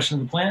best expression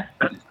of the plant.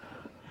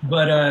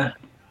 But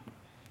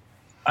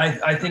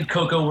I think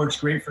cocoa works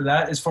great for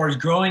that. As far as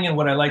growing and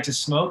what I like to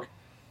smoke,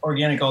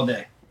 organic all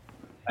day.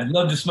 I'd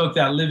love to smoke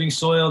that living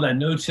soil, that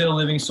no-till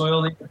living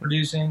soil that you're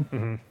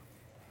producing.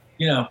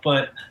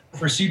 But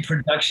for seed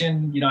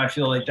production, I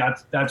feel like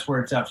that's where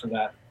it's at for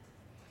that.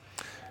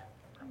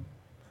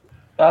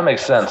 That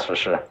makes sense for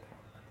sure.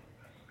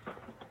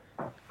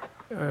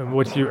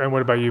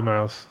 What about you,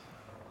 Miles?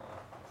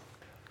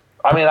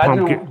 I mean,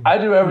 I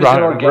do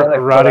everything organic.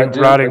 Rotting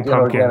pumpkins.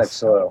 Organic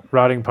soil.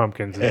 Rotting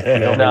pumpkins is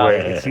the only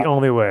way. It's the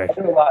only way. I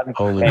do a lot in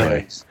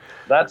containers.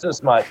 That's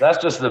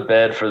just the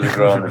bed for the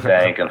grow in the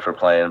tank and for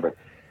playing.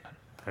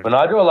 But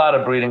I do a lot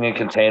of breeding in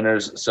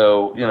containers.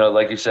 So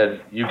like you said,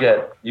 you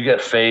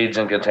get fades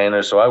in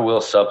containers. So I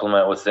will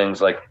supplement with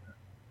things like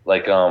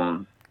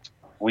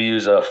we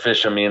use a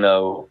fish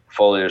amino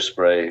foliar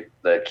spray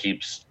that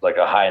keeps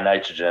a high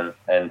nitrogen,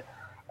 and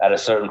at a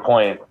certain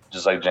point,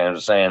 just like James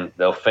was saying,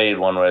 they'll fade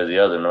one way or the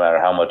other, no matter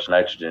how much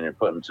nitrogen you're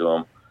putting to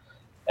them.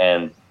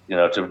 And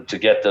to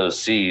get those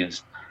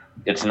seeds,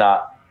 it's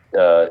not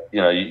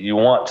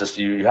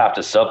you have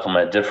to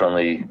supplement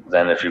differently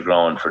than if you're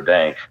growing for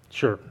dank.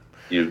 Sure.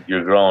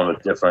 You're growing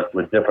with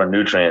different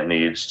nutrient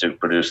needs to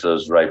produce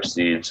those ripe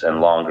seeds and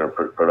longer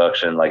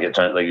production. Like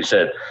you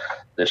said,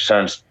 it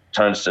turns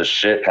turns to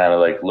shit, kind of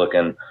like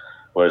looking.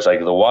 Where it's like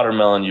the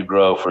watermelon you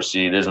grow for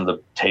seed isn't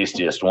the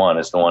tastiest one;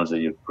 it's the ones that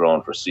you've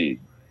grown for seed.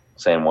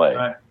 Same way.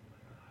 Right.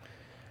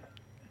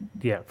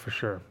 Yeah, for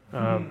sure.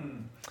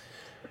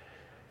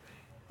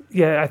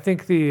 Yeah, I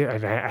think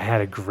I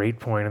had a great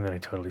point, and then I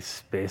totally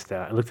spaced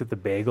out. I looked at the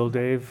bagel,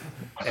 Dave,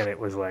 and it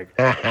was like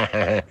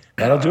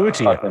that'll do it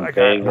to you. I got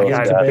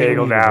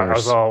bageled out. I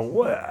was all,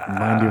 what?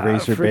 Mind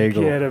eraser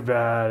bagel. Forget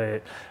about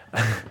it.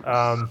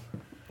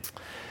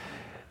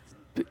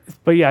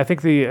 But yeah, I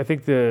think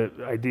the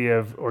idea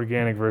of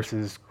organic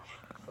versus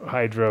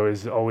hydro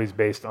is always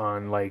based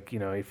on, like, you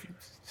know, if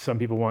some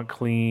people want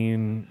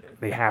clean,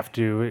 they have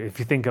to. If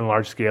you think on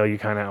large scale, you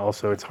kind of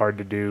also, it's hard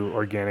to do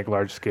organic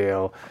large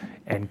scale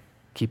and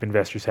keep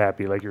investors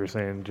happy, like you were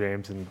saying,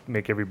 James, and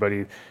make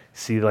everybody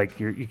see, like,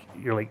 you're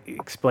like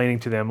explaining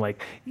to them,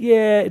 like,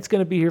 yeah, it's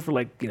going to be here for,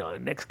 like, you know, the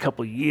next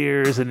couple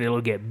years, and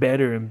it'll get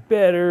better and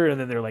better. And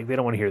then they're like, they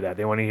don't want to hear that.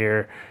 They want to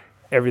hear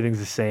everything's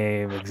the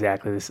same,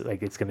 exactly this,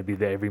 like it's going to be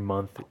there every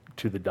month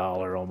to the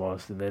dollar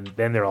almost, and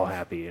then they're all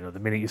happy. You know,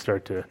 the minute you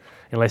start to,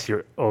 unless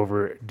you're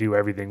overdo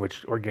everything,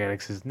 which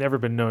organics has never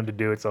been known to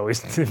do, it's always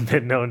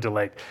been known to,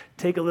 like,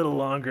 take a little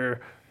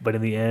longer, but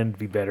in the end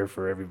be better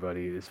for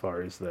everybody as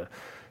far as the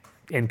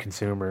end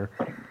consumer.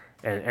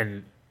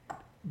 And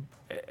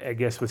I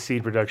guess with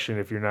seed production,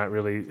 if you're not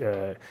really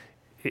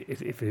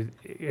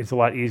it's a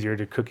lot easier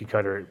to cookie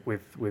cutter it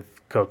with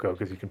cocoa,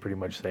 because you can pretty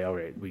much say, all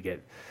right, we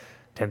get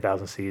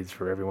 10,000 seeds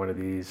for every one of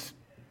these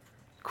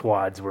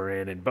quads we're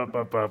in, and bump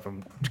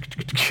and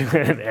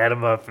add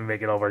them up and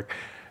make it all work.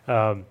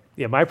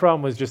 Yeah, my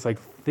problem was just like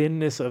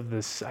thinness of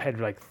this. I had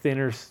like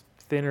thinner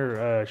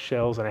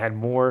shells, and I had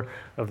more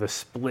of the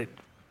split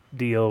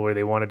deal where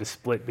they wanted to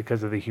split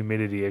because of the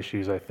humidity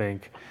issues. I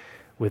think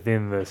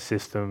within the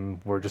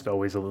system were just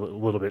always a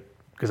little bit,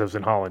 because I was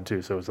in Holland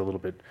too, so it was a little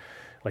bit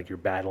like you're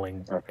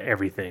battling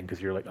everything, because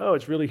you're like, oh,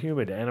 it's really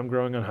humid, and I'm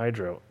growing on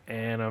hydro,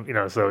 and you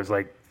know, so it's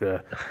like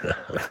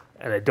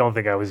and I don't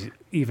think I was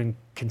even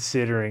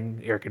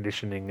considering air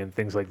conditioning and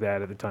things like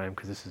that at the time,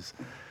 because this is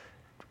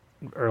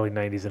early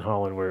 90s in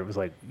Holland, where it was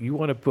like, you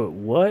want to put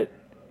what?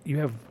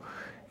 You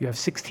have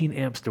 16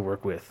 amps to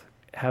work with.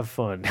 Have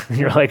fun. And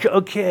you're like,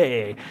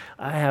 okay,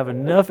 I have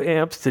enough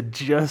amps to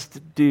just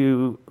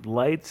do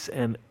lights,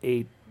 and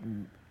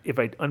if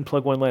I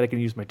unplug one light, I can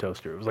use my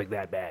toaster. It was like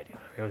that bad. You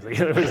know? It was like,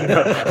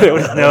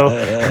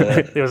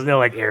 there was no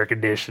like air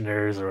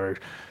conditioners or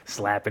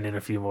slapping in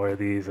a few more of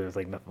these. There was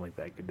like nothing like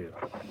that I could do.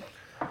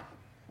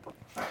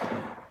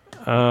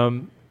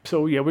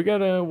 So yeah, we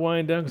gotta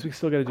wind down because we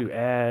still gotta do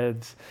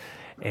ads,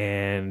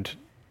 and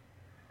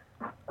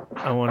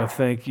I want to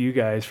thank you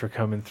guys for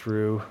coming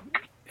through,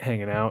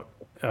 hanging out.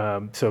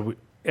 So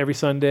every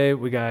Sunday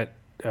we got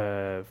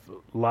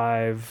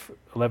live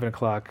 11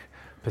 o'clock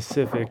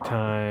Pacific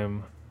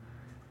time.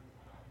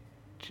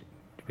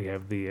 We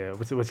have the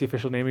what's the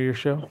official name of your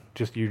show?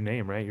 Just your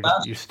name, right?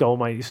 You stole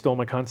my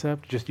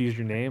concept. Just use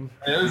your name.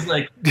 It was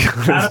like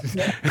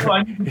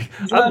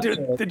I'm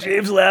doing the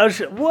James Loud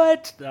Show.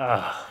 What?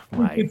 Oh,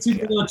 it's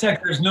super low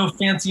tech. There's no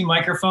fancy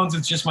microphones.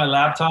 It's just my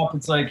laptop.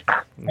 It's like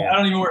I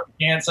don't even wear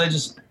pants. I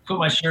just put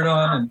my shirt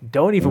on and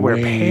don't even wear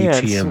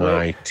pants.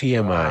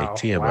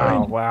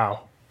 TMI.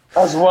 Wow.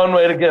 That's one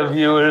way to get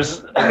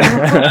viewers.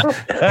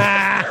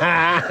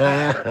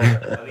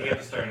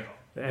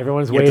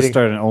 Everyone's waiting. waiting. You have to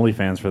start an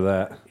OnlyFans for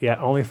that. Yeah,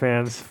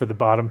 OnlyFans for the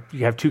bottom.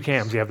 You have two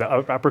cams. You have the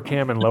upper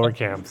cam and lower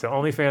cam. So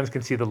OnlyFans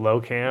can see the low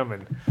cam,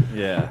 and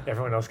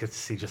everyone else gets to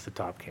see just the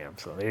top cam.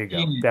 So there you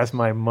go. That's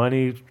my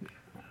money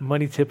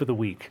tip of the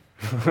week.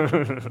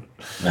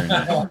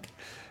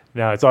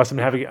 No, it's awesome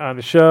to have you on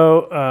the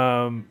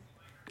show,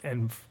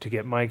 and to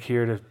get Mike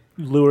here to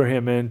lure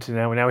him into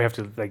now we have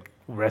to like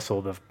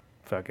wrestle the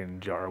fucking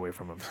jar away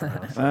from him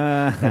somehow.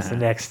 So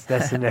that's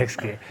the next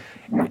game.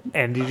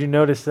 And did you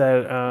notice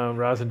that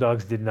Rosin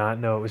Dogs did not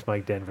know it was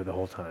Mike Denver the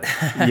whole time?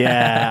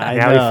 Yeah, I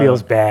now know. He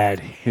feels bad.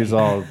 He's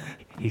all.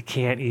 He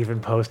can't even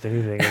post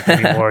anything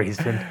anymore. He's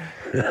been.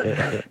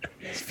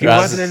 He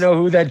wanted to know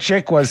who that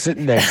chick was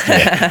sitting next to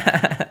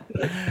him.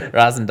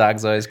 Rosin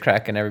Dog's always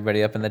cracking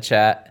everybody up in the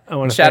chat.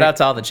 Shout out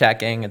to all the chat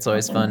gang. It's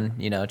always fun,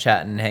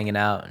 chatting, hanging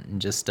out, and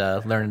just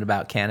learning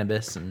about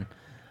cannabis. And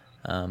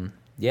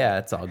yeah,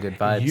 it's all good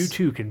vibes. You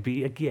too can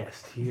be a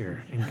guest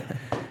here,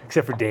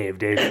 except for Dave.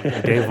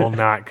 Dave will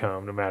not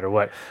come no matter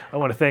what. I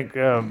want to thank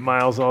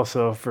Miles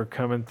also for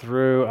coming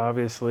through,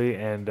 obviously,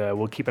 and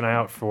we'll keep an eye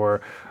out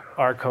for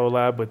our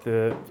collab with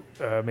the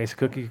Mesa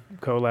Cookie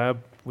collab,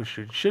 which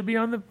should be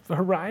on the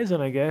horizon,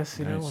 I guess.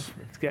 Nice.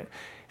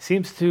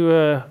 Seems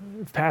to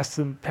pass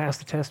the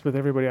test with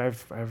everybody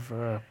I've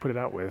put it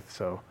out with.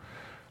 So,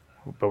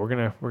 but we're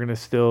gonna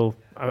still.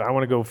 I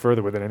want to go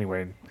further with it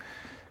anyway. And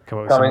come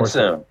up with Coming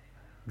some more soon.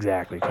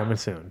 Exactly, coming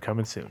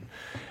soon.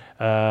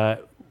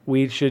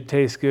 Weed Should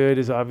Taste Good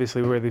is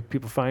obviously where the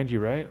people find you,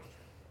 right?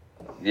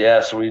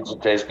 Yes, Weed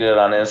Should Taste Good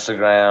on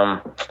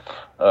Instagram.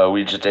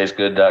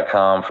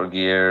 WeedShouldTasteGood.com for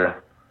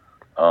gear.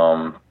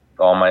 All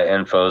my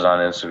info's on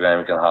Instagram.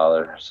 You can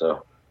holler.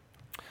 So,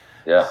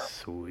 yeah.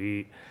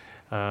 Sweet.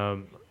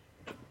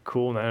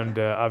 cool. And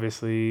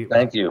obviously,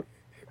 Thank you.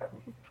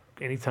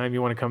 Anytime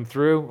you want to come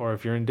through, or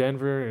if you're in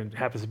Denver and it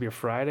happens to be a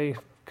Friday,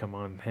 come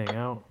on, hang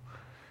out.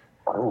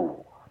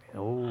 Oh,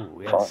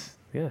 yes,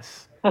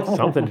 yes.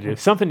 Something to do.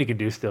 Something you can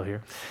do still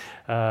here.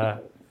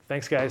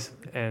 Thanks, guys,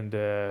 and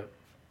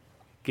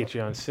get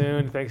you on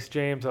soon. Thanks,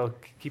 James. I'll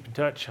keep in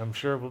touch. I'm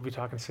sure we'll be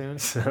talking soon.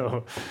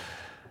 So,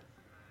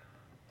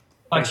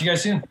 talk to you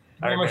guys soon. Thank you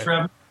very much for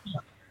having me.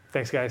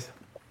 Thanks, guys.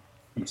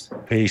 Peace.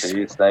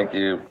 Peace. Thank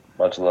you.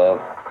 Much love.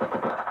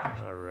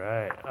 All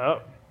right.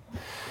 Oh,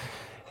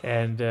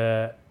 and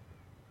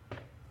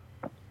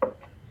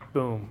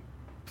boom.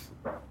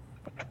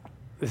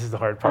 This is the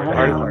hard part.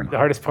 The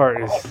hardest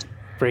part is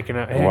breaking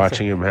up. Hey,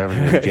 Watching him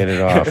having to get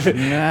it off.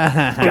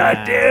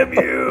 God damn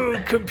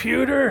you,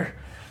 computer!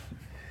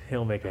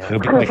 He'll make it happen.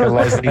 It'll be like a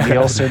Leslie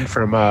Nielsen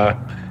from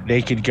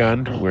Naked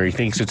Gun, where he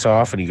thinks it's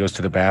off and he goes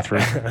to the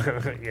bathroom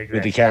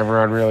with the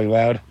camera on really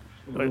loud.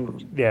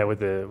 Yeah, with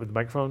the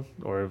microphone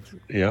or.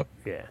 Yep.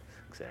 Yeah,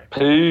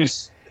 exactly.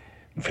 Peace.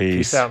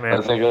 Peace out, man.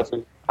 I think that's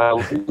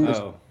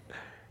Oh.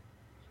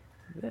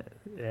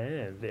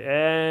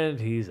 And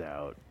he's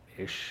out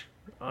ish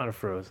on a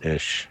frozen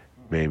Ish,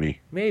 maybe.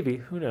 Maybe,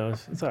 who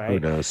knows? It's all right. Who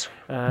knows?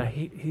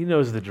 He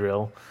knows the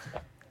drill.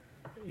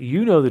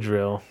 You know the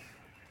drill.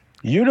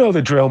 You know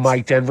the drill,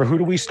 Mike Denver. Who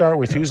do we start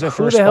with? Who's the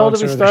Who first the hell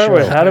do we sponsor of the start show?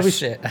 with? How do we?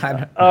 Shit.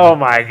 Oh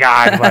my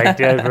God, Mike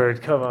Denver!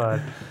 Come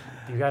on,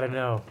 you got to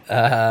know.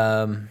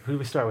 Who do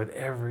we start with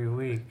every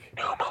week?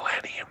 New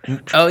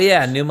Millennium. Oh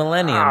yeah, New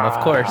Millennium,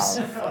 of course.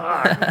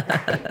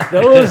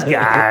 Those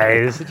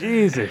guys,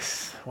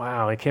 Jesus!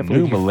 Wow, I can't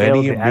believe New you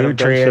failed the Adam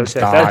Dunn Show test.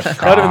 That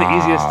would have been the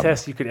easiest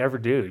test you could ever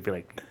do. You'd be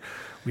like,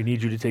 "We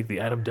need you to take the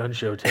Adam Dunn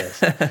Show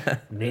test.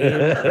 Name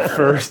the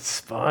first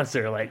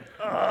sponsor." Like,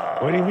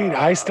 What do you mean?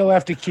 I still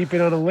have to keep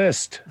it on a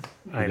list.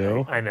 I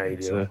know you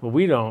do. Well,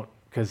 we don't,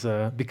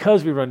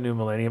 because we run New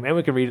Millennium and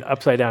we can read it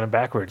upside down and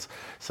backwards.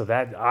 So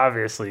that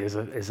obviously is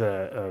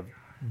a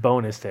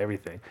bonus to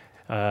everything.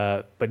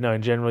 But no,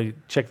 in general, you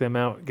check them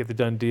out, get the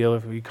done deal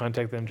if you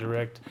contact them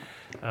direct,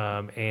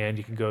 and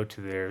you can go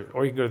to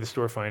the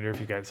store finder if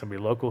you got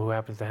somebody local who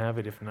happens to have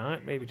it. If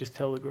not, maybe just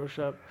tell the grow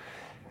shop,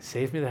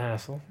 save me the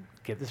hassle,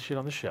 get this shit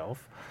on the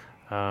shelf.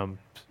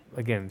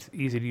 Again, it's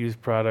easy to use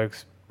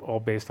products, all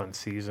based on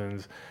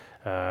seasons.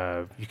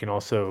 You can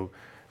also,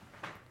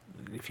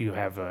 if you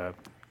have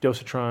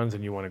dosatrons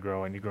and you want to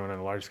grow and you're growing on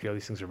a large scale,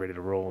 these things are ready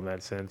to roll in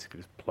that sense. You can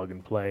just plug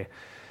and play.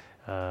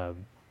 Yeah,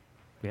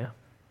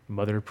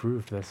 mother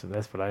approved.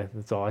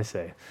 That's all I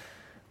say.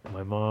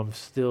 My mom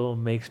still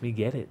makes me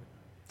get it.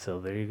 So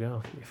there you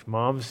go. If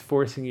mom's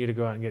forcing you to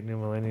go out and get New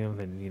Millennium,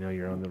 then you know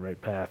you're on the right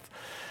path.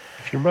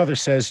 If your mother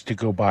says to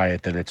go buy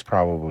it, then it's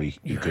probably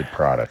a good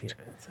product. Yeah,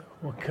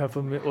 what cup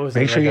of what was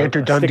Make it, sure like you a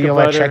enter done stick of deal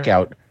at butter,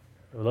 checkout.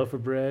 A loaf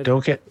of bread.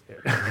 Don't get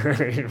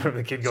From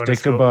the kid going to stick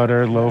school. of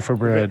butter, loaf of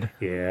bread.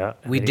 Yeah.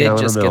 We and did gallon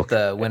of just get milk.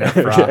 the Winter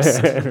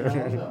Frost.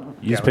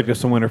 You just picked up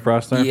some Winter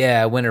Frost there?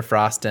 Yeah, Winter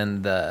Frost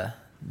and the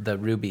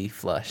Ruby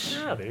Flush.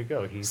 Ah, there you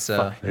go. He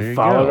So- There you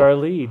followed go. our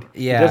lead.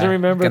 Yeah, He doesn't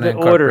remember gonna the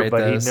order, incorporate but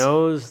those. he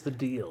knows the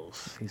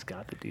deals. He's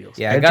got the deals.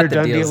 Yeah, I Enter got the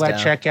done deals deal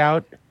at down.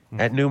 checkout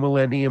at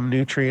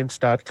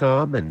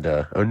newmillenniumnutrients.com and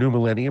or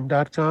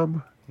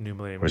newmillennium.com. New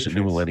Millennium Or is it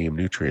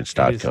Nutrients.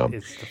 newmillenniumnutrients.com?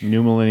 It's the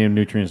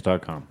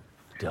NewMillenniumNutrients.com.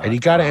 And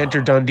you got to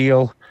enter done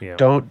deal. Yeah.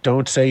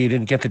 Don't say you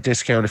didn't get the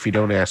discount if you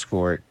don't ask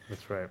for it.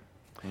 That's right.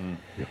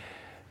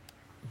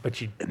 But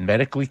you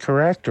Medically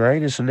correct,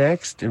 right, is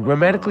next. We're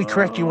medically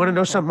correct. You want to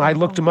know something? I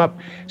looked them up.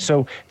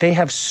 So they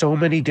have so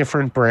many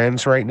different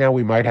brands right now,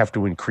 we might have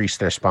to increase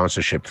their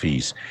sponsorship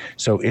fees.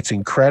 So it's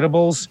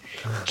Incredibles,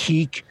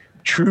 Keek,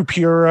 True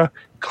Pura,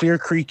 Clear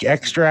Creek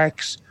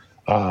Extracts,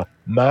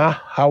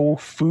 Mahau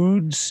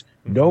Foods,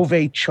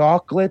 Nove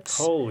Chocolates.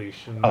 holy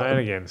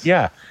shenanigans.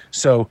 Yeah.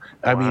 So,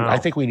 I mean, Wow. I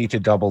think we need to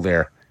double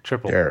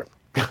Triple.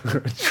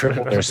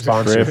 triple their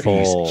sponsor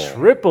fees.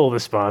 Triple the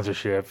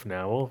sponsorship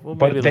now. We'll maybe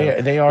But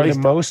limit- they at are the least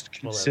most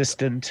we'll have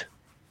consistent,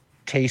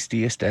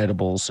 tastiest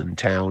edibles in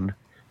town,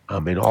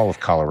 in all of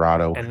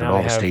Colorado and now all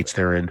they the have- states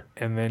they're in.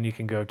 And then you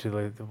can go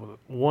to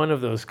one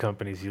of those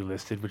companies you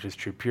listed, which is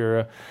True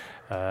Pura.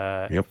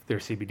 Yep. Their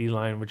CBD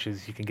line, which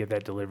is you can get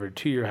that delivered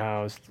to your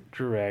house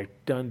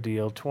direct, done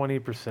deal,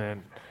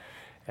 20%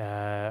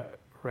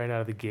 right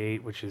out of the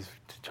gate, which is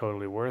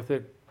totally worth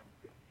it.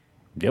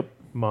 Yep.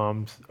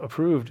 Mom's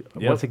approved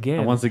Yep. once again.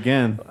 And once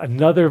again,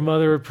 Another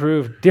mother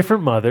approved,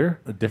 different mother,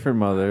 a different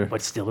mother,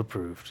 but still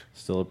approved.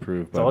 still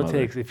approved That's by all mother.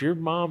 it takes. If your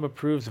mom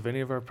approves of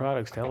any of our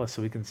products, tell us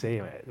so we can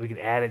say we can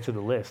add it to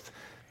the list.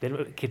 Then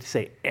we get to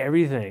say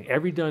everything.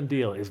 Every done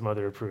deal is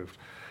mother approved.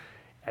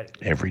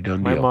 Every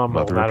done My deal, mom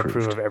will mother not approved.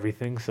 approve of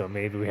everything, so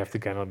maybe we have to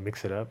kind of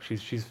mix it up. She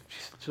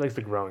likes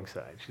the growing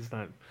side. She's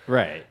not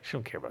Right. She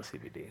don't care about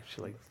CBD.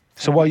 She like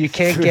So while you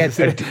can't get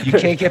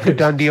the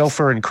done deal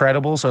for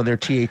Incredibles on their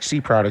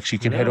THC products, you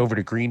can head over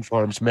to Green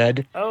Farms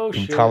Med in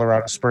shit.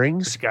 Colorado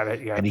Springs, You gotta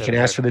and you have can to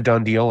ask for the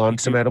done deal on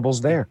some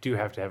edibles there. You do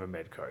have to have a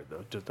med card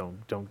though. Just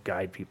don't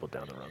guide people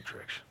down the wrong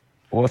direction.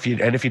 Well, if you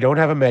don't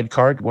have a med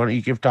card, why don't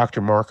you give Dr.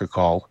 Mark a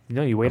call?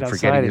 No, you wait I'm outside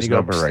forgetting and his you go,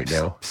 number "Psst, right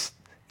psst, now. psst,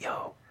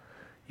 yo,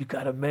 You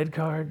got a med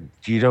card?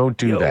 You don't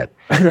do that.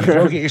 You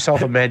go get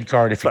yourself a med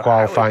card if you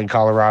qualify in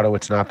Colorado.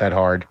 It's not that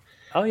hard.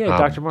 Oh yeah,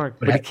 Dr. Mark,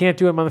 but you can't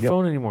do it on the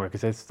phone anymore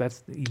because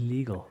that's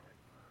illegal.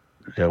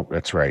 No,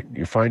 that's right.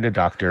 You find a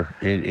doctor.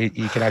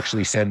 You can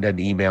actually send an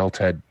email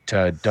to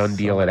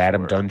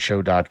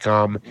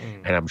donedeal@adamdunnshow.com,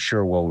 and I'm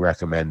sure we'll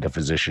recommend a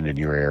physician in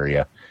your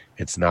area.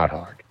 It's not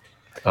hard.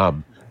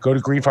 Go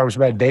to Green Farms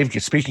Med. Dave,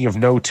 speaking of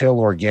no-till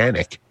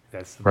organic,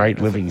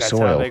 living that's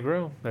soil. That's how they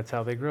grow. That's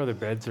how they grow. Their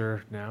beds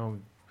are now,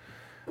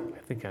 I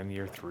think, on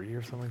year 3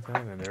 or something like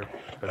that. And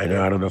I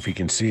know. I don't know if you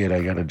can see it.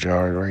 I got a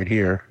jar right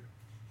here.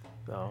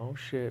 Oh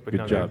shit! But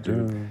Good job,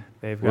 dude.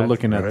 We're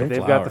looking at the They've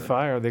flower. got the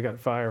fire. They got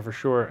fire for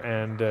sure,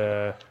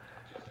 and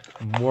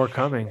more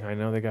coming. I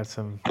know they got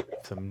some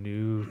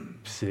new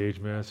Sage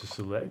Master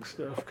Select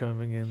stuff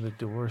coming in the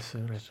door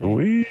soon. I think.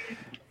 Sweet.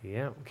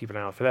 Yeah, keep an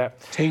eye out for that.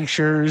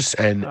 Tinctures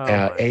and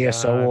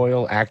ASO God.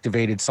 oil,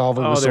 activated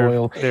solventless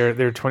oil. Their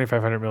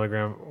 2,500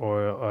 milligram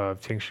oil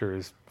tincture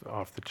is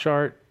off the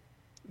chart.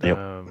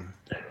 Yep.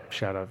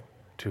 Shout out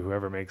to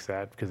whoever makes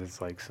that because it's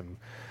like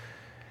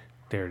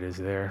there it is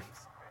there.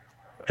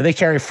 And they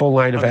carry a full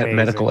line of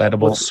medical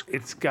edibles. Well,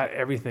 it's got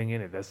everything in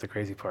it. That's the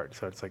crazy part.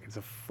 So it's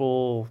a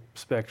full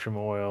spectrum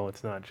oil.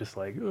 It's not just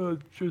like, oh,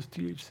 it's just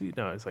THC.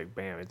 No, it's like,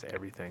 bam, it's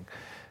everything.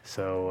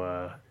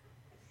 So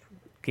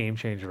game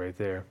changer right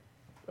there.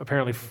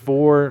 Apparently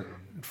 4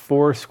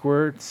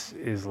 squirts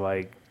is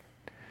like,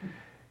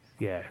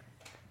 yeah.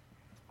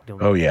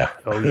 Oh, yeah.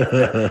 Oh,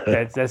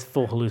 yeah. That's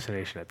full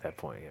hallucination at that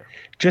point, yeah.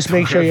 Just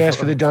make sure you ask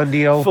for the done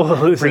deal.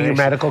 Bring your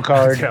medical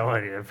card. I'm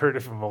telling you, I've heard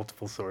it from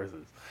multiple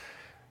sources.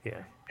 Yeah.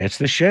 It's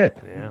the shit.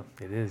 Yeah,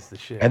 it is the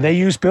shit. And they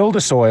use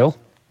Build-A-Soil,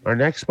 our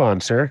next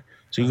sponsor.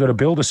 So you go to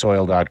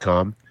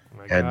buildasoil.com. Oh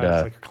my God,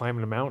 it's like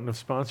climbing a mountain of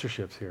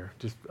sponsorships here.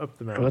 Just up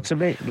the mountain. Well, it's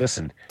amazing.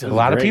 Listen, a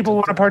lot of people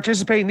want to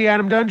participate in the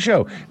Adam Dunn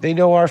Show. They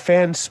know our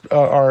fans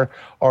are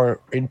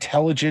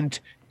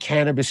intelligent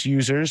cannabis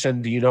users.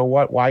 And you know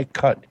what? Why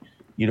cut?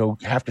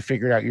 Have to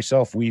figure it out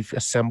yourself. We've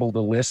assembled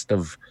a list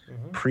of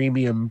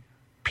premium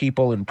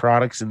people and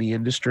products in the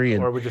industry.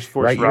 And or we just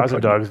force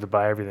Rosin Dogs to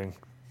buy everything.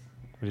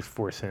 We just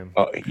force him.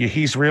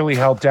 He's really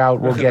helped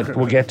out.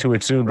 We'll get to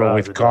it soon, but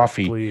with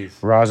coffee,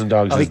 Rosin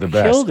Dogs is the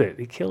best. He killed it.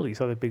 He killed it. You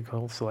saw that big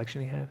whole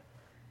selection he had?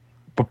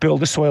 But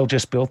Build-A-Soil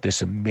just built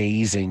this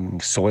amazing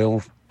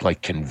soil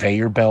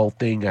conveyor belt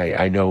thing.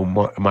 I know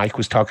Mike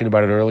was talking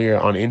about it earlier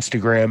on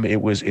Instagram.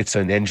 It's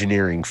an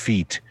engineering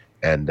feat,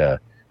 and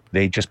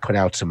they just put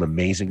out some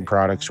amazing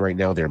products right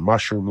now. Their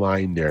mushroom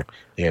line, they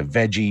have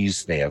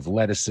veggies, they have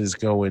lettuces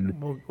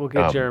going. We'll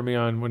get Jeremy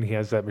on when he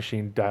has that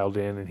machine dialed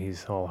in and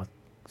he's all,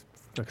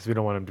 because we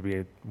don't want him to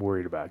be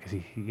worried about it, because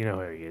you know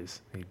how he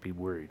is. He'd be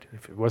worried.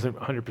 If it wasn't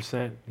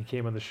 100%, he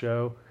came on the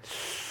show,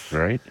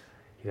 right?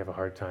 He'd have a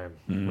hard time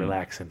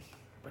relaxing.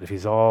 But if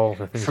he's all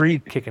free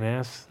kicking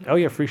ass,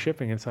 free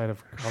shipping inside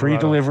of Colorado. Free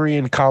delivery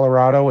in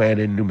Colorado and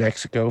in New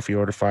Mexico if you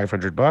order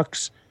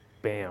 $500.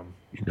 Bam.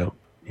 Yep.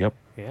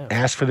 Yeah.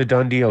 Ask for the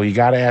done deal. You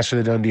got to ask for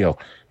the done deal.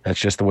 That's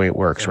just the way it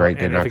works, right?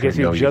 And if it gets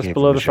you just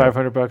below the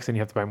 $500, then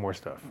you have to buy more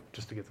stuff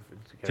just to get the.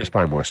 Just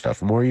buy more stuff.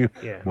 The more you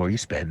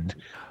spend,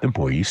 the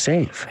more you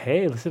save.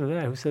 Hey, listen to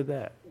that. Who said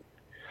that?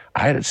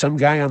 I had some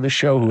guy on the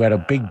show who had a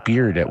big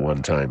beard at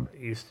one time.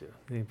 He used to.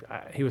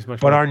 He was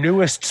much. But our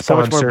newest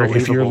sponsor,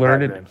 if you're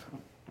learning,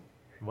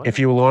 if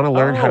you want to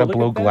learn how to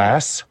blow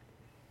glass,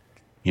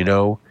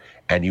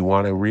 and you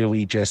want to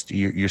really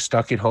you're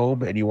stuck at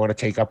home and you want to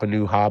take up a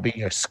new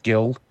hobby, a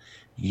skill,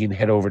 you can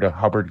head over to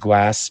Hubbard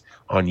Glass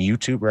on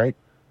YouTube, right?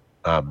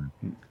 You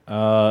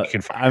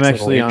can find I'm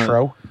actually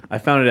intro. I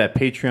found it at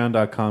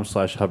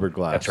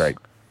patreon.com/HubbardGlass. That's right.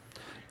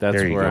 That's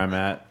where I'm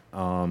at.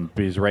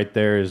 Because right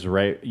there is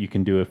you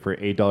can do it for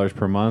 $8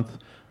 per month.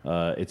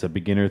 It's a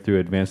beginner through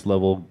advanced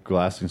level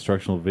glass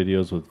instructional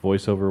videos with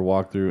voiceover,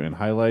 walkthrough, and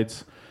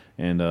highlights.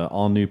 And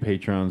all new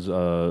patrons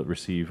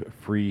receive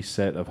free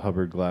set of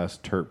Hubbard Glass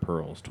Terp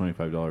Pearls,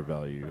 $25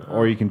 value.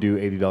 Or you can do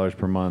 $80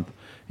 per month,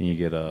 and you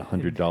get a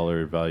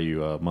 $100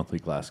 value monthly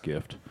glass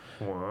gift.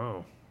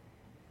 Wow.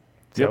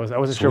 See, I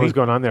wasn't sure what was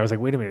going on there. I was like,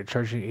 wait a minute,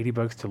 charging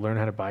 $80 to learn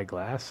how to buy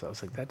glass? I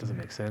was like, that doesn't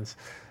make sense.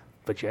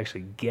 But you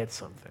actually get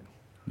something.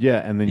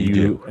 Yeah, and then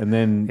you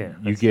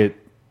get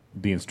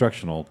the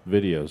instructional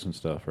videos and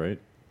stuff, right?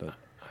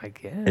 I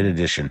guess. In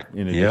addition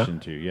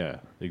to,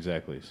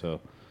 exactly.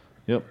 So,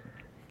 yep.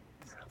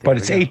 But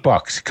it's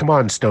 $8. Come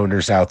on,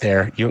 stoners out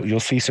there. You'll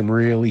see some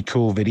really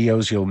cool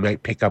videos. You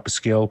might pick up a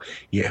skill.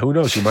 Yeah, who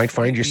knows? You might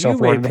find yourself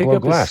wanting to blow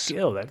glass. A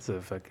skill. That's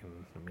a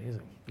fucking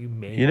amazing.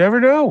 You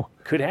never know.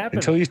 Could happen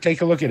until you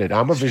take a look at it.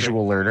 I'm a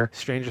visual learner.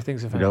 Stranger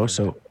things have happened.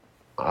 So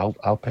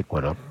I'll pick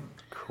one up.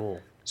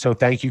 Cool. So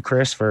thank you,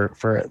 Chris, for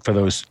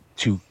those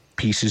 2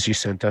 pieces you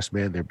sent us,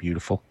 man. They're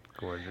beautiful.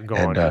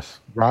 Gorgeous.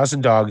 Rosin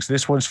Dogs,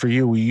 this one's for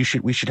you. We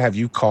should have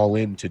you call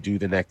in to do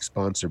the next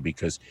sponsor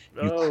because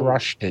you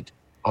crushed it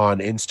on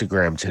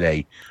Instagram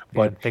today.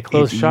 But they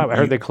closed shop. I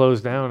heard they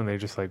closed down and they're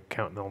just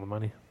counting all the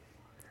money.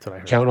 That's what I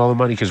heard. Counting all the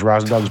money because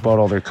Rosendogs bought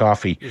all their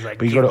coffee. Like,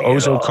 but you go to "Give me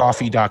it all."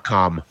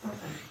 ozocoffee.com.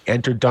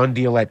 Enter Done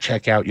Deal at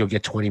checkout. You'll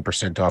get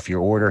 20% off your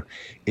order.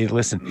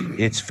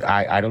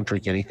 I don't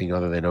drink anything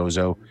other than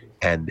Ozo,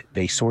 and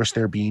they source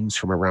their beans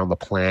from around the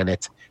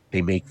planet.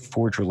 They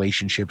forge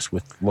relationships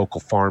with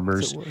local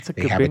farmers.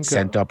 They have it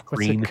sent up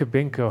green. What's a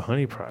Kabinko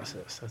honey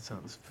process? That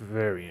sounds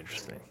very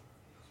interesting.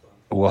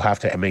 We'll have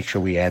to make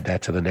sure we add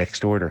that to the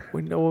next order.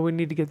 We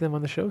need to get them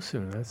on the show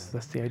soon. That's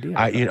the idea.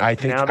 I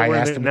think I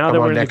asked them to come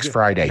on next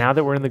Friday. Now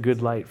that we're in the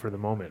good light for the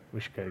moment,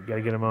 we should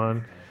gotta get them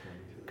on.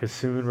 Because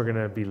soon we're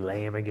gonna be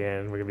lame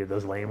again. We're gonna be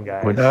those lame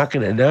guys. We're not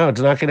gonna. No, it's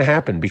not gonna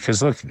happen.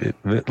 Because look,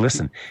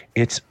 listen,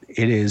 it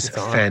is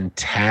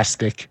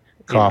fantastic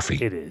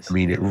coffee. It is. I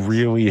mean, it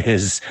really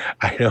is.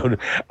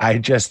 I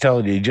just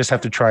telling you just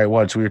have to try it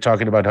once. We were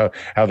talking about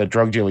how the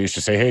drug dealer used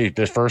to say, "Hey,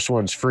 the first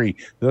one's free."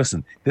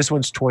 Listen, this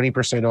one's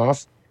 20%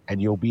 off,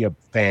 and you'll be a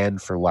fan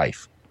for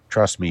life.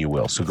 Trust me, you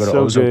will. So go to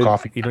Ozo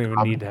Coffee. You don't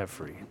even need to have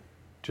free.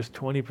 Just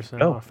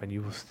 20% off, and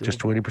you will still just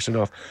 20%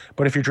 off.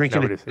 But if you're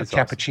drinking a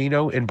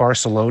cappuccino awesome. in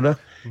Barcelona,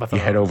 you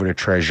head over to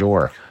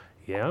Treasure.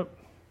 Yep.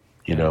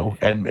 You know,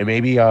 and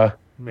maybe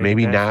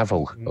Nav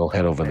will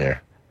head over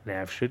there.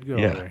 Nav should go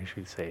there. He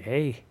should say,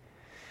 "Hey,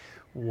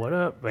 what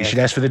up?" You should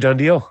ask for the Done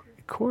Deal.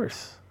 Of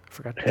course. I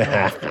forgot to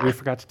tell him. We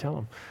forgot to tell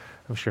him.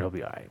 I'm sure he'll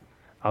be all right.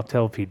 I'll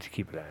tell Pete to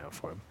keep an eye out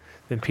for him.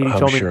 Then Petey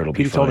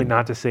told me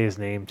not to say his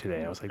name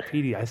today. I was like,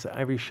 Petey,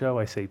 every show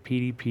I say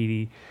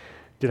Petey.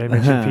 Did I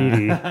mention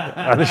Petey?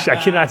 I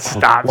cannot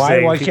stop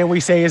saying. Why can't we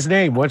say his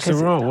name? What's the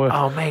wrong?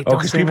 Oh, mate. Oh,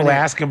 because people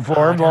ask him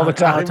for him all the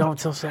time. Don't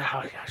say.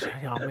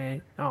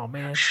 Oh,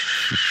 man.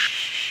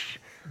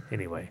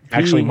 Anyway.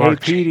 Actually,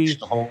 Mark Petey.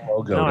 changed the whole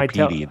logo to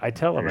Petey. I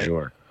tell him.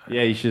 Sure.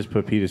 Yeah, you should just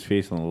put Peter's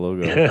face on the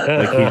logo.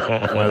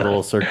 Like one of the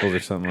little circles or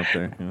something up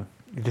there.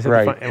 Yeah.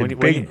 Right.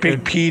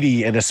 Big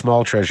Petey and a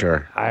small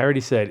Treasure. I already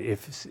said,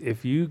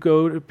 if you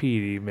go to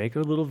Petey, make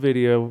a little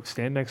video,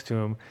 stand next to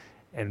him,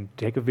 and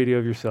take a video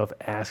of yourself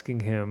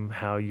asking him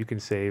how you can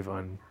save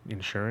on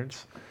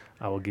insurance,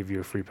 I will give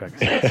you a free pack of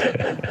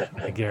seeds.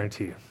 I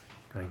guarantee you.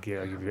 I'll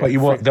give you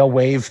but they'll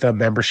waive the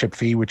membership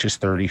fee, which is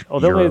 30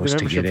 euros. They'll waive the to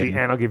membership get fee, in.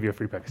 and I'll give you a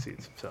free pack of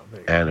seeds. So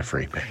and a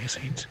free pack of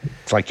seeds.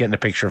 It's like getting a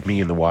picture of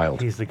me in the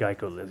wild. He's the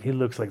Geico lizard. He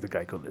looks like the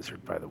Geico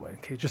lizard, by the way.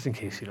 Okay, just in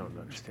case you don't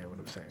understand what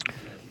I'm saying.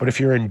 But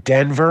if you're in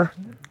Denver,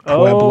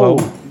 Pueblo,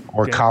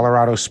 or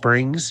Colorado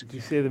Springs, did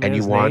you say the and man's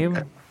you want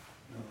name?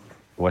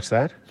 What's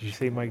that? Did you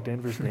say Mike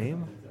Denver's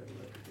name?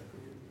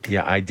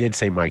 Yeah, I did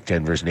say Mike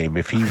Denver's name.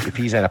 If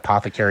he's at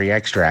Apothecary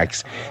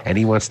Extracts and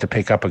he wants to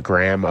pick up a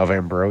gram of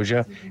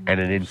ambrosia and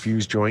an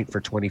infused joint for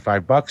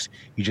 $25,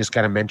 you just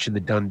got to mention the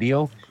Done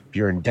Deal. If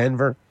you're in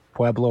Denver,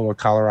 Pueblo, or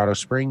Colorado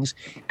Springs,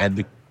 and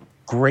the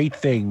great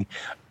thing,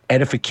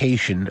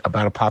 edification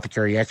about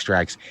Apothecary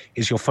Extracts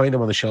is you'll find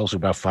them on the shelves of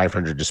about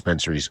 500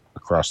 dispensaries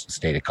across the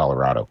state of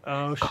Colorado.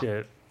 Oh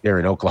shit! They're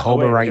in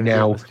Oklahoma right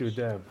now. Let's do a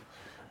dab.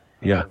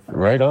 Yeah,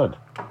 right on.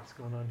 What's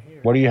going on here?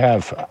 What do you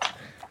have?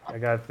 I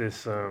got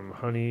this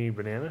honey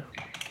banana.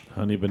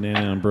 Honey banana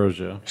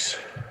ambrosia.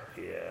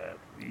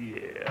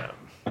 Yeah.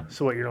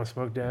 So what, you don't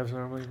smoke dabs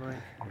normally, Mike?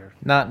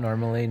 Not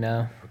normally,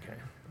 no. Okay.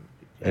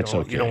 It's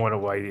okay. You don't want to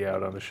whitey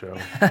out on the show.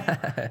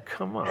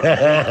 Come on.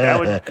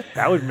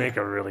 That would make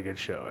a really good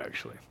show,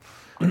 actually.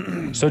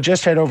 So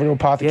just head over to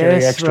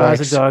Apothecary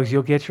Extracts. Dogs,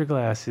 you'll get your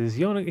glasses.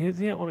 You want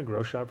a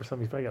grow shop or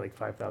something? He's probably got like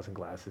 5,000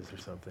 glasses or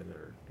something.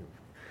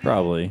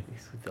 Probably.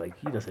 He's like,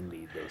 he doesn't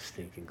need those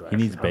stinking glasses.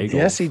 He needs bagels.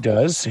 Yes, he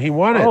does. He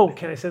wanted. Oh,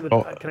 can I send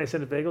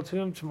a bagel to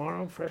him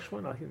tomorrow? Fresh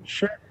one?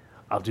 Sure.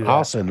 I'll do that.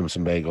 I'll send him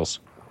some bagels.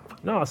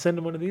 No, I'll send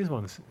him one of these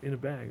ones in a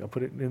bag. I'll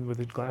put it in with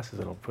the glasses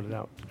and I'll put it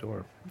out the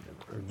door.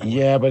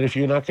 Yeah, but if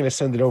you're not going to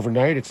send it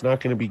overnight, it's not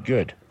going to be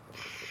good.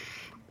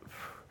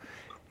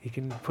 He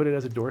can put it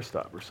as a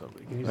doorstop or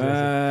something. Use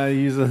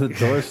it as a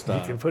doorstop.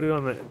 You can put it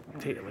on the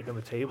on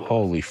the table.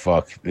 Holy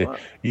fuck!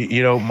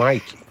 You know,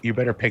 Mike, you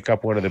better pick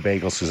up one of the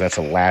bagels because that's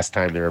the last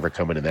time they're ever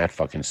coming in that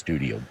fucking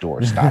studio.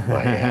 Doorstop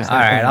my ass. All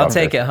right, I'll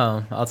take it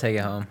home.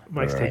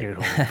 Mike's taking it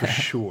home for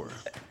sure.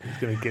 He's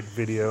gonna get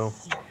video.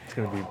 It's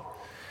gonna be.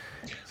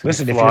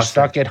 Listen, if you're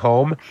stuck at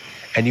home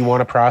and you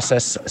want to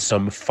process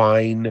some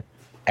fine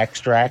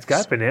extracts, it's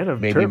got banana.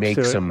 Maybe terps make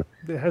to some.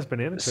 It has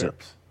banana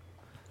terps.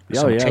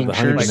 Oh yeah, the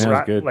honey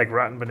banana is good. Like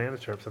rotten banana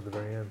terps at the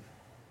very end.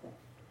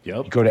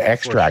 Yep. Go to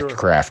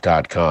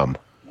extractcraft.com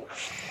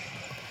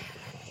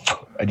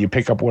and you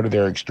pick up one of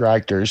their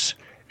extractors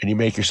and you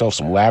make yourself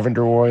some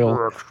lavender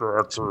oil,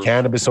 some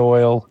cannabis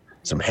oil,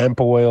 some hemp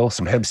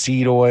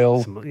seed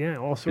oil.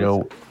 All sorts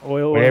of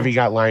oil. Whatever you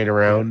got lying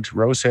around,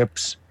 rose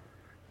hips,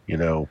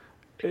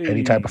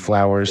 any type of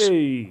flowers.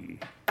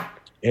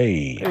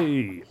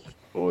 Hey.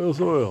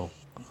 Oil's oil.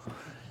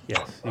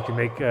 Yes, you can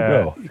make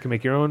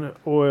your own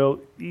oil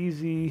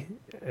easy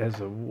as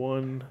a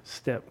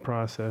one-step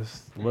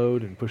process.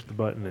 Load and push the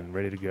button and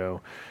ready to go.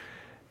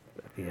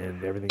 At the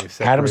end, everything is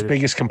separated. Adam's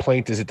biggest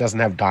complaint is it doesn't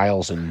have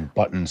dials and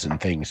buttons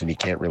and things, and you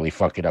can't really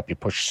fuck it up. You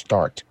push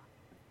start,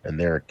 and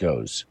there it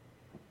goes.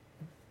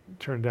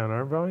 Turn down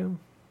our volume?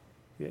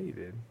 Yeah, you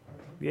did.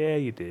 Yeah,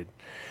 you did.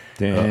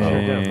 Damn.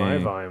 Turn down my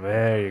volume.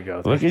 There you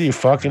go. Look at you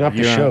fucking up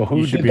the show.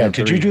 Who did that?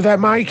 Did you do that,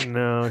 Mike?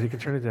 No, you can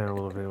turn it down a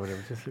little bit.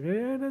 Whatever. Just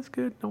yeah, that's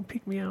good. Don't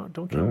peek me out.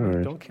 Don't kill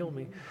me. Don't kill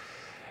me.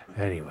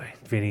 Anyway,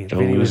 Vinny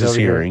was over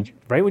here.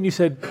 Right when you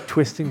said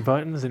twisting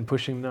buttons and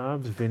pushing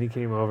knobs, Vinny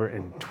came over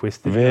and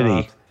twisted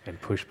knobs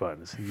and push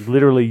buttons.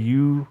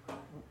 You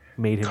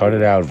made him cut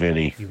it out,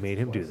 Vinny. You made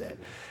him do that.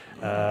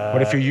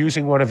 But if you're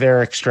using one of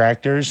their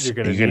extractors, you're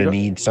gonna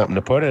need something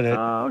to put in it.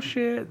 Oh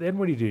shit! Then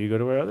what do? You go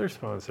to our other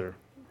sponsor.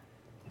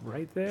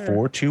 Right there.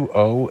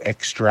 420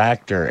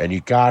 extractor, and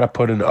you got to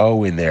put an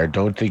O in there.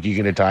 Don't think you're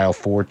going to dial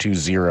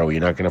 420. You're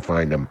not going to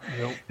find them.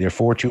 Nope. They're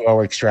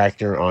 420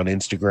 extractor on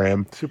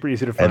Instagram. Super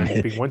easy to find.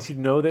 Once you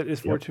know that it's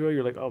 420,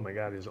 you're like, oh my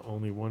God, there's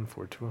only one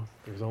 420.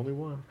 There's only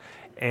one.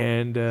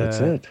 And that's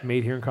it.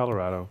 Made here in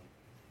Colorado.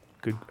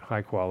 Good,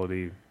 high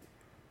quality,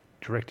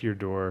 direct to your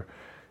door.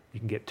 You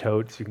can get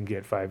totes. You can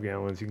get 5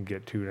 gallons. You can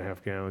get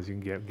 2.5 gallons. You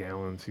can get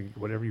gallons.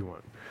 Whatever you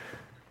want.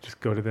 Just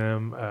go to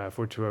them,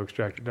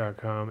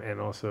 420extractor.com,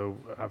 and also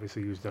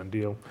obviously use Done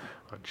Deal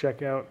on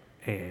checkout,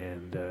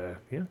 and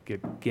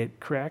get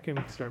cracking.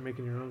 Start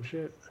making your own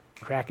shit.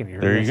 Cracking.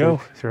 There you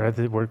go. So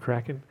the word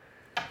cracking.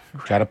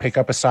 Got to pick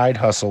up a side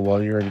hustle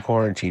while you're in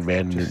quarantine,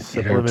 man.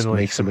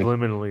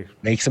 Subliminally.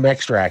 Make some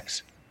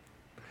extracts.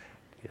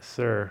 Yes,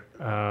 sir.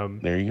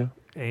 There you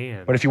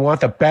go. But if you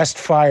want the best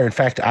fire, in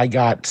fact, I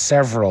got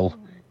several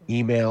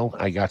email.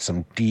 I got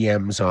some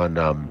DMs on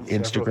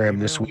Instagram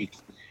this week.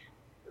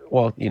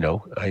 Well,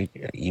 email. I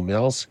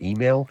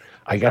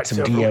got some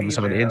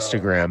DMs on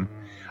Instagram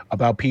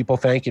about people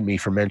thanking me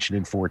for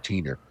mentioning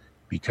 14er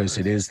because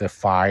it is the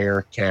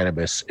fire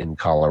cannabis in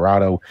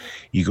Colorado.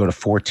 You go to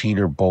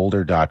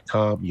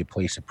 14erboulder.com, you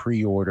place a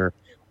pre-order,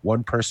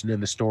 one person in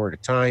the store at a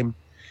time.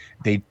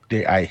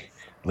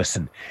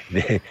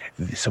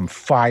 Some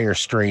fire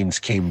strains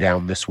came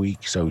down this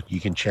week, so you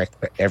can check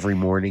every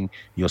morning.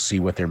 You'll see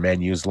what their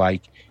menu's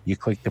like. You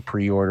click the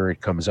pre-order,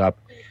 it comes up.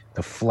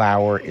 The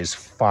flower is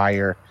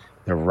fire.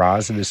 The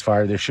rosin is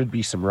fire. There should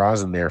be some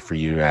rosin there for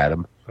you,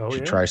 Adam. You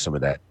should try some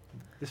of that.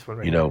 This one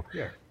right here.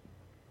 Yeah.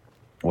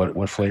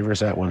 What flavor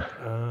is that one?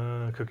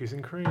 Cookies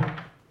and cream.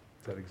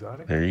 Is that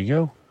exotic? There you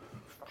go.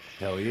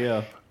 Hell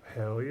yeah.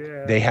 Hell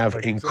yeah. They have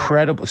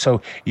incredible.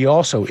 So you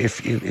also,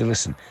 if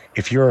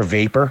you're a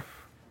vapor,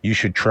 you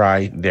should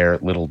try their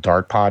little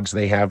dart pods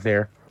they have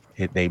there.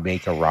 They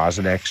make a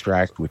rosin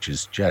extract, which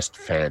is just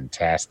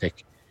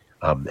fantastic.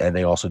 And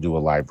they also do a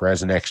live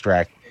resin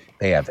extract.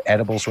 They have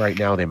edibles right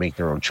now. They make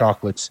their own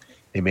chocolates.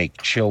 They make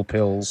chill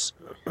pills.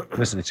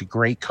 Listen, it's a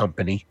great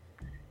company.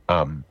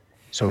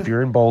 So if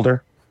you're in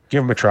Boulder,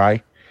 give them a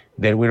try.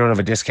 Then we don't have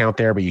a discount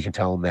there, but you can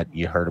tell them that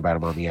you heard about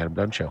them on the Adam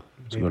Dunn Show.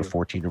 So go to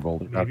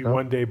 14erboulder.com. Maybe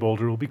one day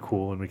Boulder will be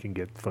cool and we can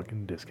get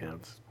fucking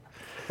discounts.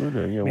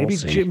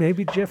 Maybe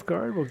maybe Jeff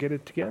Gard will get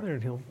it together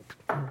and he'll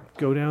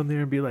go down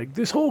there and be like,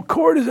 this whole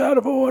court is out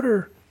of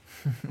order.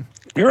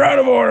 You're out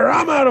of order.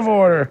 I'm out of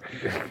order.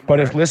 But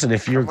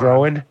if you're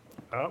growing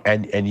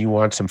and you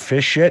want some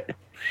fish shit,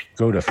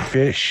 go to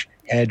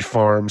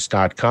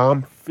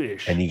fishheadfarms.com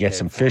and you get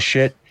some fish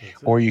shit.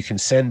 Or you can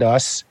send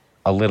us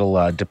a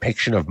little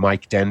depiction of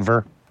Mike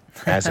Denver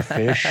as a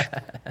fish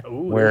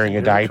wearing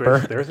a diaper.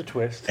 There's a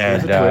twist.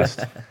 And,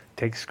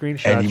 take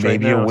screenshots. And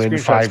maybe you'll win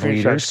 5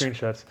 liters.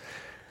 Screenshots.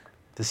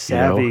 The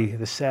savvy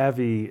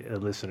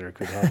listener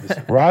could have this.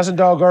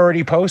 Rosendog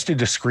already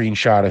posted a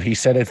screenshot of. He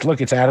said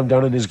it's Adam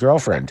Dunn and his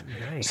girlfriend.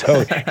 Nice.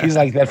 So he's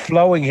like that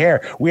flowing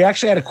hair. We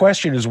actually had a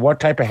question: is what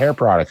type of hair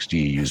products do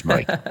you use,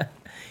 Mike?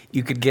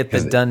 You could get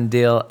the Done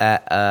Deal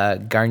at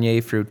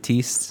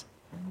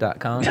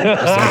GarnierFruitiste.com. Just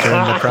enter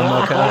in the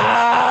promo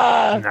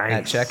code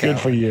at checkout. Good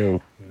for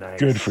you. Nice.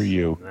 Good for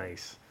you.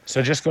 Nice.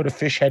 So just go to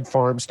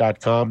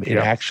fishheadfarms.com. It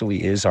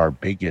actually is our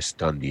biggest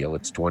Done Deal.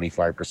 It's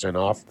 25%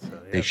 off.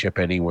 They ship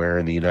anywhere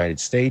in the United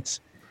States.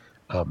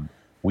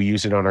 We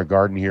use it on our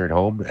garden here at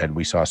home, and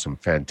we saw some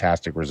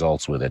fantastic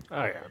results with it.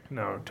 Oh, yeah.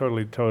 No,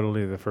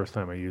 totally. The first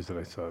time I used it,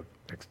 I saw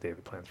next day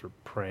the plants were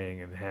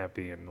praying and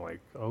happy and like,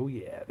 oh,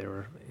 yeah, they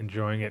were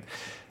enjoying it.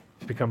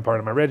 It's become part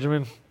of my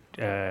regimen.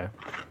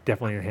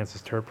 Definitely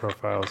enhances terp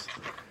profiles.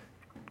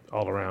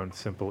 All around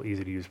simple,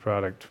 easy to use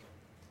product.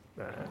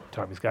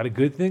 Tommy's got a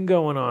good thing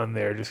going on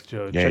there. Just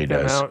check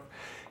them out.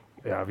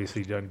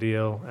 Obviously, Done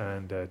Deal,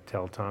 and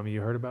tell Tommy you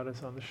heard about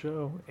us on the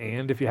show.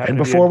 And if you happen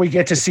before we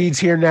get to seeds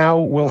here now,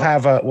 we'll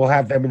have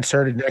them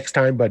inserted next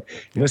time. But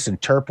listen,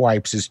 Terp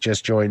Wipes has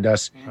just joined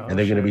us, and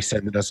they're going to be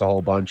sending us a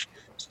whole bunch.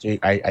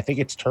 I think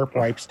it's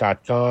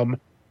terpwipes.com.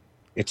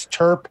 It's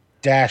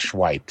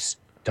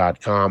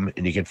terp-wipes.com,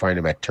 and you can find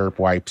them at Terp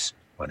Wipes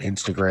on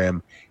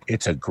Instagram.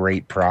 It's a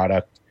great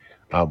product.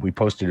 We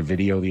posted a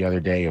video the other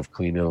day of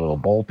cleaning a little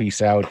bowl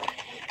piece out,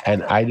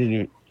 and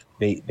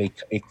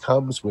it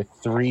comes with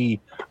 3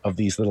 of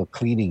these little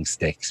cleaning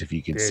sticks, if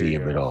you can see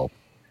them at all.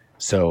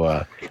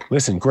 So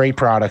listen, great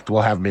product.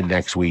 We'll have them in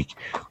next week.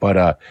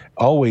 But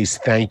always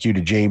thank you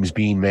to James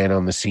Bean, man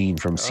on the scene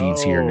from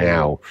Seeds Here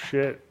Now.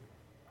 Shit.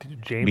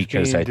 James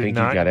because Bean I did think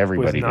not, he got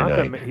everybody was not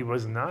tonight. he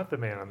was not the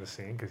man on the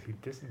scene because he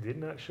just did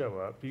not show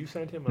up. You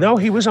sent him. No,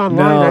 he was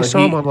online. I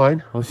saw him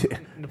online.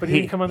 But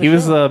he didn't come on the He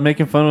was show.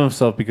 making fun of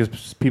himself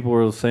because people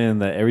were saying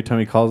that every time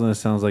he calls in, it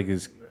sounds like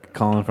he's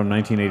calling from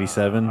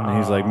 1987. And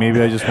he's like,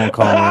 maybe I just won't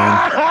call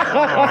in.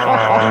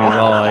 And he's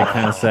all like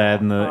kind of sad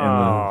in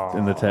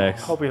the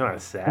text. Hope he's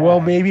not sad. Well,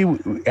 maybe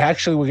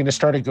actually we're going to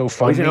start a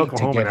GoFundMe he's in to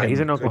Oklahoma get now. him He's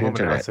in good Oklahoma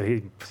now, internet. so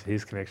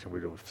his connection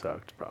would have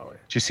sucked probably.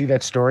 Did you see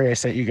that story I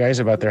sent you guys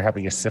about there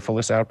having a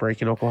syphilis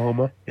outbreak in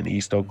Oklahoma, in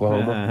East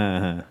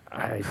Oklahoma?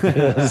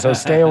 So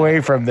stay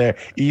away from there,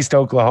 East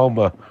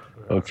Oklahoma,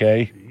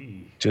 okay?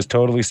 Just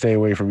totally stay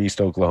away from East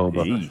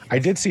Oklahoma. I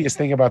did see his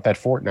thing about that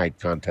Fortnite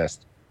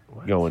contest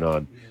going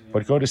on,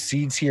 but go to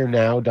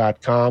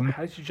seedsherenow.com.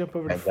 How did you jump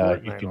over to and,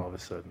 Fortnite all of a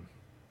sudden?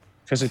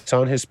 Because it's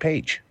on his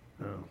page.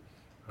 Oh,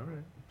 all right.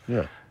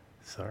 Yeah.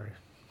 Sorry,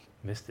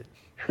 missed it.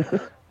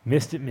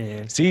 Missed it,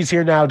 man.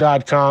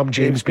 Seedsherenow.com.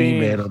 James Bean,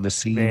 man on the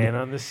scene. Man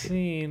on the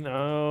scene.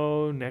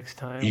 Oh, next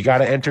time. You got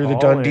to enter the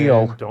call done in.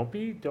 deal. Don't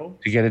to get a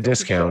don't be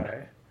discount.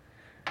 shy.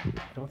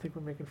 Don't think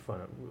we're making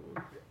fun of.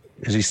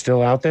 Is he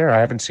still out there? I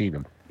haven't seen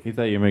him. He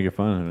thought you were making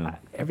fun of him.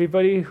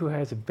 Everybody who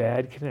has a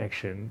bad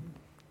connection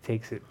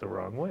takes it the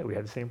wrong way. We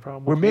had the same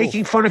problem. We're with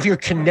making fun of your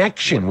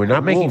connection. We're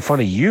not making fun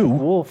of you.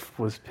 Wolf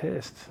was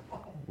pissed.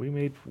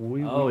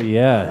 Oh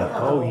yeah.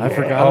 Oh yeah. I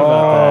forgot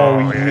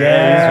about that.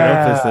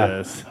 yeah. He's real pissed at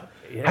us.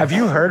 Yeah. Have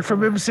you heard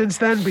from him since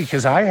then?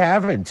 Because I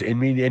haven't. I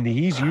mean, and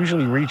he's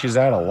usually reaches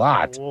out a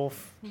lot.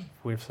 Wolf,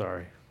 we're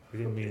sorry. We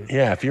didn't mean it.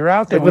 Yeah, if you're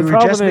out there, But we the were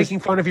problem just is- making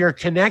fun of your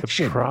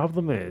connection. The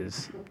problem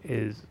is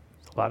a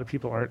lot of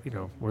people aren't,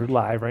 we're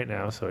live right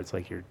now, so it's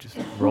like you're just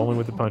rolling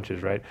with the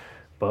punches, right?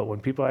 But when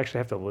people actually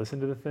have to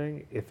listen to the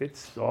thing, if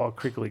it's all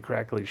crickly,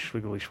 crackly,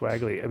 schwiggly,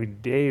 schwaggly, I mean,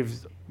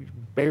 Dave's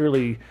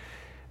barely,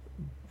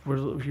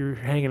 you're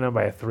hanging on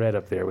by a thread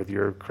up there with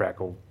your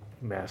crackle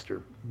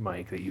master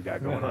mic that you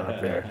got going on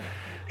up there.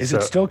 Is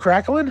it still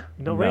crackling?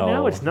 No, right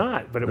now it's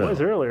not, but it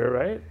was earlier,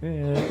 right? Yeah,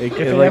 If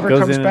it ever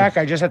comes back,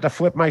 I just have to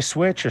flip my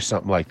switch or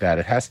something like that.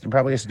 It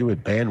probably has to do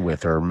with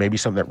bandwidth or maybe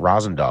something that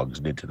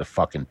Rosendogs did to the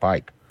fucking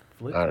pipe.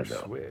 Flip I don't the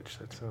know. switch.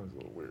 That sounds a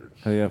little weird.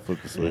 Oh yeah, flip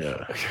the switch.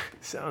 Yeah.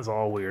 Sounds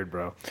all weird,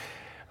 bro.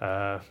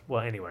 Well,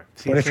 anyway.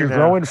 But if you're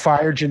growing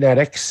fire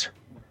genetics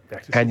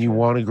and you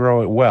want to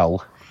grow it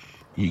well,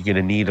 you're going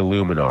to need a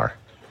luminar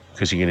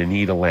because you're going to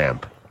need a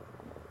lamp.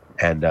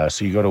 And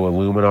so you go to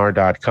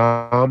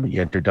illuminar.com,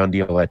 you enter done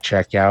deal at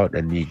checkout,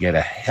 and you get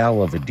a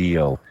hell of a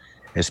deal,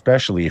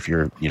 especially if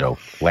you're,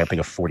 lamping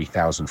a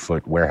 40,000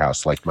 foot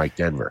warehouse like Mike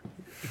Denver.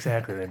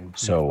 Exactly. Then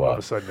So all of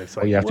a sudden it's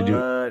like, all you have what?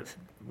 to do.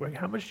 Wait,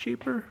 how much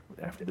cheaper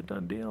after the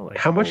done deal? Like,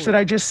 How much did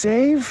I just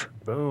save?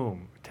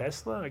 Boom.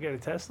 Tesla? I got a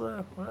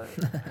Tesla? What?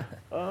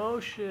 Oh,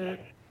 shit.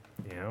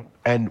 Yeah.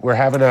 And we're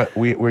having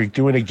we're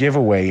doing a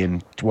giveaway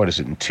in,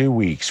 in 2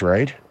 weeks,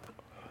 right?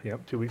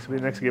 Yep, 2 weeks will be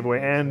the next giveaway,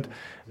 and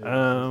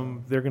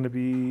we're going to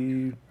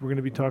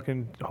be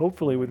talking.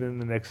 Hopefully, within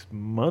the next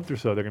month or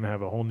so, they're going to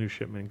have a whole new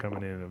shipment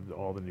coming in of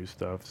all the new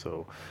stuff.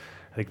 So,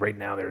 I think right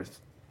now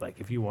there's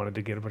if you wanted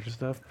to get a bunch of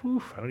stuff, I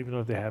don't even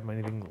know if they have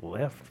anything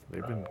left.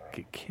 They've been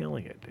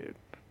killing it, dude.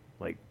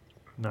 Like,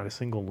 not a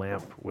single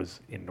lamp was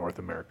in North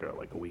America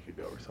like a week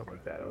ago or something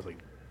like that. I was like,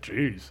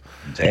 jeez,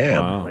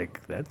 damn, Wow. like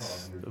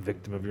that's a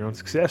victim of your own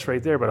success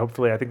right there. But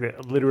hopefully, I think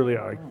that literally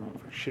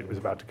shit was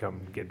about to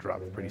get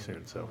dropped pretty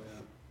soon. So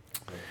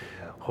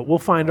we'll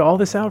find all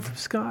this out from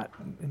Scott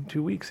in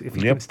 2 weeks if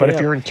he can stay but up.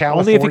 if you're in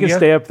only if he can California-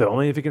 stay up though.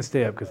 Only if he can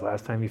stay up because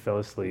last time he fell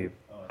asleep.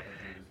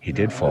 He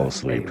did fall And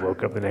asleep. he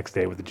woke up the next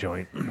day with a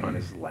joint on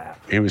his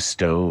lap. It was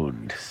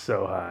stoned.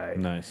 So high.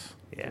 Nice.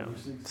 Yeah.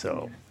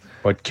 So.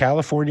 But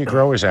California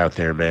growers out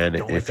there, man,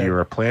 Don't if let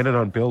you're planning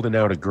on building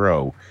out a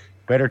grow,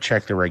 better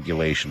check the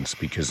regulations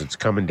because it's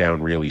coming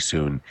down really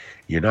soon.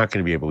 You're not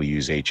going to be able to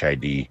use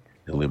HID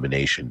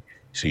illumination.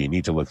 So you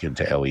need to look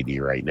into LED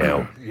right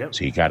now. Yep.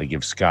 So you got to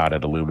give Scott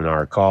at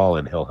Illuminar a call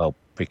and he'll help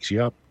fix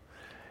you up.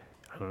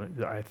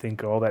 I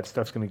think all that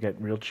stuff's going to get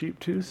real cheap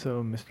too.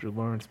 So Mr.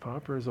 Lawrence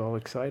Popper is all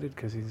excited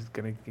because he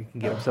can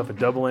get himself a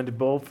double-ended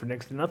bulb for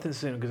next to nothing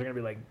soon because they're going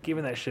to be like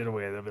giving that shit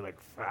away. They'll be like,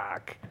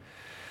 fuck.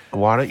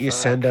 Why don't you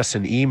send us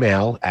an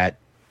email at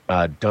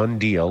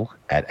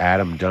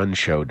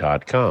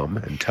donedeal@adamdunshow.com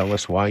and tell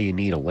us why you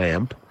need a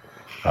lamp.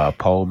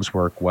 Poems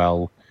work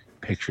well.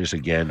 Pictures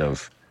again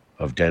of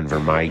Denver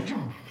Mike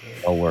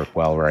all work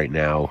well right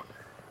now.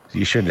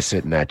 You shouldn't have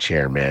sit in that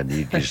chair, man.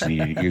 You're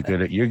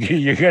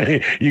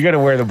gonna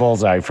wear the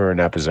bullseye for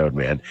an episode,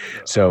 man.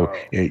 So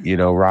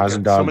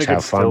Rosendogs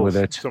have fun with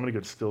it. So many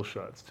good still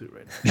shots too,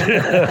 right?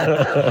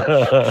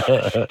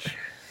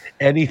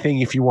 Anything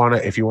if you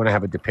wanna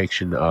have a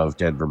depiction of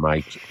Denver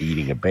Mike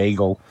eating a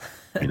bagel,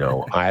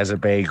 as a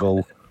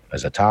bagel,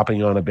 as a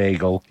topping on a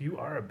bagel. You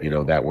are a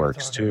bagel. That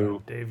works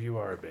too. Dave, you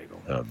are a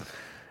bagel.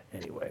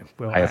 Anyway,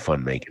 I have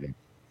fun making them.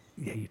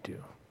 Yeah, you do.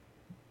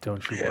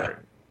 Don't you worry.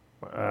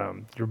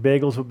 Your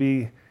bagels will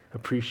be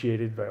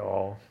appreciated by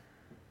all.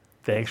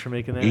 Thanks for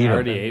making that. I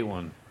already ate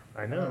one.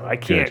 I know. I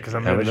can't because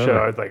I'm Have in the another.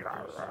 show. I was like,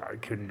 I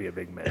couldn't be a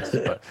big mess.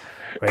 But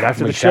right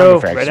after the show,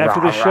 which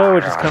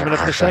is coming up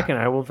in a second,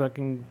 I will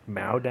fucking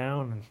mow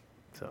down. And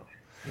so,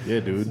 Yeah,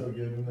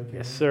 dude.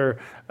 yes, sir.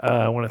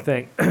 I want to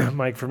thank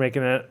Mike for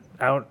making it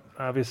out.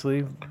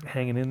 Obviously,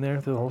 hanging in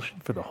there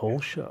for the whole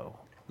show.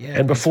 Yeah,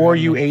 And before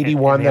you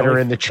 81 that are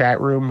in the chat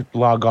room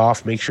log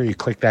off, make sure you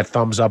click that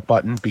thumbs up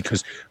button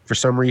because for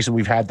some reason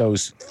we've had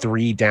those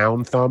 3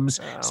 down thumbs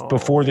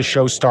before the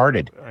show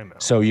started. I know.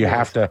 So you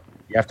have to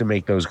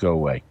make those go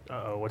away.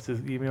 What's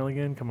his email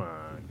again? Come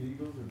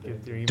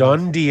on.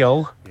 Done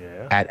deal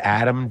Yeah. at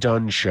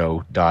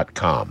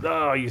adamdunshow.com.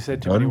 Oh, you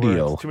said too Done many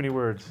deal words. Too many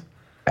words.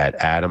 at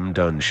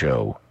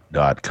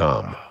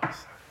adamdunshow.com.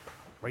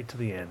 Right to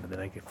the end, and then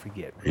I can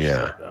forget.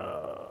 Yeah.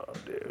 Oh,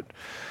 dude.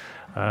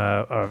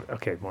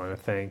 Okay, I want to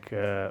thank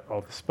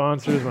all the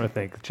sponsors. I want to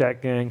thank the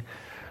chat gang. I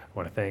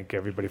want to thank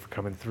everybody for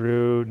coming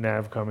through.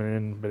 Nav coming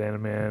in, Banana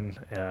Man,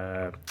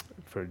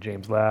 for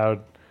James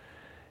Loud,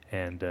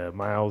 and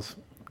Miles,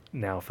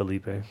 now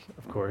Felipe,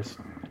 of course.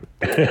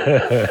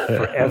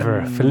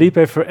 Forever.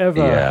 Felipe forever.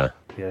 Yeah.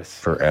 Yes.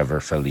 Forever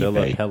Felipe.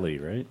 Filippelli,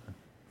 right?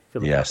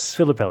 Yes.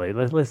 Filippelli.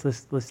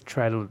 Let's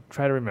try to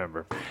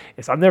remember.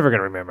 Yes, I'm never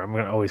gonna remember. I'm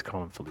gonna always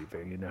call him Felipe.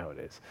 You know how it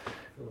is.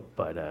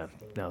 But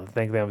no,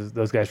 thank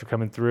those guys for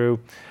coming through.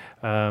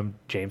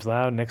 James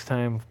Loud, next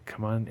time,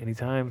 come on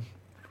anytime.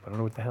 I don't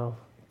know what the hell.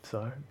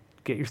 So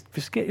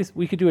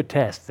we could do a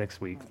test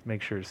next week.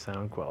 Make sure his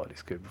sound quality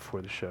is good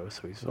before the show.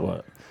 So he's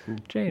What?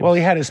 James. Well,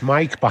 he had his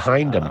mic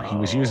behind him. He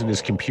was using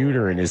his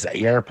computer and his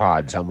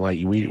AirPods. I'm like,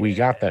 we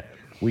got the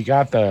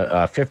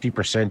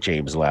 50%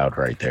 James Loud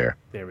right there.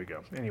 There we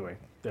go. Anyway.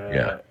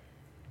 Yeah.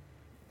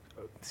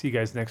 See you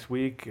guys next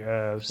week.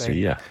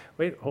 See ya.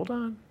 Wait, hold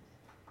on.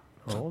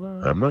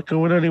 I'm not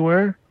going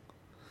anywhere.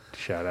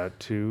 Shout out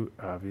to,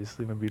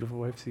 obviously, my beautiful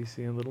wife, Cece,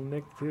 and little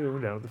Nick, too,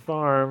 down at the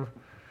farm.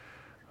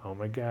 Oh,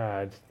 my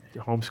God.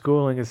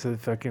 Homeschooling is a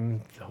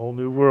fucking whole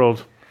new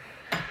world.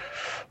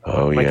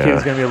 Oh, my yeah. kid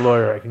is going to be a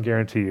lawyer, I can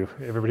guarantee you.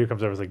 Everybody who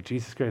comes over is like,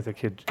 Jesus Christ, that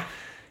kid,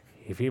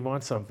 if he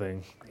wants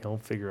something, he'll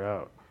figure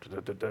out.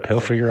 He'll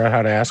figure out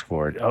how to ask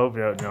for it. Oh,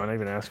 no, not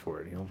even ask for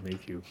it. He'll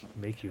make you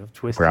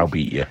twist it.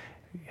 Browbeat you.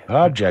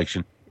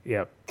 Objection.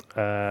 Yep.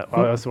 I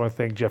also want to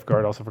thank Jeff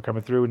Gard also for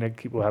coming through.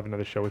 Nick, we'll have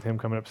another show with him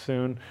coming up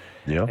soon.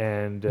 Yeah.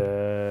 And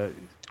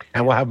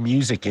we'll have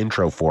music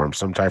intro for him,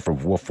 some type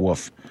of woof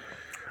woof.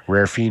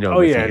 Rare Pheno,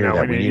 Oh, if yeah, you hear no,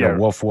 that. We need a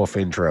woof woof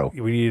intro.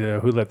 we need a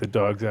Who Let the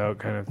Dogs Out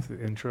kind of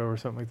intro or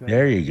something like that.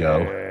 There you go.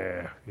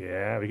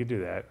 Yeah, we could do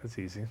that. That's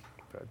easy.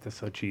 That's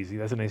so cheesy.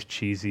 That's a nice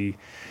cheesy,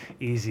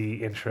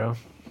 easy intro.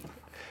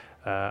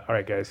 All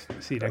right, guys.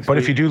 See you next week. But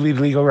if you do need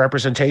legal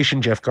representation,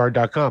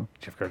 jeffgard.com.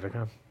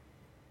 jeffgard.com.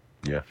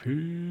 Yeah.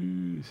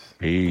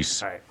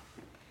 Peace. All right.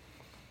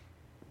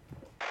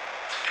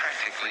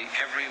 Practically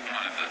every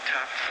one of the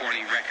top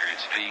 40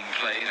 records being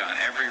played on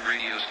every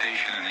radio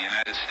station in the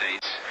United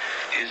States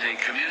is a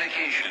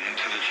communication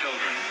to the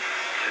children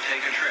to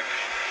take a trip,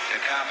 to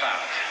cop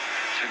out,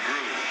 to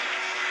groove.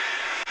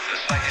 The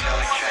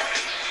psychedelic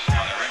jackets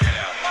on the record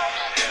albums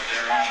have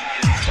their own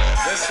hidden.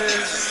 This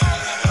is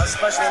a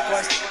special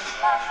question.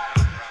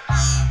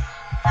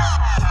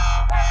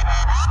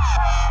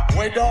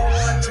 We don't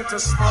want you to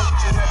smoke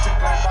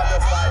genetically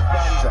modified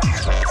ganja.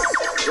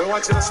 We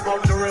want you to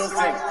smoke the real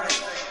thing.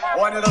 We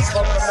want you to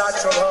smoke the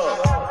natural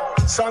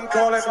herb. Some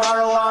call it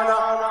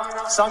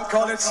marijuana, some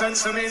call it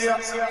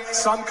sensimedia,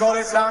 some call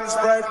it lamb's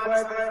bread,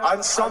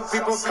 and some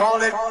people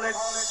call it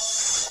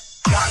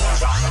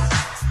ganja.